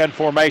shotgun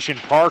formation.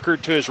 Parker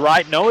to his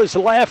right. Noah's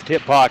left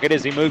hip pocket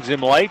as he moves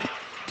him late.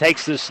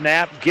 Takes the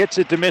snap, gets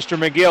it to Mr.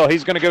 McGill.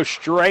 He's going to go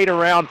straight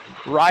around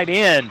right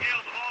end.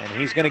 And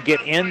he's going to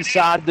get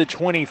inside the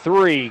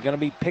 23. Going to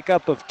be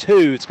pickup of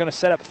 2. It's going to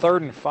set up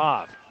 3rd and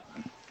 5.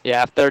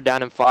 Yeah, 3rd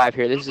down and 5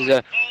 here. This is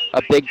a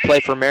big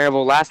play for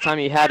Maryville. Last time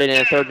you had it in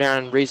a 3rd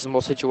down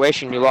reasonable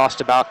situation, you lost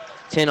about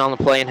 10 on the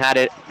play and had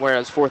it where it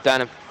was 4th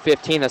down and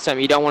 15. That's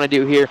something you don't want to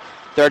do here.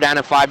 3rd down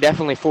and 5,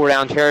 definitely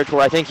 4-down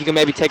territory. I think you can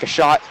maybe take a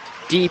shot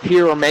deep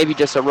here or maybe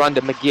just a run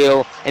to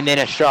McGill and then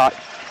a shot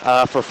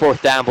for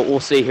 4th down, but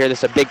we'll see here.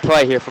 This is a big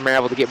play here for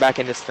Maryville to get back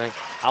in this thing.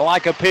 I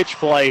like a pitch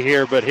play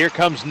here, but here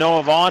comes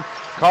Noah Vaughn.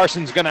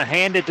 Carson's going to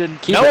hand it to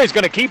Noah's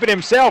going to keep it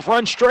himself,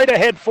 run straight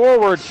ahead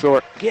forward.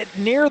 Short. Get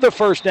near the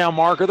first down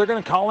marker. They're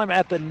going to call him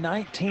at the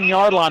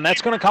 19-yard line.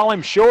 That's going to call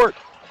him short.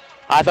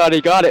 I thought he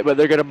got it, but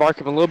they're going to mark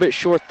him a little bit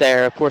short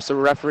there. Of course, the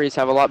referees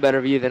have a lot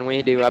better view than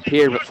we do up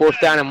here, but 4th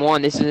down and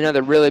 1. This is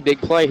another really big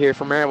play here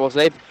for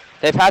Maryville.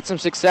 They've had some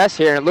success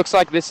here, and it looks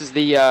like this is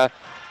the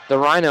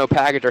Rhino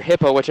package or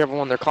Hippo, whichever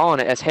one they're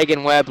calling it, as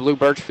Hagen Webb, Lou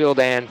Birchfield,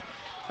 and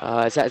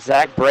is that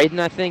Zach Braden,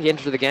 I think,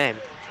 entered the game.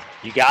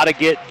 You got to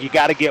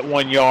get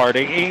 1 yard.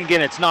 And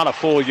again, it's not a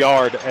full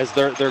yard as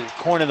they're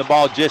cornering the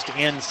ball just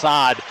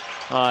inside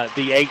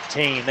the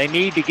 18. They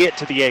need to get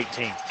to the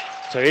 18.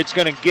 So it's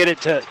going to get it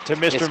to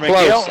Mr. It's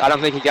McGill. Close. I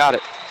don't think he got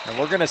it. And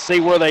we're going to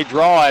see where they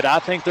draw it. I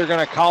think they're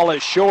going to call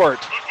it short.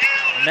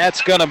 And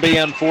that's going to be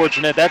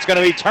unfortunate. That's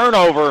going to be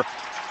turnover.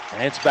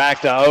 And it's back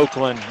to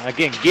Oakland.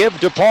 Again, give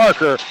to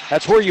Parker.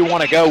 That's where you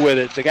want to go with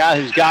it, the guy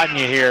who's gotten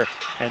you here.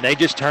 And they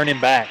just turn him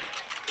back.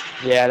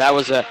 Yeah, that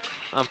was a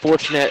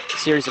unfortunate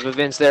series of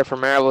events there for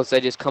Maryville as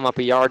they just come up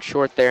a yard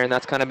short there, and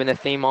that's kind of been the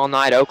theme all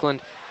night.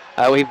 Oakland,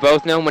 we've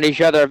both known what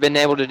each other have been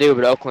able to do,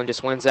 but Oakland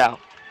just wins out.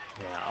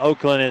 Yeah,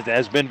 Oakland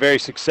has been very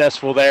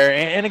successful there.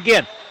 And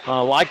again,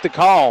 like the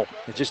call,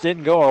 it just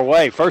didn't go our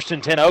way. 1st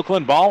and 10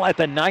 Oakland, ball at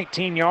the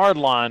 19-yard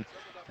line.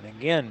 And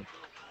again,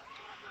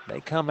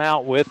 they come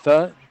out with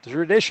the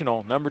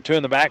traditional number 2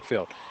 in the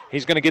backfield.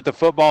 He's going to get the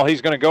football.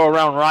 He's going to go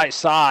around right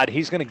side.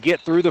 He's going to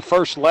get through the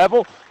first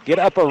level, get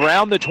up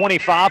around the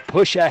 25,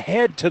 push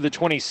ahead to the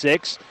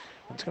 26.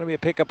 It's going to be a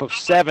pickup of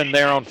 7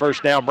 there on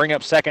 1st down, bring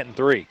up 2nd and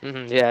 3.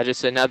 Yeah,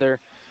 just another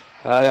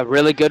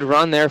really good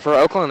run there for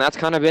Oakland. That's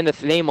kind of been the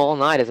theme all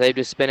night as they've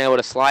just been able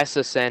to slice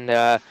us and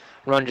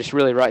run just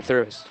really right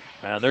through us.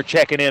 They're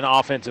checking in,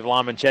 offensive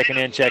linemen checking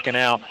in, checking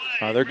out.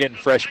 They're getting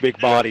fresh big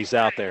bodies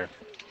out there.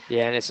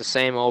 Yeah, and it's the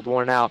same old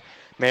worn-out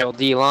Maryville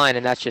D-line,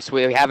 and that's just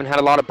we haven't had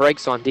a lot of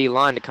breaks on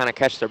D-line to kind of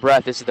catch their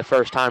breath. This is the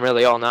first time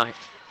really all night.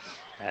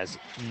 As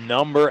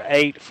number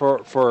 8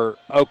 for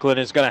Oakland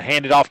is going to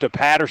hand it off to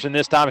Patterson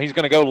this time. He's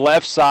going to go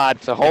left side.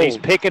 He's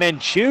picking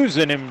and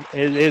choosing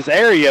his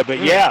area, but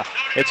yeah,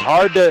 it's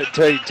hard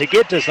to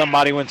get to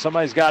somebody when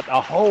somebody's got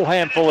a whole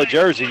handful of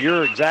jersey.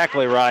 You're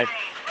exactly right.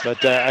 But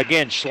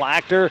again,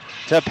 Schlachter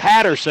to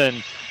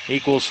Patterson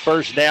equals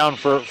 1st down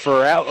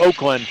for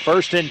Oakland.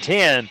 1st and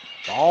 10.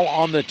 Ball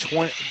on the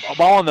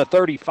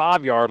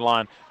 35-yard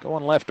line,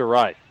 going left to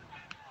right.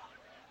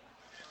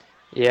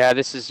 Yeah,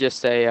 this is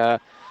just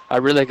a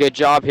really good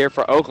job here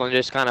for Oakland.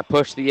 Just kind of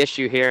push the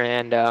issue here,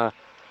 and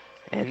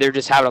they're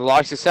just having a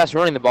lot of success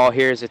running the ball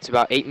here. As it's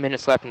about 8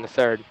 minutes left in the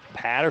 3rd.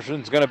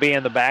 Patterson's going to be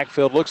in the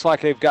backfield. Looks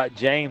like they've got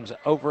James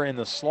over in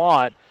the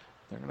slot.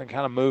 They're going to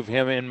kind of move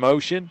him in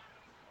motion.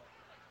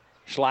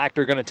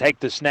 Schlachter going to take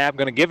the snap,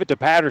 going to give it to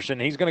Patterson.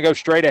 He's going to go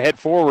straight ahead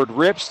forward,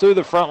 rips through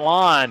the front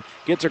line,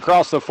 gets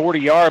across the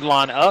 40-yard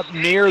line, up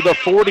near the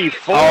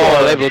 44.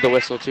 Oh, they blew the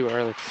whistle too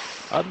early.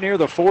 Up near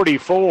the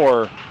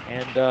 44,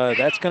 and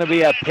that's going to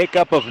be a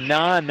pickup of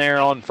 9 there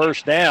on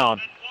 1st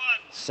down.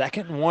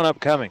 2nd and 1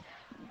 upcoming.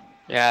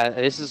 Yeah,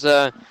 this is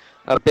a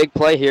big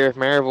play here if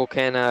Maryville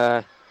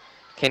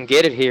can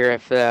get it here.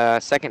 If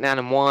 2nd down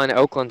and 1,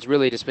 Oakland's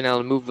really just been able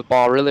to move the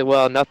ball really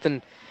well.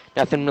 Nothing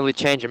really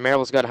changing.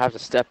 Maryville's got to have to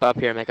step up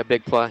here and make a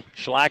big play.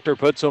 Schlachter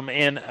puts them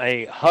in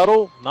a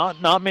huddle.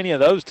 Not many of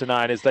those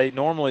tonight as they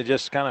normally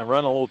just kind of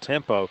run a little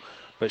tempo.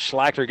 But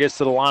Schlachter gets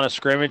to the line of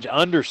scrimmage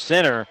under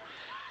center,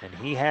 and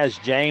he has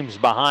James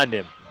behind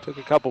him. Took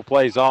a couple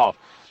plays off.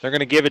 They're going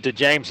to give it to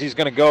James. He's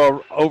going to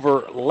go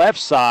over left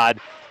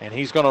side, and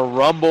he's going to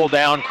rumble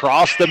down,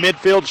 cross the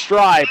midfield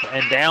stripe,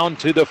 and down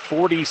to the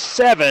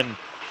 47.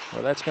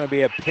 Well, that's going to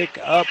be a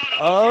pickup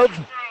of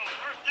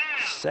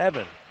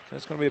 7.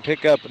 That's going to be a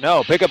pickup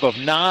of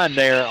 9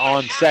 there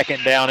on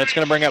 2nd down. It's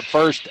going to bring up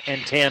 1st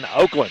and 10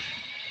 Oakland.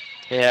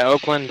 Yeah,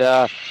 Oakland,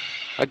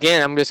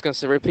 again, I'm just going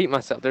to repeat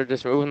myself. They're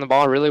just moving the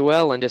ball really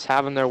well and just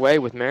having their way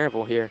with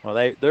Maryville here.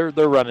 Well,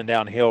 they're running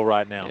downhill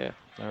right now. Yeah.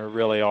 They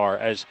really are.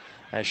 As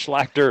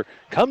Schlachter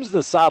comes to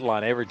the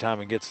sideline every time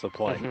he gets the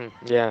play.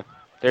 Yeah,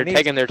 they're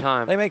taking their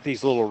time. They make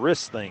these little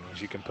wrist things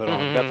you can put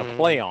on. Got the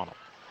play on them.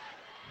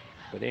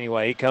 But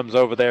anyway, he comes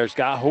over there. He's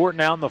got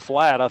Horton out in the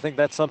flat. I think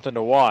that's something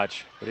to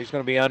watch. But he's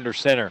going to be under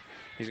center.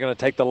 He's going to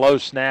take the low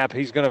snap.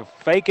 He's going to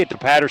fake it to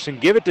Patterson,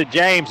 give it to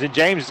James, and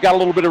James has got a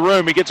little bit of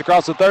room. He gets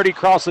across the 30,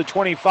 across the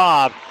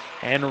 25,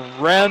 and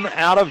run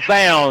out of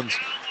bounds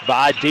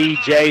by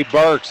D.J.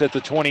 Burks at the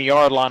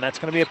 20-yard line. That's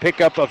going to be a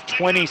pickup of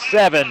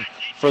 27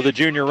 for the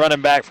junior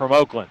running back from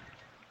Oakland.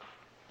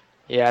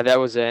 Yeah, that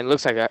was it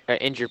looks like an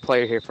injured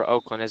player here for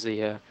Oakland as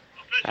the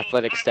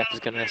athletic staff is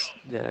going to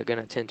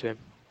attend to him.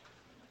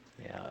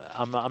 Yeah,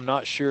 I'm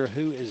not sure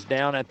who is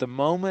down at the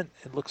moment.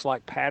 It looks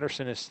like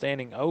Patterson is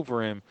standing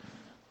over him.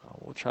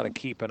 We'll try to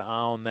keep an eye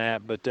on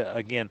that. But,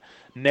 again,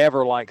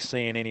 never like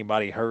seeing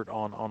anybody hurt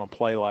on a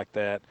play like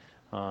that,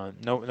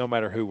 no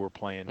matter who we're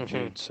playing,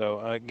 Jude. So,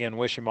 again,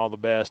 wish him all the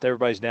best.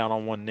 Everybody's down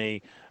on one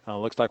knee.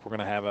 Looks like we're going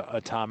to have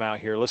a timeout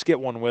here. Let's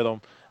get one with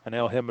them, an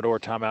El Jimador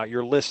timeout.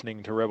 You're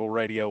listening to Rebel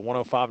Radio,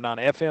 105.9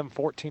 FM,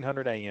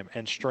 1400 AM,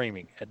 and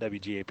streaming at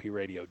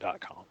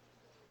WGAPradio.com.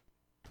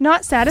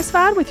 Not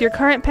satisfied with your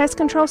current pest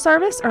control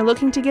service or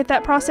looking to get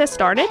that process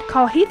started?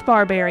 Call Heath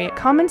Barberry at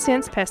Common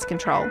Sense Pest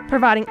Control,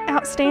 providing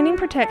outstanding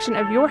protection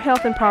of your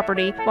health and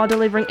property while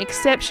delivering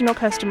exceptional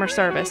customer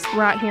service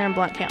right here in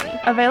Blount County.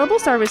 Available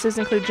services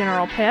include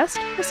general pest,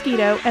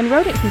 mosquito, and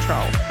rodent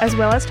control, as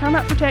well as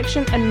termite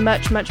protection and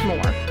much, much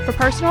more. For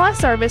personalized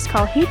service,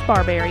 call Heath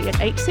Barberry at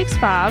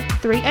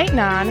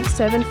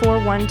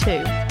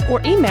 865-389-7412.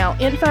 or email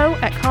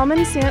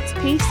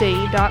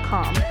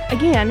info@commonsensepc.com.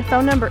 Again,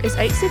 phone number is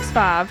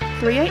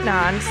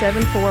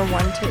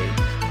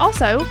 865-389-7412.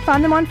 Also,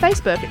 find them on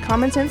Facebook at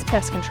Common Sense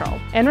Pest Control.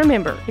 And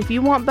remember, if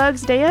you want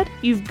bugs dead,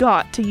 you've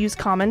got to use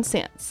common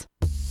sense.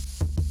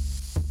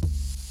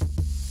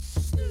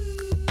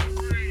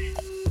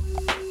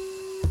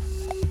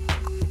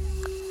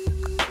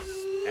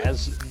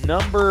 As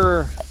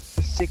number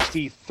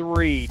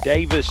 63,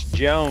 Davis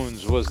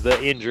Jones was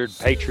the injured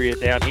Patriot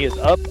down. He is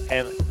up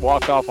and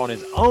walked off on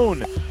his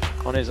own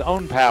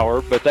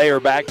power, but they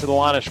are back to the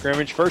line of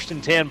scrimmage. 1st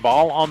and 10,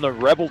 ball on the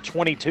Rebel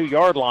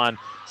 22-yard line.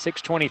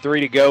 6:23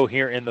 to go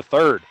here in the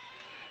third.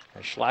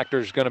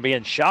 Schlachter's going to be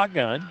in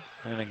shotgun,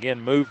 and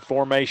again moved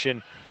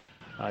formation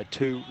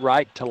to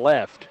right to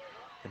left,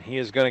 and he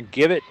is going to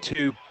give it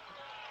to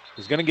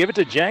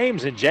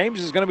James, and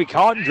James is going to be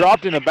caught and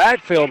dropped in the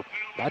backfield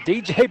by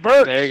DJ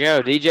Burke. There you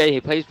go, DJ.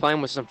 He's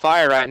playing with some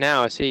fire right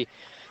now. As he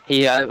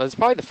was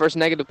probably the first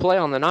negative play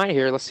on the night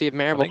here. Let's see if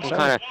Maryville can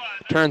kind of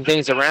turn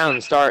things around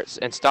and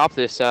stop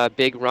this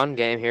big run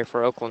game here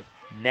for Oakland.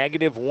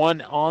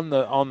 -1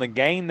 on the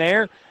gain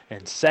there,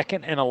 and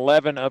 2nd and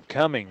 11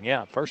 upcoming.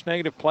 Yeah, first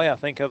negative play I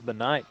think of the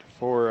night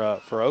for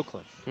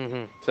Oakland.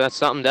 So that's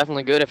something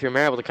definitely good if you're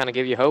Maryville to kind of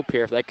give you hope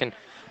here. If they can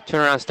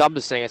turn around and stop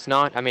this thing, it's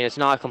not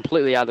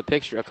completely out of the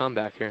picture a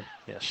comeback here.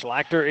 Yeah,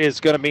 Schlachter is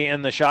going to be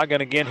in the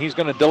shotgun again. He's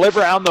going to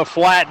deliver out in the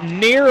flat.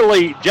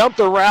 Nearly jumped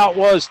the route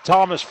was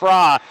Thomas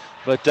Fry,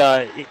 but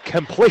it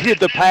completed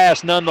the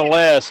pass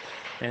nonetheless,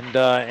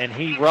 and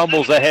he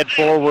rumbles ahead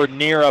forward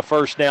near a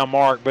first down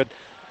mark. But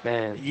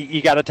man,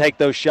 you got to take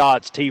those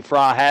shots. T.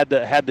 Fry had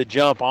the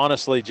jump.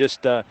 Honestly,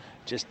 just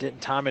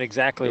didn't time it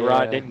exactly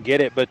right. Didn't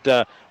get it.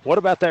 But what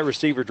about that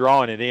receiver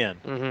drawing it in?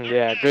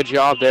 Yeah, good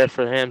job there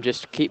for him.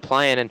 Just keep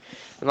playing. And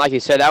like you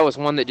said, that was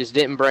one that just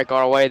didn't break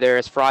our way there.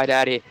 As Fry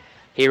Daddy,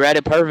 he read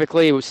it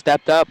perfectly. He was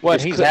stepped up. Well,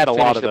 he's had a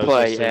lot of those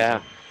play. Yeah.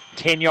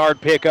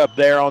 10-yard pickup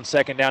there on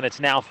 2nd down. It's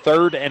now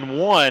 3rd and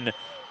 1.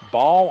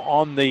 Ball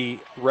on the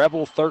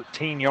Rebel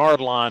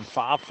 13-yard line.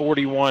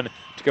 5:41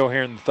 to go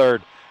here in the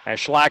third. As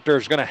Schlachter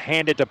is going to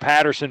hand it to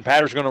Patterson.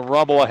 Patterson's going to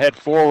rumble ahead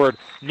forward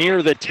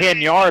near the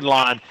 10-yard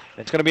line.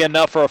 It's going to be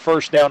enough for a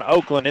first down,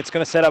 Oakland. It's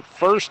going to set up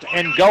 1st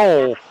and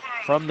goal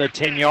from the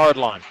 10-yard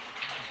line.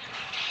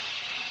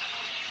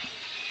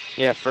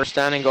 Yeah, 1st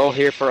down and goal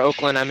here for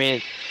Oakland. I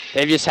mean,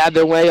 they've just had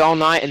their way all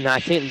night, and I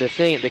think the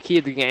key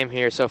of the game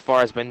here so far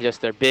has been just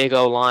their big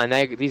O-line.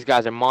 These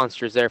guys are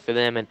monsters there for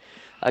them, and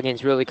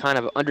against really kind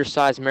of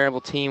undersized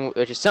Maryville team,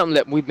 which is something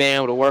that we've been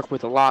able to work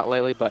with a lot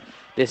lately, but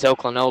this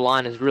Oakland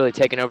O-line is really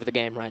taking over the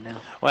game right now.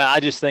 Well, I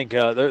just think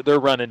they're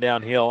running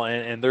downhill,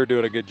 and they're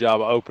doing a good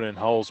job of opening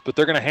holes. But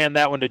they're going to hand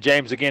that one to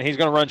James again. He's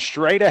going to run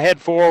straight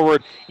ahead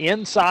forward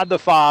inside the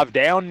 5,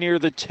 down near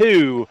the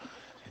 2,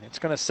 and it's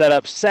going to set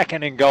up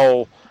 2nd and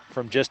goal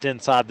from just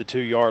inside the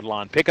 2-yard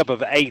line. Pickup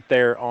of 8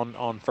 there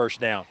on first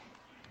down.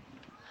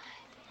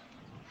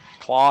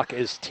 Clock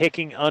is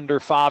ticking, under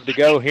 5 to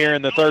go here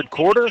in the third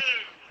quarter.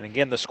 And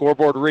again, the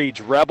scoreboard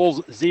reads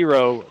Rebels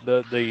 0,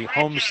 the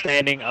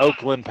homestanding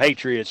Oakland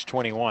Patriots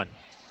 21.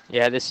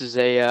 Yeah, this is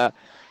a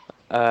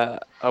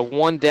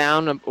 1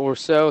 down or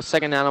so,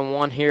 2nd down and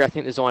 1 here. I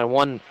think there's only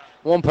one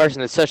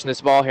person that's touching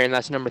this ball here, and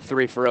that's number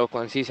 3 for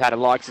Oakland. He's had a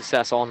lot of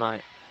success all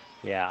night.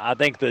 Yeah, I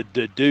think the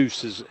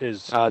deuce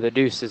is the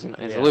deuce is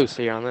loose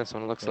here on this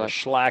one. It looks like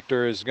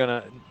Schlachter is going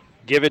to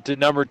give it to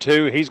number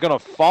 2. He's going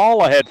to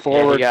fall ahead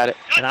forward. Yeah, he got it.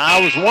 And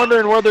I was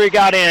wondering whether he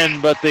got in,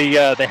 but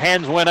the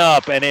hands went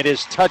up, and it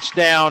is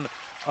touchdown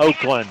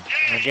Oakland.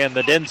 And again,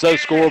 the Denso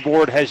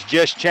scoreboard has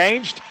just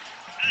changed.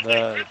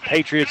 The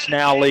Patriots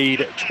now lead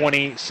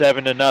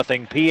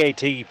 27-0.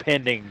 PAT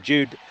pending.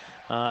 Jude,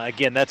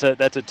 again, that's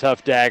a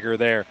tough dagger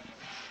there.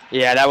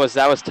 Yeah, that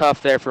was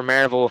tough there for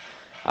Maryville.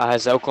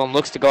 As Oakland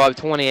looks to go up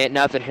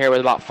 28-0 here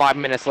with about 5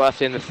 minutes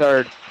left in the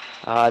third.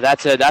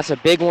 That's a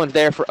big one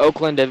there for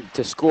Oakland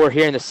to score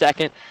here in the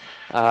second.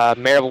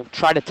 Maryville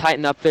tried to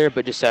tighten up there,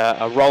 but just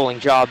a rolling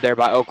job there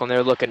by Oakland.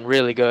 They're looking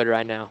really good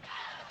right now.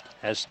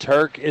 As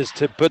Turk is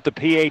to put the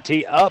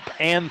PAT up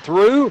and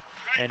through,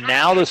 and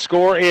now the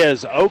score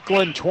is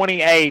Oakland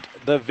 28,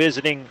 the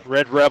visiting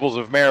Red Rebels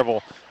of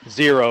Maryville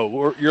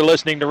 0. You're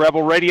listening to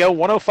Rebel Radio,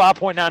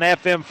 105.9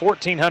 FM,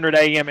 1400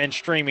 AM, and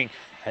streaming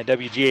at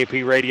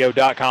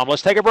WGAPradio.com.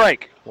 Let's take a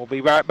break. We'll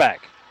be right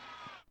back.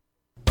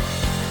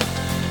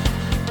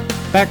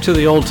 Back to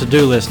the old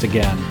to-do list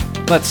again.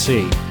 Let's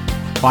see.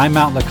 Climb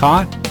Mount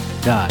LeConte?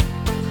 Done.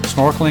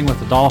 Snorkeling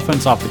with the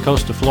dolphins off the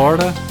coast of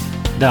Florida?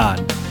 Done.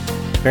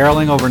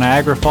 Barreling over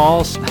Niagara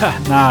Falls?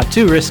 Nah,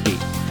 too risky.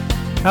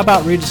 How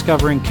about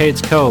rediscovering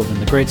Cades Cove in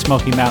the Great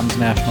Smoky Mountains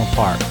National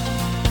Park?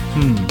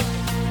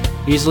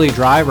 Easily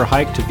drive or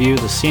hike to view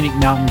the scenic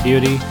mountain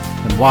beauty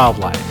and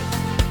wildlife.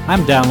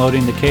 I'm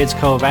downloading the Cades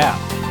Cove app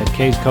at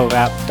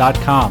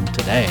cadescoveapp.com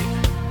today.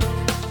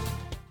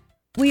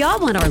 We all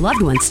want our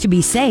loved ones to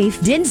be safe.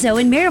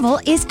 Denso in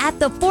Maryville is at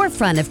the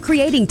forefront of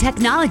creating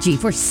technology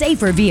for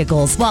safer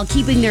vehicles while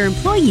keeping their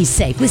employees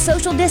safe with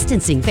social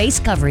distancing, face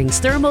coverings,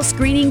 thermal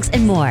screenings,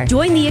 and more.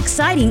 Join the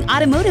exciting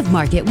automotive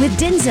market with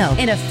Denso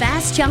in a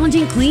fast,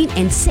 challenging, clean,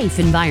 and safe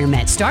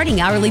environment.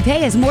 Starting hourly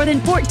pay is more than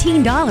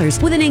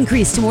 $14 with an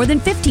increase to more than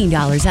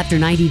 $15 after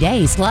 90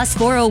 days. Plus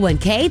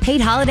 401k,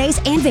 paid holidays,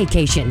 and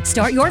vacation.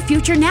 Start your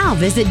future now.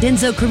 Visit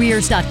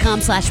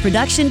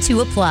densocareers.com/production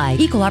to apply.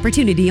 Equal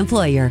opportunity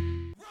employer.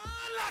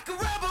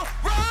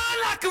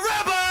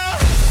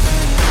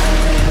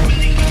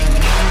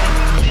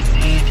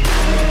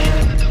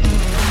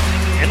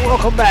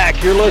 Welcome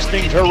back. You're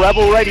listening to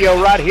Rebel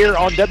Radio right here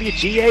on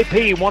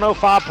WGAP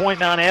 105.9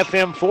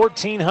 FM,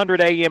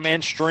 1400 AM,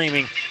 and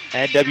streaming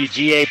at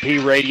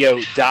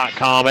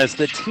WGAPradio.com. As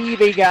the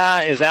TV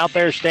guy is out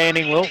there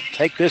standing, we'll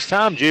take this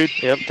time, Jude,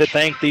 to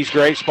thank these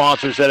great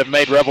sponsors that have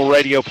made Rebel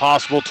Radio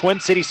possible. Twin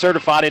City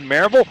Certified in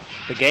Maryville,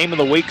 the Game of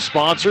the Week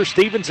sponsor,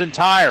 Stevenson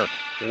Tire,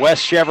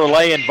 West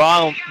Chevrolet, and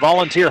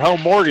Volunteer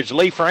Home Mortgage.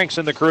 Lee Franks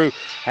and the crew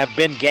have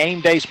been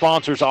game day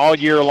sponsors all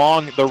year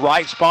long. The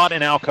Right Spot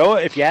in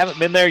Alcoa. If you haven't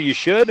been there, you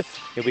should.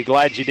 You'll be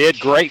glad you did.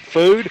 Great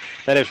food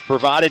that is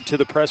provided to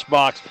the press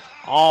box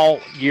all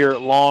year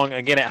long,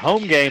 again, at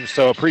home games.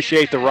 So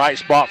appreciate the Right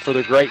Spot for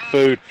the great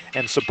food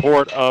and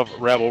support of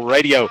Rebel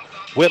Radio.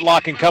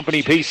 Whitlock &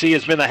 Company PC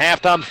has been the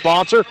halftime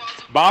sponsor.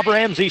 Bob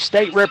Ramsey,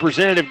 State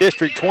Representative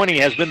District 20,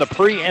 has been the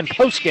pre- and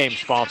post-game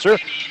sponsor.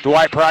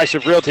 Dwight Price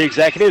of Realty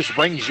Executives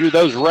brings you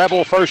those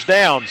Rebel first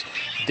downs.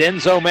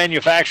 Denso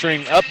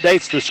Manufacturing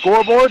updates the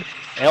scoreboard.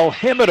 El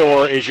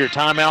Jimador is your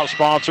timeout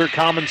sponsor.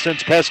 Common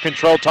Sense Pest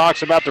Control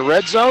talks about the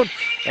red zone.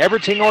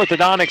 Everting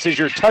Orthodontics is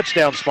your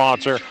touchdown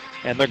sponsor.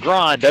 And The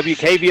Grind,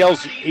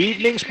 WKVL's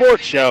evening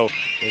sports show,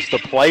 is the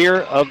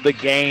player of the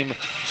game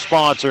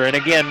sponsor. And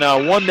again,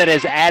 one that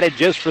is added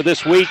just for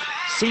this week,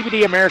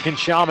 CBD American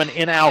Shaman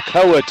in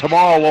Alcoa.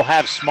 Tomorrow we'll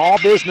have Small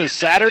Business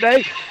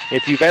Saturday.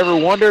 If you've ever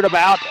wondered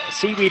about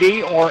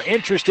CBD or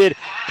interested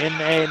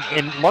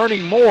in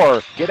learning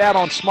more, get out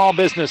on Small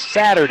Business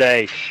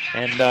Saturday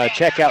and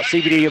check out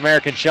CBD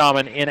American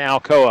Shaman in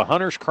Alcoa.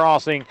 Hunters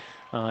Crossing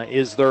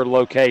is their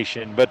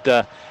location.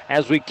 But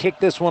as we kick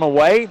this one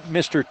away,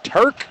 Mr.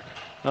 Turk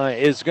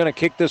is going to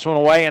kick this one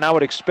away, and I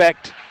would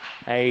expect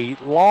a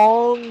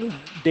long,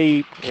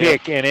 deep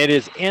kick, and it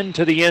is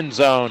into the end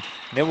zone,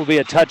 and it will be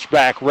a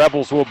touchback.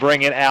 Rebels will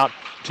bring it out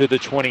to the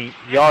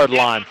 20-yard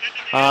line.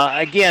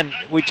 Again,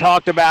 we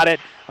talked about it.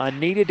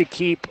 Needed to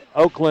keep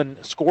Oakland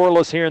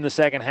scoreless here in the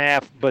second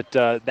half, but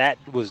that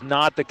was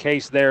not the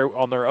case there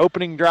on their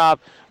opening drive.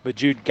 But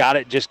Jude got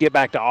it. Just get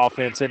back to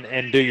offense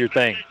and do your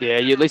thing. Yeah,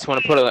 you at least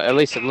want to put at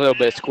least a little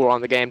bit of score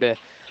on the game to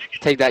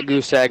take that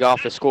goose egg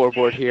off the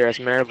scoreboard here, as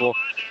Maryville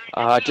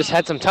just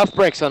had some tough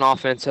breaks on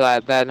offense.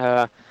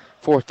 That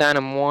fourth down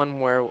and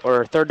one,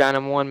 or third down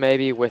and one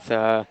maybe, with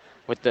the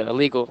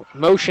illegal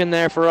motion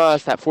there for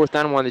us. That fourth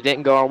down and one that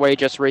didn't go our way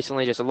just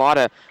recently. Just a lot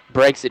of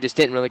breaks that just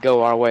didn't really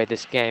go our way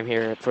this game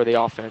here for the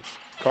offense.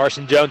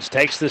 Carson Jones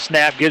takes the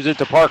snap, gives it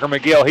to Parker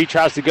McGill. He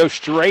tries to go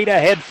straight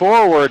ahead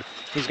forward.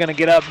 He's going to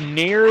get up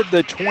near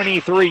the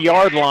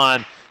 23-yard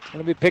line. It's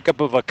going to be pickup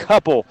of a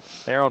couple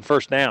there on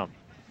first down.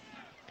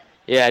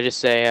 Yeah,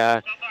 just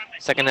a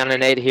second down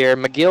and 8 here.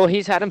 McGill,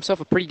 he's had himself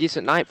a pretty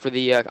decent night for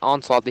the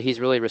onslaught that he's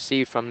really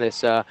received from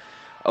this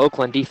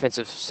Oakland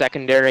defensive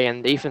secondary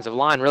and defensive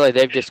line. Really,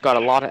 they've just got a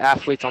lot of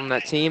athletes on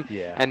that team,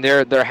 and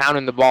they're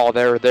hounding the ball.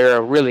 They're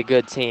a really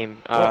good team.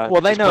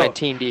 Well, they know playing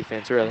team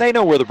defense. Really, they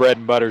know where the bread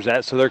and butter's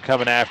at, so they're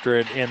coming after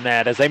it in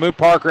that. As they move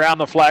Parker out in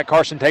the flat,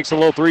 Carson takes a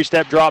little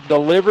three-step drop,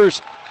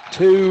 delivers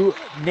to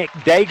Nick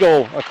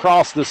Daigle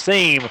across the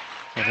seam,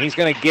 and he's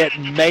going to get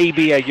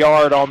maybe a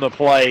yard on the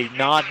play.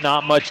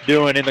 Not much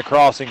doing in the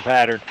crossing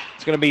pattern.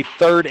 It's going to be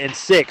 3rd and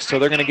 6, so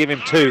they're going to give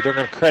him 2. They're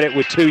going to credit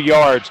with 2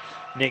 yards,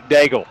 Nick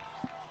Daigle.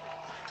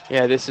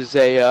 Yeah, this is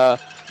a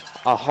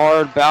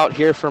hard bout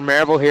here for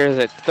Maryville. Here is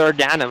a third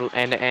down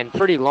and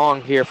pretty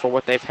long here for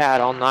what they've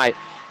had all night.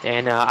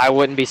 And I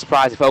wouldn't be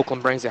surprised if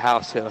Oakland brings the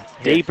house to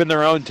deep in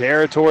their own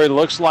territory.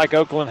 Looks like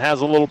Oakland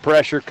has a little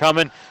pressure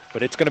coming,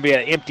 but it's going to be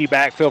an empty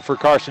backfield for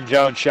Carson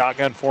Jones,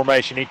 shotgun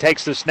formation. He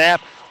takes the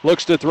snap,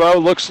 looks to throw,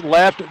 looks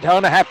left,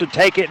 going to have to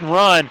take it and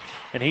run.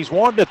 And he's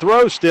wanting to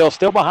throw still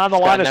behind the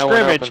line of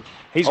scrimmage.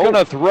 He's going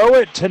to throw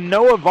it to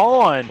Noah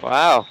Vaughn.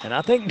 Wow. And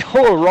I think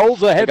Noah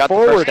rolls ahead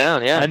forward. First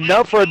down, yeah.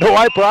 Enough for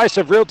Dwight Price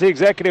of Realty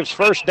Executives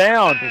first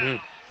down.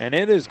 Mm-hmm. And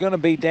it is going to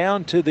be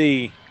down to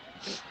the,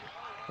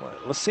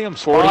 let's see him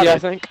 40, I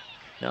think.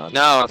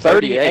 No,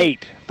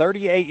 38.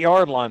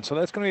 38-yard line. So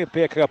that's going to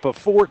be a pickup of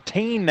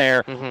 14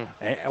 there.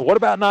 Mm-hmm. And what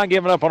about not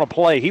giving up on a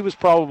play? He was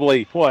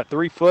probably,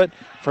 3 foot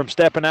from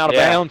stepping out of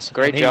bounds.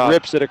 Great and job. He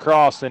rips it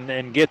across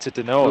and gets it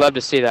to Noah. Love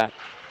to see that.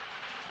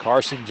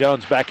 Carson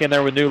Jones back in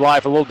there with new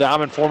life. A little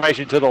diamond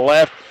formation to the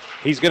left.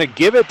 He's going to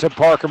give it to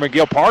Parker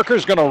McGill.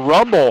 Parker's going to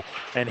rumble,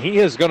 and he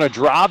is going to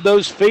drive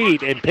those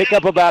feet and pick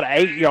up about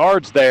 8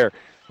 yards there.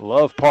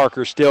 Love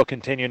Parker still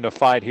continuing to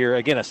fight here.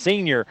 Again, a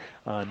senior,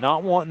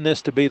 not wanting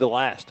this to be the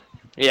last.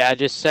 Yeah,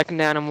 just 2nd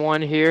down and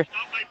 1 here.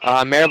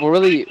 Maryville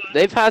really,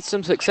 they've had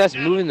some success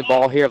moving the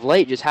ball here of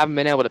late, just haven't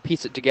been able to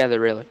piece it together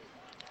really.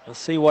 Let's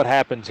see what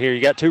happens here.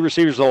 You got 2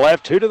 receivers to the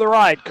left, 2 to the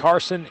right.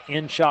 Carson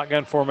in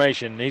shotgun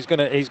formation. He's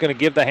gonna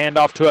give the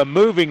handoff to a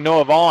moving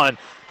Noah Vaughn.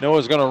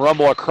 Noah's gonna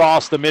rumble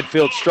across the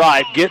midfield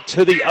stripe, get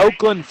to the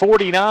Oakland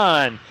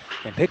 49,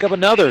 and pick up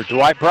another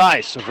Dwight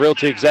Price of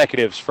Realty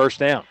Executives, 1st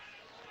down.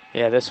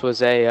 Yeah, this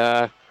was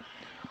a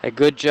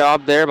good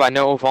job there by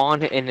Noah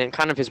Vaughn, and then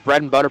kind of his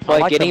bread and butter play,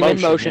 like getting him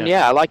in motion.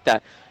 yeah. Yeah, I like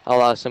that.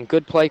 Some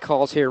good play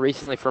calls here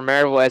recently for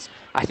Maryville, as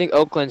I think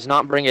Oakland's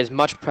not bringing as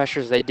much pressure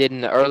as they did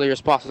in the earlier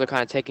spots, so they're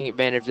kind of taking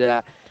advantage of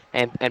that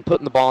and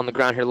putting the ball on the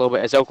ground here a little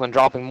bit, as Oakland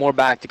dropping more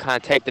back to kind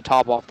of take the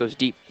top off those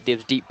deep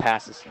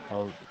passes.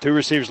 2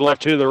 receivers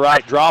left, 2 to the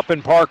right,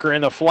 dropping Parker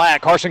in the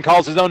flat. Carson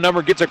calls his own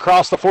number, gets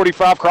across the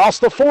 45, across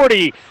the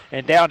 40,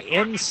 and down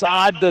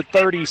inside the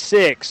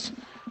 36.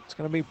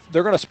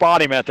 They're going to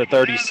spot him at the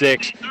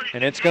 36,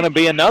 and it's going to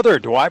be another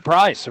Dwight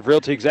Price of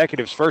Realty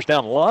Executives, 1st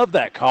down. Love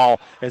that call,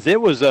 as it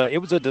was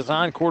a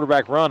design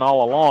quarterback run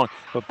all along,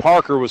 but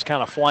Parker was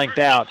kind of flanked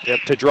out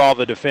to draw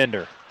the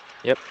defender.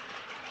 Yep.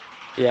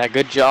 Yeah,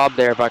 good job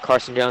there by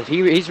Carson Jones.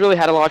 He's really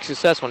had a lot of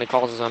success when he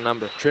calls his own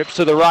number. Trips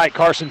to the right.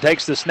 Carson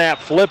takes the snap,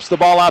 flips the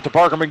ball out to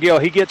Parker McGill.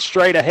 He gets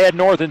straight ahead,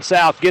 north and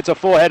south, gets a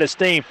full head of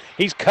steam.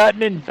 He's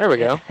cutting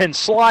and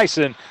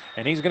slicing,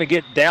 and he's going to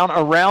get down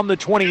around the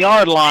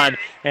 20-yard line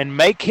and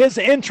make his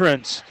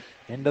entrance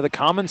into the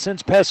Common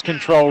Sense Pest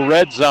Control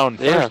red zone.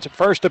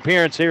 First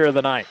appearance here of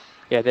the night.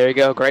 Yeah, there you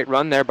go. Great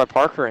run there by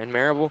Parker, and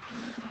Maryville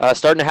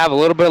starting to have a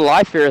little bit of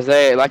life here as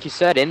they, like you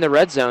said, in the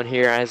red zone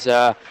here, as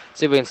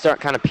see if we can start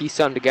kind of piece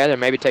something together,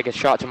 maybe take a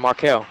shot to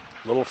Markel.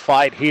 Little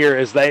fight here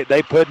as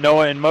they put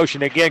Noah in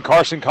motion again.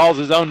 Carson calls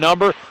his own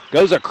number,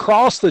 goes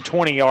across the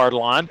 20-yard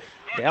line,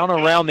 down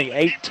around the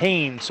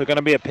 18, so going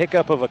to be a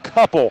pickup of a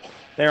couple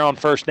there on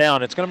 1st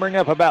down. It's going to bring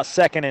up about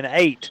 2nd and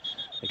 8,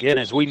 again,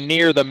 as we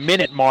near the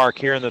minute mark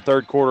here in the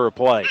 3rd quarter of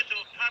play.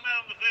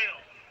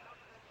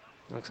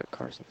 Looks like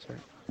Carson's right.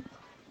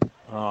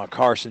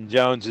 Carson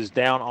Jones is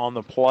down on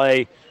the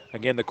play.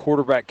 Again, the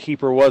quarterback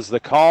keeper was the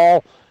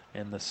call,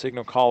 and the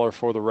signal caller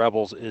for the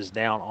Rebels is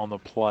down on the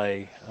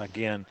play.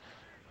 Again,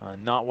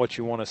 not what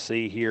you want to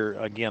see here,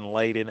 again,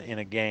 late in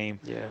a game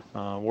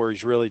where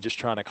he's really just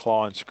trying to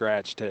claw and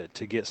scratch to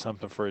get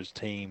something for his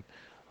team.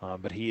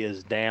 But he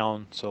is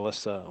down, so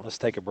let's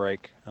take a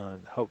break.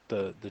 Hope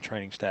the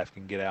training staff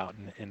can get out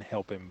and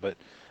help him. But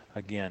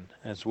again,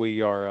 as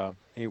we are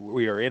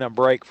in a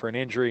break for an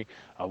injury,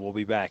 we'll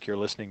be back. You're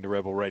listening to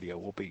Rebel Radio.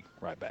 We'll be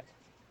right back.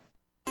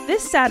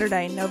 This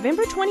Saturday,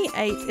 November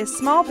 28th, is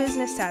Small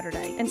Business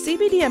Saturday, and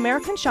CBD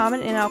American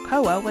Shaman in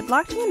Alcoa would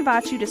like to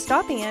invite you to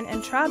stop in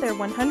and try their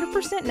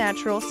 100%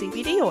 natural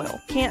CBD oil.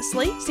 Can't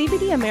sleep?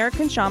 CBD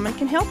American Shaman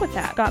can help with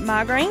that. Got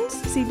migraines?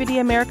 CBD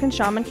American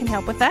Shaman can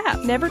help with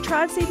that. Never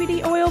tried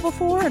CBD oil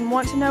before and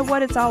want to know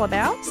what it's all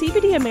about?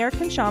 CBD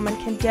American Shaman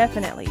can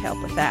definitely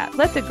help with that.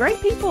 Let the great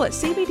people at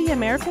CBD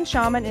American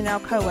Shaman in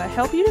Alcoa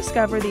help you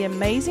discover the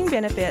amazing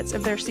benefits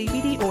of their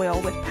CBD oil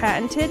with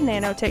patented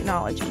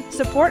nanotechnology.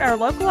 Support our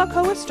local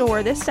Alcoa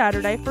store this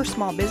Saturday for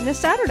Small Business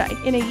Saturday.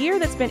 In a year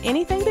that's been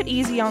anything but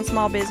easy on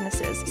small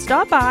businesses,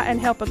 stop by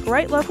and help a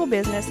great local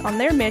business on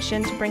their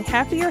mission to bring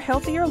happier,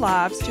 healthier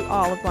lives to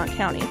all of Blount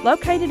County.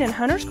 Located in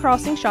Hunters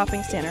Crossing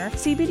Shopping Center,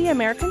 CBD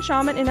American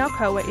Shaman in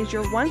Alcoa is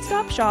your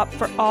one-stop shop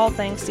for all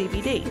things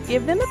CBD.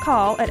 Give them a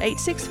call at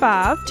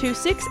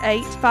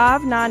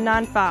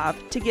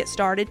 865-268-5995 to get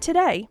started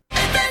today.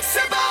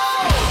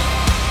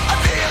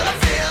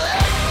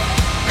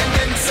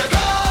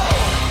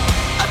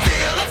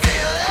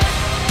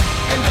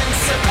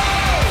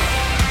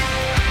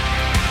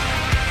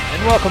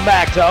 Welcome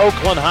back to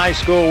Oakland High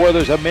School, where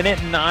there's 1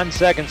 minute and 9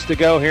 seconds to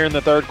go here in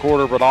the 3rd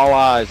quarter, but all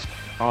eyes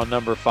on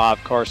number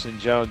 5, Carson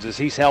Jones, as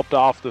he's helped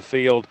off the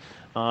field,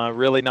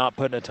 really not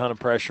putting a ton of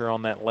pressure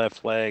on that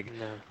left leg.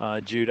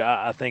 Jude,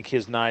 I think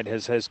his night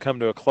has come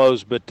to a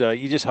close, but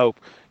you just hope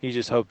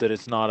that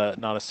it's not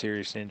a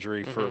serious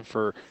injury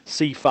for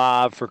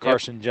C5, for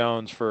Carson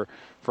Jones, for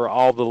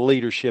all the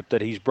leadership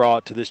that he's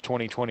brought to this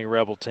 2020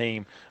 Rebel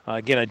team.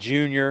 Again, a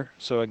junior,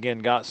 so again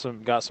got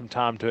some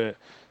time to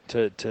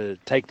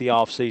take the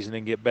off season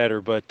and get better,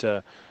 but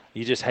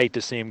you just hate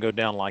to see him go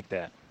down like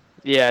that.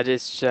 Yeah,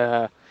 just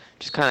kind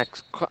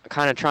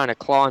of trying to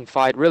claw and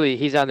fight. Really,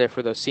 he's out there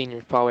for those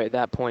seniors probably at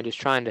that point, just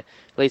trying to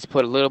at least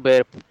put a little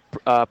bit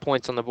of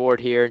points on the board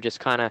here and just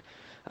kind of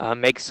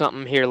make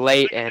something here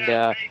late.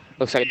 And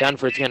looks like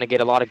Dunford's going to get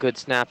a lot of good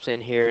snaps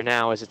in here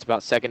now, as it's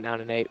about 2nd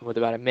down and 8 with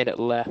about a minute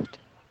left.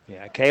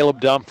 Yeah,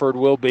 Caleb Dunford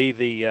will be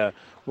the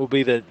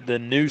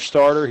new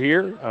starter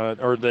here,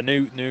 or the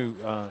new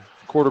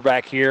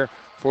quarterback here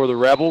for the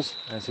Rebels,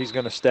 as he's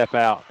going to step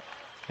out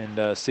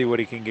and see what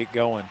he can get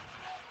going.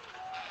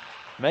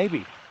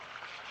 Maybe.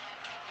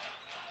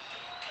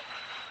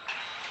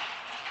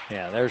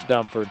 Yeah, there's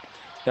Dunford.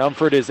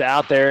 Dunford is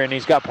out there, and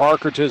he's got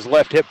Parker to his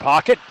left hip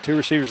pocket. 2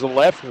 receivers to the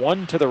left,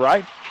 1 to the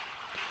right.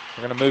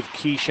 We're going to move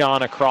Keyshawn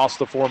across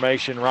the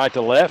formation right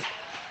to left.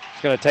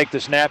 He's going to take the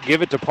snap,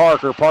 give it to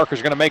Parker.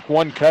 Parker's going to make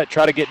one cut,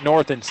 try to get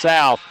north and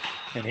south,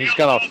 and he's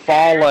going to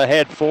fall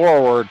ahead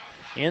forward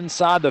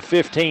inside the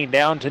 15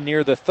 down to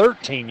near the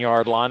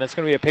 13-yard line. It's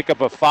going to be a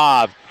pickup of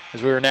 5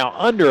 as we are now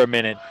under a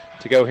minute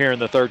to go here in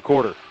the third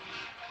quarter.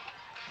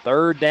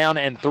 3rd down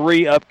and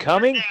 3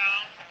 upcoming.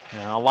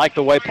 And I like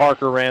the way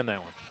Parker ran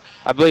that one.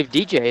 I believe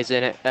DJ is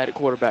in it at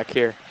quarterback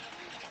here.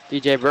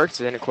 DJ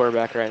Burks is in at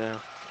quarterback right now.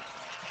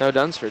 No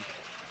Dunsford.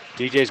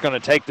 DJ's going to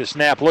take the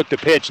snap, look to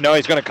pitch. No,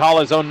 he's going to call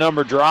his own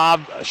number,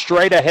 drive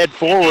straight ahead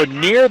forward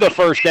near the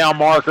first down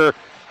marker.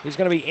 He's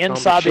going to be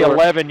inside the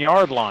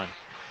 11-yard line.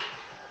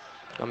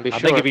 I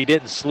think if he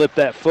didn't slip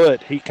that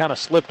foot, he kind of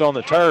slipped on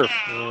the turf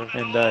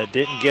and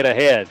didn't get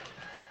ahead.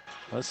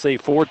 Let's see,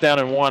 4th down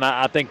and 1.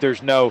 I think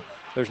there's no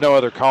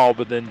other call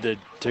but then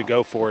to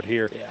go for it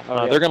here.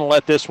 Yeah. They're going to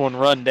let this one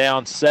run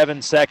down.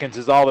 7 seconds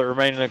is all that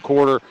remains in a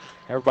quarter.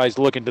 Everybody's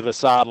looking to the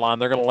sideline.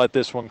 They're going to let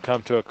this one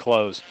come to a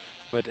close.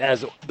 But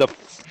as the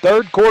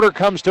third quarter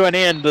comes to an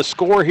end, the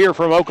score here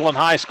from Oakland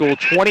High School,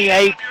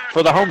 28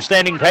 for the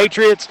homestanding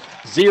Patriots,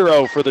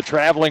 0 for the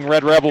traveling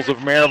Red Rebels of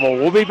Maryville.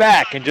 We'll be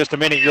back in just a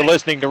minute. You're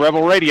listening to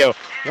Rebel Radio,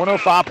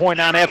 105.9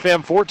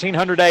 FM,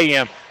 1400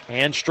 AM,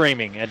 and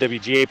streaming at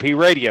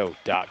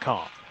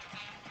WGAPradio.com.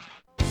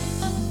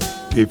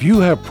 If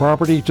you have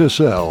property to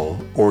sell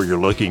or you're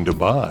looking to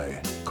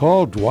buy,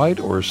 call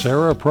Dwight or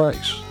Sarah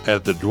Price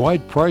at the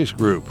Dwight Price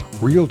Group,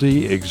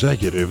 Realty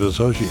Executive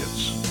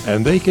Associates,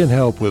 and they can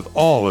help with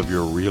all of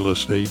your real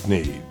estate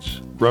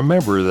needs.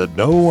 Remember that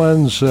no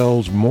one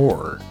sells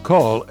more.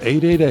 Call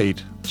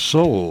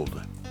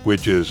 888-SOLD,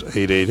 which is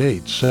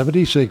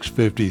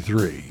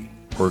 888-7653,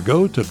 or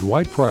go to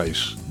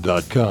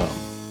dwightprice.com.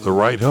 The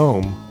right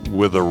home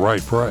with the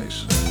right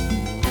price.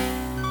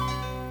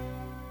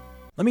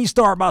 Let me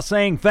start by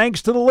saying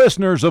thanks to the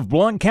listeners of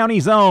Blount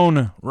County's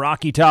own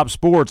Rocky Top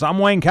Sports. I'm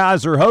Wayne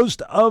Kiser,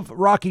 host of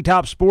Rocky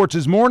Top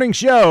Sports' morning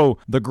show,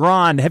 The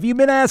Grind. Have you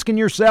been asking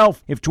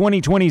yourself if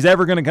 2020 is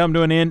ever going to come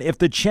to an end, if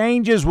the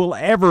changes will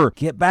ever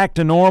get back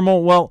to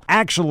normal? Well,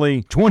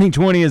 actually,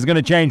 2020 is going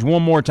to change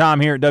one more time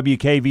here at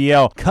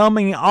WKVL.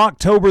 Coming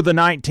October the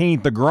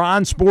 19th, The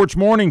Grind Sports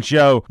Morning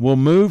Show will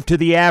move to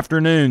the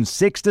afternoon.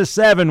 6 to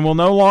 7 will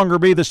no longer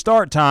be the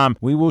start time.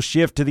 We will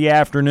shift to the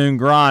afternoon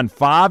grind,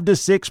 5 to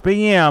 6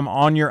 p.m.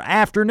 on your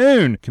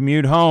afternoon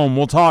commute home.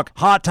 We'll talk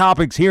hot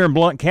topics here in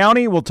Blount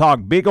County. We'll talk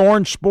Big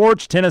Orange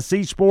sports,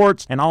 Tennessee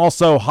sports, and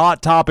also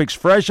hot topics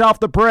fresh off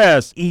the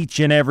press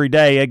each and every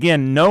day.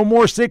 Again, no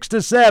more 6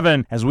 to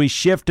 7 as we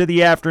shift to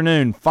the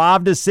afternoon.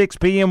 5 to 6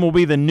 p.m. will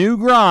be the new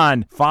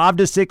grind, 5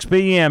 to 6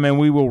 p.m., and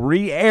we will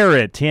re-air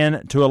it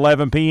 10 to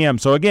 11 p.m.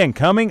 So again,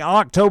 coming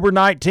October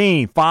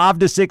 19th, 5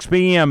 to 6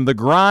 p.m., the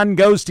grind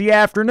goes to the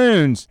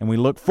afternoons, and we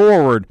look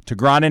forward to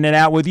grinding it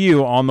out with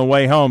you on the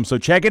way home. So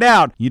check it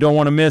out. You don't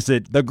want to miss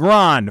it. The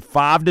Grind,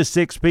 5 to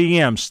 6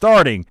 p.m.,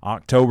 starting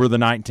October the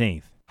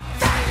 19th.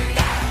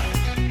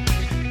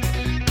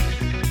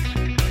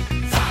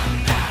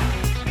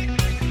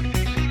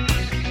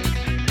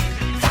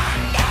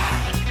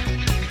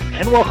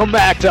 And welcome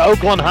back to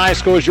Oakland High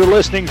School as you're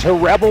listening to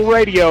Rebel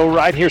Radio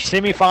right here,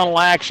 semifinal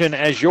action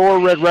as your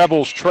Red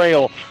Rebels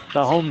trail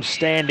the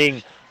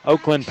homestanding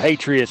Oakland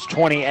Patriots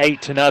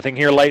 28 to nothing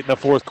here late in the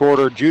fourth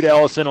quarter. Jude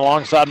Ellison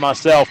alongside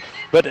myself.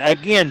 But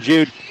again,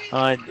 Jude,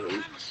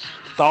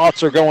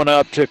 thoughts are going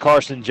up to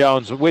Carson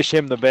Jones. Wish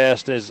him the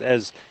best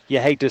as you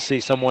hate to see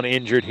someone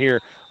injured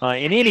here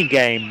in any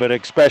game, but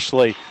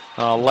especially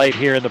late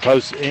here in the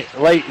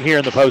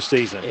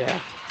postseason. Yeah.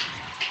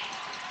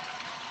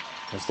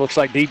 This looks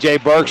like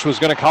DJ Burks was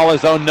going to call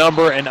his own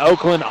number, and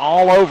Oakland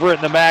all over it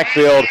in the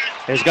backfield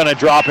is going to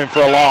drop him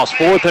for a loss.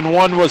 4th and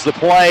 1 was the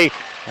play,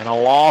 and a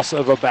loss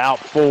of about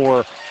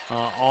 4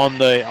 on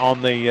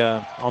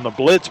the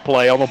blitz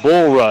play, on the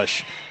bull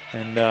rush.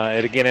 And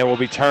it will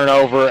be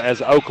turnover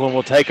as Oakland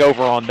will take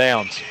over on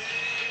downs.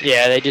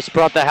 Yeah, they just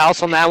brought the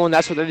house on that one.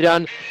 That's what they've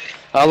done.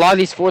 A lot of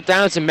these 4th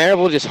downs in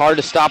Maryville just hard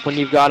to stop when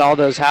you've got all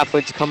those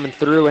halflets coming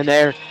through.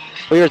 And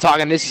we were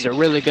talking, this is a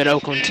really good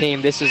Oakland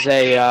team. This is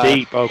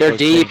deep. They're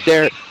deep.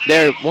 Team.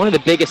 They're one of the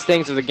biggest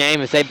things of the game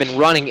is they've been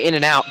running in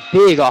and out.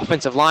 Big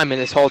offensive linemen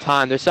this whole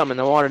time. There's something in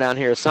the water down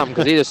here or something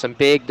because these are some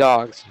big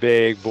dogs.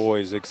 Big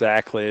boys,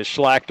 exactly. As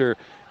Schlachter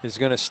is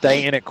going to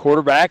stay in at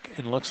quarterback,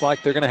 and looks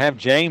like they're going to have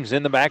James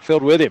in the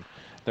backfield with him.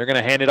 They're going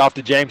to hand it off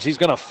to James. He's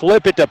going to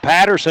flip it to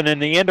Patterson in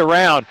the end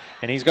around,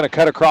 and he's going to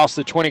cut across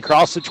the 20,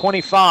 cross the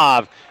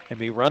 25, and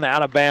be run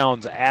out of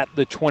bounds at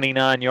the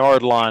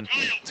 29-yard line.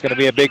 It's going to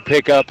be a big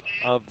pickup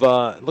of,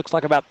 looks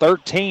like about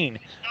 13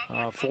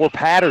 for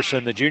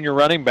Patterson, the junior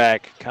running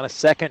back, kind of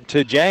second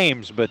to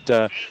James,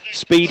 but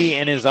speedy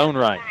in his own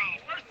right.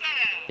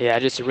 Yeah,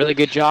 just a really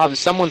good job.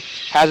 Someone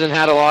hasn't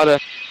had a lot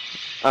of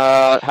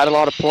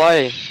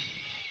play.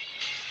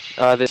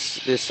 A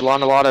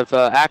lot of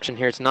action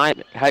here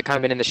tonight. Had kind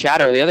of been in the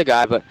shadow of the other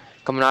guy, but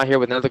coming out here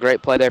with another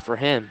great play there for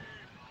him.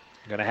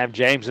 Going to have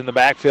James in the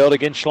backfield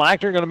against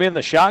Schlachter. Going to be in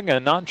the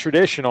shotgun,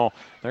 non-traditional.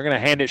 They're going to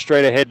hand it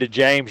straight ahead to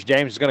James.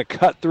 James is going to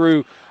cut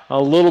through a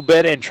little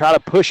bit and try to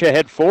push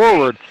ahead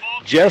forward.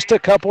 Just a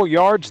couple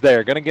yards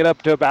there. Going to get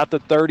up to about the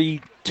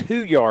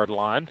 32-yard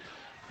line.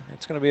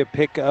 It's going to be a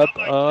pickup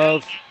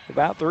of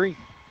about 3.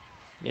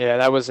 Yeah,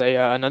 that was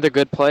another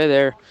good play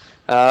there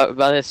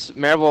by this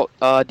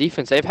Maryville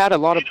defense. They've had a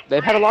lot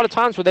of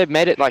times where they've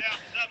made it like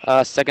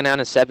second down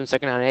and 7,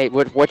 second down and 8.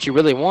 What you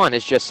really want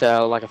is just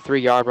like a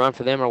 3-yard run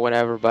for them or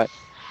whatever. But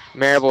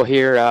Maryville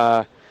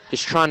here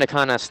just trying to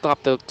kind of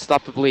stop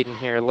the bleeding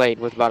here late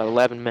with about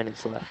 11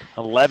 minutes left.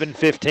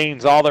 11:15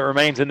 is all that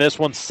remains in this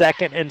one.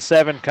 2nd and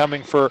 7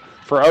 coming for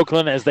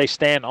Oakland as they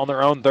stand on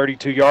their own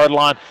 32-yard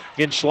line.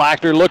 Again,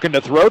 Schlachter looking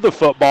to throw the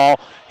football.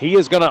 He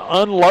is going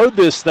to unload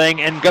this thing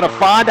and going to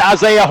find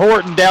Isaiah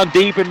Horton down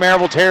deep in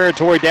Maryville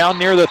territory, down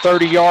near the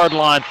 30-yard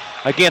line.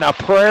 Again, a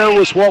prayer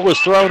was what was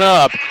thrown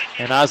up,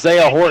 and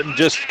Isaiah Horton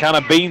just kind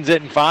of beans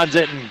it and finds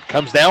it and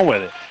comes down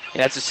with it.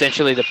 Yeah, that's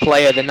essentially the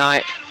play of the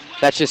night.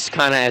 That's just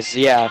kind of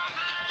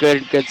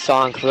good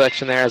song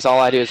collection there. As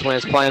all I do is win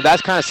is playing.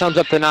 That kind of sums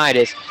up the night.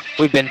 Is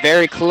we've been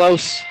very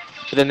close,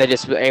 but then they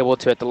just were able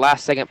to at the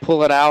last second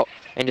pull it out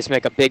and just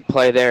make a big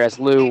play there. As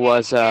Lou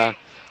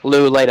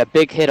laid a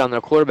big hit on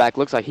their quarterback.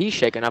 Looks like he's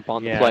shaking up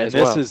on the play as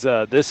well.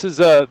 This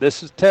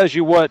tells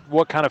you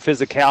what kind of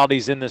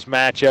physicality's in this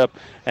matchup.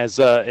 As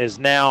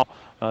now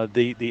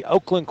the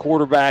Oakland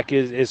quarterback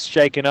is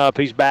shaking up.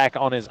 He's back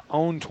on his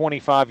own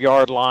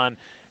 25-yard line.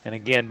 And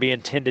again,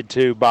 being tended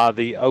to by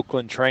the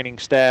Oakland training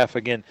staff.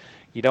 Again,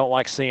 you don't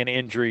like seeing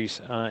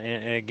injuries.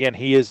 And again,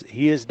 he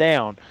is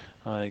down,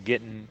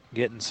 getting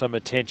some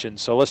attention.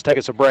 So let's take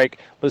us a break.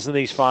 Listen to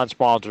these fine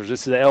sponsors.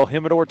 This is the El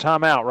Jimador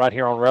Timeout right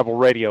here on Rebel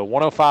Radio,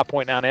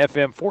 105.9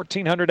 FM,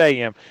 1400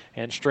 AM,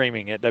 and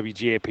streaming at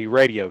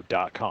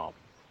WGAPradio.com.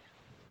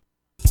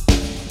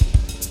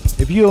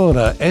 If you own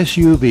a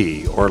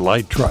SUV or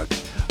light truck,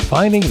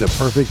 finding the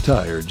perfect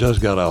tire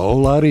just got a whole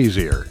lot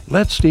easier.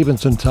 Let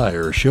Stevenson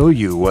Tire show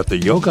you what the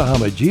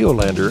Yokohama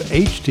Geolandar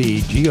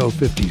HT Geo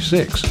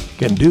 56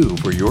 can do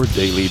for your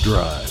daily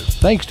drive.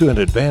 Thanks to an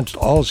advanced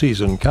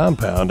all-season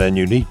compound and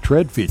unique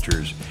tread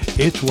features,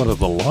 it's one of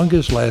the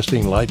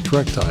longest-lasting light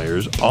truck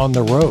tires on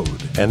the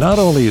road. And not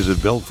only is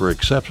it built for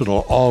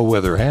exceptional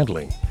all-weather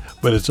handling,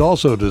 but it's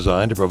also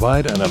designed to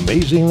provide an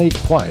amazingly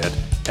quiet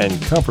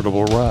and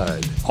comfortable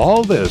ride.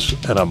 All this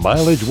and a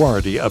mileage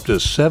warranty up to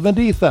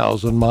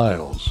 70,000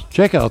 miles.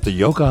 Check out the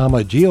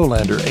Yokohama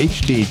Geolandar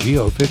HT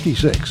Geo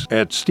 56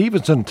 at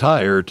Stevenson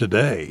Tire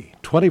today.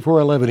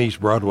 2411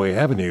 East Broadway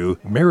Avenue,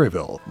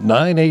 Maryville,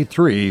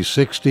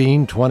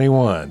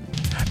 983-1621.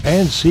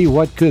 And see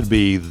what could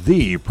be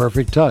the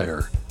perfect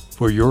tire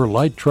for your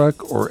light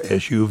truck or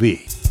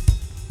SUV.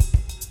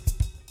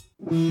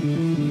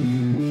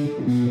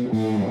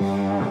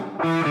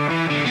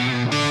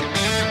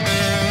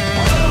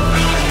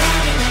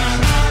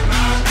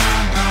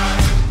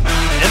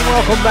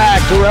 Welcome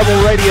back to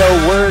Rebel Radio,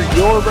 where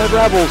your Red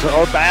Rebels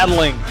are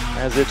battling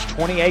as it's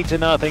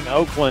 28-0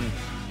 Oakland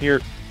here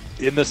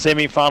in the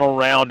semifinal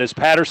round. As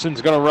Patterson's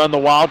going to run the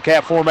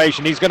Wildcat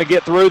formation, he's going to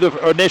get through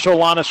the initial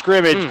line of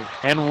scrimmage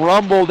and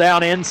rumble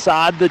down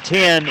inside the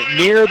 10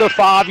 near the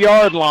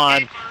 5-yard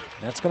line.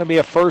 That's going to be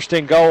a 1st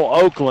and goal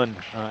Oakland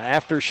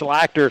after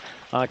Schlachter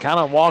kind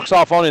of walks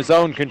off on his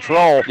own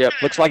control.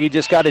 Looks like he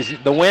just got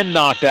the wind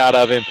knocked out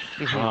of him.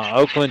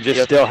 Oakland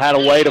just still had a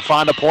way to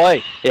find a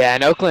play. Yeah,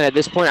 and Oakland at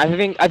this point, I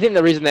think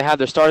the reason they have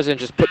their starters in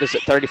just put this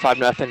at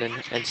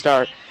 35-0 and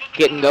start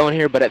getting going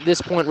here. But at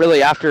this point,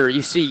 really, after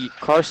you see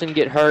Carson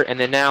get hurt, and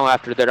then now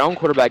after their own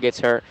quarterback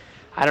gets hurt,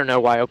 I don't know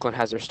why Oakland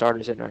has their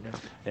starters in right now.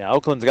 Yeah,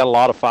 Oakland's got a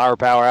lot of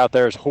firepower out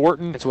there. It's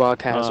Horton. It's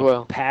Wildcat as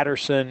well.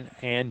 Patterson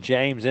and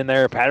James in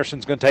there.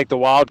 Patterson's going to take the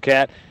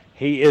Wildcat.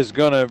 He is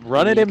going to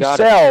run it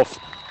himself,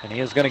 and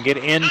he is going to get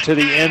into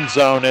the end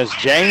zone as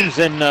James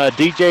and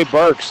DJ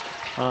Burks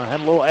had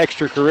a little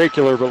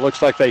extracurricular, but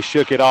looks like they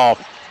shook it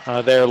off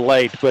there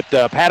late. But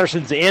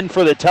Patterson's in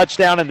for the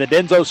touchdown, and the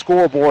Denso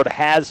scoreboard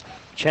has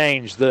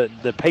changed.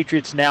 The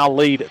Patriots now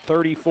lead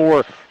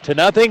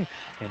 34-0.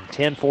 And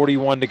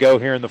 10:41 to go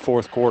here in the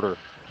fourth quarter.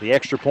 The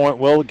extra point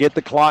will get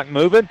the clock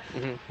moving,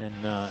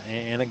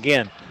 and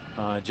again,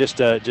 just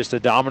a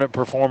dominant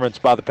performance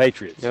by the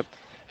Patriots. Yep.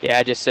 Yeah,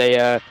 I just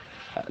say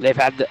they've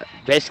had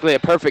basically a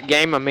perfect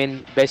game. I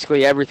mean,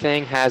 basically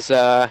everything has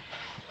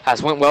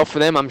went well for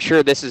them. I'm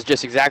sure this is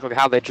just exactly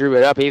how they drew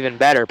it up, even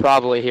better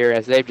probably here,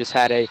 as they've just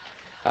had a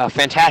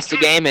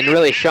fantastic game and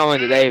really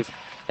showing that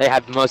they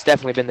have most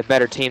definitely been the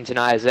better team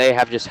tonight, as they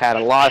have just had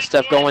a lot of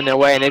stuff going their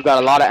way, and they've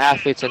got a lot of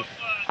athletes. And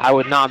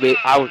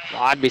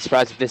I'd be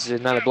surprised if this is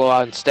another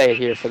blowout and stay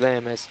here for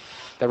them, as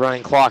the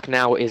running clock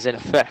now is in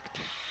effect.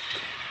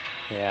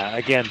 Yeah,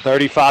 again,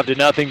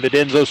 35-0. The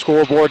Denso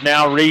scoreboard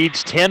now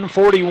reads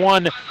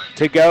 10:41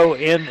 to go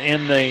in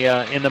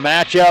the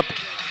matchup,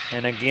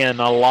 and again,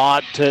 a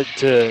lot to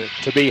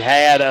be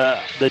had.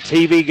 The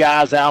TV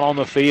guys out on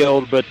the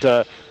field, but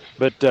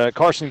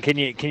Carson, can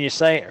you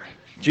say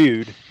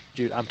Jude?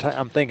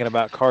 I'm thinking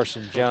about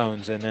Carson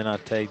Jones, and then I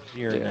take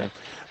your name,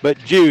 but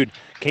Jude.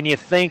 Can you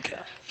think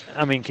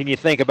I mean, can you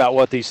think about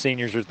what these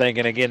seniors are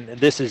thinking? Again,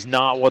 this is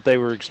not what they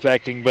were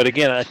expecting, but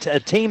again, a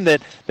team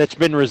that's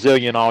been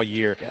resilient all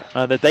year,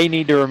 that they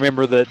need to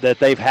remember that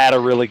they've had a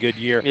really good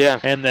year,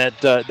 and that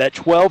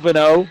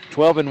 12-0,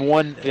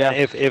 12-1,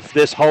 if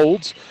this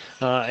holds,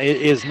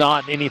 is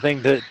not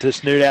anything to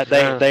snoot at.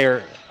 They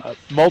are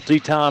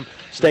multi-time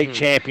state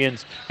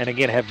champions, and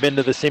again have been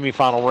to the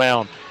semifinal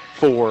round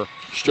 4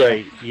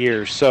 straight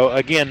years. So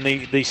again,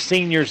 the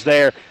seniors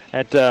there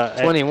at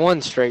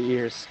 21 straight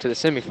years to the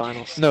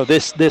semifinals. No,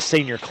 this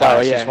senior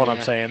class is what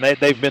I'm saying.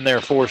 They've been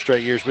there 4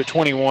 straight years, but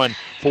 21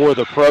 for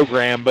the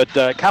program. But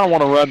kind of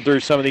want to run through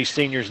some of these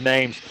seniors'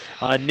 names.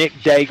 Nick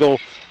Daigle,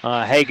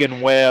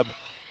 Hagan Webb.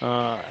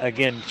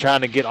 Again,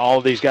 trying to get all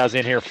of these guys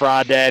in here.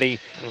 Fry Daddy,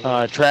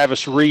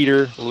 Travis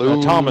Reeder,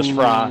 Thomas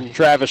Fry,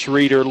 Travis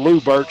Reeder,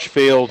 Lou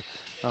Birchfield,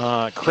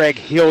 Craig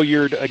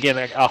Hilliard, again,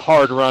 a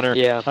hard runner.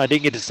 I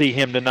didn't get to see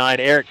him tonight.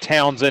 Eric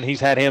Townsend, he's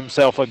had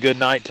himself a good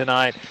night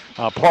tonight.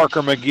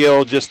 Parker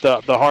McGill, just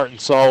the heart and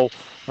soul.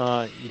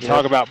 You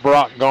talk about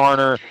Brock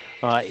Garner,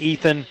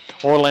 Ethan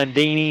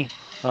Orlandini,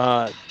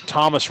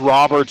 Thomas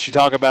Roberts. You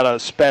talk about a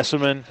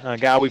specimen, a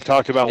guy we've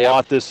talked about a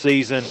lot this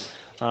season.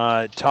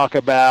 Talk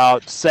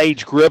about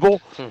Sage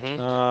Gribble.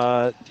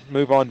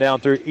 Move on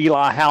down through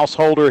Eli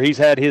Householder. He's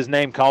had his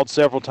name called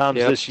several times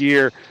this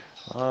year.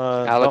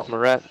 Alec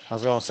Moret. I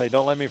was going to say,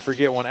 don't let me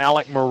forget one.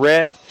 Alec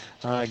Moret,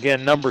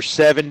 again, number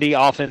 70,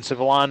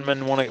 offensive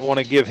lineman. Want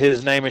to give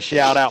his name a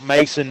shout out.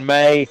 Mason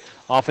May,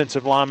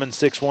 offensive lineman,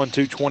 6'1",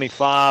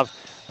 225.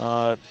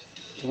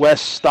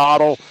 Wes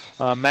Stottle,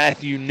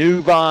 Matthew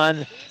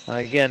Newvine.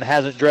 Again,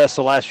 hasn't dressed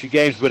the last few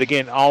games, but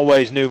again,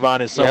 always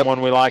Newvine is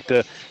someone we like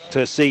to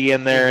see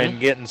in there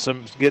and getting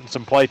some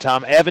play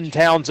time. Evan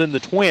Townsend, the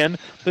twin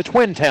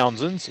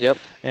Townsends.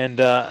 And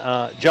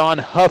John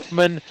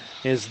Huffman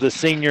is the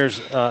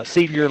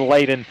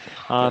senior-laden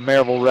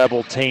Maryville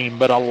Rebel team.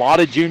 But a lot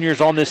of juniors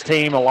on this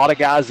team, a lot of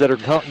guys that are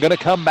going to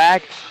come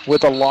back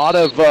with a lot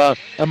of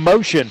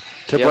emotion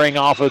to bring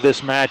off of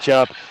this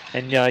matchup.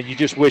 And you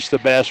just wish the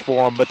best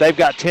for them. But they've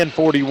got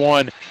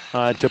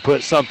 10:41 to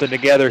put something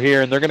together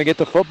here, and they're going to get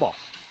the football.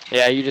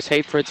 Yeah, you just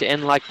hate for it to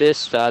end like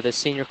this, this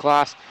senior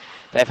class.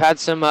 They've had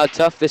some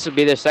tough. This will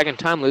be their second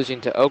time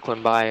losing to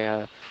Oakland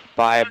by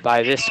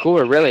this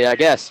score, really, I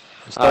guess.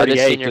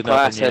 This senior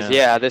class has,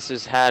 this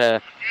has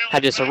had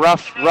just a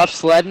rough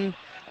sledding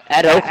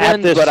at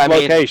Oakland, this but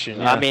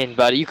location, I mean,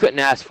 but you couldn't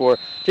ask for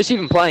just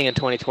even playing in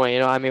 2020. You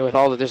know, I mean, with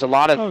all there's a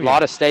lot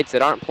of states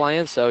that aren't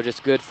playing, so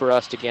just good for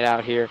us to get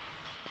out here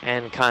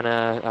and kind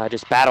of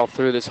just battle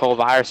through this whole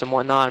virus and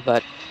whatnot.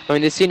 But I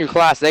mean, this senior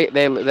class,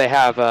 they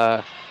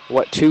have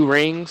 2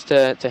 rings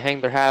to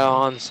hang their hat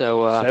on.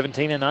 So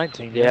 17 and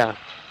 19. Yeah.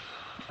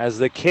 As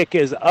the kick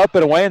is up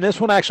and away, and this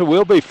one actually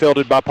will be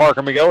fielded by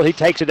Parker McGill. He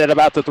takes it at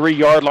about the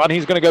 3-yard line.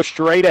 He's going to go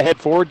straight ahead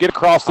forward, get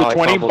across the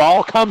 20.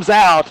 Ball comes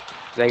out.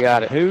 They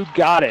got it. Who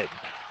got it?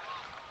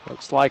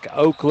 Looks like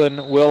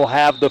Oakland will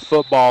have the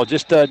football.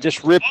 Just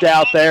ripped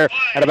out there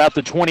at about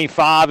the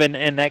 25,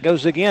 and that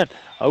goes again.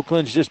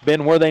 Oakland's just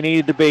been where they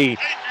needed to be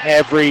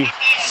every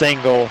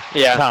single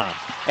time.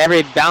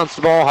 Every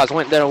bounced ball has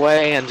went their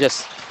way, and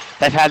just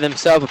they've had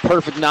themselves a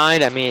perfect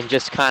night. I mean,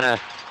 just kind of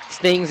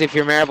stings if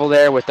you're Maryville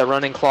there with the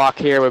running clock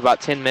here with about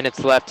 10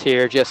 minutes left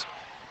here. Just,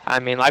 I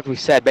mean, like we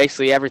said,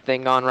 basically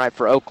everything gone right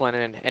for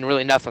Oakland, and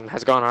really nothing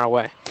has gone our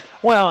way.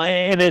 Well,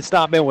 and it's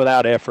not been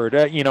without effort.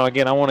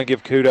 Again, I want to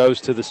give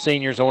kudos to the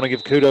seniors. I want to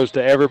give kudos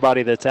to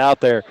everybody that's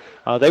out there.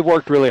 They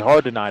worked really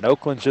hard tonight.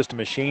 Oakland's just a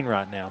machine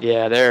right now.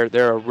 Yeah,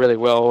 they're a really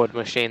well-oiled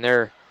machine.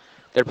 They're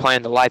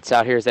playing the lights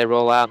out here as they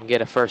roll out and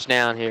get a first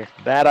down here.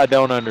 That I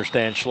don't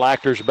understand.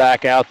 Schlachter's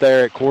back out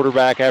there at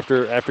quarterback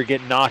after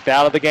getting knocked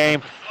out of the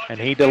game, and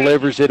he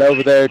delivers it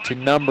over there to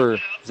number, is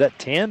that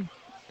 10?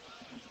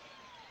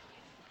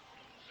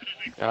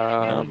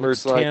 Number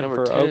 10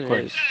 for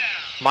Oakland.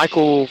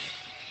 Michael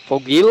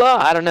Fogila?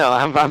 I don't know.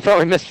 I'm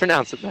probably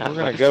mispronouncing that. We're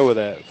going to go with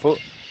that.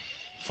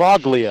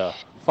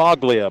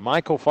 Foglia.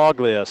 Michael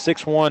Foglia,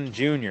 6'1",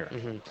 junior.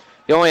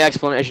 The only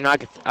explanation I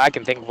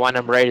can think of why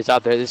number 8 is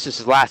out there, this is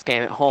his last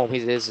game at home. He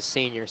is a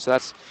senior, so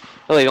that's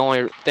really the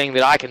only thing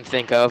that I can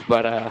think of.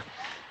 But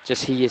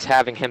just he is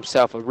having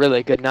himself a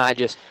really good night.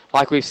 Just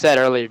like we said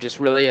earlier, just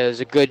really is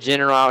a good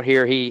general out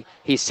here.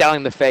 He's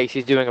selling the face.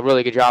 He's doing a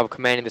really good job of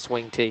commanding this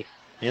wing tee.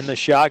 In the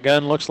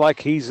shotgun, looks like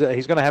he's going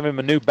to have him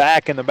a new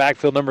back in the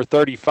backfield, number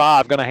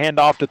 35. Going to hand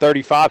off to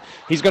 35.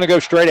 He's going to go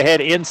straight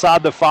ahead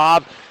inside the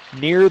 5,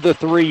 near the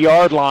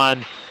 3-yard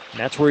line. And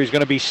that's where he's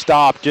going to be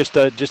stopped. Just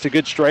a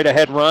good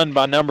straight-ahead run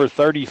by number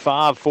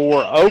 35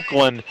 for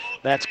Oakland.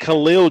 That's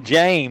Khalil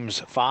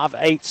James,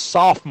 5'8",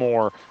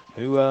 sophomore,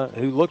 who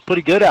looked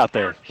pretty good out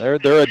there. They're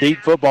a deep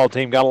football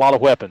team, got a lot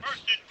of weapons.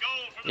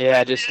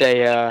 Yeah, just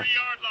a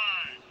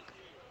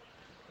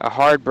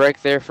hard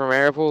break there for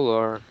Maryville,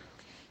 or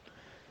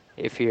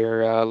if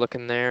you're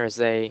looking there as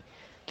they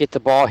get the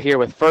ball here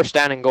with first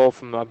down and goal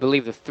from, I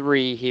believe, the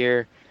 3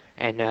 here.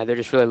 And they're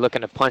just really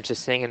looking to punch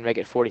this thing and make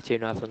it 42-0.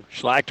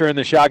 Schlachter in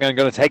the shotgun,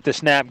 going to take the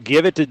snap,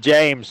 give it to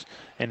James,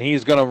 and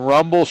he's going to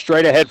rumble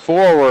straight ahead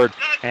forward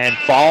and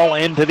fall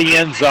into the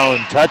end zone.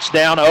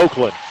 Touchdown,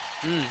 Oakland.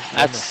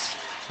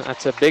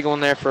 That's a big one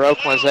there for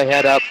Oakland as they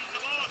head up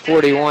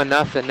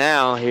 41-0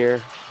 now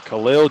here.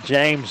 Khalil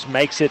James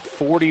makes it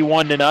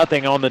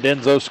 41-0 on the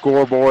Denso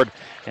scoreboard.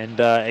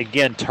 And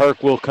again,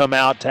 Turk will come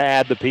out to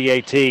add the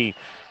PAT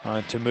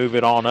to move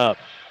it on up.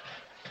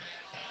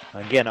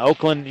 Again,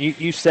 Oakland,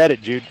 you said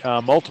it, Jude,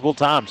 multiple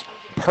times.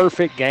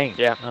 Perfect game.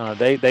 Yeah.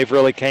 They've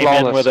really came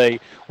Flawless. in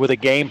with a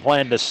game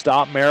plan to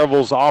stop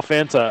Maryville's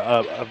offense.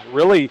 A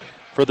really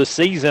for the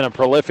season a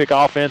prolific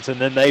offense, and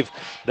then they've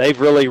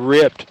really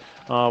ripped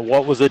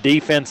what was a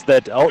defense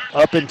that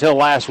up until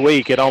last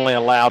week it only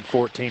allowed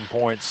 14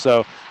 points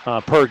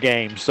per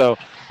game. So.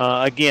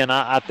 Again,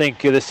 I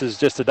think this is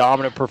just a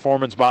dominant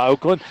performance by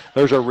Oakland.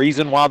 There's a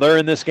reason why they're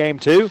in this game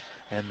too,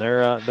 and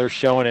they're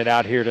showing it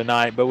out here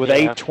tonight. But with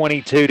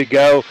 8:22 to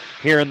go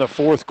here in the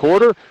fourth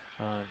quarter,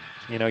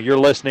 you're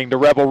listening to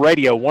Rebel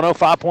Radio,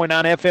 105.9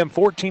 FM,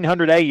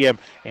 1400 AM,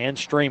 and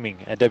streaming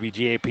at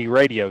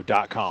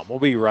WGAPradio.com. We'll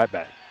be right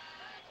back.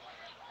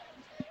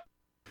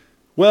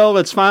 Well,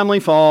 it's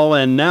finally fall,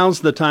 and now's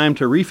the time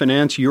to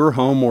refinance your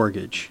home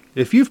mortgage.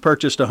 If you've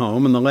purchased a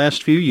home in the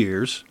last few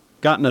years,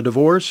 gotten a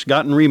divorce,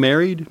 gotten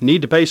remarried,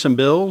 need to pay some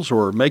bills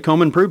or make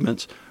home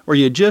improvements, or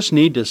you just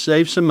need to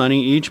save some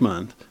money each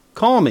month,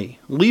 call me,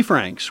 Lee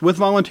Franks, with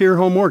Volunteer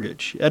Home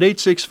Mortgage at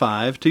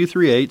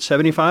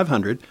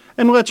 865-238-7500,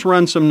 and let's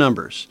run some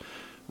numbers.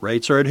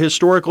 Rates are at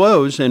historic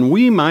lows, and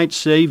we might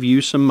save you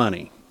some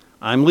money.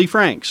 I'm Lee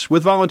Franks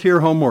with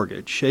Volunteer Home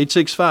Mortgage,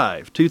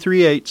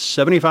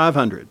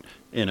 865-238-7500,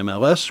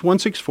 NMLS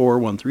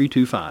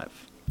 1641325.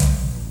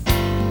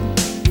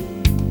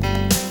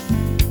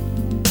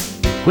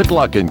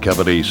 Whitlock &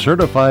 Company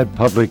Certified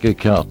Public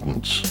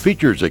Accountants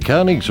features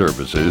accounting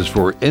services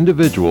for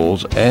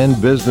individuals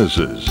and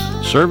businesses.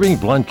 Serving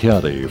Blount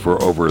County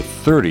for over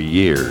 30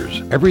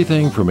 years.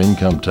 Everything from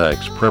income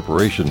tax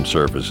preparation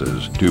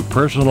services to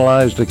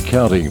personalized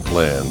accounting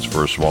plans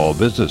for small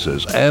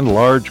businesses and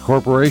large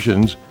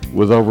corporations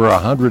with over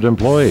 100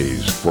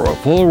 employees for a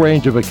full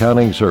range of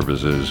accounting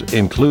services,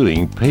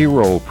 including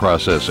payroll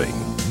processing,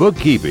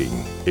 bookkeeping,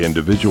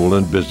 individual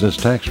and business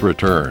tax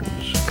returns,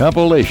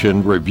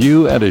 compilation,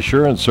 review, and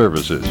assurance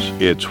services.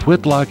 It's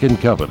Whitlock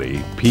 &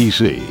 Company,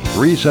 PC,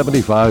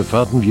 375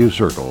 Fountain View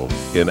Circle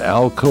in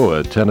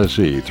Alcoa,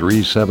 Tennessee,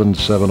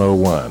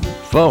 37701.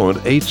 Phone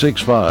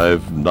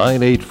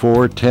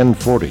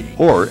 865-984-1040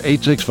 or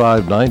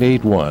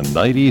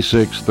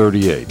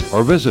 865-981-9638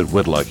 or visit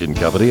Whitlock &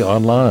 Company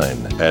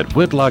online at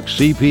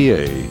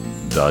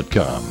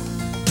whitlockcpa.com.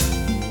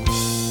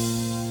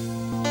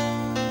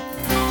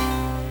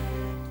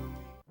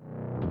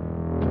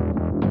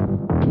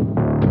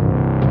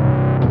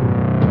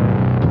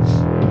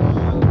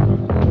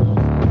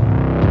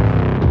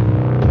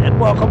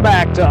 Welcome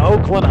back to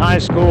Oakland High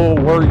School,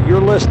 where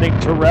you're listening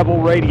to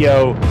Rebel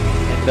Radio,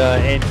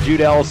 and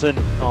Jude Ellison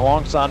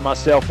alongside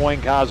myself,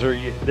 Wayne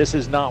Kiser. This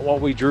is not what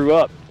we drew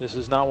up. This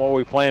is not what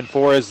we planned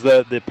for, as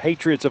the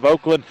Patriots of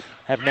Oakland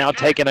have now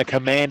taken a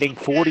commanding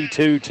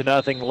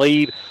 42-0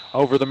 lead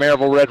over the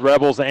Maryville Red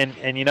Rebels, and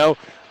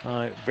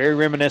very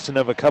reminiscent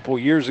of a couple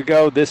years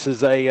ago. This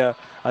is a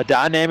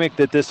dynamic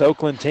that this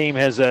Oakland team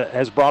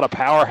has brought a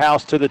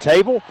powerhouse to the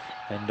table,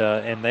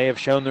 and they have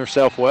shown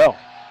themselves well.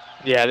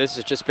 Yeah, this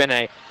has just been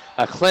a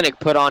clinic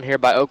put on here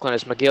by Oakland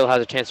as McGill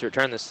has a chance to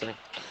return this thing.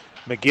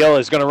 McGill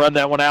is going to run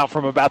that one out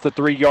from about the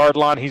 3-yard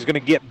line. He's going to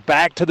get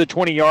back to the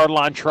 20-yard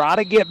line, try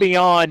to get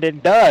beyond,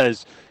 and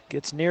does.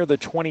 Gets near the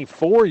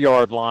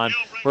 24-yard line,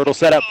 where it'll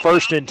set up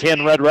 1st and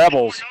 10 Red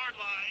Rebels.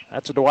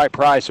 That's a Dwight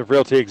Price of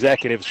Realty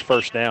Executives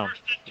first down.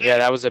 Yeah,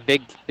 that was a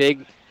big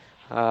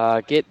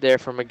get there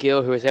from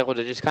McGill, who was able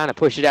to just kind of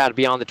push it out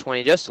beyond the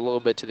 20, just a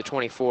little bit to the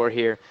 24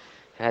 here,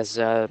 as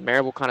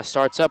Maryville kind of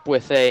starts up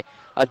with a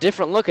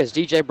different look as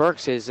DJ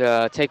Burks is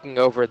taking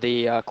over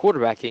the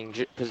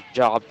quarterbacking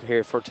job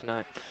here for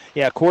tonight.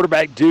 Yeah,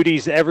 quarterback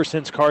duties ever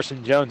since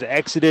Carson Jones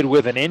exited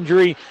with an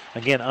injury.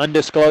 Again,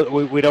 undisclosed.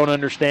 We don't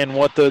understand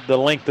what the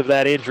length of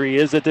that injury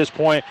is at this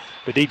point.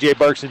 But DJ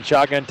Burks in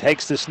shotgun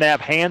takes the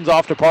snap, hands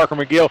off to Parker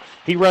McGill.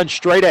 He runs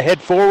straight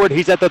ahead forward.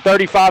 He's at the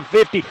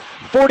 35-50,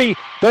 40,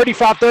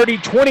 35-30,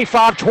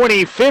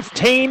 25-20,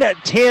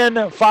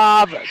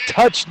 15-10-5.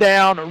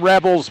 Touchdown,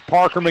 Rebels,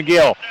 Parker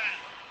McGill.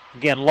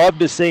 Again, love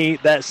to see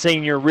that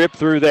senior rip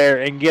through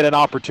there and get an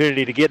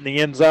opportunity to get in the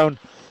end zone.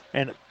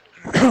 And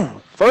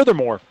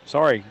furthermore,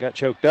 got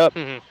choked up.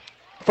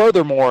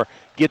 Furthermore,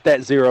 get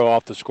that 0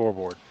 off the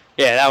scoreboard.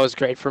 Yeah, that was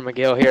great for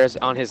McGill here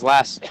on his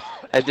last,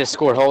 as this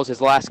score holds,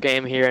 his last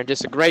game here. And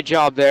just a great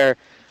job there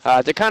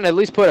to kind of at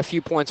least put a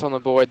few points on the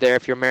board there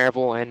if you're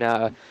Maryville,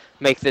 and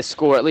make this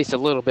score at least a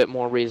little bit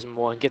more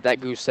reasonable and get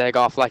that goose egg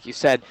off, like you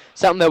said,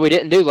 something that we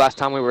didn't do last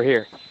time we were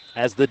here.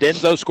 as the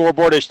Denso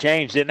scoreboard has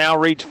changed. It now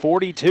reads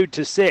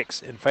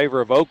 42-6 in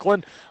favor of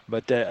Oakland.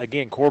 But,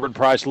 again, Corbin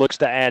Price looks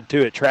to add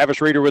to it.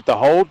 Travis Reeder with the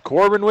hold,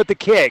 Corbin with the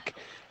kick,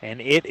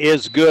 and it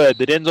is good.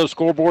 The Denso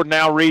scoreboard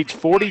now reads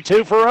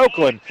 42 for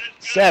Oakland,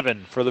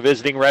 7 for the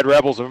visiting Red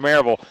Rebels of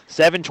Maryville.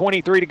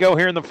 7:23 to go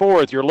here in the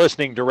fourth. You're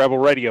listening to Rebel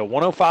Radio,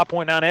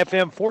 105.9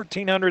 FM,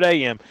 1400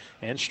 AM,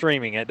 and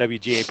streaming at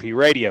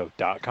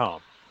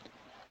WGAPradio.com.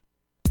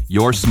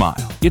 Your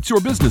smile. It's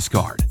your business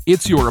card.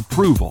 It's your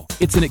approval.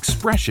 It's an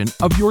expression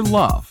of your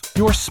love.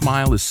 Your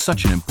smile is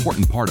such an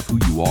important part of who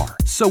you are.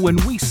 So when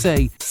we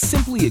say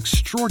simply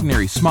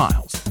extraordinary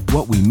smiles,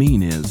 what we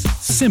mean is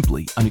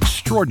simply an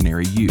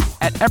extraordinary you.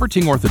 At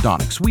Everting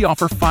Orthodontics, we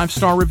offer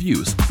 5-star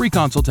reviews, free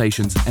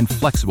consultations, and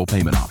flexible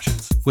payment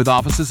options. With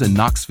offices in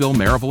Knoxville,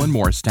 Maryville, and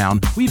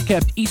Morristown, we've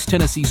kept East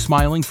Tennessee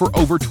smiling for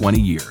over 20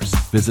 years.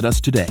 Visit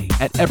us today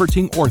at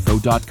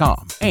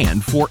evertingortho.com.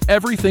 And for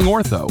everything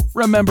ortho,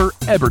 remember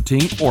Everting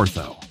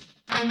Ortho.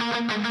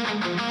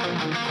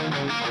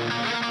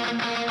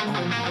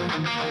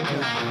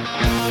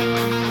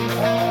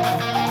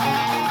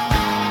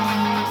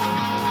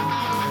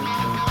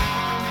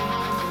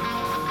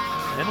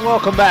 And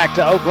welcome back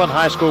to Oakland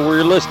High School, where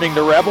you're listening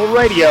to Rebel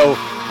Radio,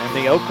 and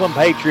the Oakland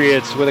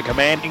Patriots with a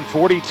commanding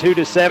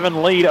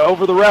 42-7 lead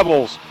over the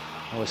Rebels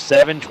with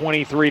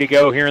 7:23 to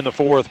go here in the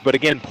fourth. But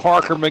again,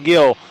 Parker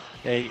McGill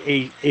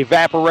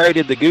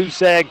evaporated the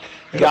goose egg,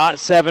 got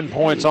 7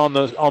 points on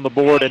the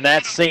board, and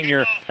that's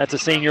a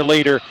senior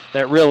leader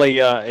that really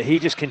he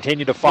just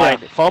continued to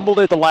fight. Yeah. Fumbled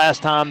it the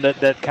last time that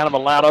kind of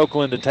allowed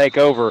Oakland to take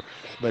over,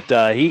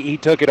 but he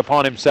took it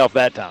upon himself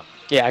that time.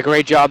 Yeah,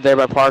 great job there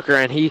by Parker,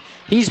 and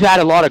he's had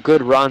a lot of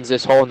good runs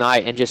this whole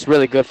night, and just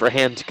really good for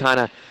him to kind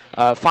of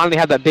finally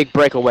have that big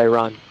breakaway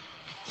run.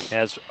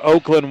 As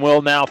Oakland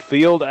will now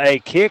field a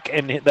kick,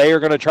 and they are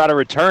going to try to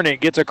return it.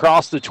 Gets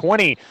across the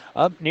 20,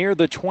 up near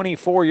the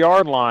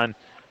 24-yard line.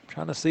 I'm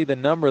trying to see the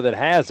number that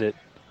has it.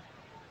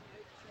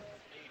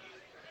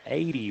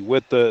 80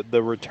 with the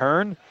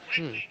return.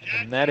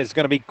 And that is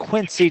going to be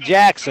Quincy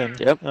Jackson,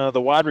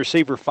 the wide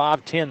receiver,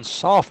 5'10",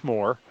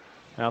 sophomore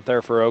out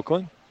there for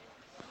Oakland.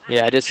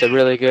 Yeah, just a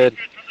really good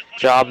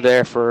job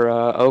there for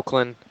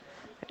Oakland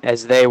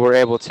as they were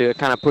able to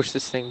kind of push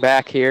this thing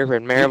back here.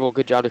 And Maryville,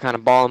 good job to kind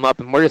of ball them up.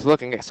 And we're just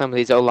looking at some of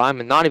these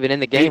O-linemen, not even in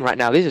the game right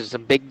now. These are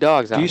some big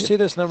dogs out here. Do you see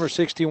this number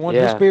 61?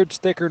 Yeah. His beard's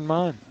thicker than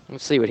mine.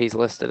 Let's see what he's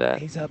listed at.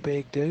 He's a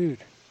big dude.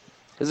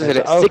 This is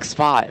at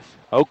 6'5".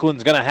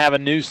 Oakland's going to have a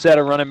new set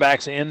of running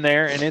backs in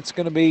there, and it's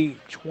going to be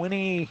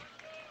 20.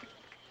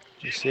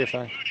 Let's see if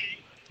I.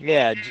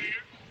 Yeah.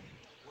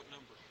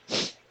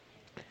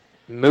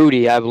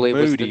 Moody, I believe,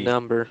 was the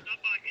number.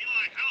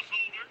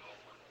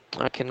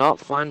 I cannot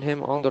find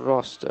him on the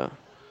roster.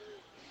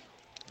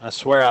 I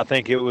swear I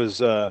think it was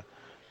that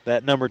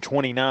number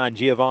 29,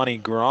 Giovanni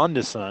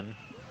Grandison.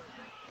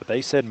 But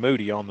they said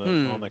Moody on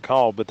the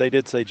call, but they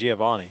did say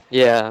Giovanni.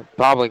 Yeah,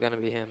 probably going to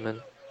be him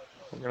then.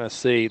 We're going to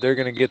see. They're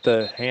going to get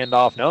the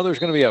handoff. No, there's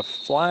going to be a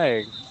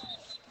flag.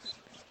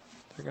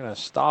 They're going to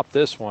stop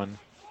this one.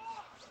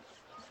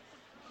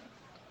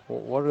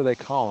 What are they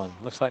calling?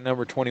 Looks like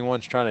number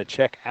 21's trying to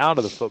check out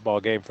of the football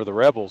game for the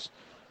Rebels.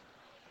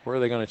 Where are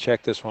they going to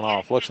check this one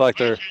off? Looks like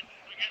they're...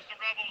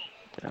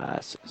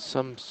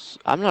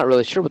 I'm not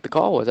really sure what the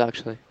call was,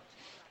 actually.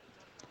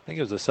 I think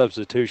it was a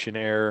substitution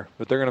error,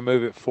 but they're going to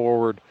move it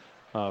forward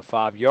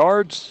 5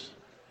 yards,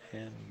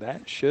 and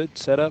that should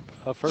set up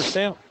a first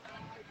down.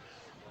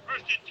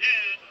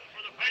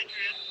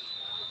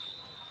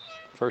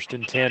 First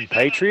and 10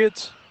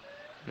 Patriots.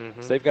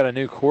 So they've got a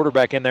new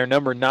quarterback in there,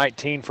 number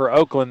 19 for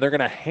Oakland. They're going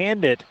to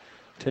hand it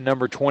to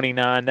number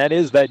 29. That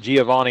is that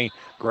Giovanni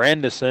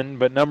Grandison,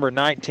 but number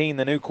 19,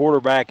 the new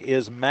quarterback,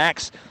 is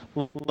Max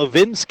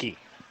Levinsky,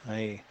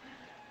 a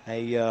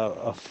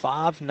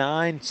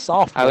 5'9"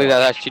 sophomore. I believe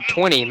that's actually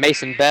 20.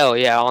 Mason Bell,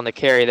 on the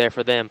carry there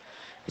for them.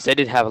 Because they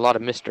did have a lot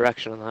of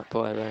misdirection on that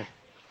play there.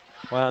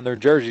 Well, and their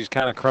jerseys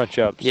kind of crunch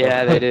up. So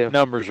yeah, they do.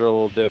 Numbers are a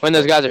little different. When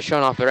those guys are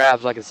showing off their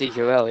abs like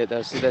Ezekiel Elliott,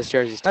 those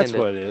jerseys tend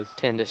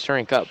to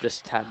shrink up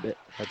just a tad bit.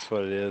 That's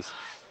what it is.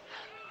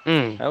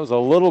 That was a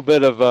little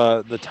bit of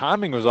the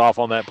timing was off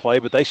on that play,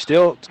 but they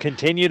still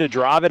continue to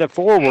drive it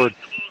forward,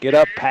 get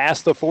up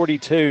past the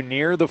 42,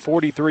 near the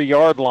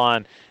 43-yard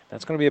line.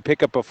 That's going to be a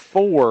pickup of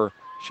 4.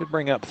 Should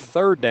bring up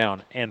 3rd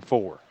down and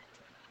 4.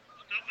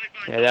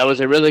 Yeah, that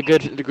was a really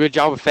good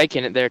job of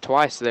faking it there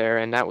twice there,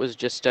 and that was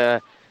just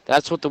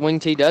that's what the wing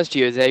tee does to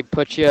you, is they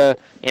put you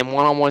in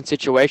one-on-one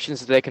situations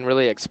that they can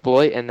really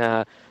exploit,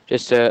 and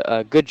just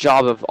a good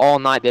job of all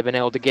night. They've been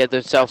able to get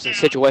themselves in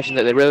situations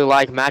that they really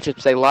like,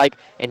 matchups they like,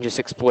 and just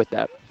exploit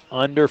that.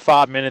 Under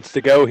 5 minutes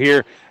to go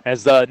here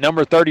as the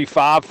number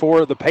 35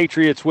 for the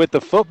Patriots with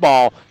the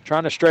football,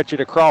 trying to stretch it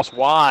across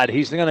wide.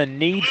 He's going to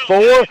need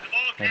 4,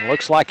 and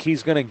looks like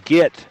he's going to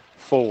get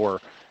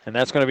 4. And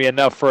that's going to be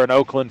enough for an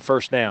Oakland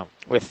first down.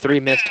 With 3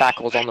 missed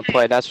tackles on the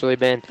play. That's really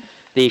been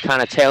the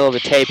kind of tail of the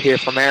tape here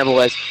for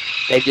Maryville, as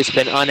they've just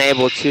been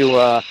unable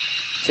to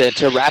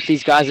wrap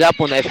these guys up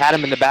when they've had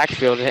him in the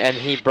backfield, and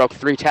he broke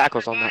 3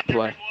 tackles on that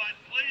play.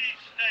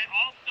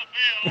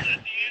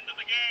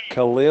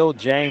 Khalil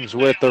James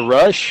with the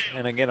rush,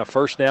 and again, a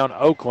first down,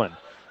 Oakland.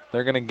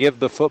 They're going to give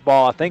the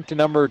football, I think, to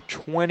number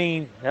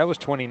 20. That was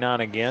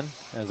 29 again,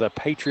 as a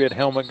Patriot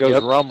helmet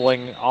goes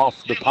rumbling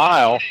off the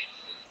pile.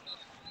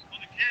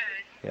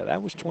 Yeah,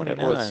 that was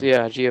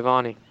 29.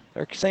 Giovanni.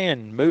 They're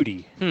saying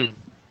Moody.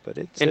 But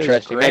it's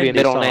interesting. Maybe a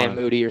middle name,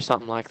 Moody, or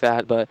something like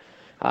that. But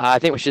I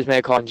think we should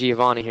maybe call him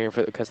Giovanni here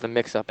because of the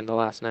mix-up in the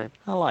last name.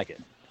 I like it.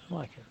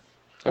 Looks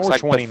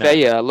like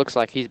Bethea looks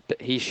like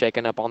he's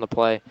shaking up on the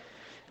play.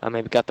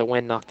 Maybe got the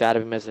wind knocked out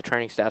of him as the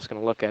training staff's going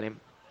to look at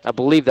him. I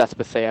believe that's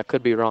Bethea. I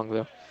could be wrong,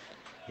 though.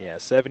 Yeah,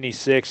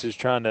 76 is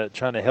trying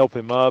to help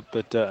him up,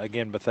 but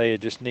again, Bethea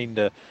just needing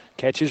to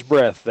catch his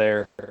breath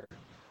there,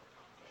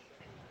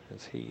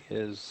 as he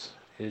is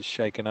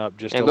shaking up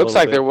just a little bit. It looks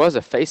like there was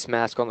a face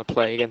mask on the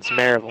play against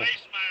Maryville.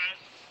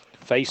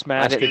 Face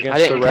mask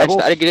against the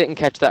Rebels? I didn't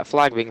catch that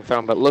flag being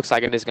thrown, but it looks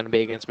like it is going to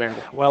be against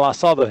Maryville. Well, I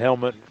saw the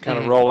helmet kind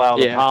of roll out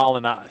of the pile,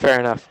 and I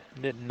fair enough.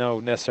 Didn't know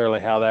necessarily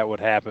how that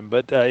would happen,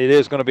 but it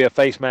is going to be a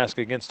face mask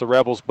against the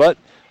Rebels, but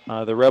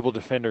the Rebel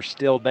defender's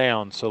still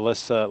down, so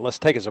let's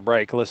take us a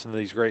break, listen to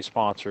these great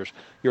sponsors.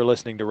 You're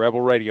listening to Rebel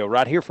Radio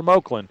right here from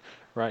Oakland,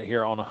 right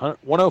here on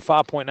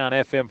 105.9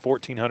 FM,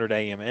 1400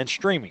 AM, and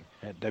streaming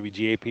at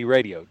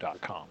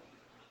WGAPradio.com.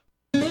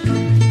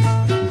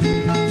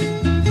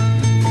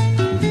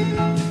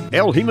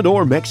 El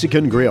Jimador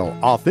Mexican Grill,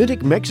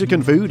 authentic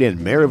Mexican food in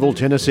Maryville,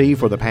 Tennessee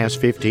for the past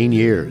 15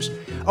 years.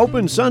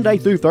 Open Sunday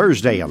through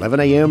Thursday, 11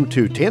 a.m.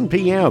 to 10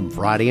 p.m.,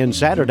 Friday and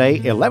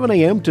Saturday, 11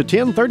 a.m. to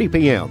 10:30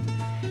 p.m.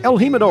 El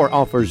Jimador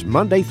offers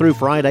Monday through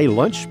Friday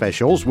lunch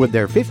specials with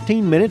their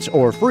 15 minutes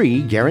or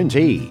free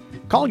guarantee.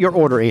 Call your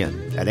order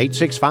in at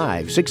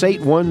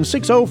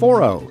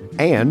 865-681-6040,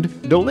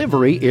 and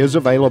delivery is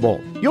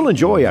available. You'll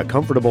enjoy a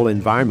comfortable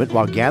environment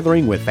while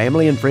gathering with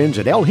family and friends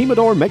at El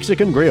Jimador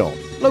Mexican Grill,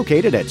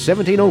 located at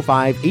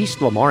 1705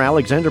 East Lamar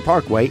Alexander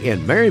Parkway in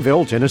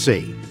Maryville,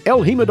 Tennessee.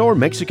 El Jimador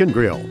Mexican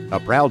Grill, a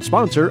proud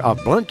sponsor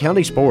of Blount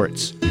County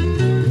Sports.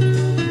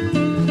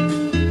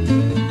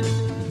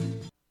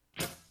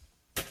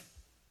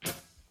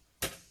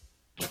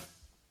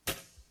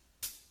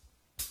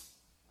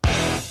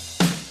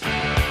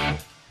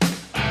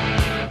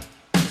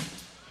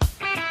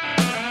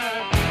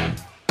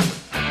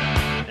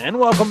 And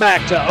welcome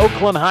back to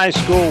Oakland High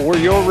School, where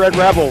your Red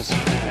Rebels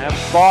have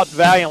fought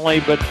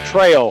valiantly but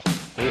trail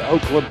the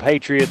Oakland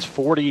Patriots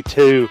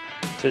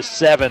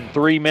 42-7.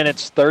 3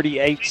 minutes,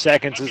 38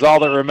 seconds is all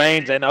that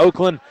remains, and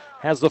Oakland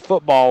has the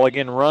football,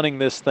 again running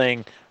this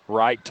thing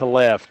right to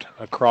left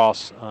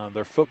across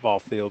their football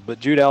field. But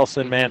Jude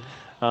Ellison, man,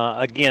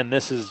 again,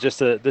 this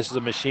is a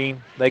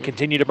machine. They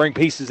continue to bring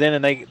pieces in,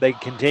 and they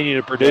continue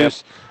to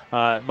produce.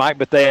 Mike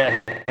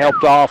Bethea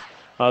helped off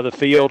the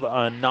field,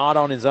 not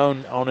on his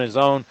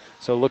own.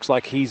 So it looks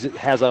like he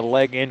has a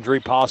leg injury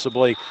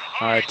possibly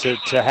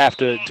to have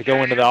to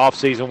go into the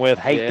offseason with.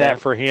 Hate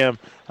that for him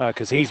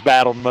because he's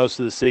battled most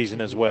of the season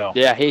as well.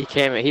 Yeah,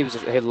 he was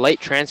a late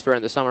transfer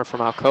in the summer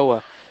from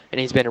Alcoa, and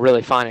he's been a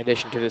really fine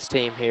addition to this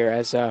team here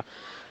as I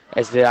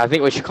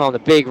think we should call him the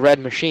big red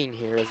machine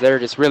here, as they're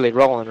just really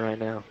rolling right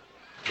now.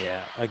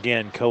 Yeah,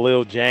 again,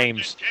 Khalil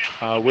James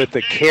with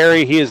the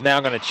carry. He is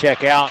now going to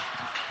check out.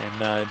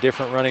 And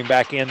different running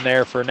back in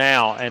there for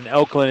now. And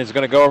Oakland is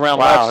going to go around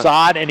left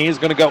side, and he's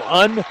going to go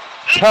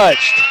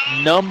untouched.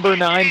 Number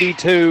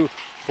 92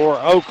 for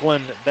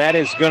Oakland. That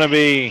is going to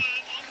be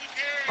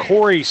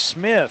Corey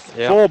Smith,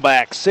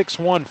 fullback,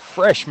 6'1"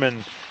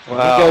 freshman. He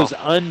goes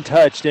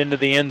untouched into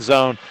the end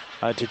zone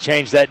to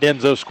change that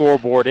Denso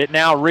scoreboard. It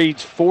now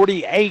reads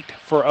 48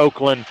 for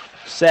Oakland,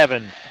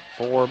 7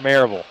 for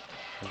Maryville.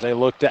 As they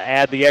look to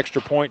add the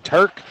extra point,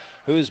 Turk,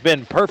 who has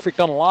been perfect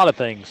on a lot of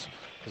things,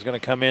 is going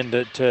to come in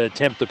to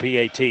attempt the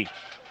PAT.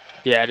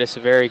 Yeah, just a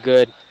very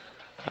good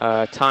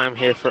time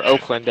here for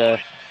Oakland to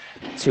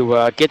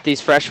get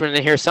these freshmen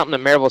in here. Something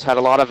that Maryville's had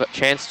a lot of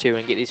chance to,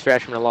 and get these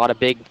freshmen a lot of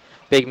big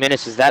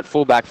minutes. Is that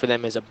fullback for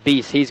them is a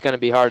beast. He's going to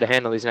be hard to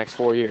handle these next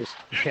 4 years.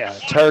 Yeah,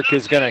 Turk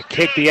is going to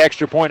kick the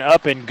extra point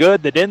up and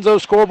good. The Denso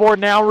scoreboard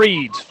now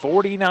reads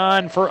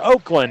 49 for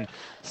Oakland,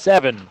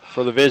 7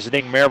 for the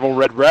visiting Maryville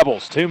Red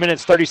Rebels. 2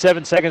 minutes,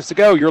 37 seconds to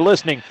go. You're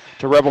listening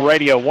to Rebel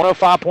Radio,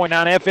 105.9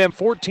 FM,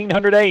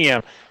 1400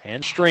 AM,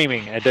 and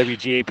streaming at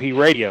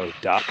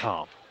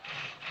WGAPradio.com.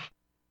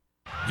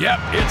 Yep,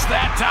 it's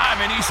that time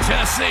in East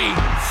Tennessee.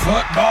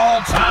 Football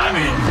time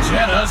in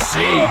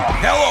Tennessee.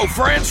 Hello,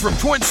 friends from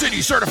Twin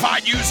Cities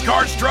Certified Used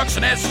Cars, Trucks,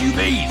 and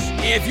SUVs.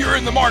 If you're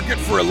in the market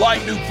for a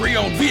light new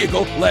pre-owned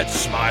vehicle, let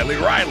Smiley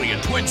Riley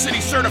and Twin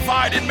Cities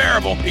Certified in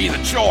Maryville be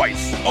the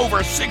choice.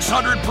 Over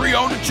 600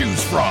 pre-owned to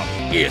choose from.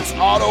 It's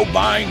auto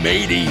buying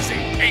made easy.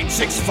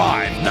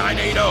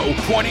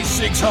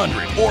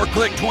 865-980-2600 or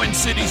click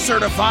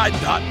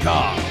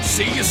TwinCitiesCertified.com.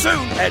 See you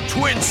soon at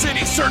Twin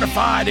Cities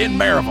Certified in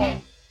Maryville.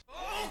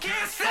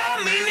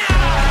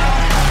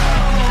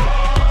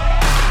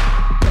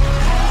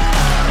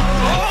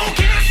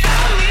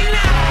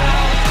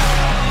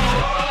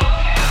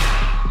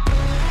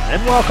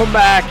 And welcome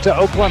back to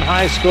Oakland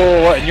High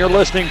School, and you're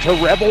listening to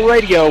Rebel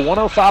Radio,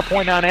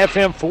 105.9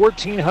 FM,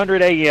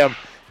 1400 AM,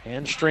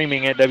 and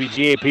streaming at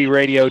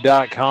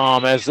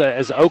WGAPradio.com.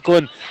 As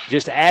Oakland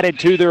just added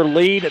to their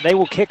lead, they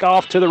will kick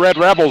off to the Red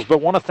Rebels,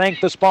 but want to thank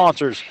the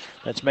sponsors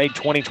that's made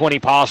 2020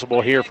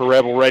 possible here for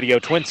Rebel Radio.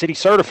 Twin City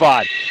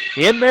certified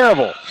in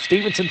Maryville,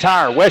 Stevenson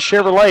Tire, West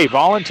Chevrolet,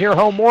 Volunteer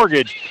Home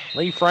Mortgage,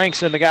 Lee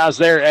Franks and the guys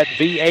there at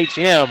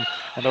VHM.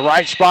 And the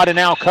Right Spot in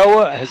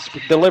Alcoa has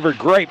delivered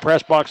great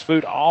press box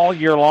food all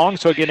year long.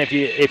 So again,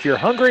 if you're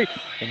hungry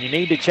and you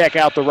need to check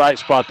out the Right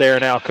Spot there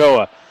in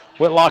Alcoa.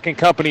 Whitlock and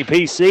Company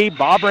PC,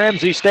 Bob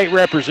Ramsey State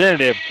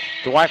Representative,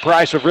 Dwight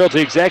Price of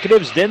Realty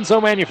Executives,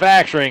 Denso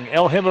Manufacturing,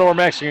 El Jimador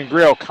Mexican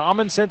Grill,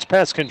 Common Sense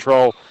Pest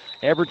Control,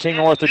 Everting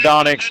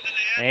Orthodontics,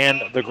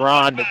 and the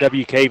Grind at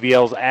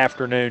WKVL's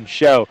afternoon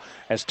show.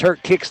 As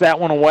Turk kicks that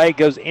one away,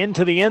 goes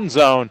into the end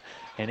zone,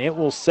 and it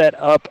will set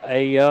up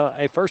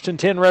a 1st and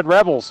 10 Red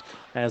Rebels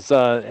as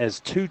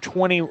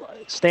 2:20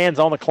 stands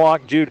on the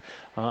clock. Jude,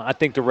 I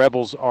think the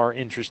Rebels are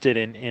interested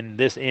in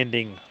this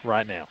ending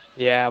right now.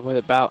 Yeah, with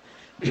about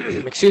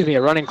a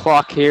running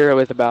clock here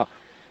with about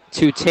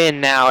 2:10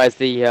 now as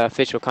the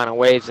official kind of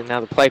waves, and now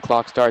the play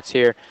clock starts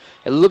here.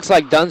 It looks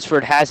like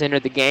Dunsford has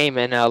entered the game,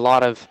 and a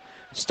lot of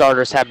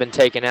starters have been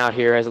taken out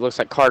here, as it looks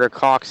like Carter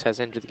Cox has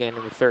entered the game,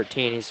 number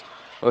 13. He's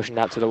motioned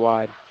out to the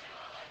wide.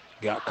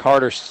 Got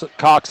Carter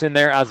Cox in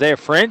there, Isaiah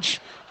French,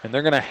 and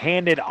they're going to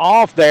hand it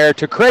off there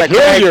to Craig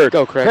Hilliard.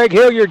 Go, Craig. Craig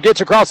Hilliard gets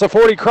across the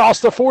 40,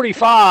 across the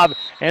 45,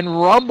 and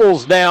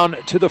rumbles down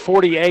to the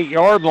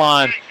 48-yard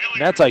line.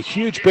 And that's a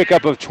huge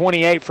pickup of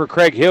 28 for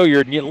Craig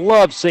Hilliard, and you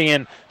love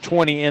seeing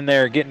 20 in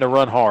there getting to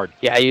run hard.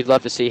 Yeah, you'd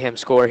love to see him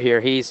score here.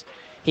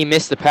 He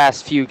missed the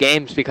past few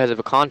games because of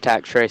a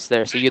contact trace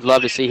there, so you'd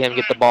love to see him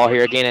get the ball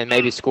here again and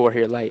maybe score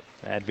here late.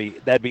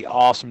 That'd be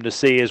awesome to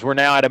see, as we're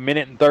now at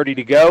 1:30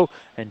 to go,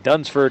 and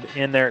Dunsford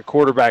in there at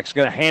quarterback is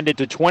going to hand it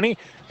to 20.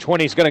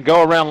 20 is going to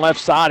go around left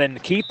side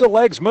and keep the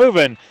legs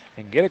moving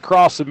and get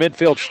across the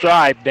midfield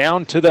stripe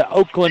down to the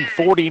Oakland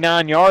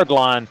 49-yard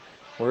line,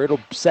 where it'll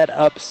set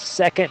up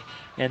 2nd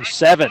and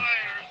 7.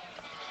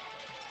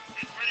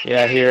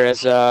 Yeah, here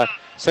is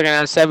 2nd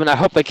and 7. I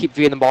hope they keep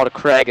feeding the ball to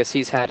Craig, as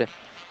he's had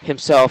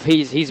himself.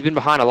 He's been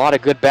behind a lot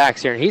of good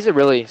backs here, and he's a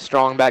really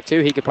strong back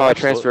too. He could probably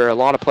transfer a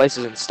lot of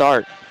places and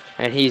start,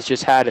 and he's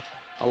just had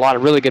a lot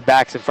of really good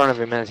backs in front of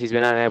him as he's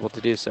been unable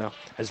to do so.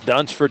 As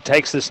Dunsford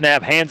takes the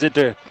snap, hands it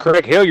to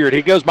Craig Hilliard.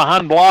 He goes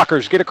behind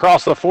blockers, get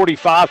across the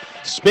 45,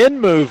 spin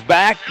move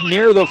back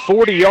near the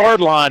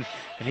 40-yard line,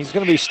 and he's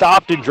going to be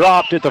stopped and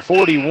dropped at the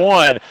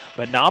 41,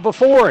 but not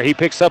before he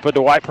picks up a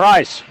Dwight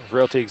Price of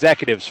Realty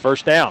Executives,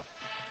 1st down.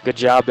 Good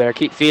job there.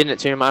 Keep feeding it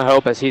to him, I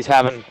hope, as he's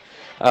having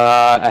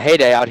a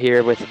heyday out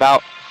here with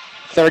about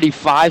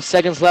 35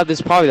 seconds left. This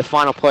is probably the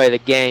final play of the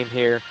game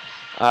here.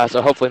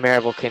 So hopefully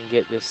Maryville can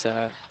get this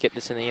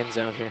in the end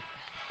zone here.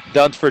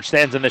 Dunsford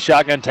stands in the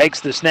shotgun, takes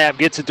the snap,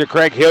 gets it to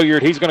Craig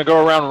Hilliard. He's going to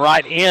go around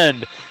right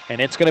end,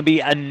 and it's going to be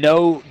a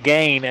no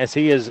gain as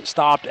he is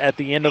stopped at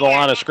the end of the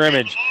line of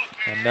scrimmage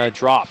and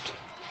dropped.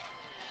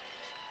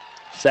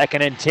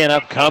 2nd and 10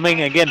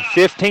 upcoming. Again,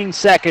 15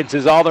 seconds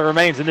is all that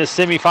remains in this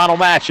semifinal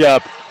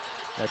matchup.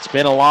 That's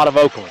been a lot of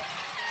Oakland.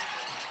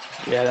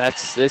 Yeah, I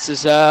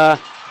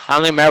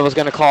don't think Maryville's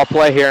going to call a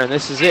play here, and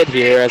this is it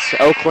here as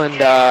Oakland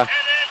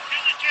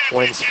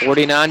wins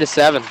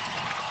 49-7.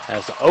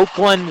 As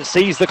Oakland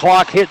sees the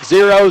clock hit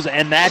zeros,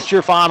 and that's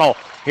your final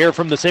here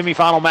from the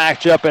semifinal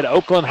matchup at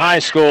Oakland High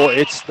School.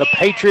 It's the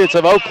Patriots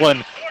of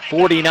Oakland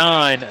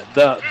 49,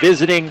 the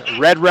visiting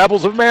Red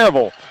Rebels of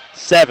Maryville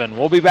 7.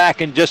 We'll be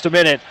back in just a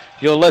minute.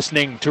 You're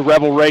listening to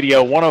Rebel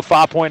Radio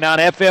 105.9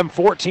 FM,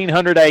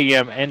 1400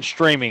 AM, and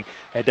streaming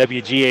at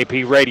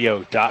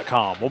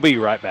WGAPradio.com. We'll be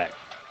right back.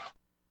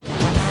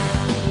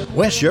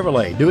 West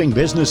Chevrolet, doing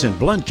business in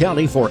Blount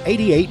County for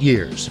 88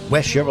 years.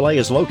 West Chevrolet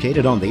is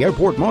located on the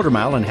Airport Motor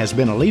Mile and has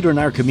been a leader in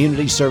our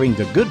community, serving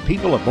the good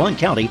people of Blount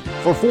County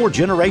for 4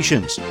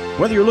 generations.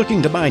 Whether you're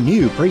looking to buy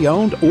new,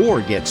 pre-owned,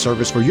 or get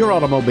service for your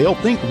automobile,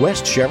 think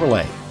West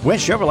Chevrolet.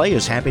 West Chevrolet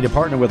is happy to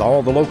partner with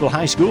all the local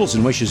high schools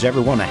and wishes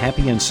everyone a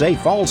happy and safe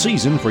fall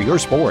season for your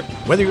sport.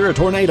 Whether you're a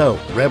Tornado,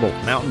 Rebel,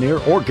 Mountaineer,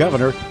 or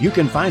Governor, you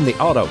can find the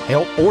auto,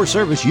 help, or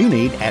service you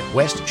need at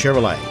West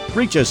Chevrolet.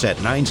 Reach us at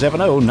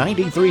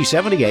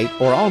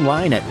 970-9378 or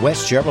online at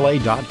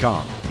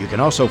westchevrolet.com. You can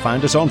also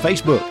find us on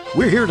Facebook.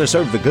 We're here to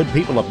serve the good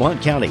people of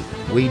Blount County.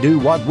 We do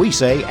what we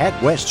say at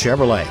West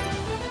Chevrolet.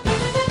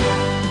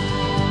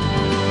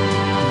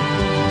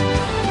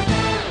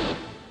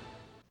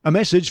 A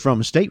message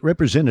from State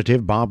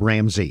Representative Bob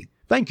Ramsey.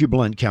 Thank you,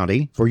 Blount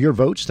County, for your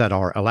votes that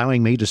are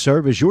allowing me to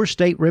serve as your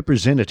state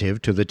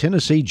representative to the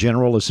Tennessee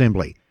General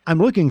Assembly. I'm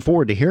looking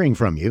forward to hearing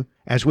from you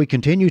as we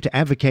continue to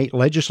advocate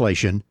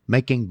legislation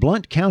making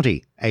Blount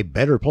County a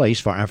better place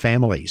for our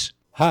families.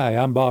 Hi,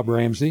 I'm Bob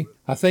Ramsey.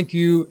 I thank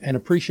you and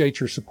appreciate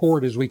your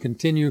support as we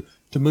continue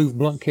to move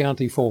Blount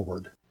County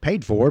forward.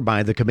 Paid for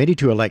by the committee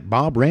to elect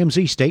Bob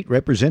Ramsey State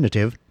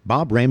Representative,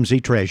 Bob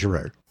Ramsey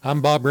Treasurer.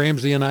 I'm Bob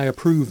Ramsey and I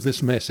approve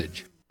this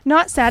message.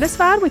 Not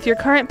satisfied with your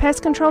current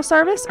pest control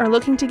service or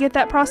looking to get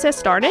that process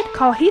started?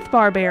 Call Heath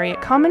Barberry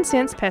at Common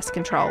Sense Pest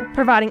Control,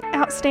 providing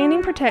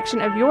outstanding protection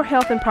of your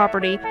health and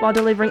property while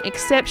delivering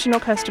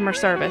exceptional customer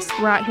service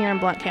right here in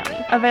Blount County.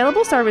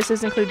 Available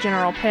services include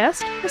general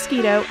pest,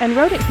 mosquito, and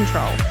rodent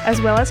control,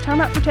 as well as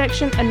termite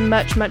protection and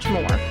much, much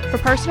more. For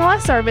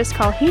personalized service,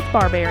 call Heath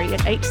Barberry at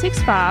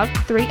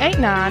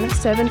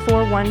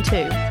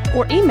 865-389-7412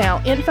 or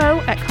email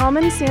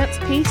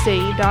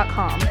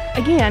info@commonsensepc.com.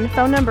 Again,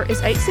 phone number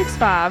is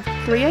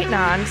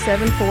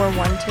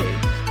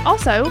 865-389-7412.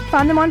 Also,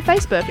 find them on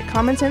Facebook at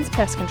Common Sense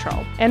Pest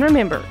Control. And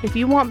remember, if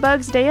you want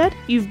bugs dead,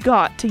 you've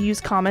got to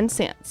use common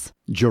sense.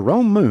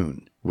 Jerome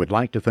Moon would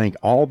like to thank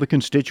all the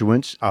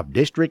constituents of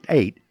District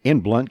 8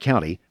 in Blount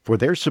County for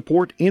their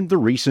support in the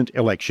recent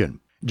election.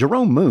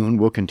 Jerome Moon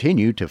will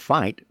continue to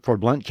fight for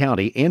Blount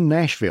County in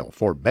Nashville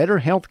for better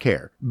health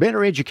care,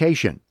 better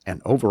education,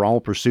 and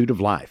overall pursuit of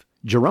life.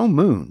 Jerome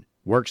Moon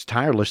works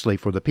tirelessly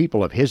for the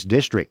people of his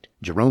district.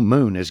 Jerome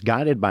Moon is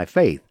guided by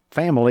faith,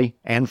 family,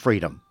 and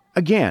freedom.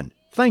 Again,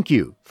 thank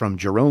you from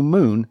Jerome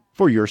Moon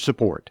for your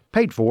support.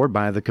 Paid for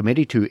by the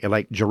committee to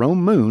elect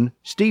Jerome Moon,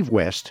 Steve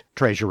West,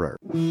 Treasurer.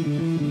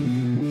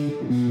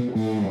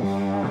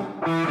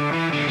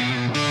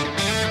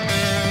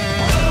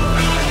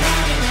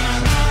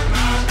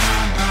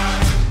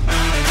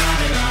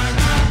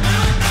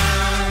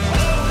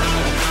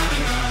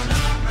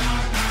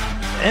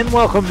 And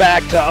welcome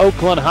back to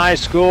Oakland High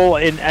School.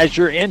 And as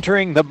you're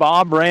entering the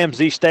Bob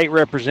Ramsey State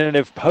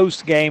Representative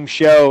post-game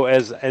show,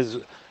 as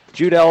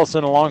Jude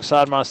Ellison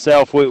alongside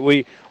myself,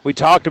 we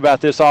talked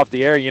about this off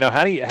the air. You know,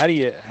 how do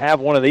you have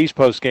one of these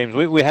post games?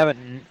 We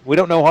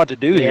don't know what to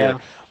do here.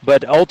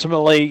 But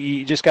ultimately,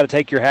 you just got to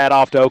take your hat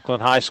off to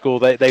Oakland High School.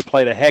 They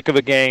played a heck of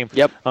a game.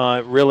 Yep.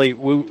 Really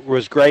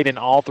was great in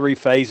all three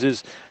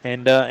phases,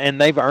 and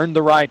they've earned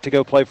the right to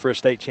go play for a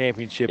state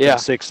championship in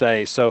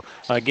 6A. So,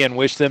 again,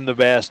 wish them the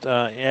best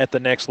at the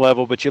next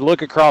level. But you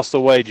look across the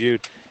way,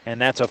 Jude,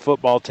 and that's a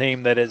football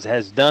team that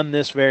has done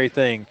this very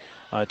thing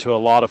to a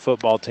lot of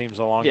football teams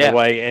along the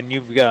way. And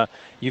you've got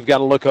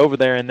to look over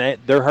there, and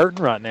they're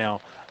hurting right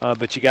now.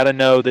 But you got to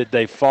know that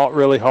they fought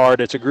really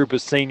hard. It's a group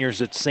of seniors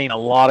that's seen a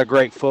lot of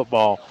great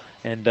football,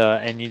 and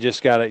you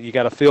just got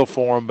to feel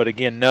for them. But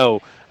again, know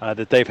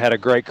that they've had a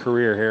great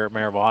career here at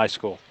Maryville High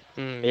School.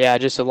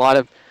 Just a lot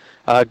of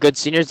good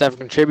seniors that have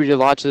contributed a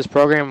lot to this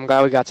program. I'm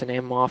glad we got to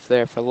name them off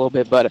there for a little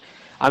bit. But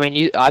I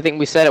mean, I think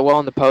we said it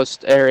well in the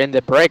post or in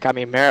the break. I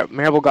mean,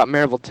 Maryville got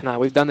Maryville tonight.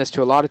 We've done this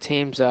to a lot of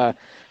teams,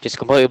 just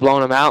completely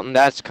blowing them out, and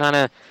that's kind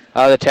of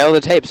the tail of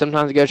the tape.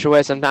 Sometimes it goes your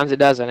way, sometimes it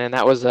doesn't, and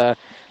that was a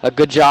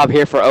good job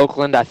here for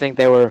Oakland. I think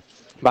they were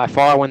by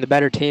far one of the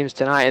better teams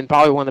tonight, and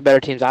probably one of the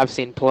better teams I've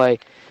seen play,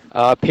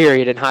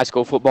 period, in high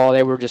school football.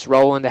 They were just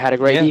rolling. They had a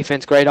great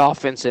defense, great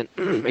offense, and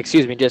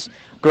just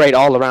great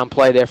all-around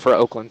play there for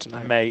Oakland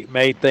tonight.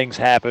 Made things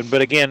happen.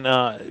 But again,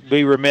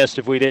 be remiss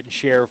if we didn't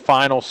share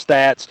final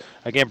stats,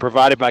 again,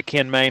 provided by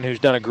Ken Main, who's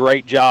done a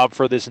great job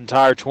for this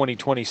entire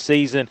 2020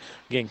 season.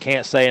 Again,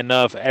 can't say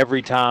enough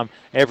every time,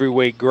 every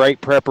week. Great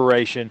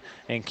preparation,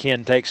 and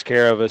Ken takes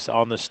care of us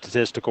on the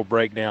statistical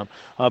breakdown.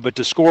 But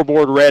the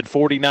scoreboard read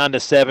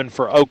 49-7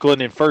 for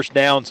Oakland. In first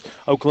downs,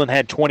 Oakland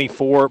had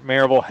 24.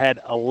 Maryville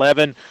had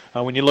 11.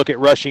 When you look at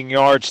rushing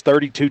yards,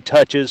 32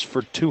 touches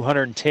for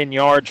 210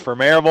 yards for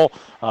Maryville,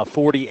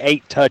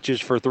 48 touches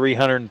for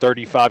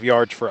 335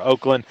 yards for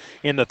Oakland.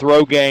 In the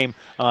throw game,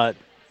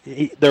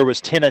 there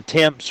was 10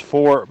 attempts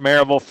for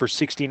Maryville for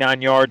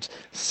 69 yards,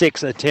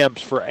 6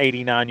 attempts for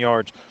 89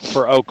 yards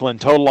for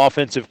Oakland. Total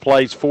offensive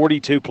plays,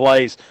 42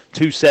 plays,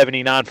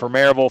 279 for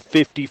Maryville,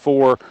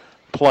 54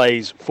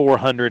 plays,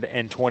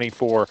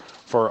 424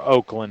 for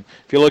Oakland.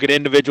 If you look at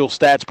individual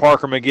stats,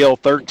 Parker McGill,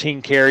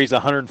 13 carries,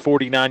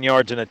 149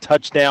 yards and a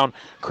touchdown.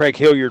 Craig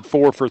Hilliard,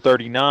 4 for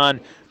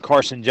 39.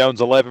 Carson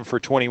Jones, 11 for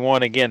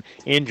 21. Again,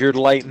 injured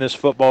late in this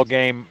football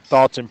game.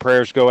 Thoughts and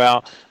prayers go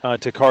out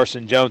to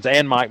Carson Jones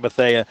and Mike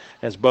Bethea,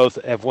 as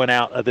both have went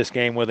out of this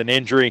game with an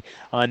injury.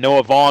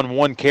 Noah Vaughn,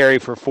 1 carry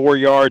for 4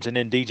 yards, and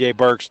then DJ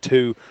Burks,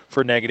 2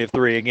 for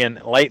 -3.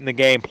 Again, late in the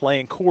game,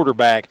 playing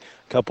quarterback,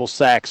 a couple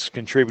sacks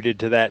contributed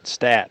to that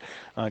stat.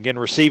 Again,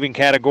 receiving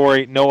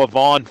category, Noah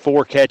Vaughn,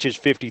 4 catches,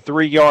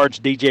 53 yards.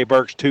 DJ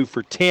Burks, 2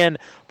 for 10.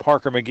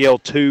 Parker McGill,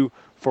 2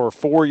 for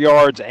 4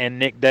 yards, and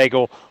Nick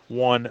Daigle,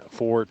 1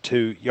 for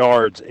 2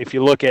 yards. If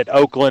you look at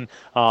Oakland,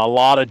 a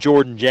lot of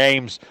Jordan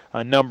James,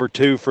 number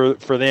 2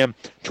 for them,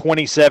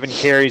 27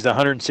 carries,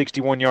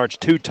 161 yards,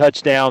 2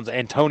 touchdowns.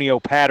 Antonio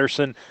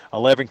Patterson,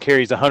 11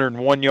 carries,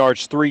 101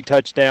 yards, 3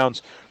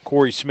 touchdowns.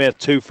 Corey Smith,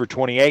 2 for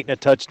 28 and a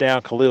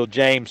touchdown. Khalil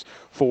James,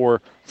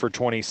 4 for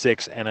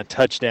 26 and a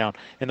touchdown.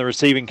 In the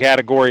receiving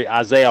category,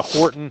 Isaiah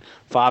Horton,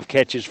 5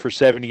 catches for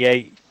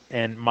 78,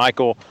 and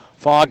Michael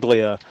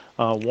Foglia,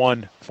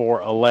 1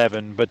 for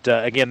 11. But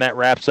again, that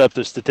wraps up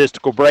the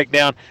statistical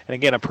breakdown. And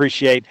again,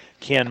 appreciate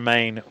Ken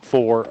Main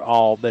for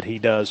all that he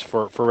does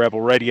for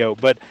Rebel Radio.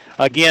 But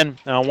again,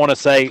 I want to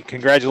say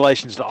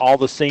congratulations to all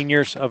the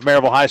seniors of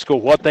Maryville High School,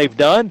 what they've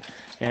done.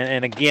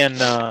 and again,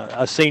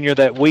 a senior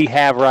that we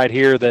have right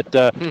here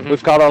that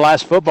we've called our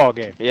last football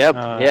game. Yep.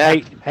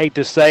 Hate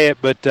to say it,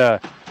 but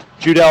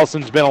Jude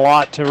Ellison's been a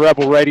lot to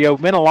Rebel Radio,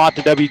 been a lot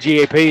to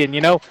WGAP,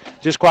 and,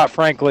 just quite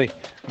frankly,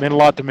 meant a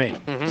lot to me.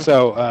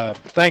 So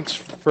thanks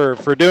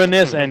for doing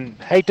this, and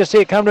hate to see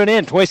it come to an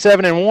end.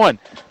 27-1,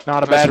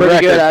 not a bad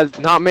record. Good.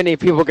 Not many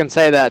people can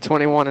say that.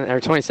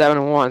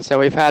 27-1. So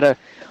we've had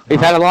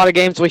a lot of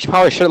games we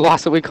probably should have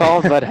lost that we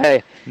called, but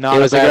hey, it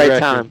was a great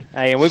time.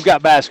 Hey, and we've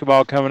got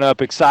basketball coming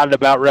up. Excited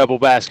about Rebel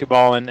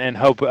basketball, and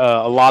hope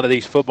a lot of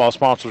these football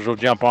sponsors will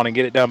jump on and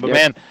get it done. But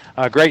man,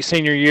 a great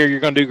senior year. You're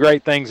going to do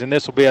great things, and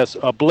this will be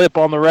a blip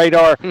on the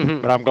radar.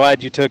 But I'm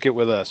glad you took it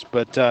with us.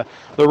 But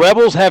the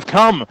Rebels have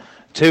come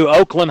to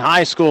Oakland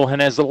High School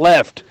and has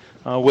left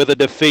with a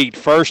defeat,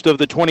 first of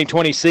the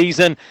 2020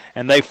 season,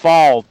 and they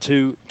fall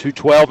to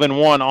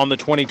 12-1 on the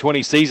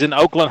 2020 season.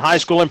 Oakland High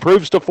School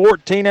improves to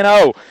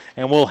 14-0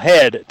 and will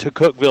head to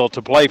Cookeville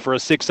to play for a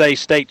 6A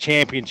state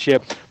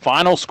championship.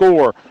 Final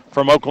score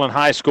from Oakland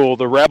High School: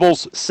 the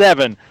Rebels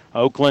 7,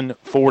 Oakland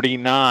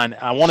 49.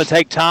 I want to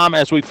take time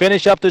as we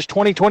finish up this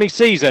 2020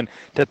 season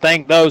to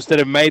thank those that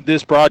have made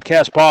this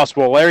broadcast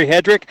possible. Larry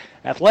Hedrick,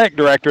 Athletic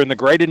Director in the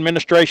great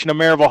administration of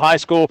Maryville High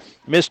School.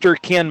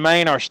 Mr. Ken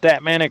Main, our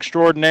stat man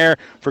extraordinaire,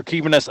 for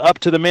keeping us up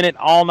to the minute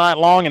all night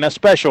long. And a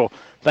special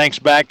thanks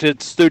back to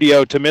the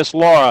studio to Miss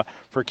Laura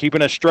for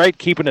keeping us straight,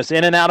 keeping us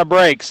in and out of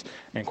breaks,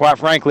 and quite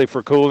frankly,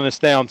 for cooling us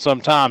down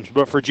sometimes.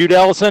 But for Jude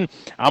Ellison,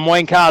 I'm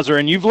Wayne Kiser,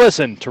 and you've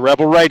listened to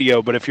Rebel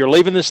Radio. But if you're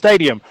leaving the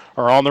stadium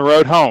or on the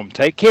road home,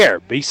 take care,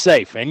 be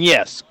safe, and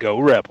yes, go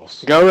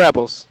Rebels. Go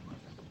Rebels.